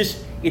 It's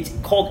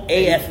called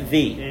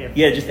AFV.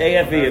 Yeah, just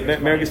AFV.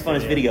 America's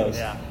Funniest Videos.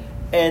 Yeah.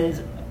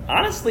 And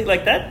honestly,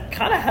 like that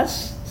kind of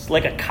has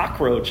like a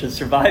cockroach has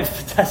survived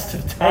the test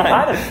of time. They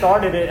kind of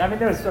started it. I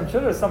mean, I'm sure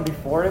there was some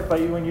before it,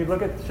 but when you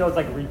look at shows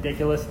like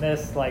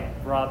Ridiculousness, like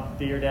Rob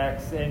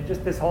Dyrdek's, and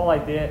just this whole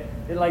idea,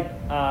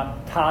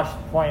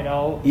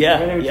 Tosh.0, yeah,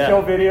 where they would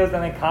show videos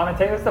and then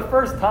commentate. It was the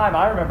first time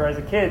I remember as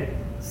a kid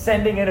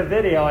sending in a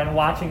video and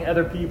watching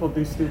other people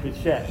do stupid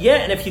shit. Yeah,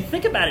 and if you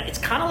think about it, it's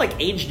kind of like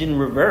aged in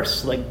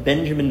reverse, like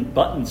Benjamin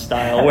Button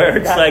style, where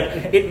it's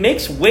like, it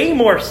makes way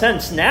more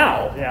sense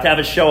now to have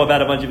a show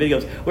about a bunch of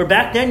videos. Where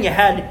back then you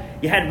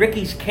had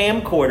Ricky's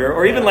camcorder,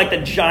 or even like the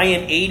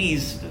giant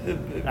 80s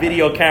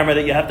video camera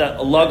that you have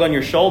to lug on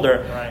your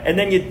shoulder. Right. And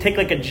then you take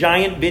like a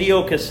giant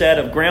video cassette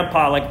of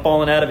Grandpa like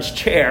falling out of his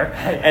chair.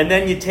 And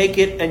then you take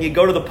it and you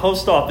go to the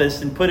post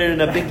office and put it in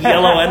a big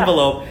yellow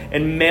envelope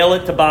and mail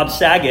it to Bob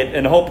Saget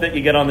and hope that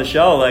you get on the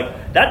show.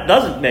 Like, that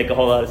doesn't make a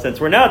whole lot of sense.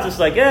 Where now it's just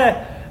like,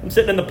 I'm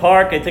sitting in the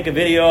park, I take a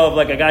video of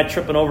like a guy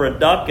tripping over a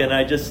duck, and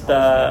I just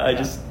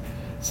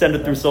send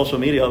it through social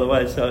media all the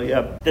way. So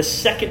yeah, the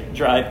second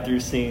drive-through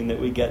scene that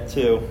we get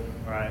to,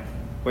 right,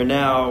 where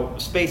now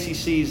Spacey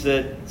sees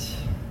that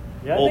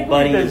old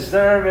buddy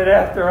deserve it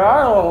after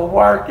our little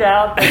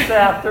workout this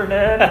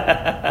afternoon.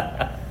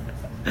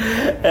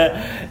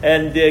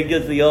 And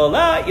gives the old,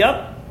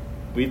 yep,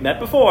 we've met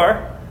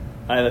before.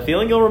 I have a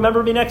feeling you'll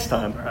remember me next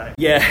time. Right.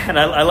 Yeah, and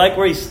I like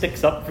where he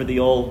sticks up for the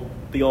old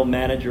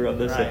manager of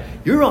this. Right.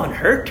 You're on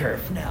her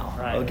turf now,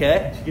 right.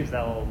 Okay? And she gives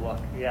that little look.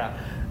 Yeah.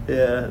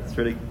 Yeah, it's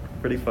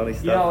pretty funny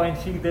stuff.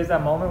 And there's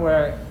that moment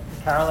where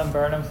Carolyn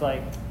Burnham's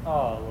like,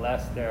 "Oh,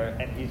 Lester,"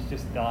 and he's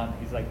just done.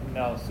 He's like,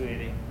 "No,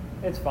 sweetie,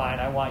 it's fine.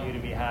 I want you to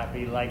be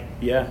happy." Like,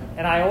 yeah.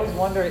 And I always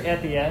wonder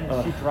at the end,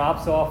 she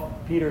drops off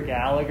Peter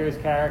Gallagher's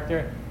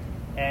character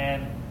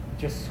and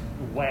just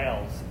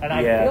wails. And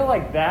I feel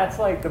like that's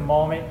like the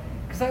moment,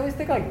 because I always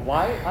think like,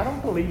 why? I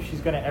don't believe she's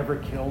gonna ever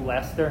kill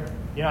Lester.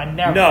 I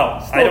never. No,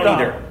 I don't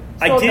either.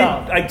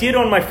 I did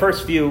on my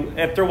first view.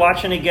 After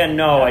watching again,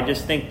 no. Yeah. I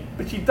just think.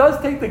 But she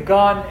does take the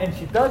gun, and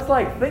she does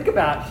think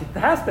about it. She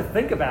has to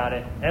think about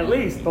it, at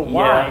least, the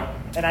why. Yeah.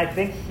 And I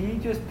think he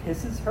just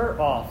pisses her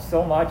off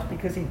so much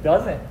because he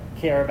doesn't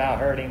care about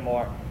her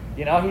anymore.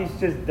 He's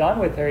just done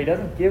with her. He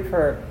doesn't give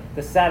her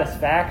the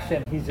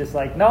satisfaction. He's just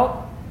like,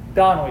 nope,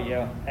 done with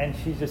you. And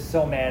she's just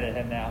so mad at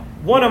him now.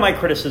 One of my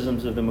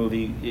criticisms of the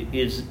movie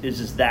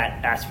is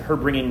that as for her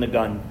bringing the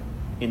gun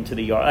into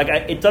the yard,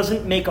 it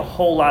doesn't make a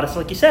whole lot of sense.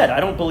 Like you said, I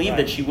don't believe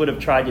that she would have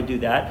tried to do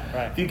that.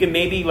 Right. If you can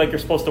maybe, you're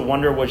supposed to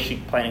wonder, was she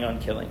planning on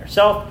killing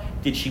herself?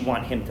 Did she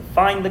want him to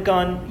find the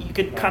gun? You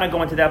could kind of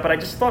go into that, but I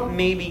just thought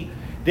maybe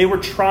they were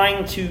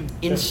trying to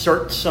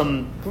insert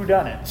some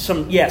whodunit,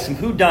 some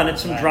whodunit,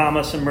 some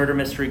drama, some murder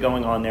mystery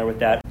going on there with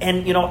that.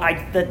 And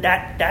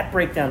that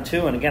breakdown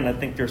too. And again, I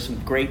think there's some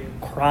great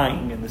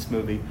crying in this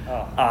movie.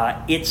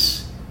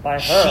 It's by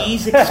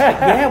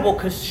her.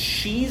 Because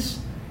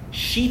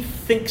she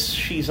thinks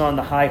she's on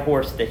the high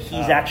horse that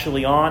he's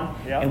actually on,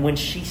 and when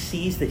she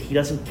sees that he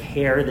doesn't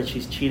care that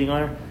she's cheating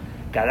on her,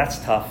 God, that's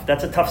tough.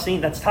 That's a tough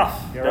scene. That's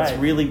tough. You're right.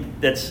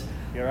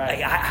 You're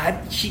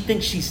right. She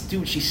thinks she's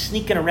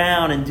sneaking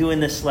around and doing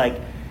this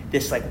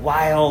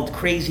wild,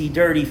 crazy,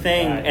 dirty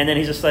thing, and then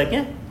he's just like,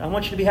 yeah, I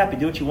want you to be happy.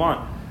 Do what you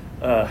want.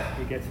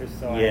 He gets her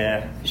so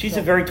angry. She's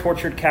a very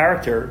tortured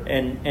character,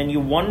 and you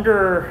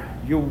wonder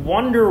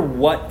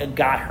what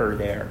got her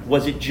there.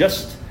 Was it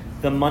just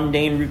the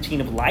mundane routine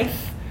of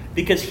life?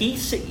 Because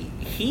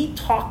he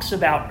talks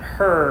about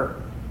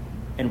her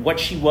and what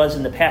she was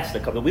in the past a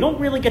couple. We don't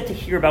really get to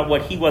hear about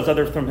what he was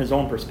other from his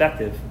own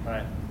perspective.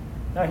 Right.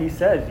 No, he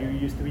says you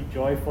used to be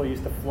joyful. You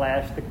used to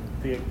flash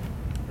the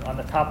on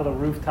the top of the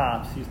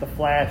rooftops. You used to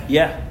flash.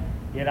 Yeah.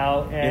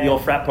 And in the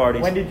old frat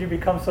parties. When did you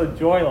become so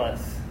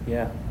joyless?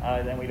 Yeah.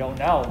 Then we don't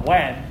know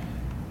when.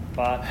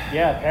 But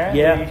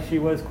apparently she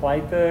was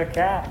quite the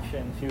catch,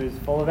 and she was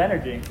full of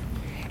energy.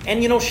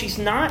 And she's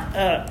not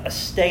a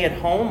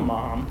stay-at-home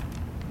mom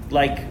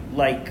like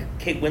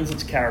Kate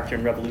Winslet's character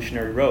in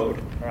Revolutionary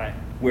Road. Right.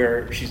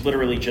 Where she's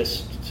literally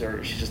she's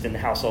just in the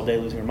house all day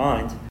losing her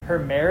mind. Her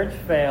marriage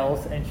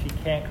fails, and she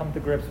can't come to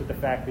grips with the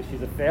fact that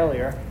she's a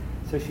failure,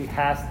 so she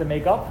has to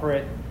make up for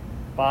it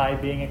by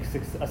being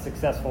a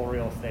successful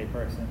real estate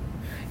person.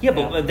 Yeah,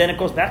 but then it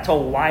goes back to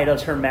why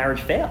does her marriage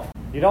fail?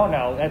 You don't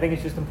know. I think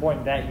it's just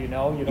important that you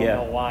know. You don't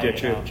know why. Yeah,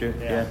 true.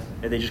 Yeah.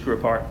 They just grew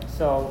apart.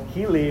 So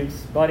he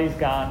leaves. Buddy's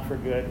gone for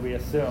good, we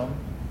assume.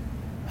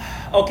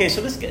 Okay, so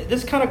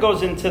this kind of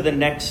goes into the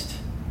next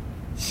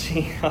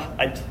scene.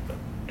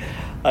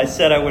 I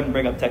said I wouldn't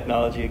bring up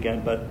technology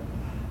again,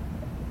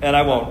 and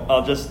I won't.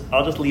 I'll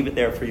just leave it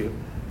there for you.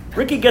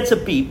 Ricky gets a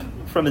beep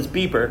from his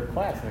beeper.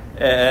 Classic.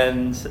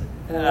 And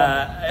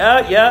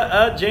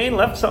Jane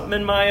left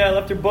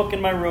her book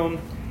in my room,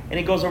 and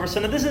he goes over.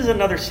 So now this is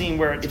another scene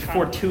where it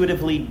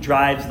fortuitously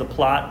drives the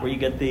plot, where you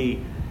get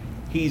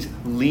he's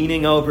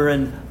leaning over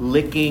and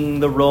licking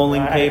the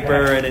rolling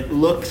paper, and it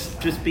looks,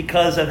 just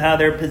because of how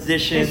they're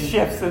positioned. He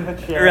shifts in the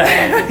chair.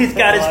 Right. He's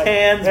got his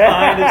hands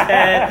behind his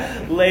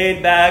head,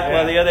 laid back,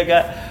 while the other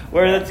guy,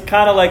 where it's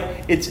kind of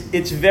like,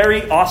 it's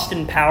very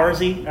Austin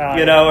Powersy,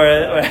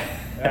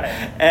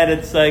 and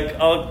it's like,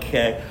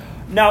 okay.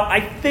 Now, I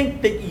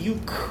think that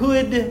you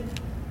could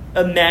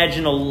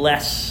imagine a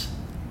less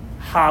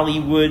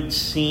Hollywood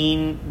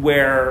scene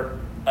where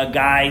a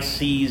guy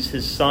sees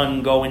his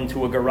son go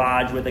into a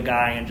garage with a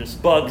guy and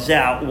just bugs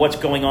out what's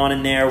going on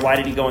in there. Why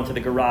did he go into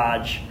the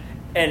garage?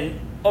 And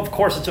of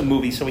course, it's a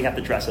movie, so we have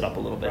to dress it up a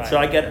little bit. Right. So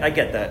I get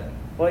that.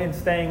 Well, in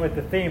staying with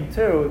the theme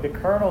too, the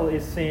Colonel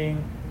is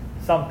seeing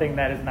something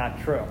that is not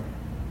true.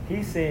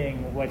 He's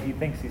seeing what he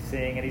thinks he's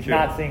seeing, and he's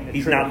not seeing the truth.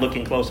 He's not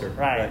looking closer.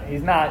 Right.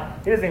 He's not.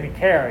 He doesn't even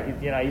care.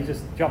 He's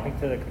just jumping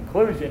to the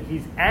conclusion.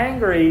 He's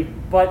angry,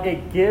 but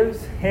it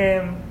gives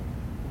him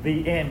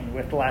the in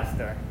with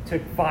Lester to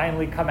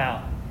finally come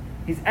out.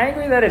 He's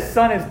angry that his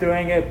son is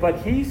doing it, but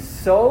he's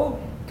so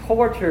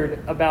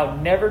tortured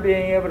about never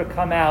being able to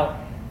come out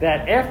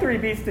that after he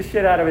beats the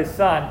shit out of his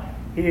son,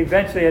 he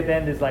eventually at the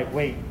end is like,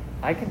 wait,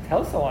 I can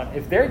tell someone.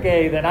 If they're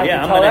gay, then I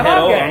can tell them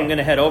I'm gay. I'm going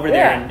to head over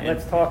there. And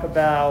let's talk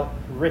about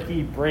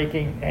Ricky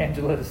breaking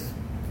Angela's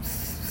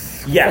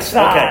Yes,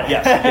 facade.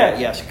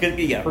 Okay, yes.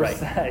 Right.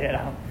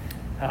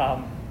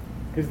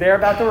 Because they're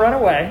about to run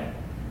away.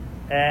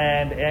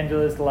 And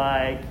Angela's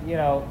like,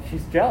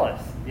 she's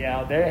jealous. They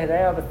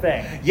have a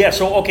thing. Yeah.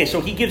 So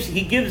he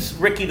gives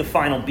Ricky the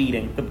final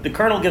beating. The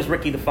Colonel gives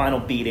Ricky the final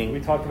beating.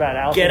 We talked about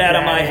Alpha. Get out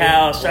of my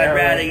house! I'd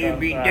rather you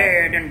be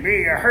dead than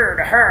be a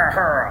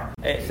her.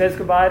 Says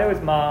goodbye to his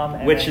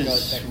mom, which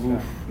is,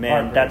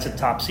 man, that's a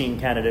top scene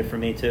candidate for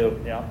me too.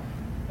 Yeah.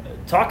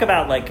 Talk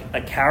about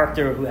a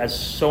character who has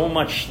so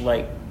much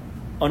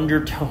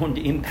undertoned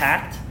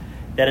impact.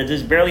 That it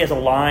just barely has a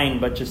line,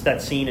 but just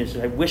that scene is,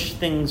 I wish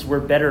things were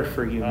better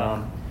for you,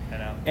 Mom. I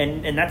know.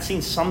 And that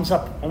scene sums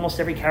up almost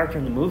every character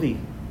in the movie.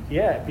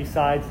 Yeah,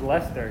 besides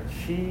Lester.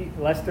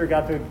 Lester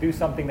got to do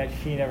something that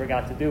she never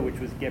got to do, which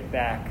was get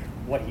back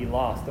what he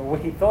lost, or what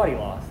he thought he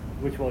lost,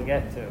 which we'll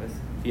get to.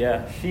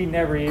 Yeah. She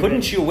never even...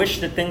 Couldn't you wish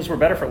that things were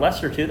better for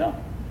Lester too, though?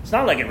 It's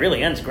not like it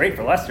really ends great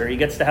for Lester. He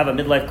gets to have a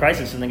midlife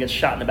crisis and then gets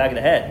shot in the back of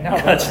the head. No,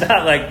 it's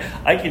not like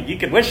you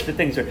could wish that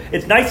things are.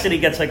 It's nice that he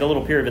gets like a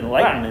little period of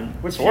enlightenment,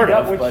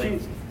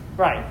 right.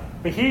 Right,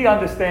 but he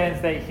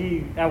understands that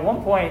at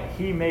one point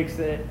he makes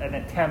an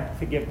attempt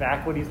to get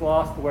back what he's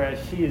lost, whereas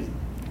she is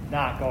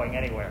not going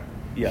anywhere.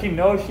 Yeah. She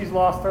knows she's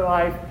lost her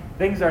life.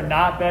 Things are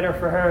not better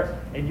for her,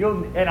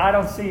 and I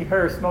don't see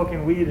her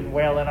smoking weed and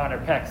wailing on her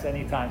pecs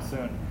anytime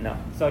soon. No.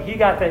 So he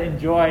got to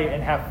enjoy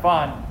and have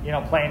fun,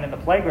 playing in the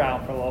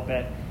playground for a little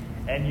bit.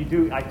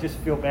 And I just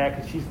feel bad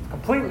because she's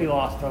completely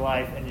lost her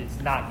life and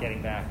it's not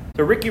getting back.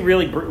 So Ricky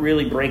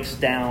really breaks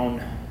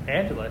down.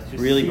 Angela just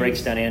really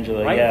breaks down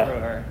Angela. Right yeah. through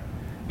her.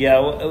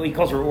 Yeah. He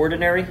calls her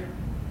ordinary.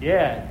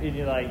 Yeah, and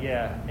you're like,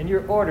 yeah, and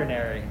you're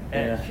ordinary,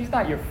 and she's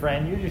not your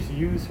friend. You just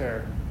use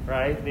her,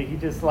 right? He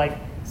just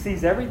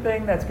sees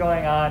everything that's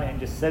going on and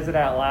just says it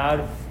out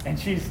loud, and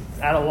she's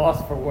at a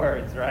loss for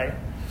words, right?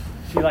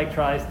 She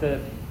tries to,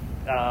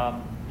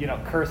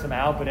 curse him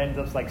out, but ends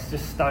up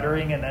just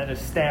stuttering and then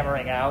just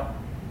stammering out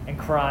and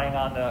crying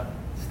on the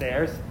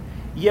stairs.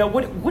 Yeah.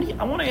 What do you,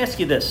 I want to ask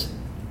you this,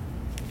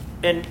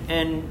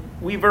 and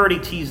we've already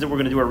teased that we're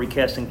going to do our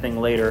recasting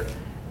thing later,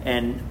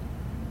 and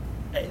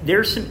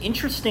there's some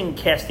interesting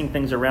casting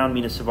things around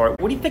Mena Suvari.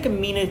 What do you think of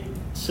Mena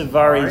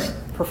Suvari's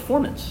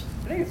performance?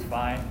 I think it's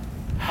fine.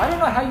 I don't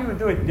know how you would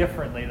do it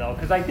differently, though,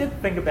 because I did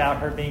think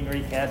about her being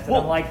recast, and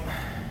I'm like,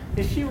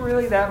 is she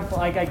really that?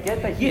 I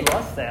get that he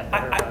lusts after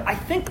her. I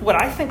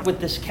think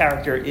with this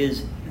character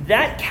is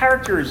that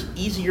character is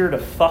easier to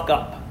fuck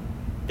up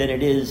than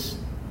it is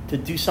to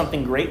do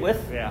something great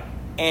with. Yeah.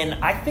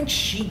 And I think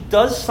she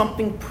does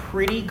something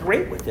pretty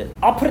great with it.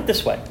 I'll put it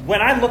this way.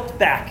 When I looked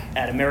back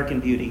at American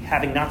Beauty,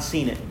 having not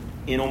seen it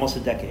in almost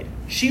a decade,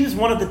 she was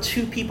one of the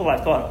two people I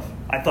thought of.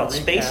 I thought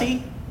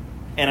Spacey,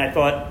 and I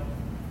thought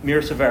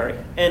Mira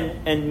Suvari,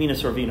 and Mena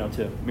Sorvino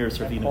too. Mira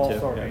Sorvino too.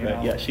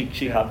 Sorvino. Yeah,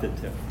 she hopped in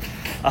too.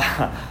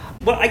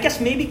 But I guess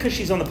maybe because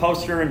she's on the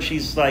poster and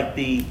she's like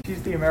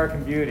she's the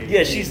American Beauty.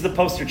 Yeah, she's the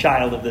poster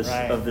child of this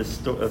right. of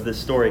this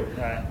story.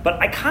 Right.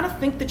 But I kind of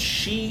think that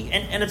she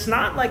and it's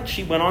not like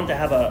she went on to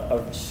have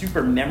a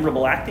super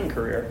memorable acting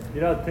career.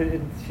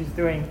 She's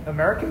doing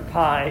American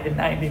Pie in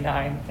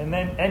 '99,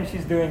 and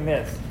she's doing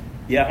this.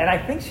 Yeah. And I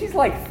think she's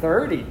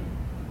 30.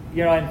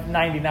 In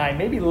 '99,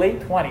 maybe late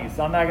 20s.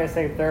 So I'm not going to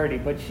say 30,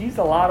 but she's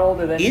a lot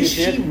older than Is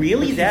she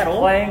really that old?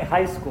 Playing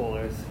high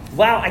schoolers.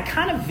 Wow, I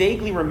kind of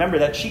vaguely remember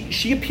that.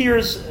 She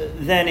appears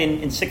then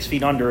in 6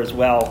 Feet Under as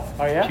well.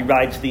 Oh yeah. She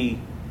rides the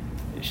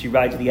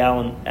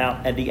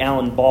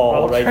Allen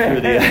ball right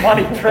through the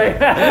money train.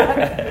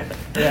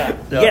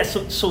 Yeah.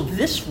 So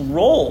this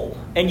role,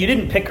 and you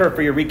didn't pick her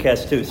for your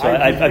recast too. So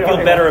I feel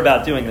yeah. better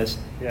about doing this.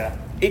 Yeah.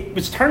 It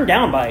was turned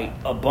down by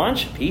a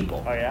bunch of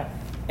people. Oh yeah.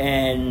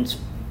 And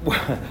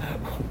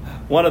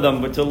one of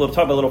them, talk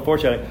about a little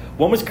foreshadowing.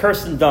 One was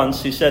Kirsten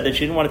Dunst, who said that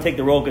she didn't want to take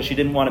the role because she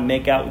didn't want to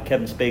make out with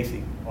Kevin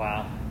Spacey.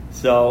 Wow.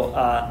 So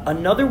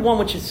another one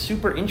which is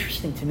super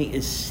interesting to me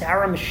is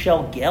Sarah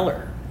Michelle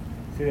Gellar.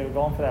 See, they were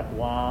going for that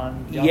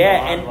blonde.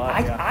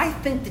 I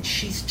think that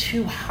she's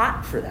too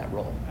hot for that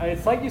role.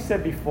 It's like you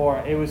said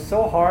before, it was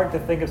so hard to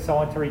think of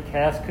someone to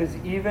recast because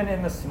even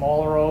in the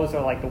smaller roles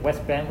or the Wes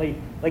Bentley,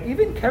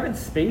 even Kevin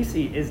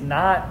Spacey is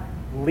not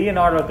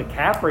Leonardo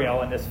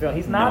DiCaprio in this film.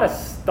 He's not a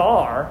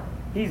star.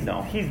 He's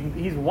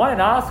won an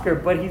Oscar,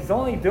 but he's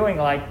only doing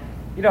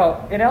in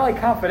LA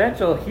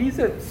Confidential, he's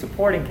a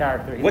supporting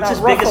character. He's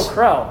not Russell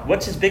Crowe.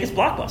 What's his biggest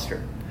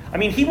blockbuster? I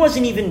mean, he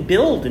wasn't even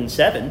billed in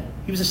 7.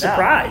 He was a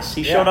surprise.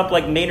 He showed up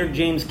like Maynard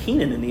James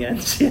Keenan in the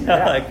end,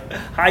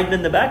 hiding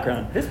in the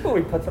background. This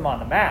movie puts him on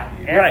the map.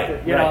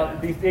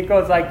 It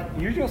goes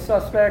Usual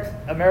Suspects,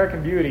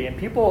 American Beauty, and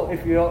people,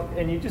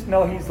 you just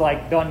know he's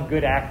done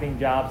good acting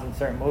jobs in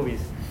certain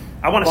movies.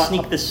 I want to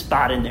sneak this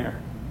spot in there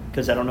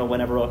because I don't know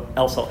whenever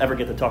else I'll ever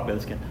get to talk about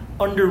this again.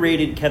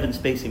 Underrated Kevin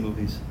Spacey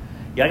movies.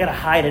 Yeah, I got to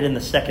hide it in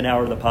the second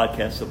hour of the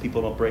podcast so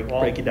people don't break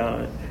it down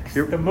on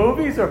it. The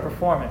movies or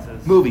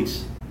performances?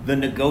 Movies. The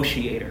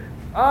Negotiator.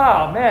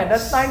 Oh, man,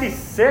 that's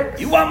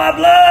 96? You want my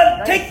blood?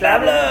 97? Take my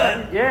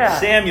blood. Yeah.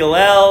 Samuel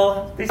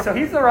L. So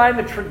he's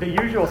riding the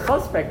Usual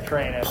Suspect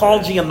train. Paul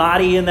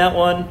Giamatti in that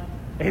one.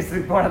 He's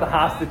one of the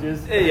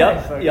hostages.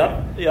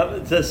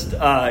 Yep. Just,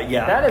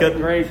 That is a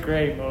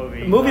great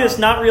movie. A movie that's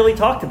not really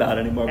talked about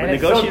anymore. And but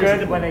it's so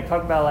good when they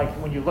talk about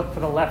when you look to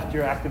the left,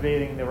 you're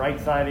activating the right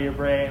side of your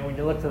brain. When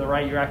you look to the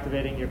right, you're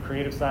activating your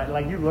creative side.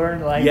 You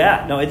learn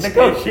it's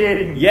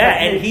negotiating.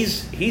 And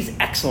he's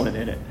excellent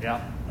in it.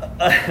 Yeah.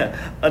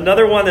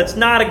 Another one that's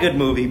not a good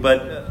movie,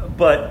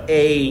 but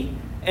a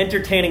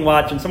entertaining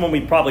watch and someone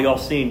we've probably all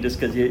seen just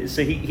because.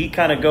 So he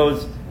kind of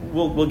goes.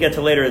 We'll get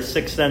to later. As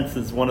Sixth Sense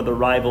is one of the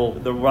rival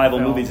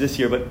movies this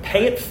year, but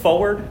Pay It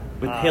Forward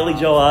with Haley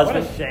Joel Osment. What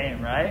a shame,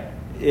 right?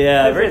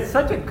 Yeah, it's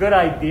such a good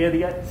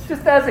idea. It's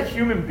just as a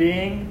human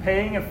being,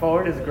 paying it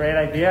forward is a great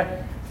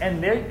idea.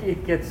 And there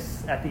it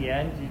gets at the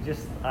end. You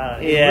just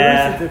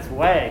it loses its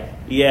way.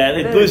 Yeah,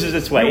 it loses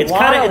its way. It's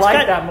kind of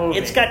that movie.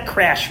 It's got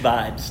Crash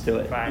vibes to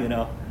it, right.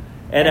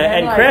 And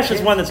then, like, Crash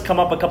is one that's come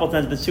up a couple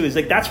times, but too is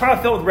like that's how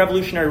I felt with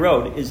Revolutionary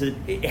Road. Is it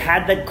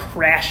had that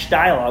Crash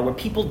dialogue where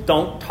people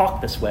don't talk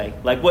this way?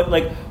 Like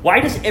why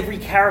does every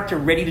character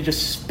ready to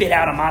just spit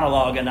out a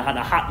monologue in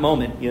a hot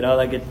moment?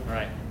 Like it.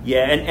 Right.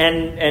 Yeah,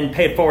 and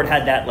Pay It Forward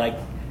had that like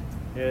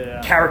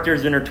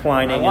characters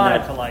intertwining. I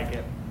wanted to like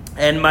it.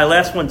 And my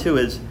last one too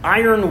is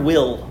Iron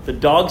Will, the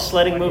dog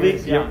sledding movie.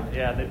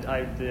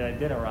 I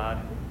did a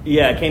rod.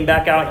 Yeah, it came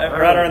back out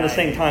right around the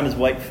same time as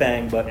White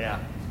Fang, but yeah,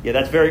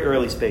 that's very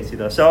early Spacey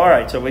though. So all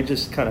right, so we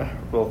just kind of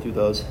roll through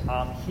those.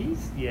 But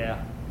he's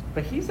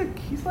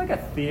like a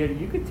theater.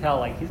 You could tell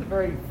like he's a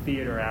very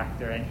theater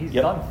actor, and he's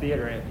done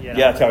theater. Yeah,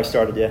 that's how I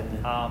started. Yeah.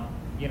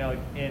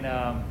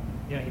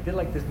 He did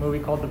like this movie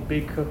called The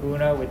Big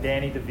Kahuna with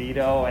Danny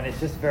DeVito, and it's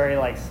just very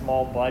like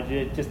small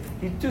budget.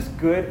 He's just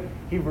good.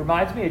 He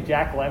reminds me of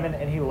Jack Lemmon,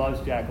 and he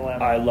loves Jack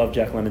Lemmon. I love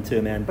Jack Lemmon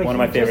too, man. But one of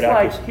my favorite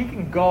actors. He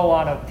can go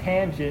on a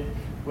tangent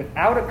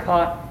without a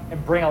cut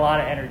and bring a lot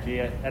of energy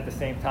at the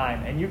same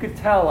time. And you could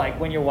tell, like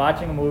when you're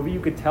watching a movie, you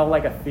could tell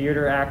like a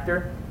theater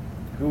actor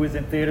who was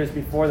in theaters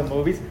before the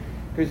movies,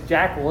 because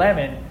Jack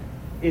Lemmon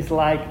is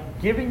like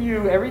giving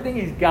you everything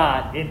he's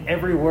got in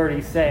every word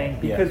he's saying,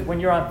 because when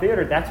you're on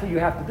theater, that's what you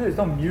have to do. There's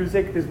no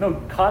music, there's no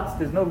cuts,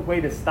 there's no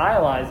way to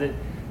stylize it.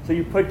 So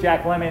you put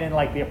Jack Lemmon in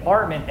like The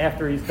Apartment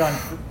after he's done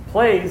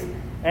plays,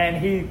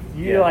 and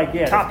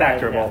top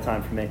actor of all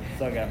time for me.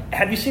 So good.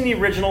 Have you seen the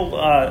original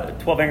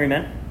 12 Angry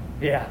Men?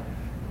 Yeah.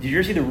 Did you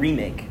ever see the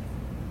remake?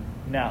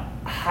 No.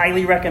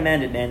 Highly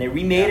recommend it, man. They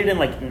remade it in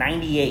like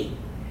 98.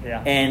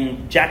 Yeah.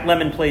 And Jack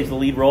Lemmon plays the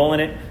lead role in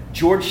it.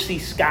 George C.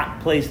 Scott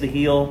plays the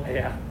heel.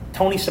 Yeah.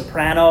 Tony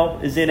Soprano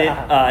is in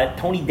it.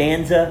 Tony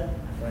Danza.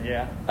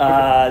 Yeah.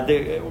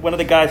 One of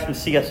the guys from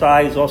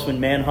CSI is also in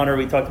Manhunter.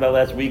 We talked about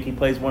last week. He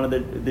plays one of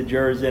the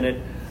jurors in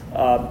it.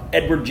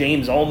 Edward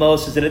James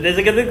Olmos is in it. There's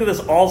like this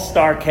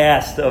all-star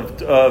cast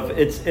of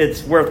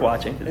it's worth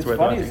watching. It's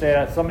funny you say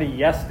that. Somebody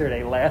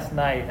last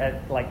night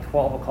at like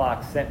 12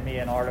 o'clock sent me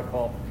an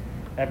article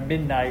at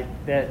midnight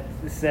that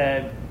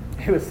said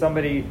it was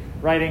somebody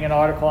writing an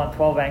article on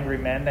 12 Angry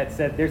Men that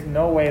said there's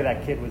no way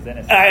that kid was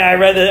innocent. I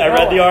read the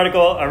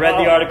article.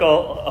 The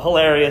article.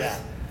 Hilarious. Yeah.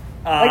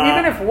 Like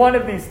even if one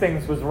of these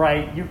things was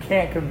right, you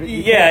can't convict.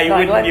 You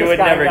would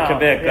never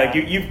convict. Yeah. Like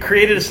you've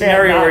created a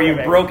scenario where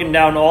you've broken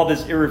down all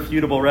this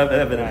irrefutable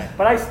evidence. Right.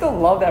 But I still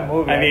love that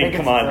movie. I mean,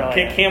 come on,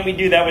 can't we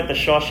do that with the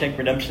Shawshank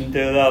Redemption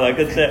too? Though, like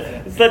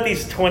let's let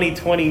these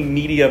 2020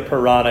 media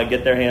piranha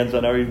get their hands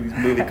on every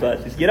movie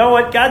classics. You know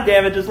what? God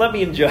damn it, just let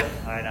me enjoy.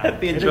 I know.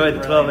 Let me enjoy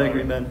the 12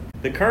 Angry Men.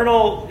 The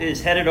Colonel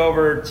is headed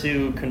over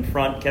to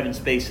confront Kevin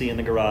Spacey in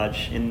the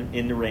garage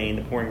in the rain,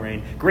 the pouring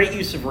rain. Great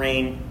use of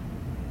rain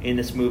in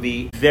this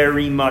movie.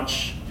 Very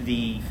much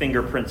the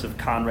fingerprints of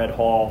Conrad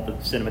Hall, the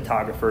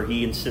cinematographer.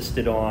 He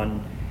insisted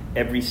on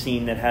every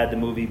scene that had the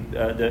movie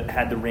that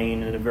had the rain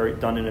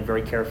done in a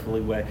very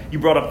carefully way. You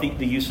brought up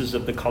the uses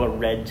of the color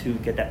red to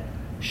get that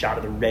shot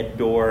of the red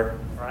door.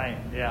 Right.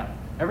 Yeah.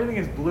 Everything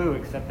is blue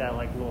except that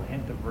like little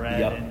hint of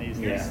red in these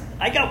things. Yeah.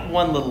 I got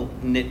one little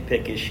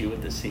nitpick issue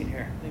with this scene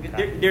here.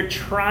 They're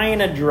trying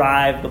to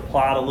drive the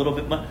plot a little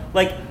bit more.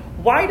 Like,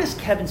 why does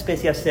Kevin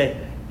Spacey have to say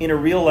in a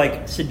real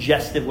like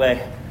suggestive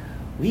way,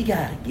 we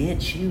gotta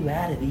get you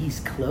out of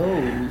these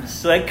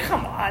clothes? Like,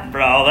 come on,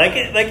 bro. Like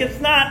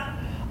it's not.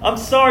 I'm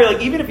sorry.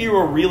 Like, even if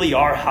you really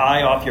are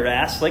high off your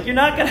ass, like you're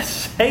not gonna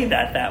say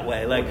that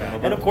way. Like,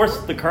 and of course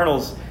the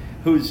Colonel's,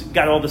 who's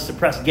got all the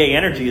suppressed gay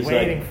energy, is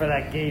waiting for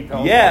that gate to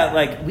open. Yeah,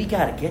 like we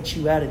gotta get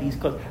you out of these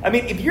clothes. I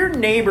mean, if your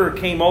neighbor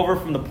came over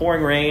from the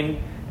pouring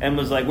rain and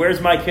was like, "Where's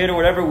my kid?" or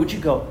whatever, would you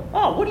go,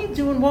 "Oh, what are you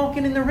doing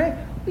walking in the rain?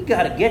 We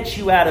gotta get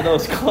you out of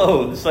those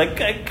clothes."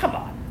 Like, come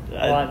on.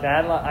 Well,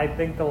 I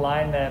think the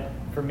line that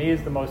for me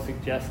is the most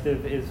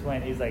suggestive is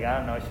when he's like, I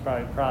don't know, she's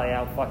probably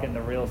out fucking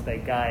the real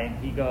estate guy,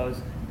 and he goes,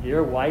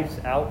 your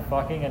wife's out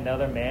fucking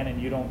another man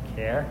and you don't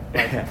care?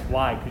 Like,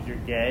 why? Because you're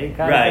gay?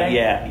 Kind of thing? Right,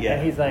 yeah.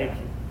 And he's like,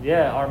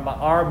 yeah,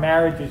 our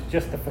marriage is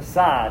just a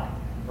facade,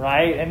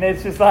 right? And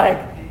it's just like,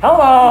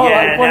 hello,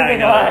 like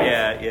blinking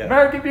lights. Yeah.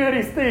 American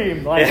Beauty's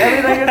theme, like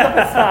everything is a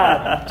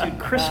facade. Dude,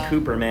 Chris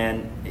Cooper,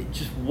 man,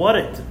 what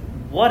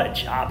a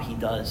job he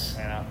does.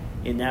 Yeah.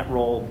 In that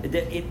role. It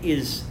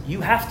is,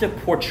 you have to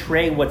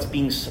portray what's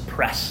being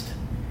suppressed,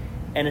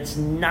 and it's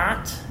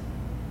not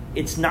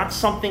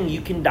something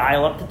you can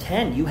dial up to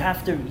 10. You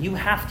have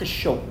to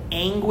show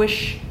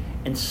anguish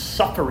and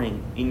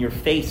suffering in your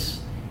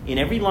face in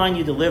every line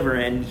you deliver,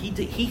 and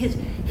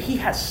he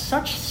has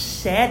such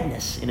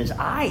sadness in his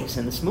eyes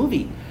in this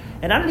movie.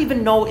 And I don't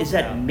even know, is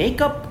that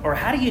makeup, or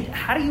how do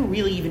you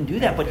really even do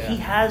that? But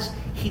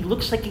he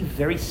looks like a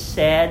very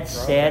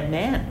sad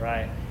man.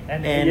 Right.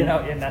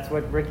 And that's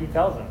what Ricky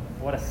tells him.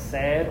 What a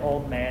sad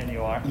old man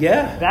you are.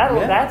 Yeah.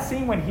 That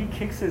scene when he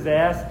kicks his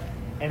ass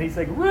and he's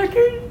like,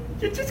 Ricky,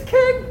 you just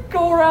can't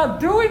go around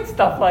doing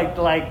stuff like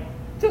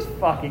just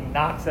fucking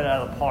knocks it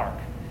out of the park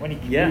when he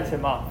beats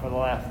him up for the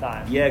last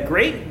time. Yeah,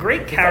 great he's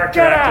character like,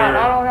 get actor. out,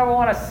 I don't ever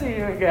want to see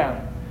you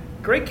again.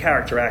 Great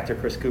character actor,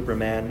 Chris Cooper,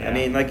 man. Yeah. I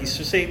mean, like you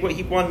say,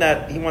 he won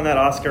that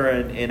Oscar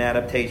in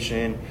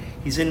adaptation.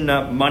 He's in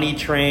Money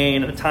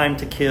Train, A Time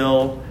to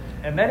Kill.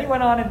 And then he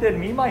went on and did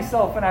Me,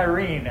 Myself, and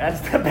Irene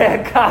as the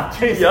bad cop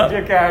chasing Yep.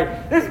 Jim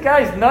Carrey. This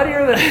guy's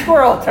nuttier than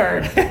Squirrel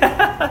Turd.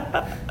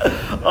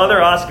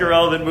 Other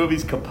Oscar-relevant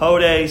movies: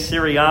 Capote,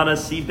 Syriana,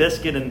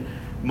 Seabiscuit, and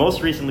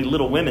most recently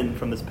Little Women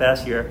from this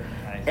past year.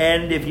 Nice.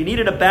 And if you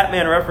needed a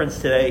Batman reference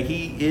today,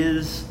 he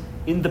is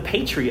in The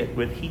Patriot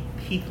with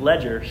Heath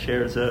Ledger,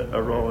 shares a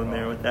role in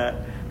there with that,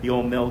 the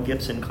old Mel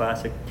Gibson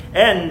classic.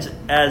 And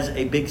as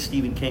a big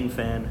Stephen King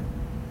fan,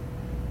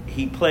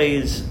 he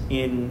plays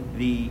in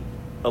the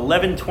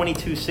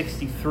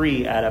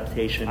 11/22/63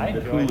 adaptation I that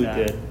enjoyed Hulu that.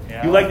 did.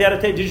 Yeah. You like that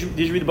adaptation?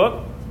 Did you read the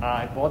book?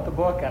 I bought the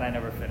book and I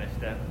never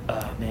finished it.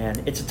 Oh man,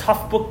 it's a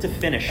tough book to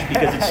finish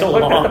because it's so I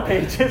looked long. at the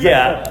pages.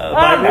 Yeah,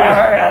 I'm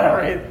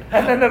never read.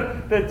 And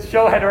then the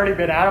show had already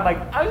been out. I'm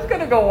like, I was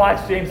gonna go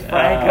watch James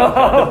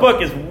Franco. the book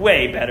is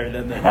way better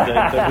than the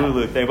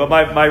Hulu thing. But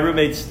my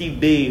roommate Steve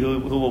B, who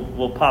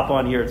will pop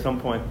on here at some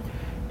point,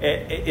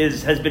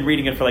 has been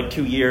reading it for like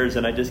 2 years,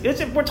 and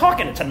we're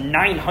talking it's a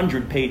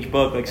 900-page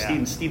book, like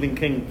Stephen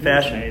King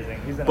fashion. He's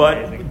amazing. He's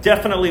amazing.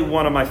 Definitely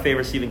one of my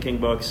favorite Stephen King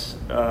books.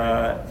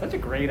 Such a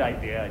great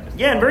idea.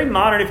 And very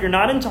modern. If you're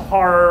not into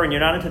horror and you're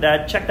not into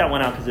that, check that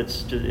one out because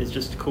it's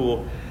just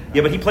cool.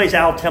 Yeah, but he plays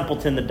Al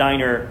Templeton, the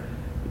diner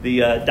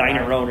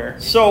owner.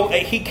 So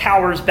he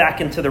cowers back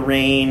into the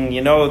rain.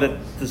 You know that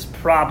this is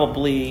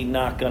probably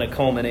not going to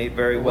culminate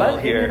very well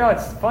here. You know,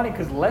 it's funny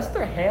because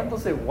Lester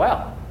handles it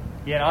well.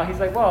 You know, he's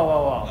like,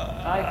 whoa.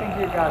 I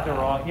think you got the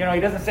wrong. You know, he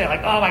doesn't say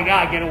like, oh my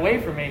God, get away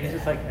from me. He's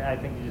just like, I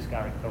think you just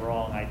got the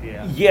wrong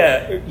idea.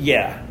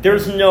 Yeah.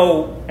 There's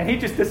no. And he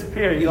just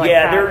disappeared.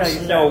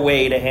 There's no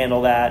way to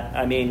handle that.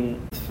 I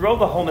mean, throw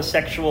the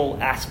homosexual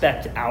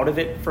aspect out of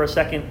it for a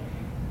second.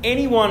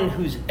 Anyone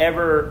who's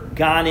ever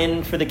gone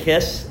in for the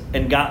kiss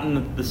and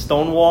gotten the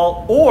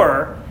stonewall,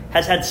 or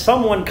has had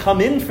someone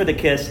come in for the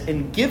kiss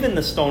and given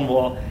the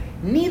stonewall,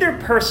 neither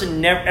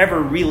person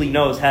ever really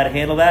knows how to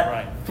handle that.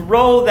 Right.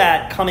 Throw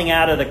that coming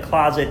out of the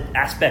closet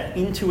aspect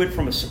into it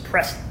from a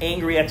suppressed,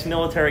 angry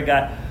ex-military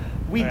guy.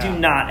 We do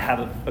not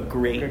have a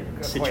great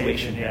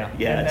situation here.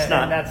 It's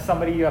not. And that's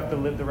somebody you have to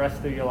live the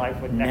rest of your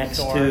life with next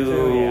door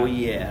to.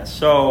 Yeah.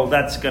 So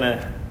that's going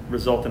to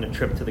result in a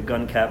trip to the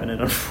gun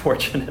cabinet,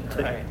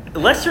 unfortunately. Right.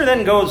 Lester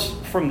then goes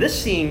from this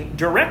scene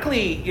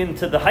directly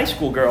into the high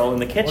school girl in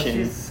the kitchen.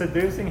 Well, she's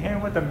seducing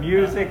him with the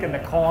music in the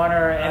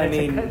corner, and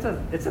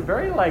it's a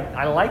very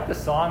I like the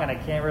song, and I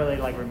can't really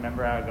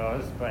remember how it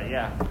goes, but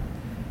yeah.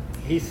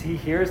 He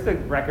hears the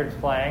records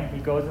playing. He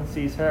goes and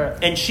sees her.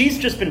 And she's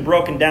just been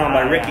broken down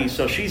by Ricky,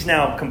 so she's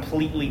now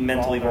completely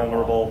mentally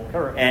vulnerable.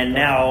 Correct. And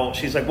now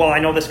she's like, well, I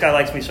know this guy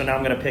likes me, so now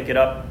I'm going to pick it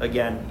up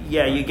again.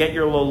 Yeah, you get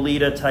your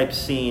Lolita-type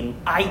scene.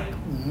 I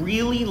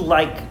really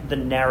like the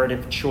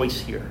narrative choice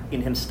here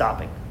in him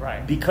stopping.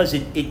 Right. Because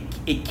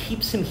it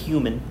keeps him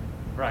human.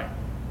 Right.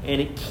 And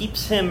it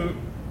keeps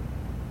him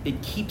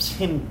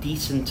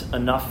decent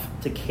enough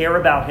to care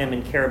about him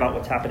and care about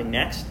what's happening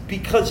next.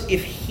 Because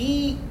if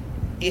he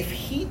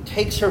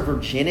takes her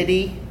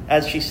virginity,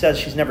 as she says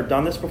she's never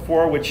done this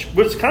before, which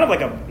was kind of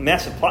like a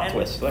massive plot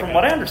twist. From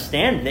what I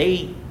understand,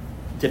 they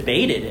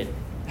debated it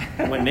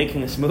when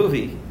making this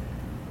movie.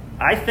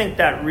 I think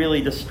that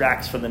really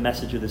distracts from the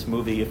message of this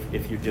movie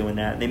if you're doing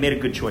that. And they made a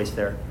good choice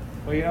there.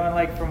 Well,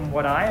 and from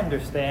what I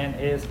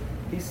understand is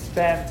he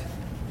spent,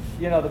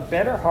 the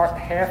better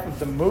half of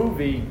the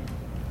movie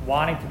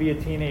wanting to be a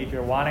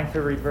teenager, wanting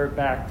to revert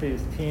back to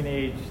his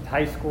teenage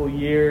high school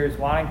years,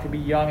 wanting to be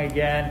young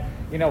again,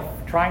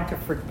 trying to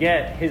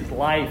forget his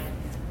life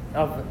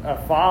of a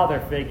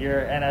father figure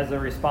and as a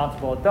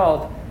responsible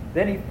adult.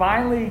 Then he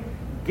finally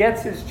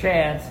gets his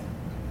chance.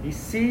 He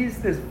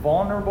sees this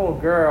vulnerable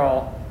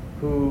girl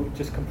who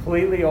just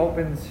completely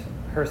opens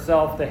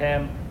herself to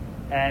him,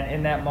 and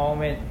in that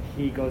moment,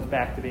 he goes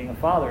back to being a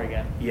father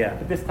again. Yeah.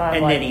 But this time,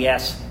 and then he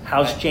asks,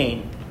 "How's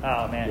Jane?"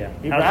 Oh man, yeah.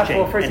 He wraps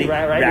her in the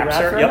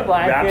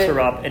blanket. Wraps her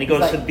up, and he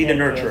goes to be the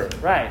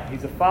nurturer. Right,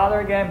 he's a father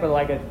again, but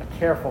like a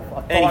careful,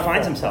 and he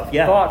finds himself.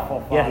 Yeah,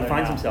 thoughtful father. Yeah, he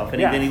finds himself,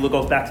 and then he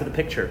goes back to the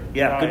picture.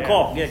 Yeah, good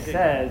call. Yeah, he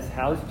says,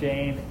 "How's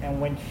Jane?" And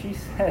when she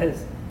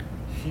says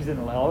she's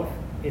in love,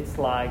 it's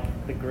like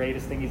the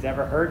greatest thing he's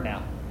ever heard.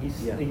 Now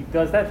he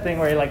does that thing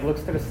where he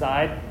looks to the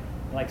side,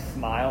 and,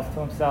 smiles to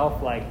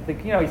himself,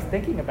 he's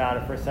thinking about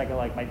it for a second,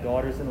 like my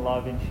daughter's in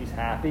love and she's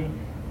happy,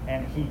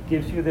 and he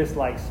gives you this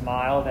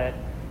smile that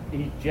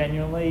he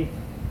genuinely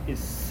is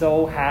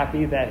so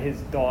happy that his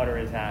daughter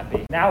is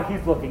happy. Now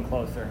he's looking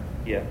closer.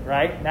 Yeah.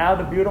 Right? Now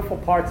the beautiful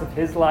parts of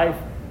his life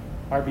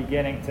are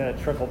beginning to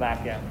trickle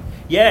back in.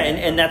 Yeah,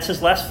 and that's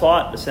his last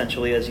thought,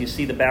 essentially, as you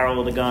see the barrel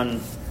of the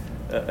gun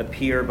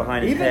appear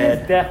behind his head. Even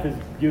his death is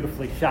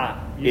beautifully shot.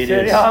 You see,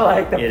 the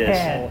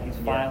pan. He's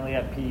finally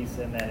at peace,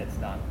 and then it's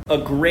done. A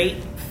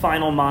great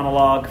final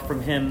monologue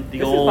from him.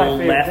 This is my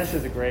favorite. This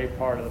is a great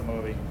part of the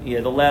movie.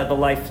 Yeah, the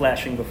light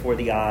flashing before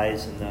the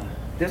eyes, and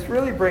this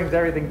really brings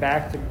everything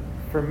back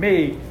for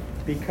me,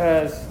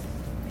 because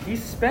he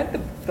spent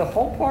the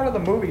whole part of the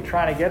movie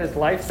trying to get his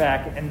life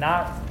back and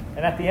not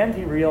And at the end,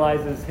 he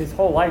realizes his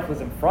whole life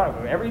was in front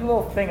of him. Every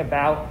little thing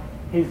about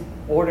his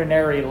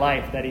ordinary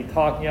life that he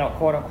talked,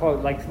 quote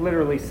unquote, like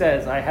literally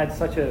says, I had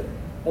such a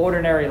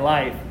ordinary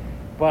life.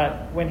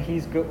 But when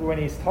he's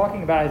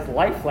talking about his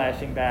life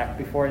flashing back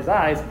before his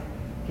eyes,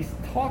 he's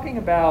talking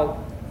about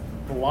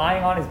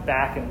lying on his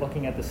back and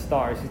looking at the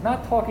stars. He's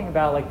not talking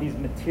about like these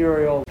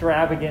material,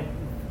 extravagant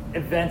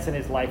events in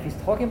his life. He's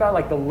talking about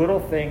like the little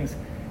things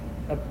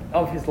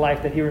of his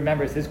life that he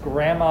remembers. His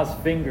grandma's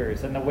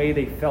fingers and the way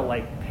they felt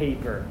like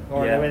paper,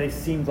 or the way they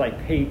seemed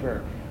like paper,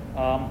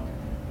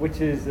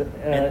 which is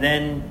and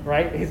then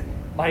right.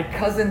 My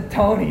cousin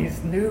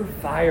Tony's new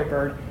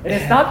Firebird, and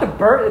it's not the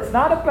bird. It's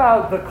not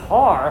about the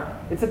car.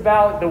 It's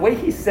about the way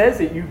he says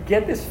it. You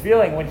get this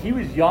feeling when he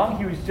was young,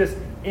 he was just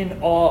in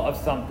awe of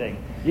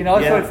something.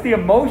 So it's the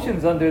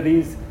emotions under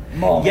these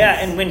moments. Yeah,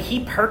 and when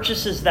he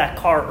purchases that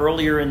car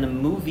earlier in the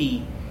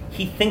movie,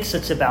 he thinks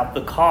it's about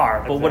the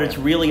car, but what it's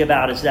really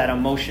about is that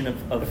emotion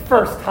of the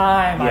first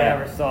time I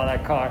ever saw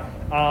that car.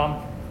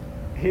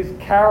 His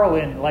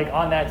Carolyn, like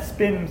on that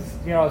spin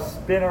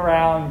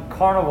around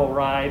carnival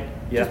ride,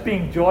 just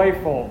being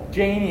joyful.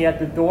 Janie at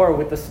the door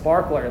with the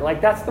sparkler,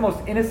 like that's the most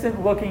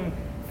innocent looking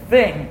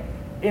thing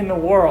in the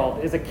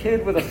world, is a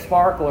kid with a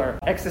sparkler.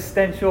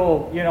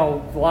 Existential,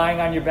 lying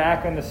on your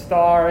back in the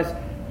stars.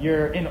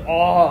 You're in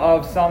awe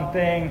of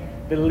something.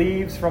 The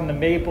leaves from the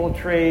maple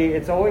tree.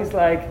 It's always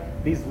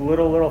like these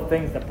little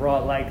things that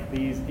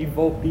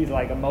evoke these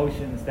like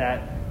emotions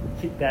that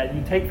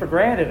you take for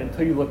granted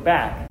until you look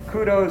back.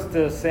 Kudos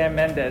to Sam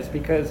Mendes,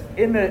 because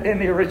in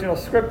the original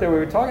script that we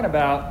were talking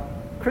about,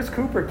 Chris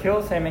Cooper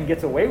kills him and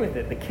gets away with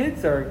it. The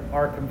kids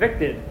are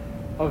convicted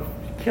of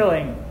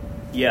killing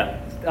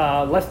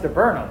Lester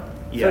Burnham.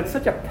 So it's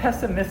such a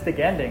pessimistic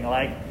ending.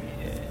 Like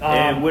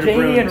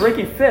Janie and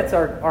Ricky Fitz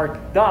are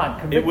done.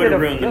 Convicted. It would have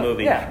ruined the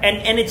movie. Yeah.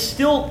 And it's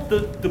still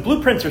the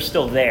blueprints are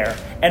still there.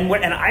 And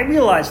I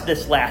realized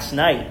this last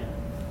night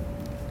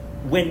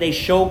when they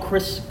show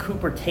Chris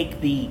Cooper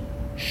take the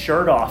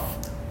shirt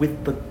off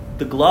with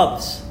the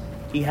gloves.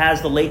 He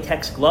has the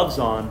latex gloves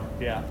on.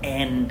 Yeah.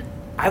 And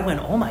I went,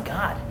 oh my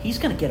God, he's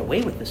going to get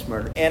away with this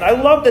murder. And I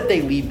love that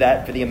they leave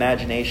that for the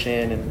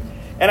imagination.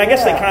 And I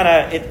guess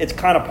it's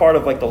kind of part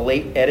of like the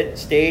late edit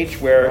stage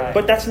where,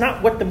 but that's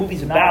not what the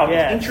movie's about.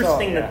 It's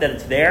interesting that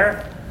it's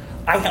there.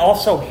 I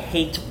also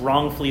hate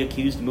wrongfully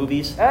accused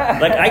movies.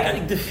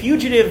 The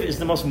Fugitive is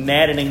the most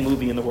maddening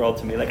movie in the world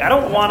to me. Like, I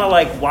don't want to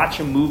like watch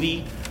a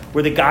movie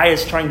where the guy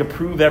is trying to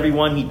prove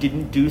everyone he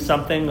didn't do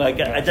something. Like,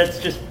 that's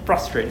just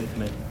frustrating to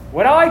me.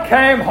 When I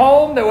came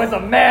home, there was a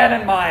man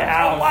in my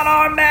house. A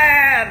one-armed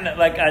man!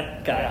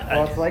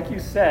 It's like you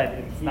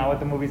said, it's not what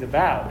the movie's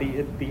about.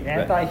 The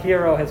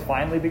anti-hero has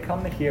finally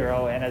become the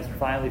hero and has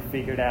finally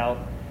figured out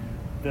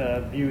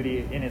the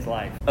beauty in his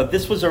life.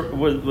 This was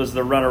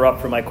the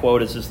runner-up for my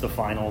quote. This is the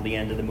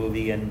end of the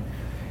movie, and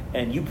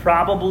you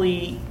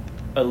probably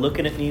are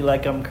looking at me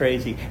like I'm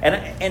crazy.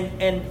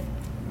 And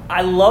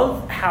I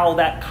love how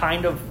that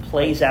kind of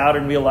plays out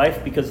in real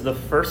life, because the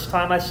first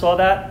time I saw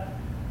that,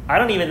 I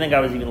don't even think I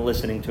was even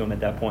listening to him at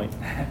that point.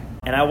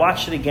 And I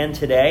watched it again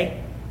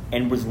today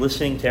and was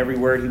listening to every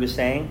word he was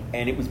saying,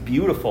 and it was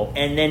beautiful.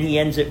 And then he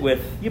ends it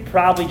with, you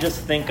probably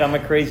just think I'm a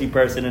crazy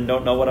person and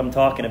don't know what I'm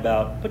talking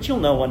about, but you'll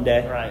know one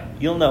day. Right.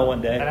 You'll know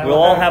one day.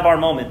 We'll all have our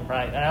moment.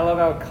 Right. And I love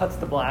how it cuts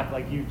to black,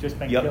 like you've just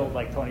been killed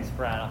like Tony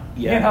Soprano.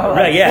 Yeah.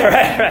 Right.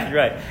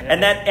 Yeah.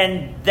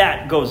 And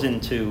that goes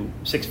into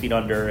 6 Feet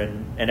Under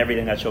and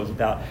everything that show's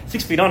about.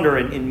 6 Feet Under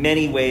in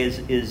many ways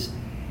is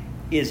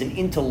an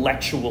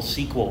intellectual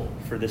sequel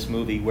for this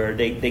movie, where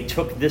they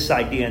took this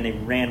idea and they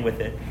ran with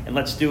it. And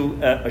let's do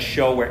a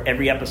show where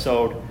every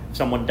episode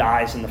someone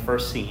dies in the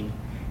first scene,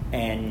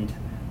 and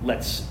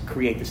let's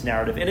create this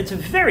narrative. And it's a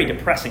very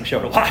depressing show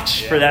to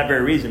watch for that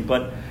very reason,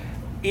 but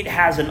it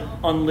has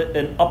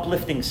an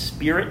uplifting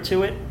spirit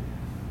to it.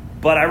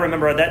 But I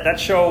remember that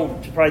show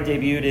probably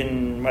debuted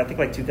in, I think,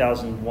 like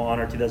 2001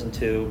 or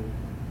 2002,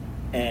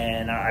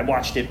 and I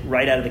watched it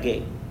right out of the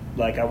gate.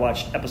 Like, I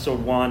watched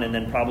episode 1 and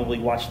then probably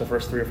watched the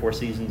first 3 or 4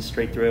 seasons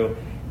straight through,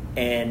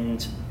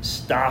 and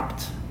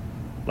stopped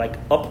like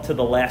up to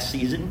the last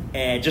season,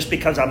 and just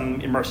because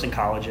I'm immersed in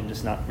college and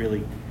just not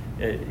really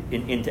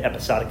into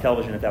episodic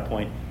television at that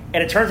point.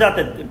 And it turns out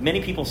that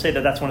many people say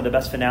that that's one of the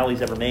best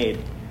finales ever made,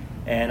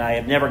 and I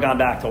have never gone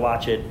back to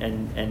watch it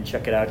and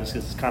check it out, just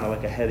because it's kind of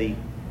like a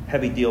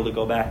heavy deal to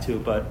go back to.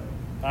 But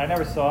I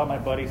never saw it. My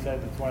buddy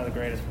says it's one of the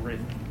greatest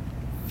written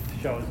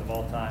shows of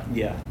all time.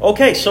 Yeah.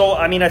 Okay, so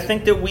I mean, I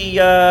think that we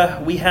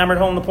hammered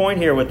home the point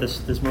here with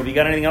this movie. You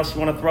got anything else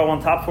you want to throw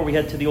on top before we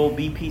head to the old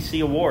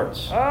BPC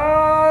awards?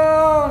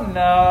 Oh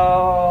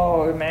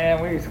no,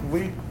 man,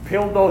 we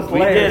peeled those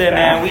layers. We did it,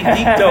 back. man.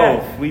 We deep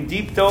dove. We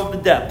deep dove the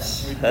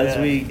depths, as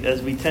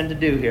we tend to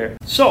do here.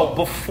 So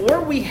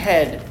before we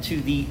head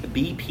to the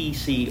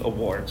BPC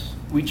awards,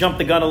 we jumped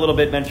the gun a little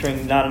bit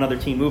mentioning Not Another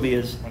Teen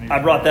Movie. I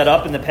brought that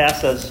up in the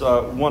past as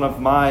one of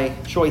my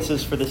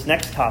choices for this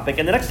next topic.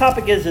 And the next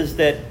topic is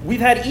that we've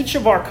had each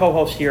of our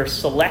co-hosts here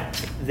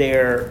select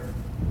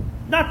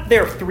not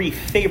their 3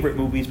 favorite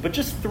movies, but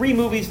just 3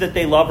 movies that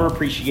they love or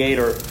appreciate,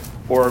 or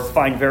or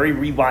find very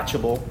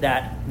rewatchable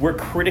that were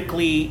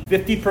critically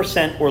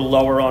 50% or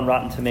lower on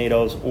Rotten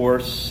Tomatoes or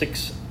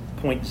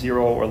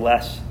 6.0 or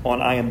less on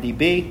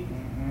IMDb.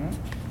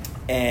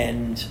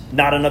 And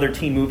Not Another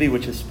Teen Movie,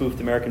 which is spoofed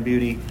American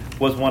Beauty,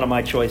 was one of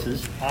my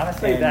choices.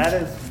 Honestly, that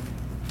is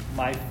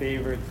my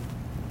favorite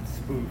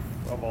spoof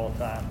of all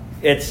time.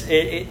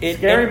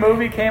 Scary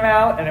Movie came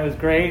out and it was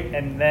great,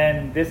 and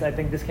then I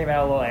think this came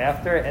out a little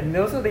after, and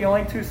those are the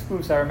only two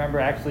spoofs I remember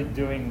actually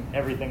doing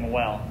everything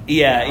well.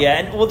 Yeah,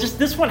 and well, just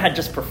this one had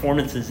just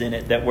performances in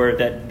it that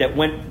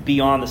went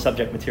beyond the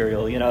subject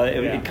material.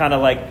 It kind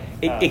of like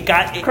it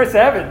got Chris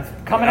Evans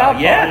coming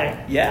out.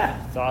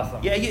 Yeah, it's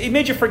awesome. Yeah, it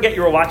made you forget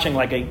you were watching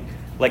like a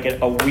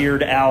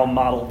Weird Al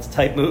modeled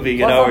type movie.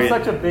 Plus, I'm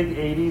such a big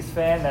 '80s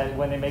fan that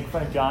when they make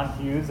fun of John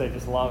Hughes, I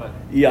just love it.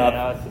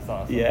 Yeah, it's just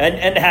awesome. Yeah,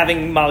 and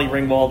having Molly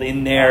Ringwald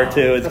in there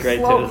too is great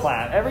slow too.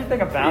 Clap. Everything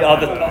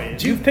about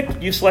that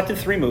movie. You selected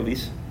 3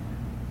 movies,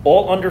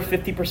 all under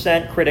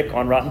 50% critic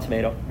on Rotten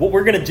Tomato. What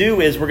we're going to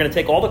do is we're going to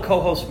take all the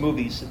co-host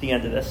movies at the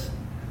end of this.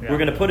 Yeah. We're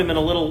going to put them in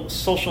a little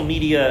social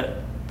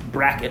media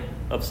bracket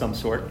of some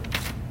sort.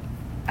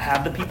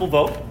 Have the people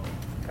vote.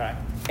 Okay.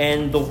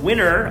 And the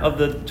winner of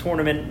the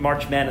tournament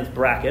March Madness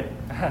bracket,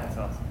 that's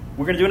awesome.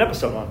 We're going to do an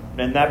episode on.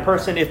 And that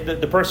person, if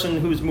the person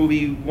whose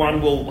movie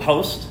won will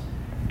host,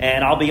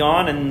 and I'll be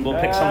on, and we'll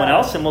pick someone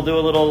else, and we'll do a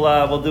little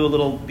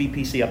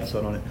BPC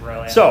episode on it.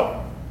 Brilliant.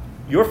 So,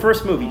 your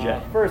first movie,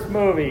 Jay. First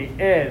movie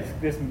is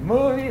this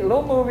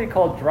little movie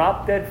called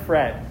Drop Dead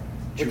Fred.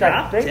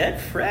 Drop Dead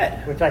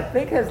Fred. Which I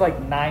think has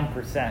like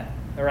 9%.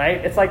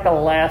 Right? It's like the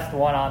last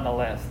one on the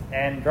list.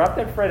 And Drop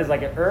Dead Fred is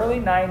like an early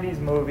 90s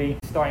movie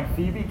starring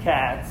Phoebe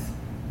Katz.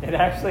 It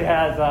actually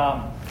has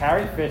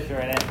Carrie Fisher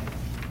in it.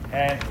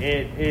 And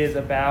it is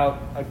about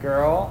a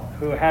girl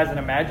who has an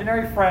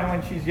imaginary friend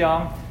when she's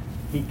young.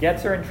 He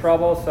gets her in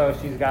trouble, so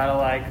she's got to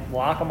like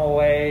lock him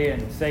away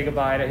and say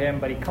goodbye to him.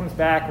 But he comes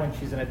back when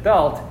she's an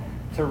adult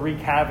to wreak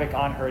havoc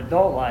on her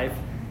adult life.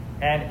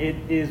 And it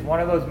is one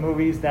of those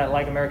movies that,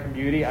 like American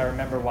Beauty, I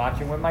remember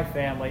watching with my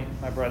family,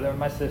 my brother and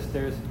my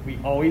sisters. We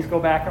always go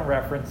back and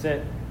reference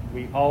it.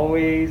 We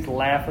always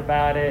laugh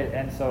about it.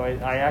 And so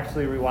I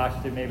actually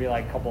rewatched it maybe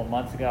like a couple of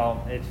months ago.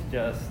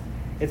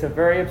 It's a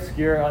very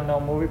obscure,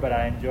 unknown movie, but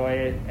I enjoy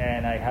it.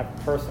 And I have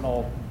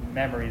personal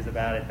memories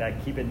about it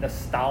that keep it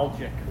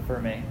nostalgic for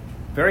me.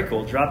 Very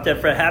cool. Drop Dead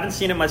Fred. Haven't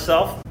seen it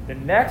myself. The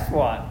next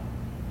one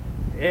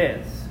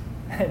is,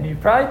 and you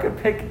probably could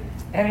pick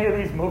any of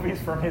these movies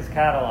from his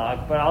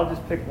catalog, but I'll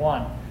just pick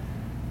one.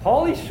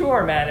 Pauly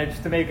Shore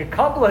managed to make a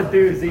couple of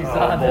doozies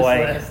on this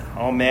list.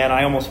 Oh man,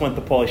 I almost went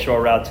the Pauly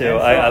Shore route too.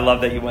 I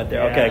love that you went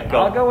there. Yeah, Okay,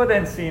 go. I'll go with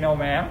Encino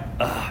Man.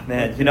 Oh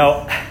man,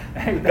 go.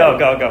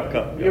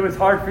 It was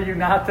hard for you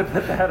not to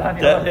put that on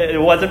your list. It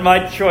wasn't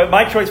my choice.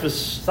 My choice was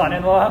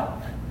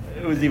Son-in-Law.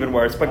 It was even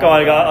worse, but go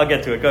on. I'll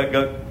get to it.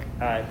 Go.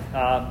 All right,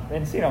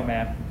 Encino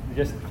Man,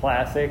 just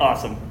classic.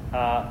 Awesome.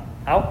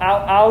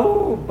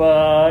 Ow,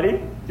 buddy.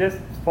 Just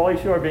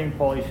Pauly Shore being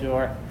Pauly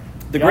Shore.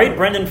 The great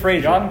Brendan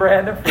Fraser. Young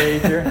Brendan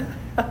Fraser.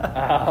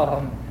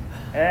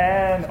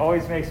 And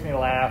always makes me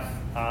laugh.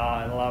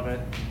 I love it.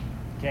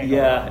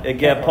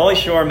 Pauly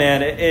Shore,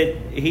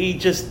 man. He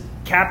just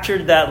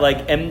captured that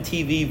like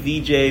MTV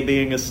VJ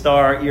being a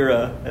star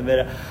era, and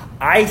then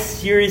I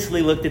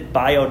seriously looked at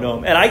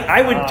Biodome, and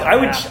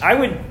I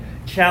would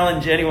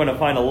challenge anyone to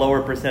find a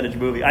lower percentage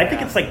movie. I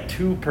think it's like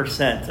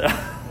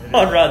 2%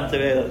 on Rotten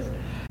Tomatoes.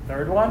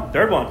 Third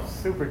one.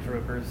 Super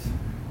Troopers.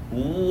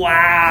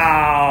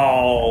 Wow.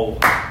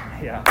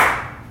 Yeah.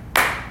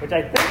 Which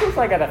I think was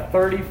like at a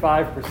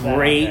 35%.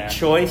 Great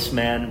choice,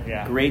 man.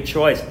 Yeah. Great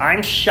choice.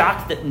 I'm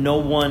shocked that no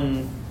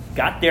one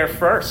got there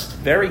first.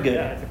 Very good.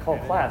 Yeah, it's a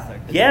cult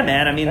classic. Yeah,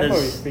 man. I mean, that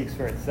movie speaks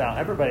for itself.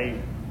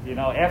 Everybody,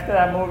 after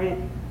that movie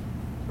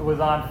was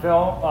on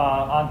film,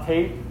 on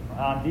tape,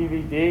 on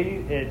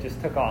DVD, it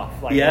just took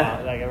off. Like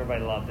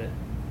everybody loved it.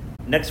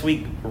 Next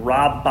week,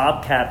 Rob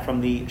Bobcat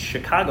from the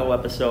Chicago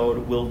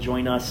episode will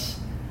join us,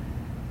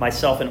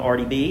 myself and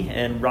Artie B,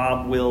 and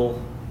Rob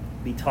will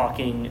be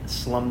talking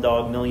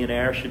Slumdog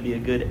Millionaire. Should be a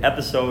good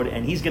episode,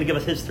 and he's going to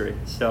give us history.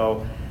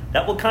 So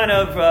that will kind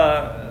of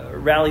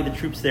rally the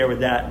troops there with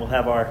that. We'll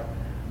have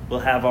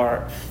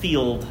our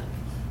field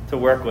to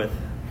work with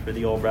for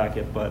the old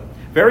bracket. But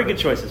very good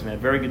choices, man.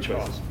 Very good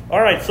choices.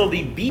 All right, so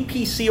the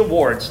BPC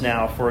Awards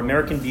now for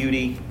American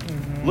Beauty.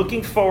 Mm-hmm.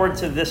 Looking forward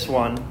to this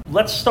one.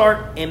 Let's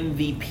start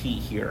MVP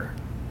here.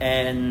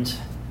 And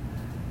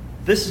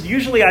this is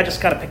usually I just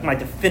kind of pick my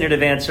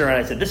definitive answer, and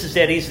I said, this is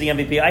it, he's the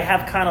MVP. I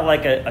have kind of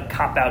like a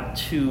cop-out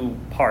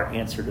 2-part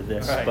answer to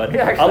this, right. but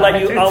Yeah, I'll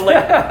let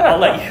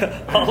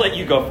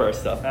you go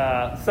first, though.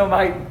 So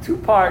my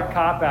 2-part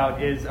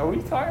cop-out is: are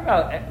we talking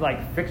about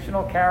like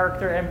fictional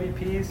character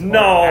MVPs?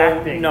 No,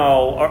 acting?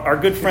 no. Our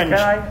good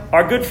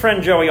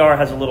friend Joey R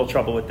has a little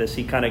trouble with this.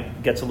 He kind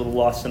of gets a little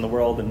lost in the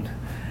world and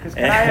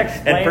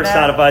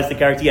personifies the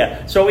character.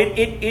 Yeah. So it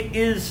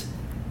is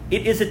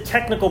a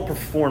technical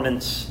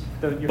performance.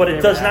 But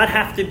it does not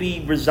have to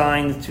be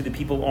resigned to the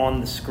people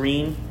on the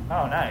screen.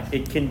 Oh, nice.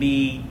 It can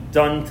be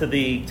done to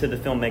the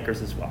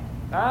filmmakers as well.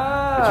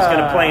 Ah. Which is going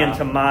to play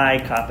into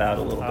my cop-out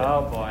a little bit.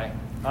 Oh, boy.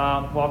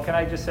 Well, can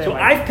I just say... So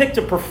I've picked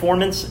a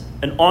performance,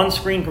 an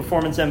on-screen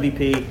performance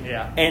MVP,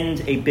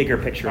 and a bigger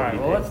picture MVP. All right,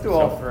 well, let's do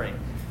all three.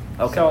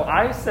 Okay. So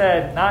I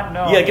said not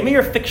knowing... Yeah, give me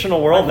your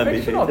fictional world MVP.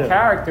 Fictional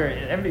character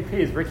MVP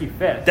is Ricky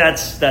Fitz.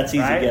 That's easy,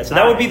 right? Yeah. So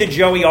that would be the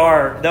Joey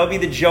R. That would be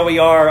the Joey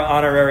R.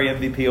 honorary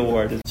MVP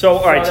award. So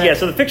all right,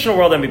 so the fictional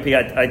world MVP,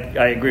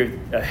 I agree.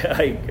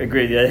 I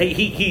agree with you.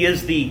 He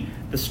is the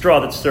straw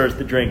that stirs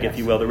the drink, if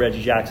you will, the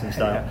Reggie Jackson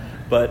style. Yeah.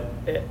 But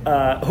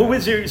who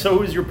is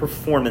your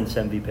performance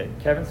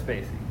MVP? Kevin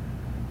Spacey.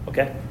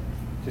 Okay.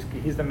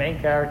 He's the main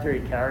character. He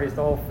carries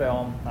the whole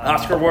film.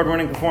 Oscar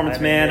award-winning performance,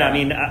 man. Yeah. I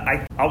mean,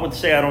 I would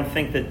say I don't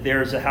think that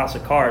there's a House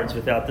of Cards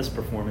without this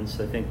performance.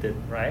 I think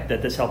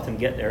that this helped him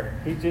get there.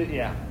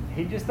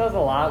 He just does a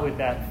lot with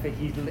that.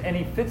 He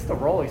fits the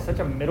role. He's such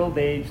a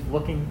middle-aged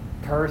looking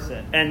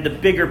person. And the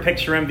bigger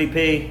picture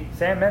MVP,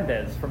 Sam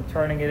Mendes, from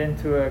turning it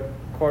into a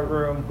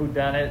courtroom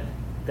whodunit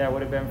that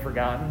would have been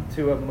forgotten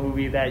to a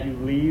movie that you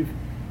leave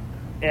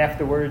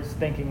afterwards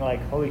thinking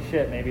like, holy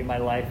shit, maybe my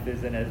life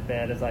isn't as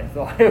bad as I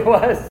thought it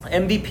was.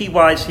 MVP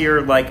wise here,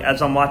 like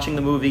as I'm watching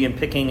the movie and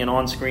picking an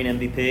on-screen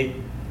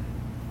MVP,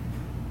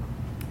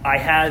 I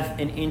have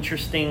an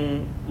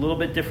interesting, little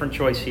bit different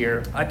choice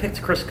here. I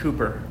picked Chris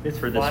Cooper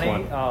for this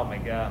one. Oh my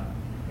god,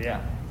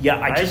 yeah. Yeah,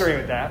 I agree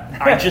with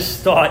that. I just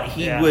thought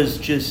he was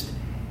just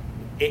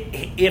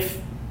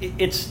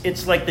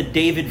it's like the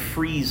David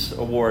Freese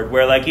Award,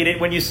 where like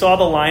when you saw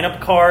the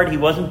lineup card, he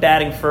wasn't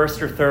batting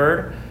first or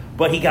third.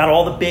 But he got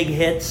all the big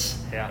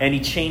hits, and he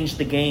changed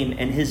the game.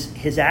 And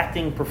his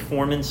acting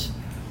performance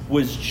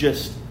was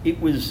just,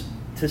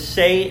 to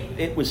say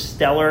it was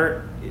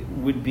stellar, it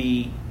would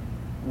be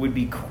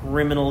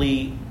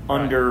criminally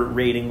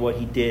underrating what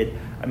he did.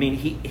 I mean,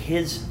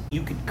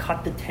 you could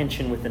cut the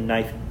tension with a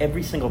knife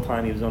every single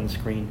time he was on the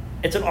screen.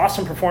 It's an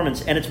awesome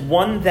performance, and it's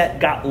one that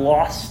got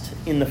lost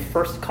in the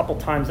first couple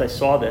times I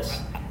saw this.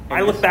 I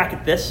look back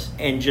at this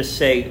and just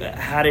say,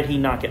 how did he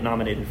not get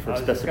nominated for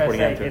Best Supporting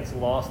Actor? It's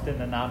lost in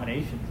the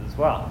nominations as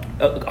well.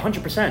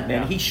 100%, man.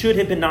 Yeah. He should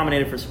have been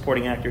nominated for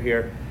Supporting Actor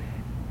here.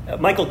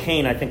 Michael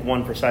Caine, I think,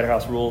 won for Cider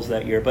House Rules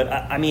that year. But,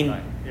 I mean,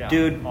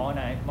 dude... Oh,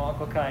 no.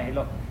 Michael Caine,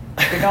 look.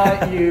 Good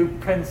night, you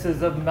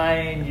princes of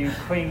Maine, you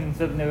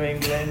queens of New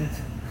England.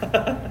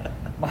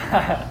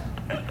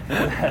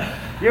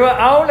 You were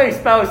only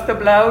supposed to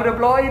blow the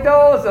bloody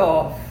doors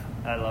off.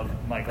 I love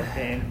Michael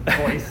Caine's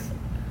voice.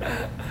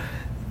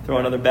 Throw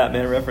another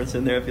Batman reference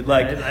in there if you'd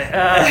like. And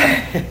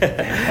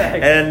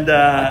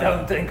I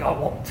don't think I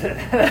want to.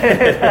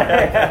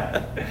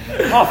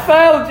 I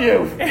failed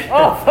you.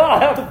 I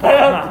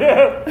failed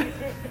you.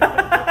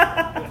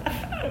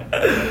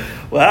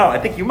 Wow, I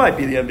think you might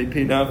be the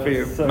MVP now for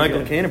your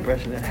Michael Caine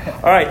impression there.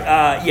 All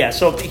right,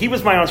 so he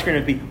was my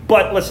on-screen MVP.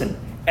 But listen,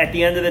 at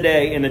the end of the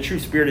day, in the true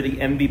spirit of the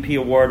MVP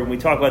award, when we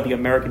talk about the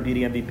American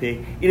Beauty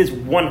MVP, it is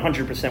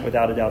 100%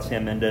 without a doubt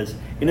Sam Mendes.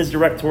 In his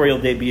directorial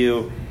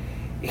debut,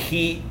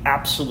 he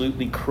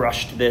absolutely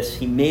crushed this.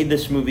 He made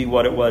this movie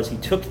what it was. He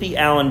took the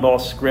Alan Ball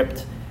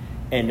script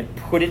and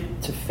put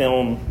it to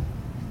film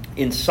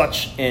in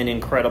such an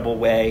incredible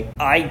way.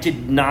 I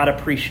did not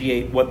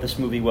appreciate what this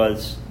movie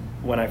was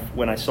when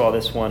I saw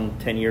this one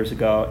 10 years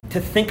ago. To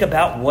think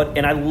about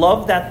and I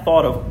love that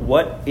thought of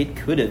what it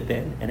could have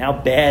been and how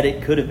bad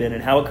it could have been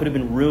and how it could have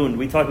been ruined.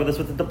 We talked about this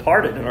with The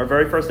Departed in our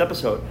very first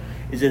episode.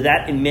 Is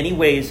that in many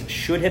ways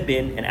should have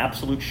been an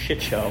absolute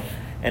shit show.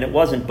 And it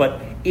wasn't.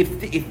 But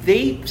if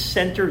they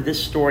center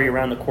this story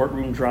around the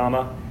courtroom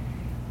drama,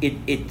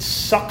 it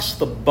sucks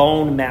the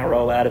bone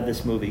marrow out of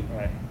this movie.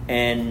 Right.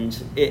 And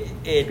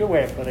it good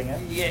way of putting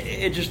it. Yeah,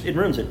 it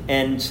ruins it.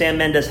 And Sam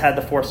Mendes had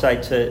the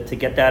foresight to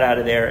get that out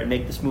of there and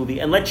make this movie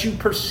and let you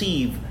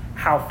perceive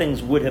how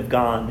things would have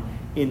gone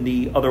in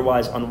the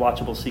otherwise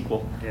unwatchable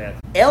sequel. Yeah.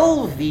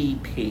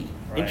 LVP.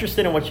 Right.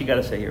 Interested in what you got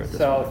to say here with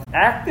this one.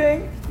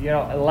 Acting,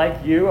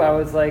 like you, I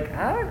was like,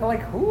 I don't know,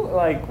 like who,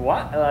 like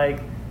what, like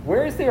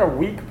where is there a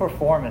weak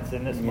performance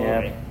in this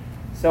movie? Yeah.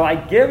 So I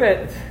give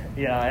it,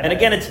 And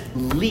again, it's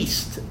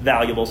least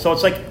valuable. So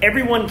it's like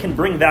everyone can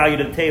bring value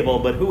to the table,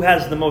 but who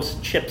has the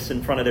most chips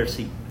in front of their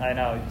seat? I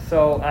know.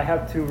 So I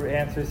have two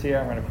answers here.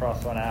 I'm going to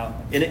cross one out.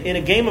 In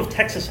a game of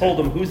Texas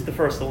Hold'em, who's the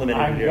first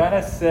eliminated I'm going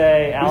to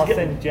say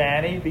Allison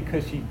Janney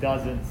because she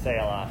doesn't say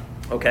a lot.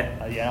 Okay.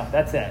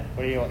 That's it.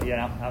 What do you,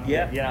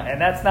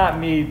 and that's not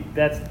me.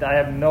 I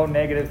have no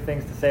negative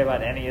things to say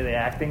about any of the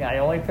acting. I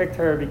only picked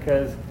her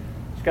because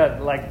she's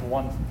got like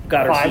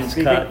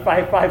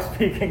five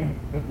speaking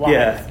lines.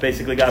 Yeah,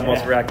 basically got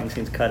most of her acting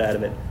scenes cut out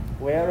of it.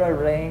 Wear a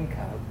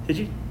raincoat.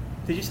 Did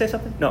you say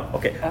something? No.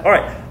 Okay. All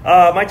right.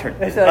 My turn.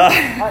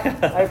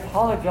 I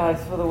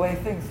apologize for the way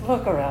things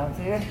look around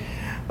here.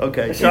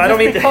 Okay. So I don't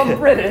mean to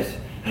British.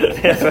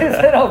 She's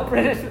an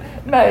British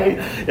maid.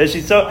 Yeah,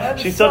 she's so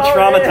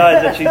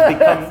traumatized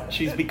that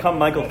she's become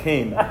Michael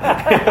Caine.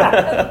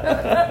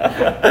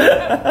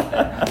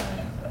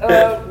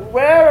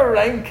 Wear a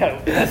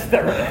raincoat,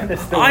 Mr.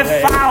 I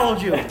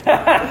fouled you.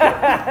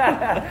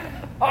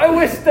 I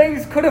wish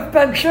things could have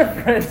been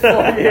different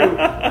for you,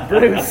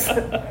 Bruce.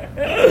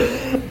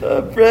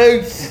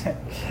 Bruce.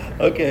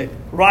 Okay.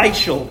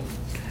 Rachel.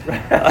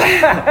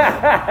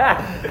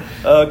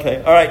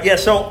 Okay. All right. Yeah.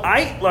 So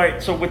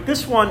with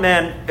this one,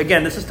 man.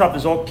 Again, this is tough.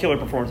 There's all killer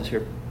performances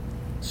here.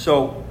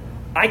 So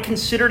I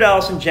considered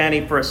Allison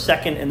Janney for a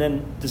second and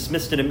then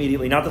dismissed it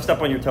immediately. Not to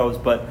step on your toes,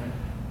 but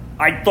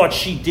I thought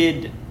she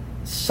did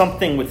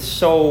something with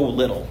so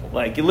little.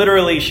 Like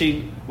literally,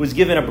 she was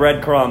given a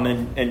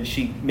breadcrumb and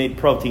she made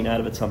protein out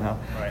of it somehow.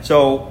 Right.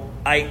 So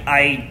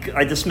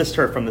I dismissed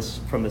her from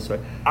this way.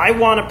 I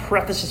want to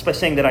preface this by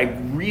saying that I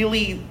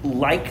really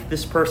like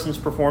this person's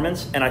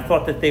performance, and I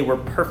thought that they were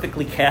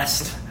perfectly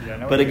cast.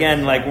 Yeah, but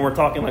again, like when we're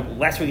talking, like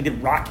last week we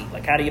did Rocky.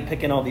 Like, how do you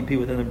pick an LVP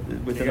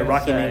within the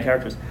Rocky main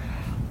characters?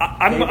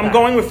 I'm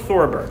going with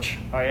Thora Birch.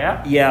 Oh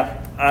yeah.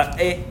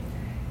 Yeah.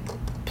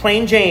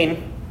 Plain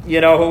Jane. You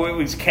know, who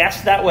was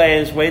cast that way,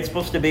 is the way it's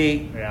supposed to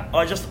be.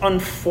 Yeah. Just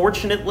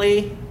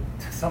unfortunately,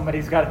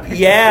 somebody's got to pick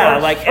yeah,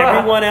 like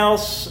everyone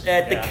else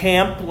at the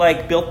camp,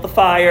 like built the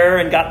fire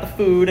and got the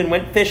food and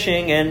went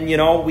fishing, and you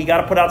know we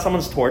got to put out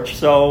someone's torch.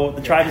 So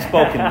the tribe has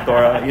spoken,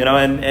 Thora. You know,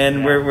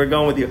 and we're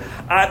going with you.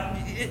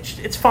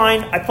 It's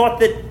fine. I thought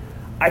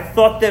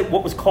that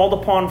what was called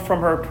upon from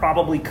her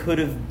probably could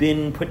have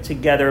been put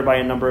together by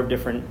a number of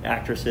different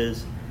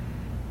actresses,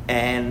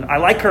 and I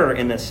like her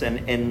in this,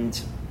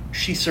 and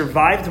she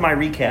survived my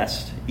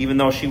recast, even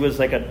though she was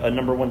like a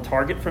number one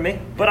target for me.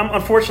 But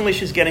unfortunately,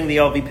 she's getting the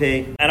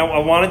LVP. And I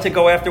wanted to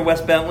go after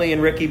Wes Bentley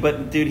and Ricky,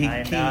 but dude, he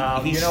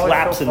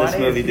slaps in this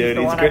movie, dude. He's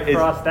the one I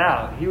crossed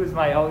out. He was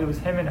it was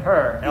him and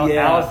her,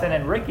 Allison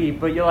and Ricky.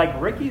 But you're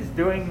like, Ricky's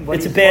doing what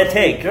it's he's a bad supposed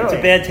take. to be doing. It's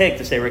a bad take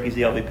to say Ricky's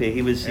the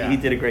LVP. He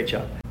did a great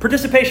job.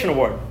 Participation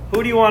award.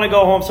 Who do you want to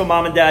go home so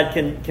mom and dad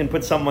can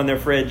put something on their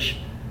fridge?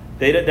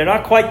 They're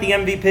not quite the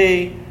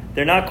MVP.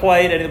 They're not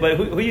quite anybody.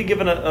 Who are you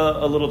giving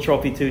a little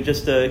trophy to?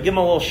 Just to give them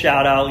a little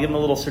shout out, give them a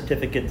little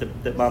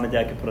certificate that mom and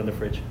dad can put on the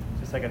fridge.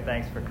 Just like a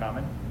thanks for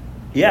coming.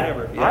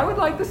 Yeah. I would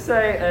like to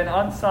say an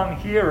unsung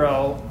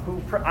hero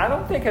who I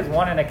don't think has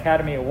won an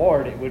Academy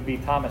Award. It would be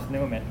Thomas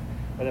Newman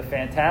with a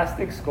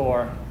fantastic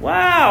score.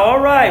 Wow. All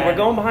right. We're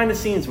going behind the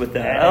scenes with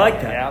that. I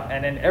like that. Yeah.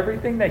 And in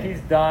everything that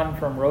he's done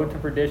from Road to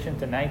Perdition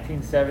to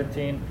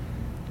 1917,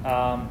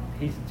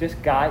 he's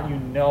just got,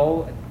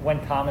 when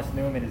Thomas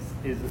Newman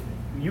is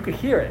you could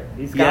hear it.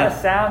 He's got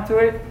a sound to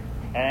it,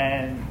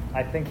 and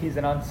I think he's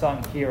an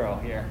unsung hero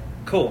here.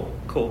 Cool.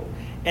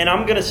 And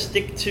I'm going to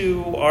stick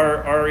to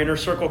our inner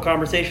circle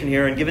conversation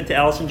here and give it to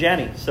Allison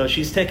Janney. So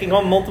she's taking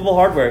home multiple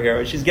hardware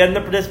here. She's getting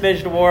the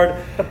participation award.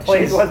 The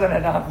plays wasn't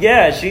enough.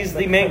 Yeah, she's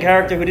the main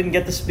character who didn't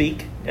get to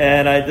speak,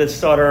 and I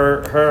just thought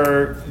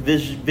her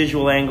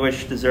visual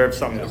anguish deserves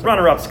something.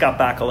 Runner-up, Scott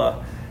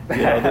Bakula.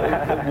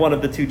 One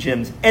of the two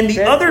Jims. And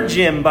the other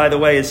Jim, by the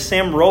way, is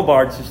Sam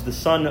Robards, who's the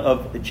son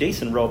of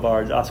Jason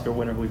Robards, Oscar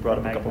winner, who we brought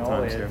up a couple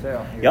times here.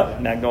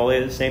 Yep,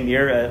 Magnolia, the same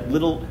year.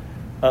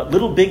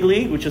 Little Big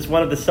League, which is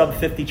one of the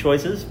sub-50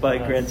 choices by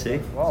Grant C.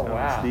 Oh,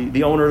 wow.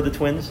 The owner of the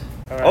Twins.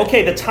 Right.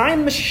 Okay, the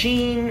Time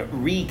Machine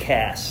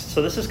recast.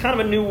 So this is kind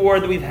of a new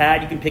award that we've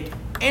had. You can pick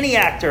any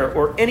actor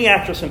or any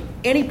actress from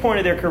any point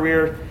of their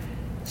career,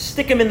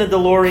 stick them in the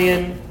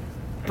DeLorean,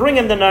 bring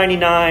them to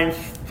 99,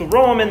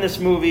 throw them in this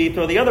movie,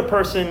 throw the other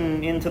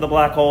person into the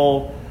black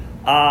hole.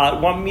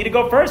 Want me to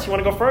go first? You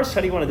want to go first? How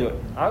do you want to do it?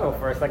 I'll go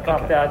first. I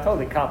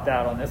totally copped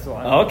out on this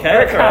one. Okay,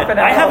 that's right.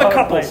 I have a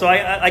couple, so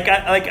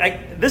I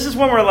this is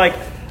one where like,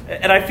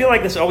 and I feel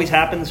like this always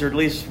happens, or at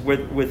least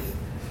with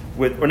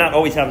or not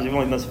always happens. We've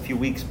only done this a few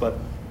weeks, but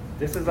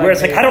this is where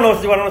it's like I don't know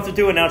what to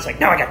do, and now it's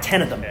like now I got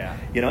 10 of them.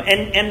 Yeah.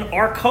 And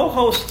our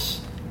co-hosts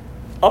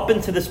up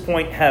until this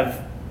point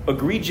have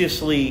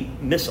egregiously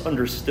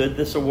misunderstood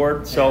this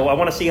award, so I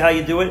want to see how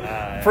you do it.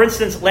 For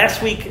instance,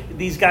 last week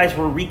these guys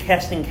were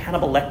recasting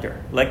Hannibal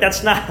Lecter. Like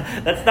that's not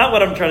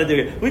what I'm trying to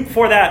do. Week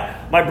before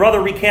that, my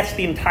brother recast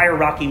the entire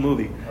Rocky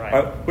movie.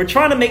 Right. We're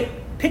trying to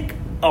pick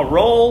a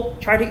role,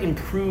 try to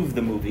improve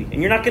the movie,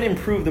 and you're not going to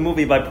improve the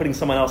movie by putting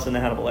someone else in the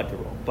Hannibal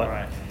Lecter role. But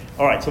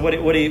all right. So what do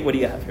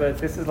you have here? But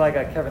this is like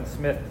a Kevin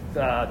Smith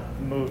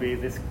movie.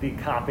 The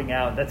copping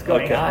out that's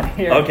going on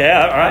here. Okay,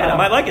 all right. I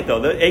might like it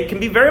though. It can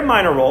be a very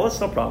minor role. That's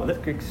no problem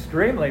with it.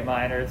 Extremely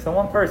minor. It's the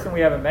one person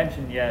we haven't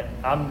mentioned yet.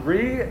 I'm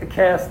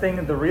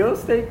recasting the Real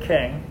Estate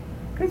King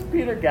because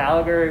Peter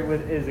Gallagher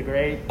is a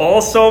great.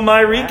 Also my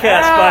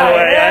recast, by the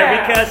way. Yeah.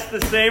 I recast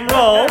the same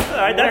role. All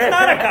right, that's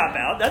not a cop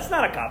out. That's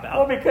not a cop out.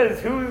 Well,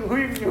 because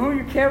who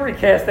you can't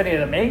recast any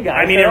of the main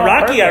guys. I mean, in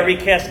Rocky, I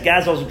recast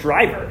Gazzo's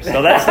driver.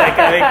 So that's like,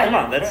 come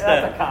on, that's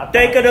a cop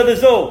take it to the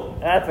zoo.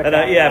 That's a cop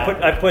out.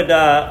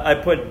 I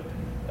put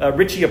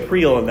Richie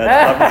Aprile in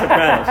that The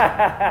Sopranos.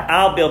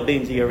 I'll build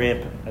beans to your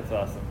ramp. That's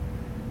awesome.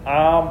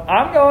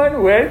 I'm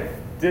going with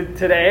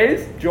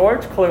today's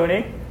George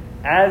Clooney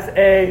as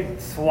a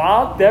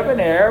suave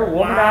debonair,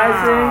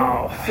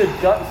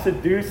 womanizing,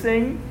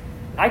 seducing.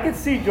 I could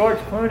see George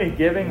Clooney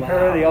giving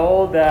her the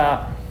old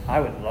I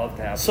would love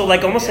to have. So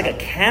like almost like a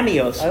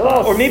cameo spot,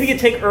 love- or maybe you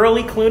take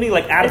early Clooney,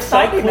 like out of It's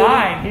sight Clooney.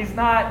 99. He's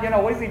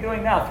not. What is he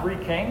doing now?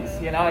 Three Kings.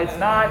 It's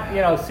not.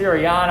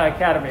 Syriana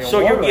Academy So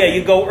Award.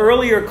 you go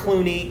earlier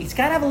Clooney. He's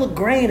got to have a little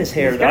gray in his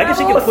hair, He's though. I gotta guess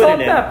you have a can put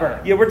little it salt in.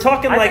 pepper. Yeah, we're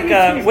talking I like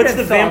think he's what's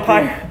the getting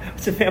salty. vampire?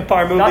 What's the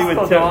vampire movie Dust with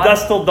Till Dawn?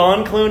 Dust Till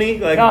Dawn Clooney?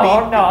 Like No,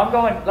 beat- I'm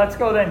going. Let's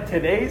go then.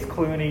 Today's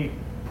Clooney.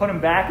 Put him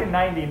back in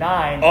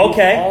 '99.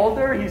 Okay. He's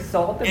older. He's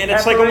salted. and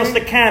it's like almost a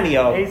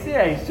cameo.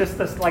 He's just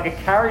like a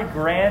Cary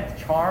Grant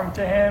charm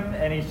to him,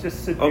 and he's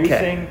just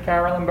seducing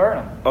Carolyn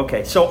Burnham.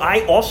 Okay, so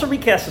I also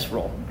recast this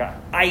role. Okay.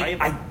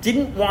 I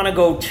didn't want to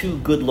go too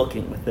good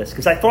looking with this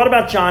because I thought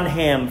about John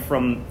Hamm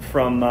from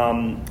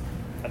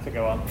That's a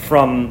good one.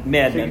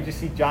 Mad So you Men. just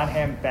see John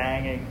Hamm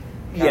banging.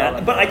 Yeah,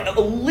 Carolyn but Burnham.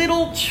 a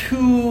little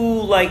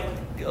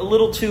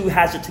too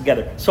has it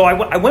together. So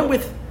I went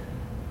with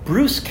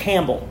Bruce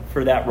Campbell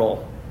for that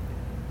role.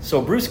 So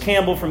Bruce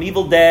Campbell from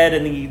Evil Dead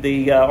and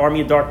the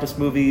Army of Darkness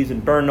movies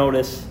and Burn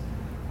Notice.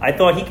 I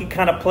thought he could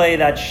kind of play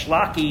that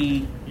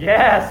schlocky,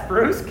 Yes,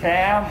 Bruce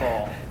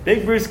Campbell.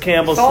 big Bruce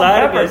Campbell. Salt and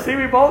slide pepper. against- See,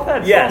 we both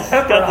had Yes,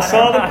 salt and pepper. got the on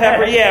salt it. and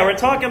pepper. Yeah, we're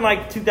talking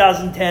like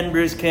 2010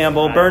 Bruce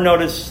Campbell. Right. Burn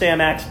Notice,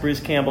 Sam Axe, Bruce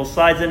Campbell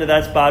slides into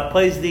that spot,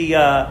 plays the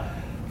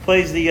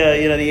the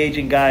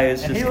aging guy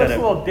who's And just he kind looks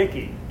of a little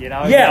dicky,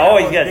 Yeah, oh,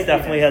 yes, Dickiness.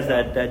 definitely has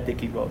that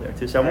Dickie role there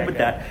too. So I went with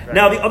Very that. good.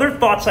 Now the other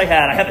thoughts I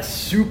have a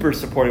super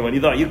supporting one.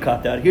 You thought you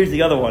caught that. Here's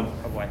the other one.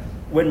 Oh boy.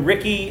 When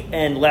Ricky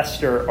and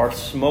Lester are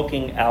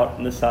smoking out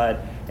on the side,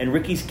 and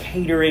Ricky's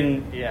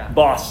catering Yeah.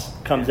 boss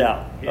comes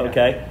out. Yeah.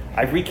 Okay,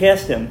 I've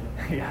recast him.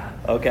 Yeah.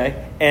 Okay,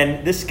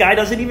 and this guy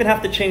doesn't even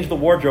have to change the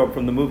wardrobe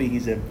from the movie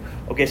he's in.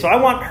 Okay, so I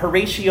want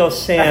Horatio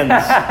Sands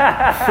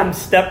from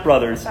Step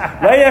Brothers,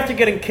 right after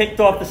getting kicked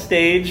off the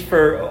stage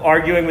for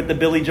arguing with the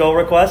Billy Joel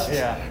requests,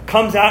 Yeah.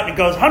 comes out and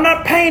goes, "I'm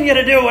not paying you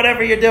to do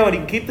whatever you're doing." He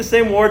can keep the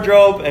same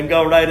wardrobe and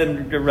go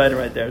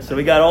right there. So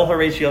we got old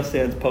Horatio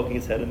Sands poking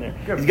his head in there.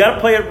 Good He's got to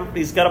play it.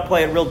 He's got to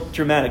play it real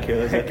dramatic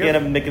here. I Good. can't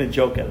have him making a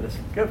joke out of this.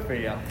 Good for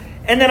you.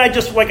 And then I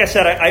just, like I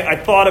said, I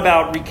thought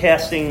about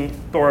recasting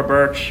Thora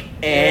Birch,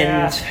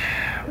 and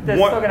They're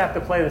one- still gonna have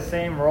to play the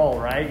same role,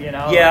 right?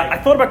 yeah, I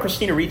thought about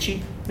Christina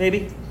Ricci,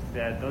 maybe.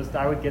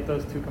 I would get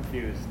those two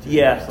confused.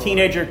 Yeah, Absolutely.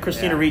 teenager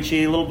Christina Yeah.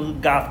 Ricci, a little bit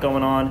of goth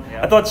going on.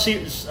 Yeah. I thought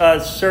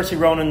Saoirse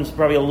Ronan's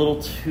probably a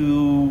little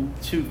too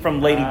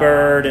from Lady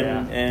Bird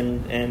yeah.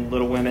 and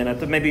Little Women. I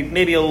thought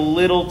maybe a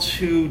little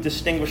too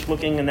distinguished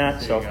looking in that.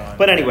 There So, you go.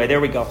 but anyway,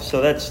 there we go.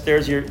 So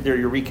there's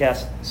your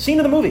recast scene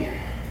of the movie.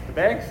 The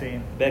bag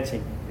scene. Bag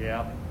scene.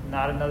 Yeah,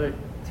 not another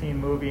teen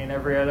movie, and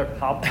every other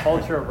pop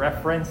culture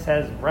reference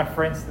has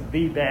referenced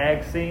the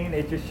bag scene.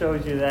 It just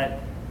shows you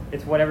that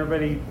it's what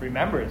everybody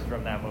remembers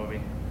from that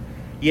movie.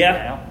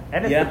 Yeah.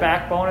 And it's Yeah. the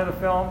backbone of the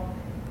film,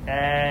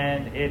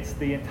 and it's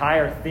the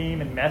entire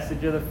theme and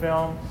message of the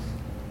film.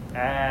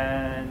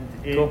 And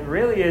it Cool.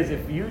 really is,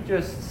 if you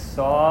just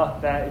saw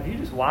that, if you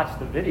just watched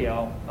the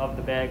video of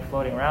the bag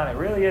floating around, it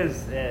really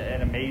is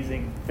an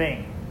amazing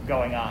thing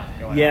going on.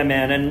 Yeah,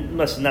 man, and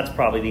listen, that's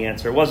probably the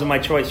answer. It wasn't my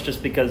choice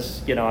just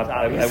because, I went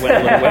obvious. a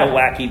little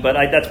wacky, but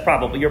that's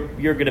probably,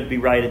 you're going to be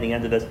right at the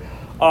end of this.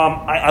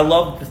 I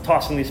love the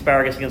tossing the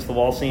asparagus against the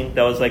wall scene.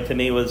 That was like, to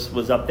me,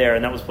 was up there,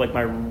 and that was like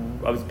I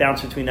was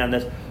bouncing between that and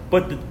this.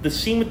 But the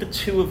scene with the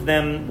two of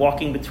them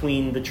walking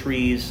between the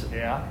trees,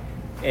 Yeah.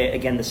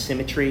 again, the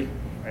symmetry,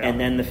 Yeah. and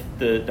then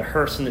the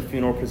hearse and the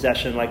funeral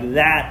procession, like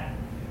that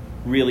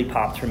really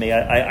popped for me.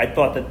 I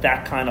thought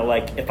that kind of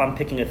like, if I'm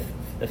picking a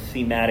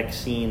thematic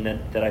scene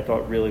that I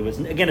thought really was,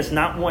 again, it's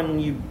not one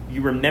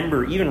you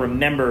remember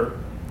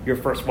your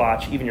first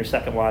watch, even your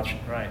second watch.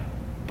 Right.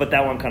 But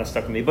that one kind of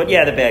stuck with me. But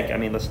yeah, the bag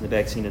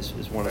scene is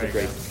one of the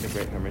There you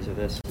great memories of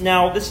this.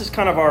 Now, this is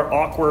kind of our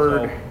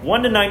awkward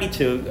 1 to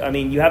 92. I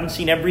mean, you haven't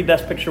seen every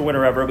Best Picture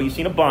winner ever, but you've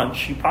seen a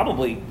bunch. You've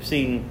probably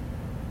seen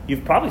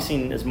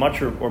as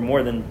much or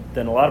more than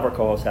a lot of our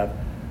co-hosts have.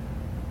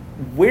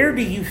 Where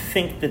do you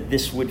think that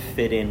this would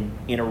fit in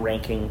a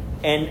ranking?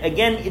 And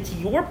again, it's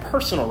your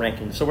personal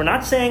ranking. So we're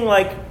not saying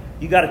like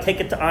you got to take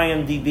it to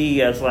IMDb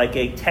as like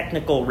a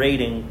technical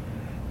rating.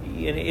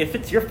 If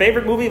it's your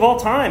favorite movie of all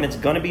time, it's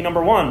going to be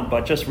number one.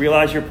 But just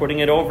realize you're putting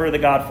it over The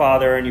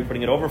Godfather, and you're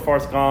putting it over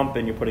Forrest Gump,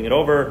 and you're putting it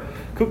over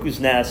Cuckoo's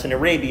Nest and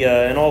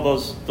Arabia and all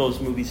those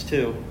movies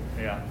too.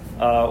 Yeah.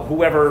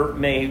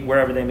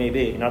 Wherever they may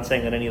be. Not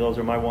saying that any of those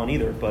are my one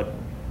either, but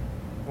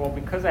Well,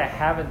 because I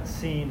haven't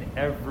seen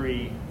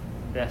every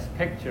Best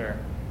Picture,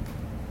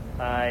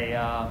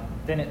 I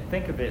didn't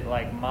think of it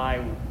like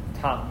my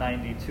top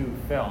 92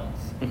 films.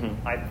 Mhm.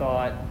 I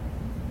thought,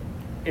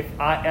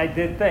 I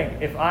did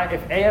think, if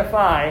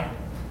AFI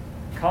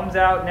comes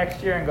out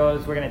next year and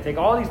goes, we're going to take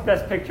all these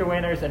Best Picture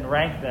winners and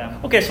rank them,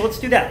 okay. So let's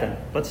do that then.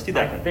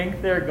 I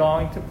think they're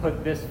going to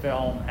put this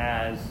film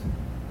as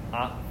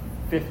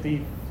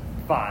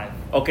 55.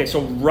 Okay,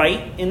 so right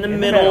in the In the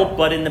middle, middle.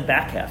 but in the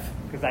back half.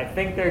 Because I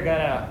think they're going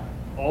to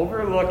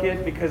overlook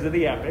it because of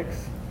the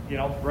epics.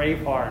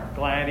 Braveheart,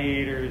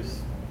 Gladiators,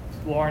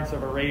 Lawrence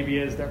of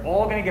Arabia's, they're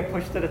all going to get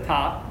pushed to the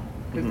top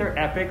because they're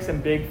epics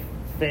and big,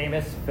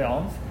 famous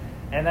films.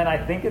 And then I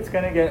think it's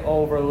going to get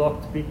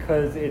overlooked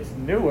because it's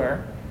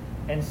newer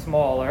and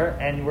smaller,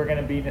 and we're going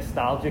to be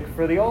nostalgic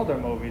for the older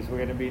movies. We're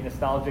going to be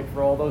nostalgic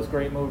for all those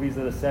great movies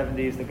of the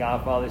 70s, The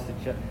Godfathers,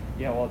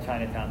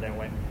 Chinatown didn't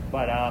win.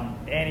 But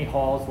Annie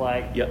Hall's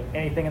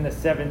anything in the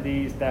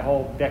 70s, that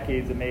whole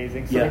decade's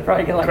amazing. So they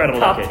probably get Incredible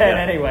top decade, 10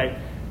 anyway.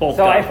 Both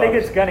so I Godfathers.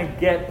 think it's going to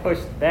get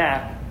pushed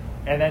back,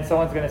 and then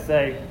someone's going to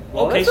say,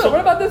 well, Okay, what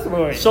about this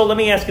movie? So let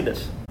me ask you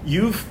this.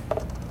 You've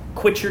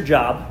quit your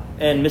job,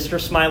 and Mr.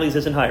 Smiley's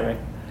isn't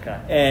hiring. Okay.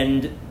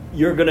 And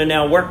you're going to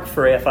now work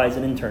for AFI as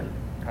an intern.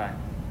 Okay.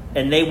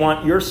 And they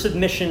want your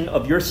submission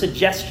of your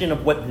suggestion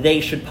of what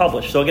they should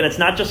publish. So again, it's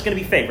not just going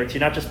to be favorites.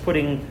 You're not just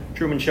putting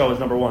Truman Show as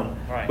number one.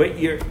 Right. But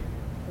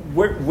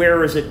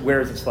where is it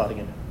slotting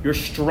in? Your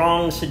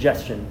strong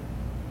suggestion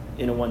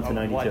in a 1 to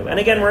 92. And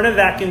again, we're in a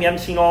vacuum. You haven't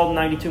seen all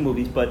 92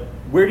 movies, but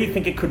where do you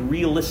think it could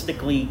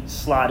realistically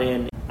slot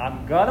in?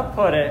 I'm going to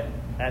put it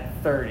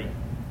at 30.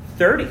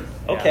 30.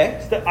 Okay.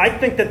 Yeah. So I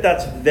think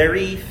that's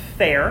very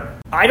fair.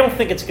 I don't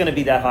think it's going to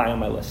be that high on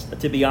my list.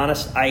 To be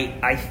honest,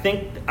 I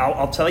think,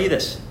 I'll tell you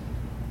this.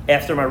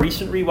 After my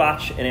recent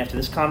rewatch and after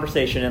this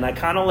conversation, and I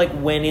kind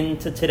of went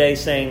into today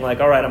saying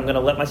all right, I'm going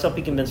to let myself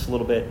be convinced a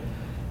little bit.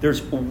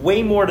 There's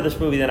way more to this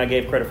movie than I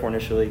gave credit for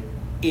initially.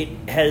 It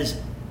has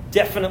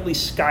definitely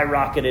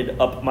skyrocketed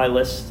up my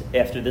list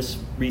after this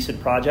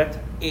recent project.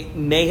 It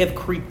may have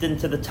creeped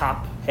into the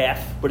top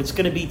half, but it's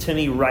going to be, to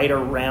me, right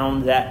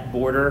around that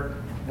border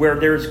where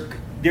there's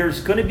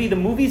going to be the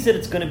movies that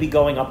it's going to be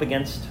going up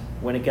against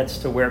when it gets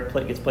to where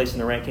it gets placed in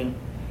the ranking.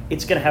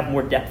 It's going to have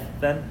more depth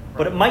then,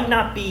 but it might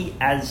not be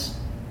as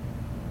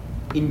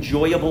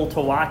enjoyable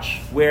to watch,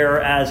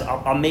 whereas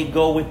I may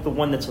go with the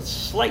one that's a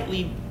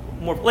slightly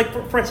more,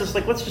 for instance,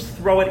 let's just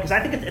throw it, because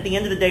I think at the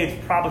end of the day,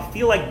 it's probably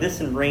feel like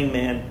this and Rain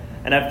Man,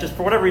 and I've just,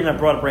 for whatever reason, I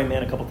brought up Rain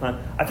Man a couple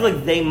times. I feel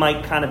like they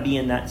might kind of be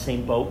in that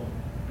same boat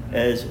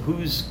as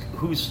who's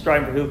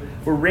striving for who.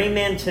 Where Rain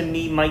Man, to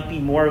me, might be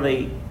more of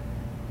a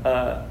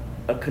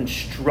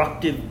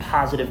constructive,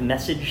 positive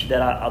message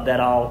that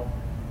I'll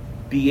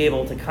be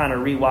able to kind of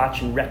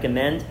rewatch and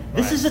recommend.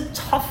 This is a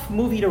tough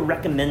movie to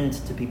recommend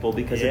to people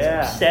because it's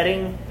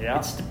upsetting,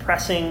 it's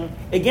depressing.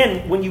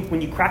 Again, when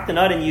you crack the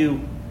nut and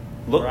you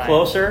look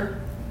closer,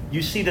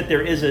 you see that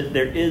there is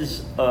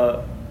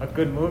a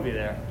good movie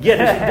there.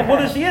 There's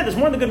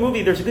more than a good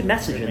movie. There's a good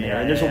message in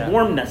there, and there's a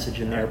warm message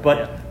in there.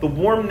 But the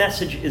warm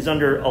message is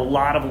under a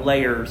lot of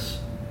layers.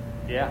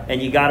 Yeah.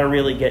 And you got to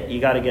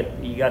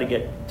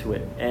get to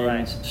it.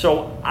 And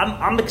so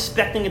I'm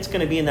expecting it's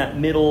going to be in that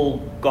middle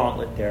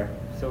gauntlet there.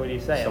 So what do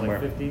you say? Somewhere.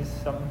 50s,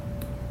 something?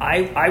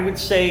 I would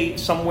say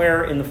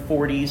somewhere in the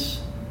 40s.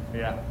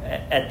 Yeah.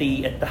 At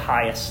the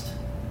highest.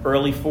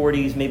 Early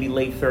 40s, maybe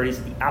late 30s,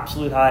 at the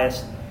absolute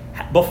highest.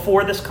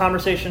 Before this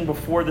conversation,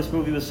 before this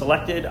movie was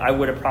selected, I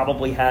would have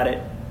probably had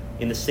it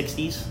in the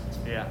 60s.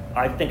 Yeah.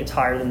 I think it's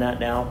higher than that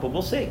now, but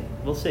we'll see.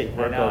 We'll see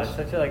where it goes.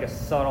 It's such a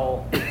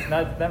subtle, it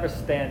never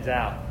stands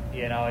out.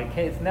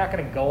 It's not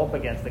going to go up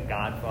against The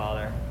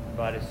Godfather,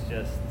 but it's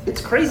just...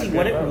 It's crazy.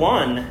 When it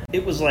won,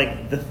 it was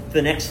like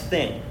the next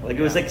thing. It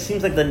was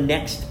seems like the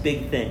next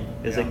big thing.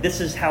 It's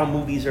this is how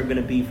movies are going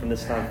to be from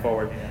this time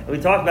forward. Yeah. And we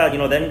talked about,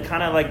 then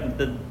kind of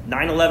the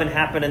 9/11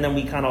 happened, and then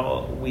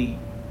we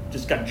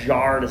just got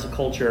jarred as a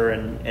culture,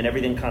 and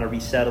everything kind of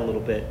reset a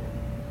little bit.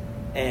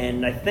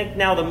 And I think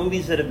now the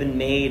movies that have been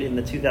made in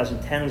the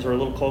 2010s are a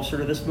little closer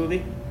to this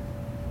movie.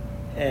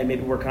 And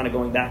maybe we're kind of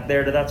going back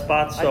there to that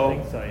spot. So I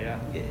think so, yeah.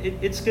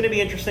 It's going to be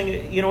interesting.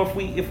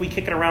 If we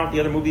kick it around with the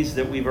other movies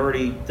that we've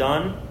already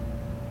done,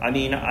 I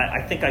mean,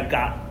 I think I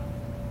got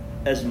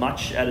as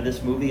much out of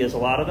this movie as a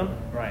lot of them.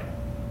 Right.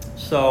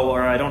 So,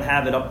 or I don't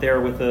have it up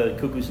there with a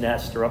Cuckoo's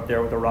Nest, or up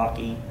there with a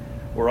Rocky,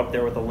 or up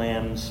there with the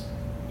Lambs.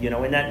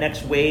 In that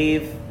next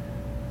wave,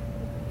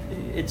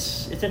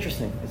 it's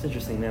interesting. It's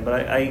interesting, man.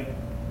 But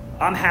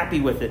I'm happy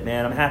with it,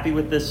 man. I'm happy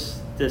with this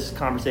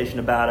conversation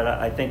about it.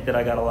 I think that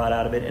I got a lot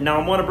out of it. And now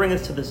I want to bring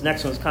this to this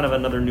next one. It's kind of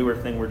another newer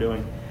thing we're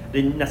doing.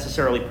 Didn't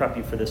necessarily prep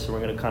you for this, so we're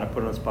going to kind of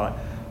put it on the spot.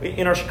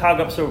 In our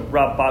Chicago episode,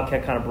 Rob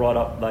Bobcat kind of brought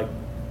up,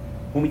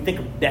 when we think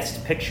of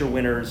Best Picture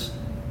winners,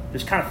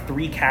 there's kind of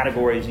three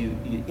categories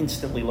you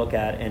instantly look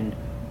at. And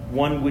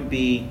one would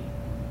be,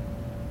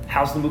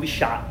 how's the movie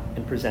shot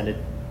and presented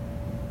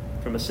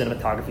from a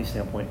cinematography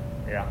standpoint?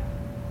 Yeah.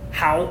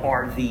 How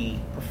are the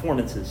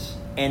performances?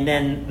 And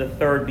then the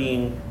third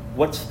being,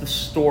 what's the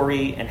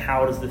story and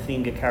how does the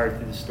theme get carried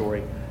through the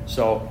story?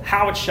 So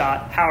how it's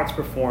shot, how it's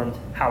performed,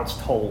 how it's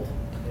told.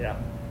 Yeah.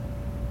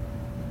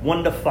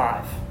 1 to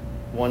 5.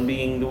 1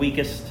 being the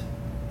weakest,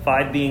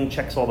 5 being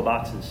checks all the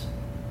boxes.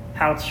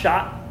 How it's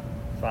shot?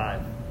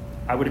 5.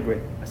 I would agree.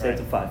 I say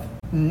it's a 5.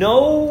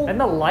 No. And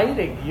the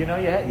lighting, you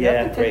have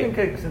to take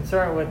into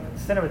concern with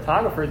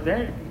cinematographers.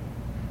 They're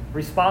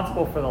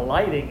responsible for the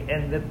lighting,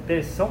 and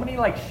there's so many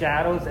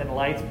shadows and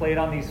lights played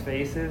on these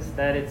faces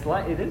that it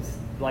is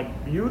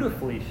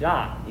beautifully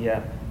shot.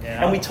 Yeah.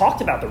 And we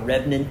talked about The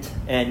Revenant,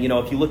 and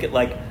if you look at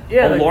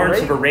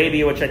Lawrence of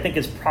Arabia, which I think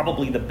is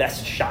probably the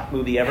best shot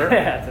movie ever.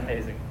 Yeah, it's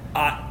amazing.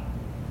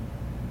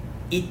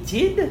 It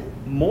did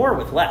more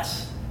with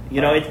less. You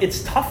know,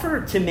 it's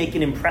tougher to make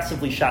an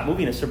impressively shot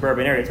movie in a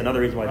suburban area. It's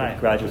another reason why I think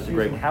Graduate's a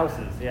great one.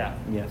 Houses, yeah.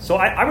 Yeah. So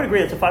I would agree.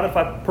 It's a 5 out of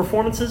 5.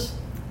 Performances?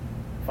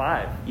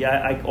 5. Yeah,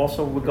 I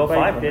also would go 5.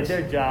 Everybody did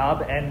their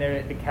job, and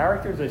the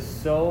characters are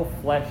so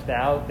fleshed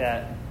out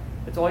that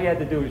it's all you had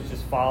to do is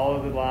just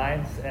follow the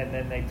lines, and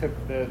then they took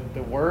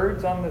the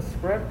words on the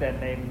script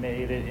and they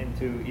made it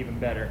into even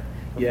better.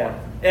 Yeah,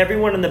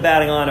 everyone in the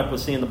batting lineup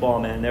was seeing the ball,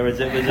 man. Those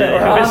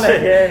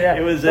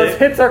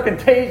hits are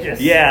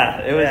contagious.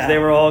 Yeah, they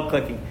were all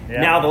clicking.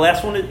 Yeah. Now the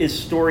last one is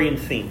story and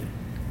theme.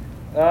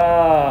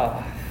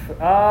 I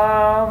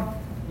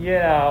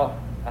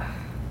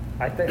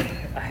think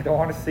I don't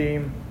want to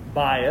seem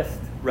biased,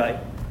 right?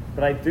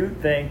 But I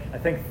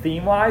think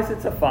theme-wise,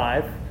 it's a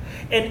 5.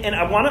 And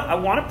I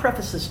want to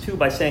preface this too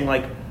by saying,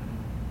 like,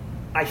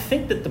 I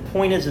think that the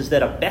point is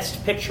that a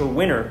Best Picture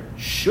winner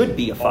should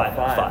be a 5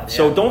 out of 5. Yeah.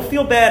 So don't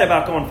feel bad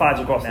about going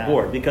 5s across the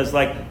board, because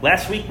like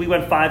last week we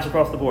went 5s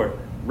across the board.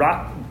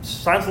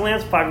 Silence of the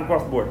Lambs, 5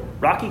 across the board.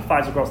 Rocky,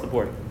 5s across the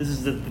board. This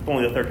is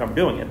only the third time we're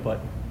doing it, but.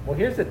 Well,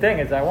 here's the thing: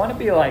 is I want to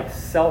be like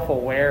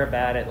self-aware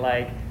about it.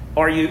 Like,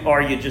 are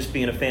you just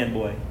being a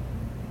fanboy?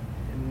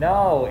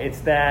 No, it's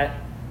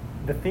that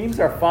the themes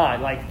are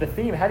fun. Like the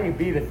theme, how do you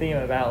be the theme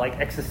about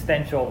like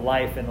existential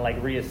life and like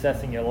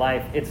reassessing your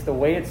life? It's the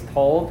way it's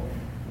told,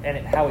 and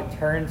how it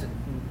turns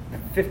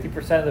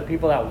 50% of the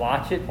people that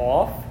watch it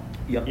off.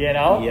 Yep. You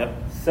know. Yep.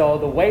 So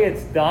the way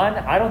it's done,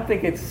 I don't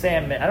think it's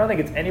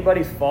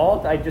anybody's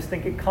fault. I just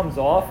think it comes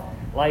off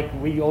like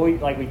we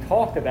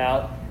talked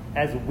about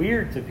as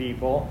weird to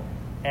people,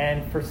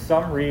 and for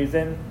some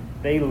reason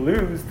they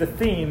lose the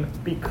theme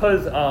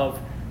because of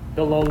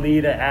the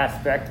Lolita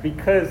aspect,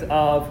 because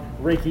of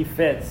Ricky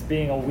Fitz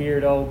being a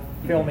weirdo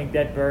filming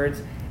dead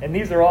birds, and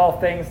these are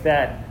all things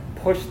that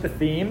push the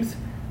themes,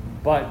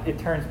 but it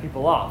turns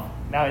people off.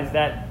 Now, is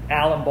that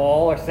Alan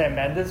Ball or Sam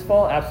Mendes'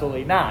 fault?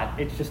 Absolutely not.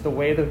 It's just the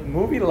way the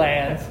movie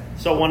lands.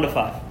 So 1 to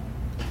 5.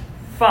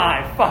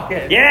 5. Fuck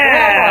it.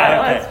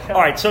 Yeah. Okay.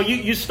 All right. So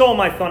you stole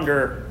my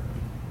thunder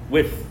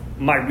with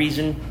my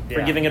reason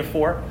for giving it a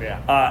 4.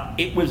 Yeah.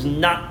 It was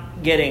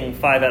not getting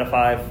 5 out of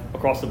 5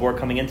 across the board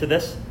coming into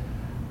this.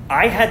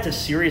 I had to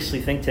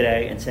seriously think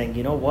today and saying,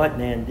 you know what,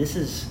 man, this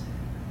is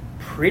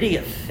pretty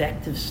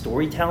effective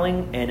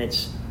storytelling, and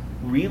it's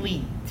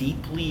really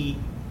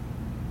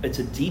it's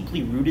a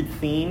deeply rooted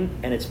theme,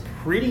 and it's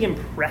pretty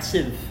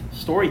impressive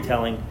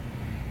storytelling.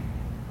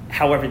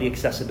 However, the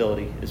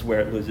accessibility is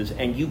where it loses,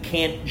 and you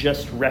can't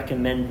just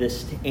recommend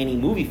this to any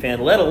movie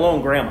fan, let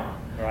alone grandma.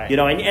 Right. You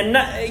know, and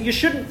not, you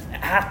shouldn't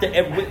have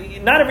to.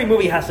 Not every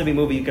movie has to be a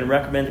movie you can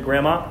recommend to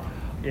grandma.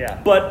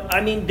 Yeah. But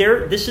I mean,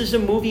 this is a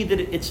movie that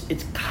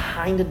it's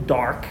kind of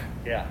dark.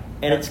 Yeah.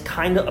 And it's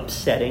kind of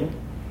upsetting,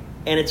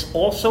 and it's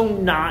also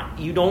not.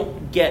 You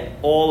don't get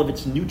all of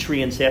its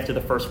nutrients after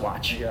the first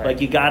watch. Yeah. Like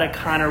you got to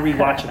kind of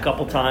rewatch a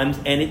couple times,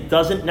 and it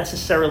doesn't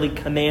necessarily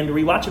command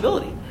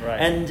rewatchability.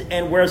 Right.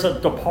 And whereas A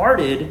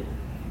Departed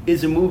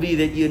is a movie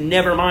that you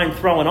never mind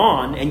throwing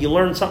on, and you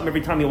learn something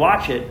every time you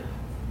watch it,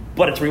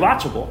 but it's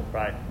rewatchable.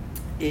 Right.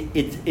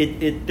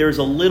 There's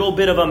a little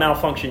bit of a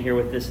malfunction here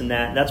with this and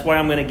that. That's why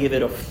I'm going to give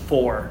it a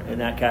 4 in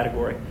that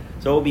category.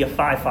 So it will be a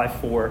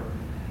 5.54.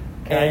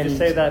 Can I just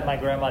say that my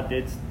grandma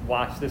did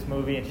watch this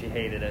movie and she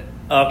hated it?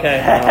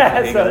 Okay.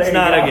 It's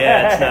not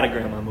a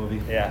grandma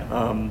movie.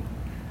 Yeah.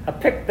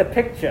 The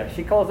picture.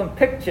 She calls them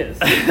pictures.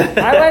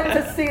 I went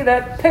to see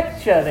that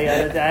picture the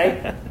other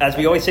day. As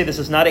we always say, this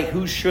is not a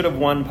who should have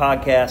won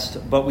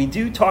podcast, but we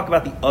do talk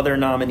about the other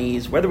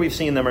nominees, whether we've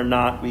seen them or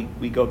not.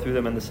 We go through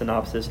them in the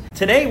synopsis.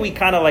 Today, we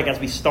kind of as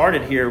we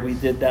started here, we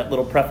did that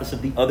little preface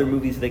of the other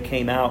movies that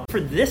came out. For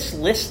this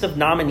list of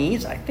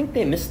nominees, I think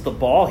they missed the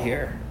ball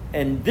here.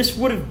 And this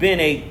would have been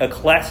a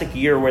classic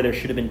year where there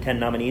should have been 10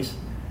 nominees.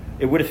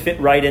 It would have fit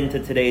right into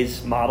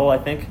today's model, I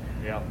think.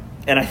 Yeah.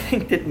 And I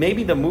think that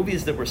maybe the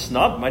movies that were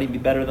snubbed might even be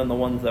better than the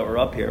ones that were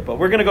up here. But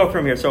we're going to go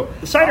from here. So,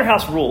 the Cider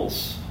House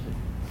rules.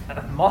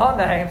 My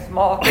name's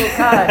Mark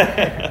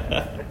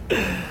O'Kane.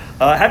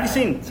 Have you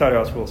seen Cider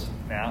House Rules?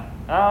 Yeah.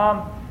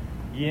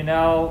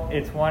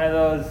 It's one of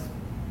those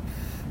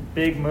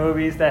big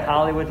movies that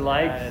Hollywood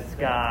likes. It's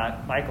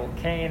got Michael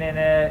Caine in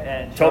it.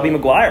 And Tobey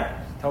Maguire.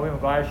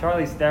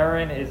 Charlize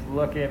Theron is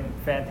looking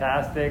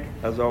fantastic.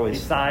 As always.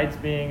 Besides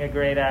being a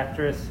great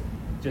actress,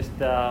 just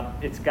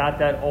it's got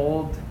that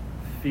old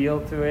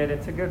feel to it.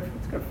 It's a good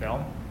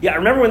film. Yeah, I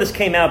remember when this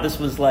came out, this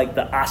was like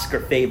the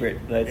Oscar favorite.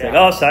 It's like,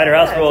 oh, Cider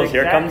House Rules,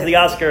 here comes the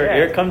Oscar. Yeah,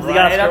 here comes the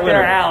right Oscar up winner.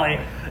 their alley.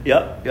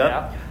 Yep.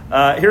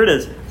 Yeah. Here it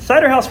is.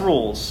 Cider House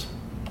Rules,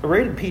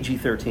 rated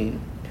PG-13.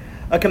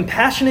 A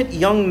compassionate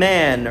young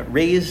man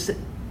raised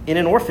in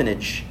an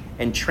orphanage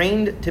and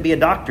trained to be a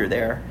doctor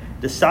there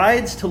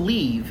decides to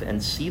leave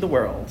and see the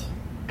world.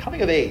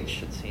 Coming of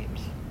age, it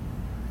seems.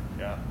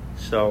 Yeah.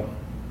 So,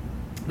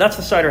 that's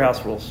the Cider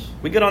House Rules.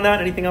 We good on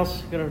that? Anything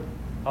else?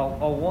 I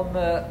won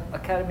the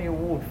Academy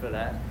Award for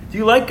that. Do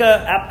you like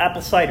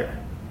apple cider?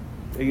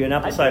 Are you an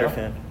apple cider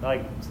fan?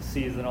 Like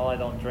seasonal. I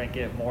don't drink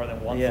it more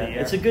than once a year.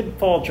 It's a good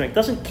fall drink.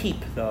 Doesn't keep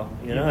though.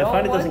 You know, I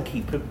find it doesn't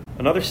keep.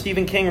 Another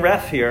Stephen King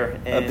ref here,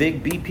 a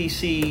big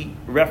BPC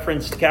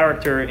referenced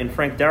character in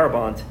Frank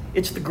Darabont.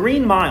 It's The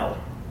Green Mile.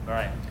 All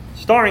right.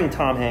 Starring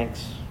Tom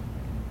Hanks.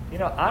 You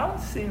know, I don't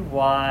see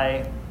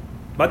why.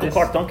 Michael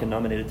Clark Duncan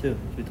nominated too.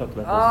 We talked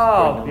about this.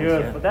 Oh,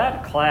 beautiful!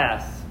 That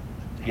class.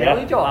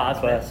 Haley Joel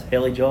Osment.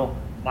 Haley Joel.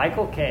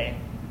 Michael Caine,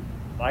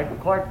 Michael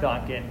Clark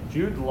Duncan,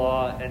 Jude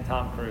Law, and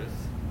Tom Cruise.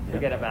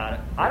 Forget about it.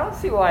 I don't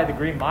see why The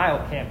Green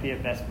Mile can't be a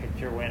Best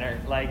Picture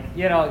winner. Like,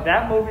 you know,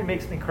 that movie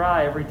makes me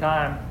cry every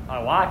time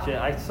I watch it.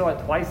 I saw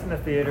it twice in the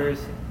theaters,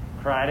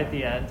 cried at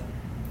the end.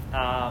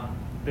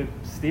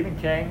 Stephen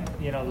King,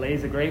 you know,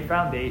 lays a great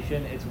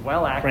foundation. It's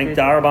well acted. Frank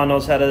Darabont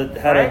knows how to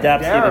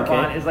adapt Stephen King.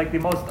 Darabont is like the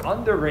most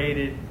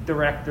underrated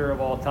director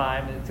of all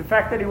time. It's the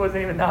fact that he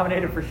wasn't even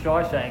nominated for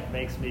Shawshank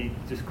makes me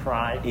just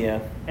cry. Yeah.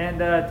 And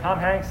Tom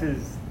Hanks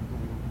is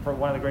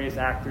one of the greatest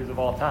actors of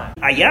all time.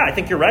 I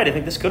think you're right. I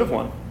think this could have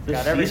won.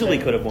 This easily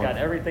could have won. Got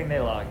everything they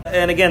logged.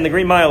 And again, The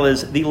Green Mile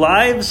is the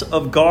lives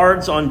of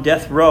guards on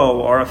death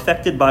row are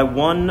affected by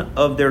one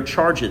of their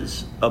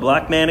charges. A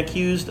black man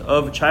accused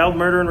of child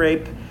murder and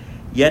rape,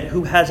 yet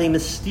who has a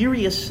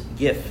mysterious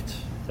gift.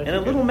 And a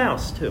little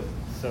mouse, too.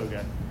 So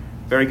good.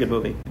 Very good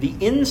movie. The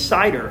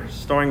Insider,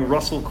 starring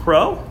Russell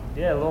Crowe.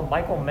 Yeah, a little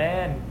Michael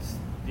Mann.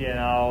 You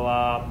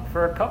know,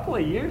 for a couple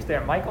of years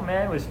there, Michael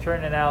Mann was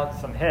churning out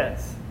some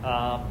hits.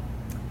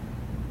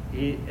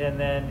 He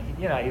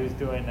was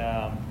doing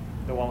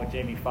the one with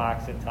Jamie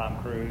Foxx and Tom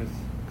Cruise,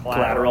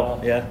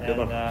 Collateral. Yeah, good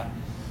one.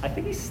 I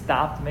think he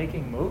stopped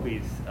making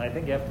movies. I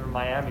think after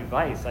Miami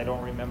Vice, I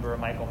don't remember a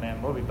Michael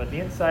Mann movie. But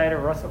The Insider,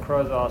 Russell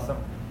Crowe's awesome.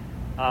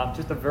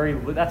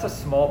 That's a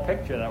small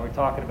picture that we're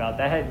talking about.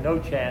 That had no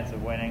chance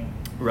of winning.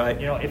 Right.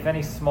 You know, if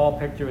any small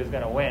picture was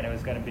going to win, it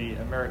was going to be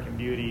American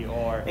Beauty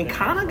or... And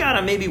kind of got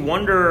to maybe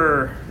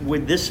wonder,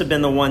 would this have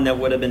been the one that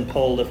would have been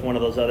pulled if one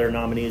of those other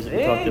nominees that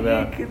we talked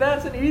about?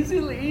 That's an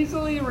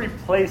easily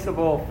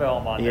replaceable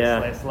film on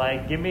this list.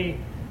 Like, give me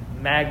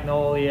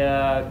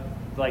Magnolia,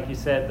 like you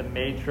said, The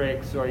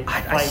Matrix, or...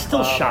 I'm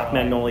still shocked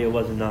Magnolia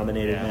wasn't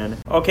nominated, man.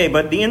 Okay,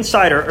 but The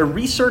Insider, a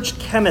research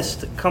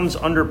chemist comes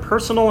under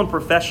personal and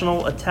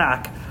professional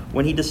attack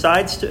when he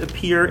decides to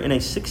appear in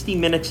a 60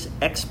 Minutes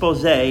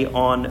expose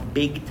on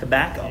Big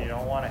Tobacco. You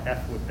don't want to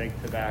F with Big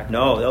Tobacco.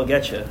 No, they'll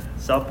get you.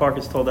 South Park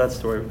has told that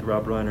story with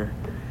Rob Reiner.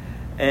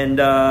 And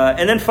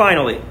then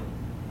finally,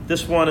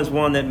 this one is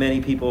one that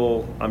many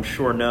people, I'm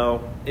sure,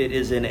 know. It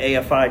is an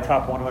AFI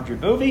Top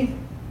 100 movie.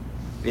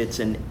 It's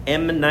an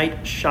M.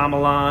 Night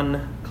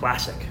Shyamalan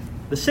classic.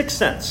 The Sixth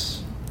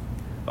Sense.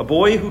 A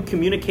boy who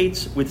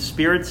communicates with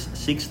spirits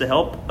seeks the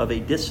help of a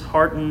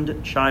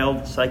disheartened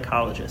child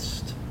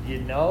psychologist. You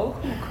know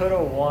who could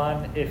have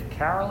won if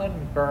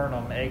Carolyn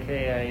Burnham,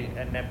 a.k.a.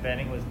 Annette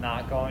Bening, was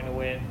not going to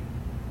win?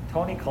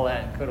 Toni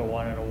Collette could have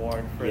won an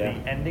award for the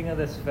ending of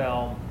this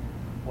film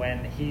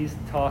when he's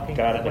talking,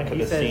 when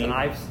he says,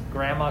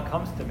 Grandma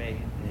comes to me,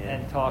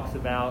 and talks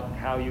about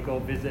how you go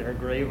visit her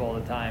grave all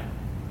the time,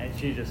 and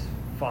she just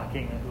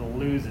fucking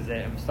loses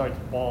it and starts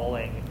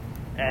bawling.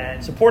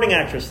 And supporting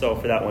actress though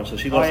for that one, so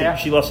she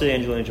lost to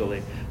Angelina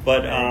Jolie.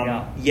 But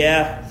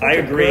I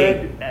agree.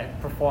 Good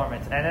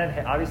performance, and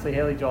then obviously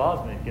Haley Joel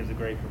Osment gives a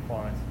great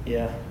performance.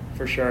 Yeah,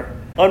 for sure.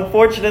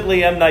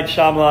 Unfortunately, M. Night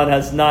Shyamalan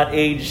has not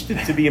aged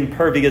to be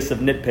impervious of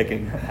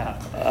nitpicking.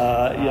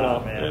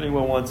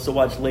 Anyone wants to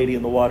watch Lady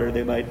in the Water,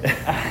 they might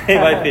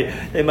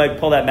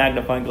pull that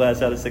magnifying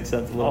glass out of Sixth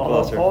Sense a little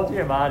closer. Paul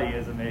Giamatti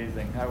is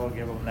amazing. I will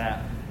give him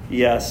that.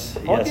 Yes.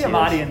 Paul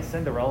Giamatti in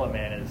Cinderella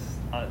Man is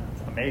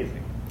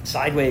amazing.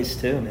 Sideways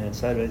too, man.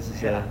 Sideways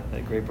is a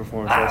great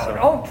performance. Also.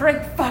 Don't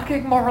drink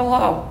fucking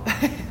Merlot.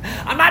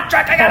 I'm not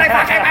drinking any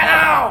fucking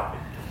Merlot.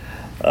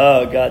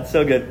 Oh God,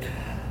 so good.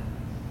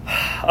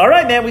 All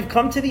right, man. We've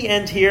come to the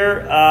end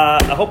here.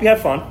 I hope you had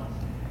fun.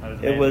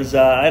 It was.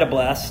 I had a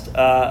blast.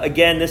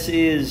 Again, this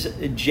is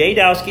Jay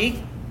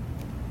Dowski.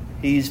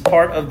 He's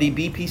part of the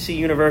BPC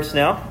universe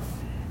now,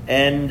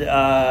 and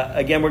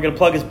again, we're going to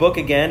plug his book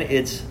again.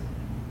 It's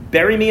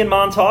Bury Me in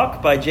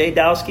Montauk by Jay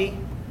Dowski.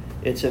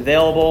 It's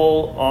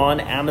available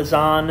on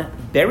Amazon.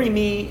 Bury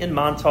Me in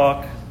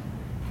Montauk,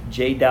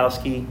 Jay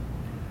Dowski.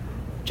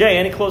 Jay,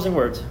 any closing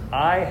words?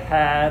 I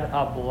had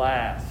a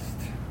blast.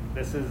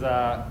 This is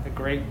a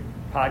great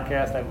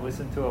podcast. I've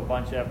listened to a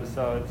bunch of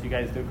episodes. You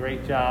guys do a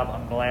great job.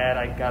 I'm glad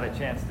I got a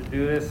chance to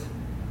do this.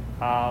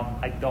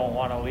 I don't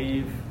want to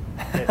leave.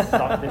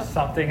 There's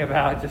something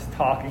about just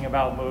talking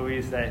about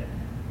movies that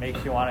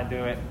makes you want to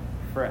do it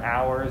for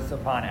hours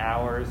upon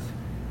hours.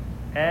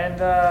 And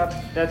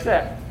that's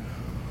it.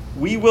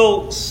 We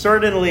will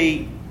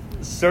certainly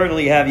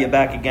have you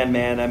back again,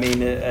 man. I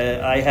mean,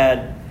 I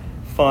had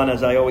fun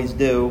as I always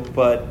do,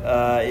 but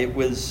it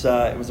was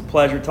a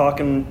pleasure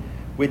talking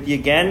with you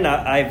again.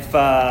 I've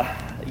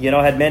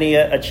had many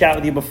a chat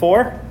with you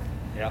before.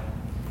 Yeah.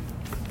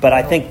 But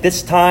I think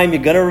this time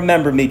you're gonna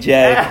remember me,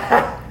 Jay.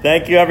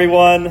 Thank you,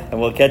 everyone, and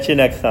we'll catch you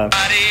next time.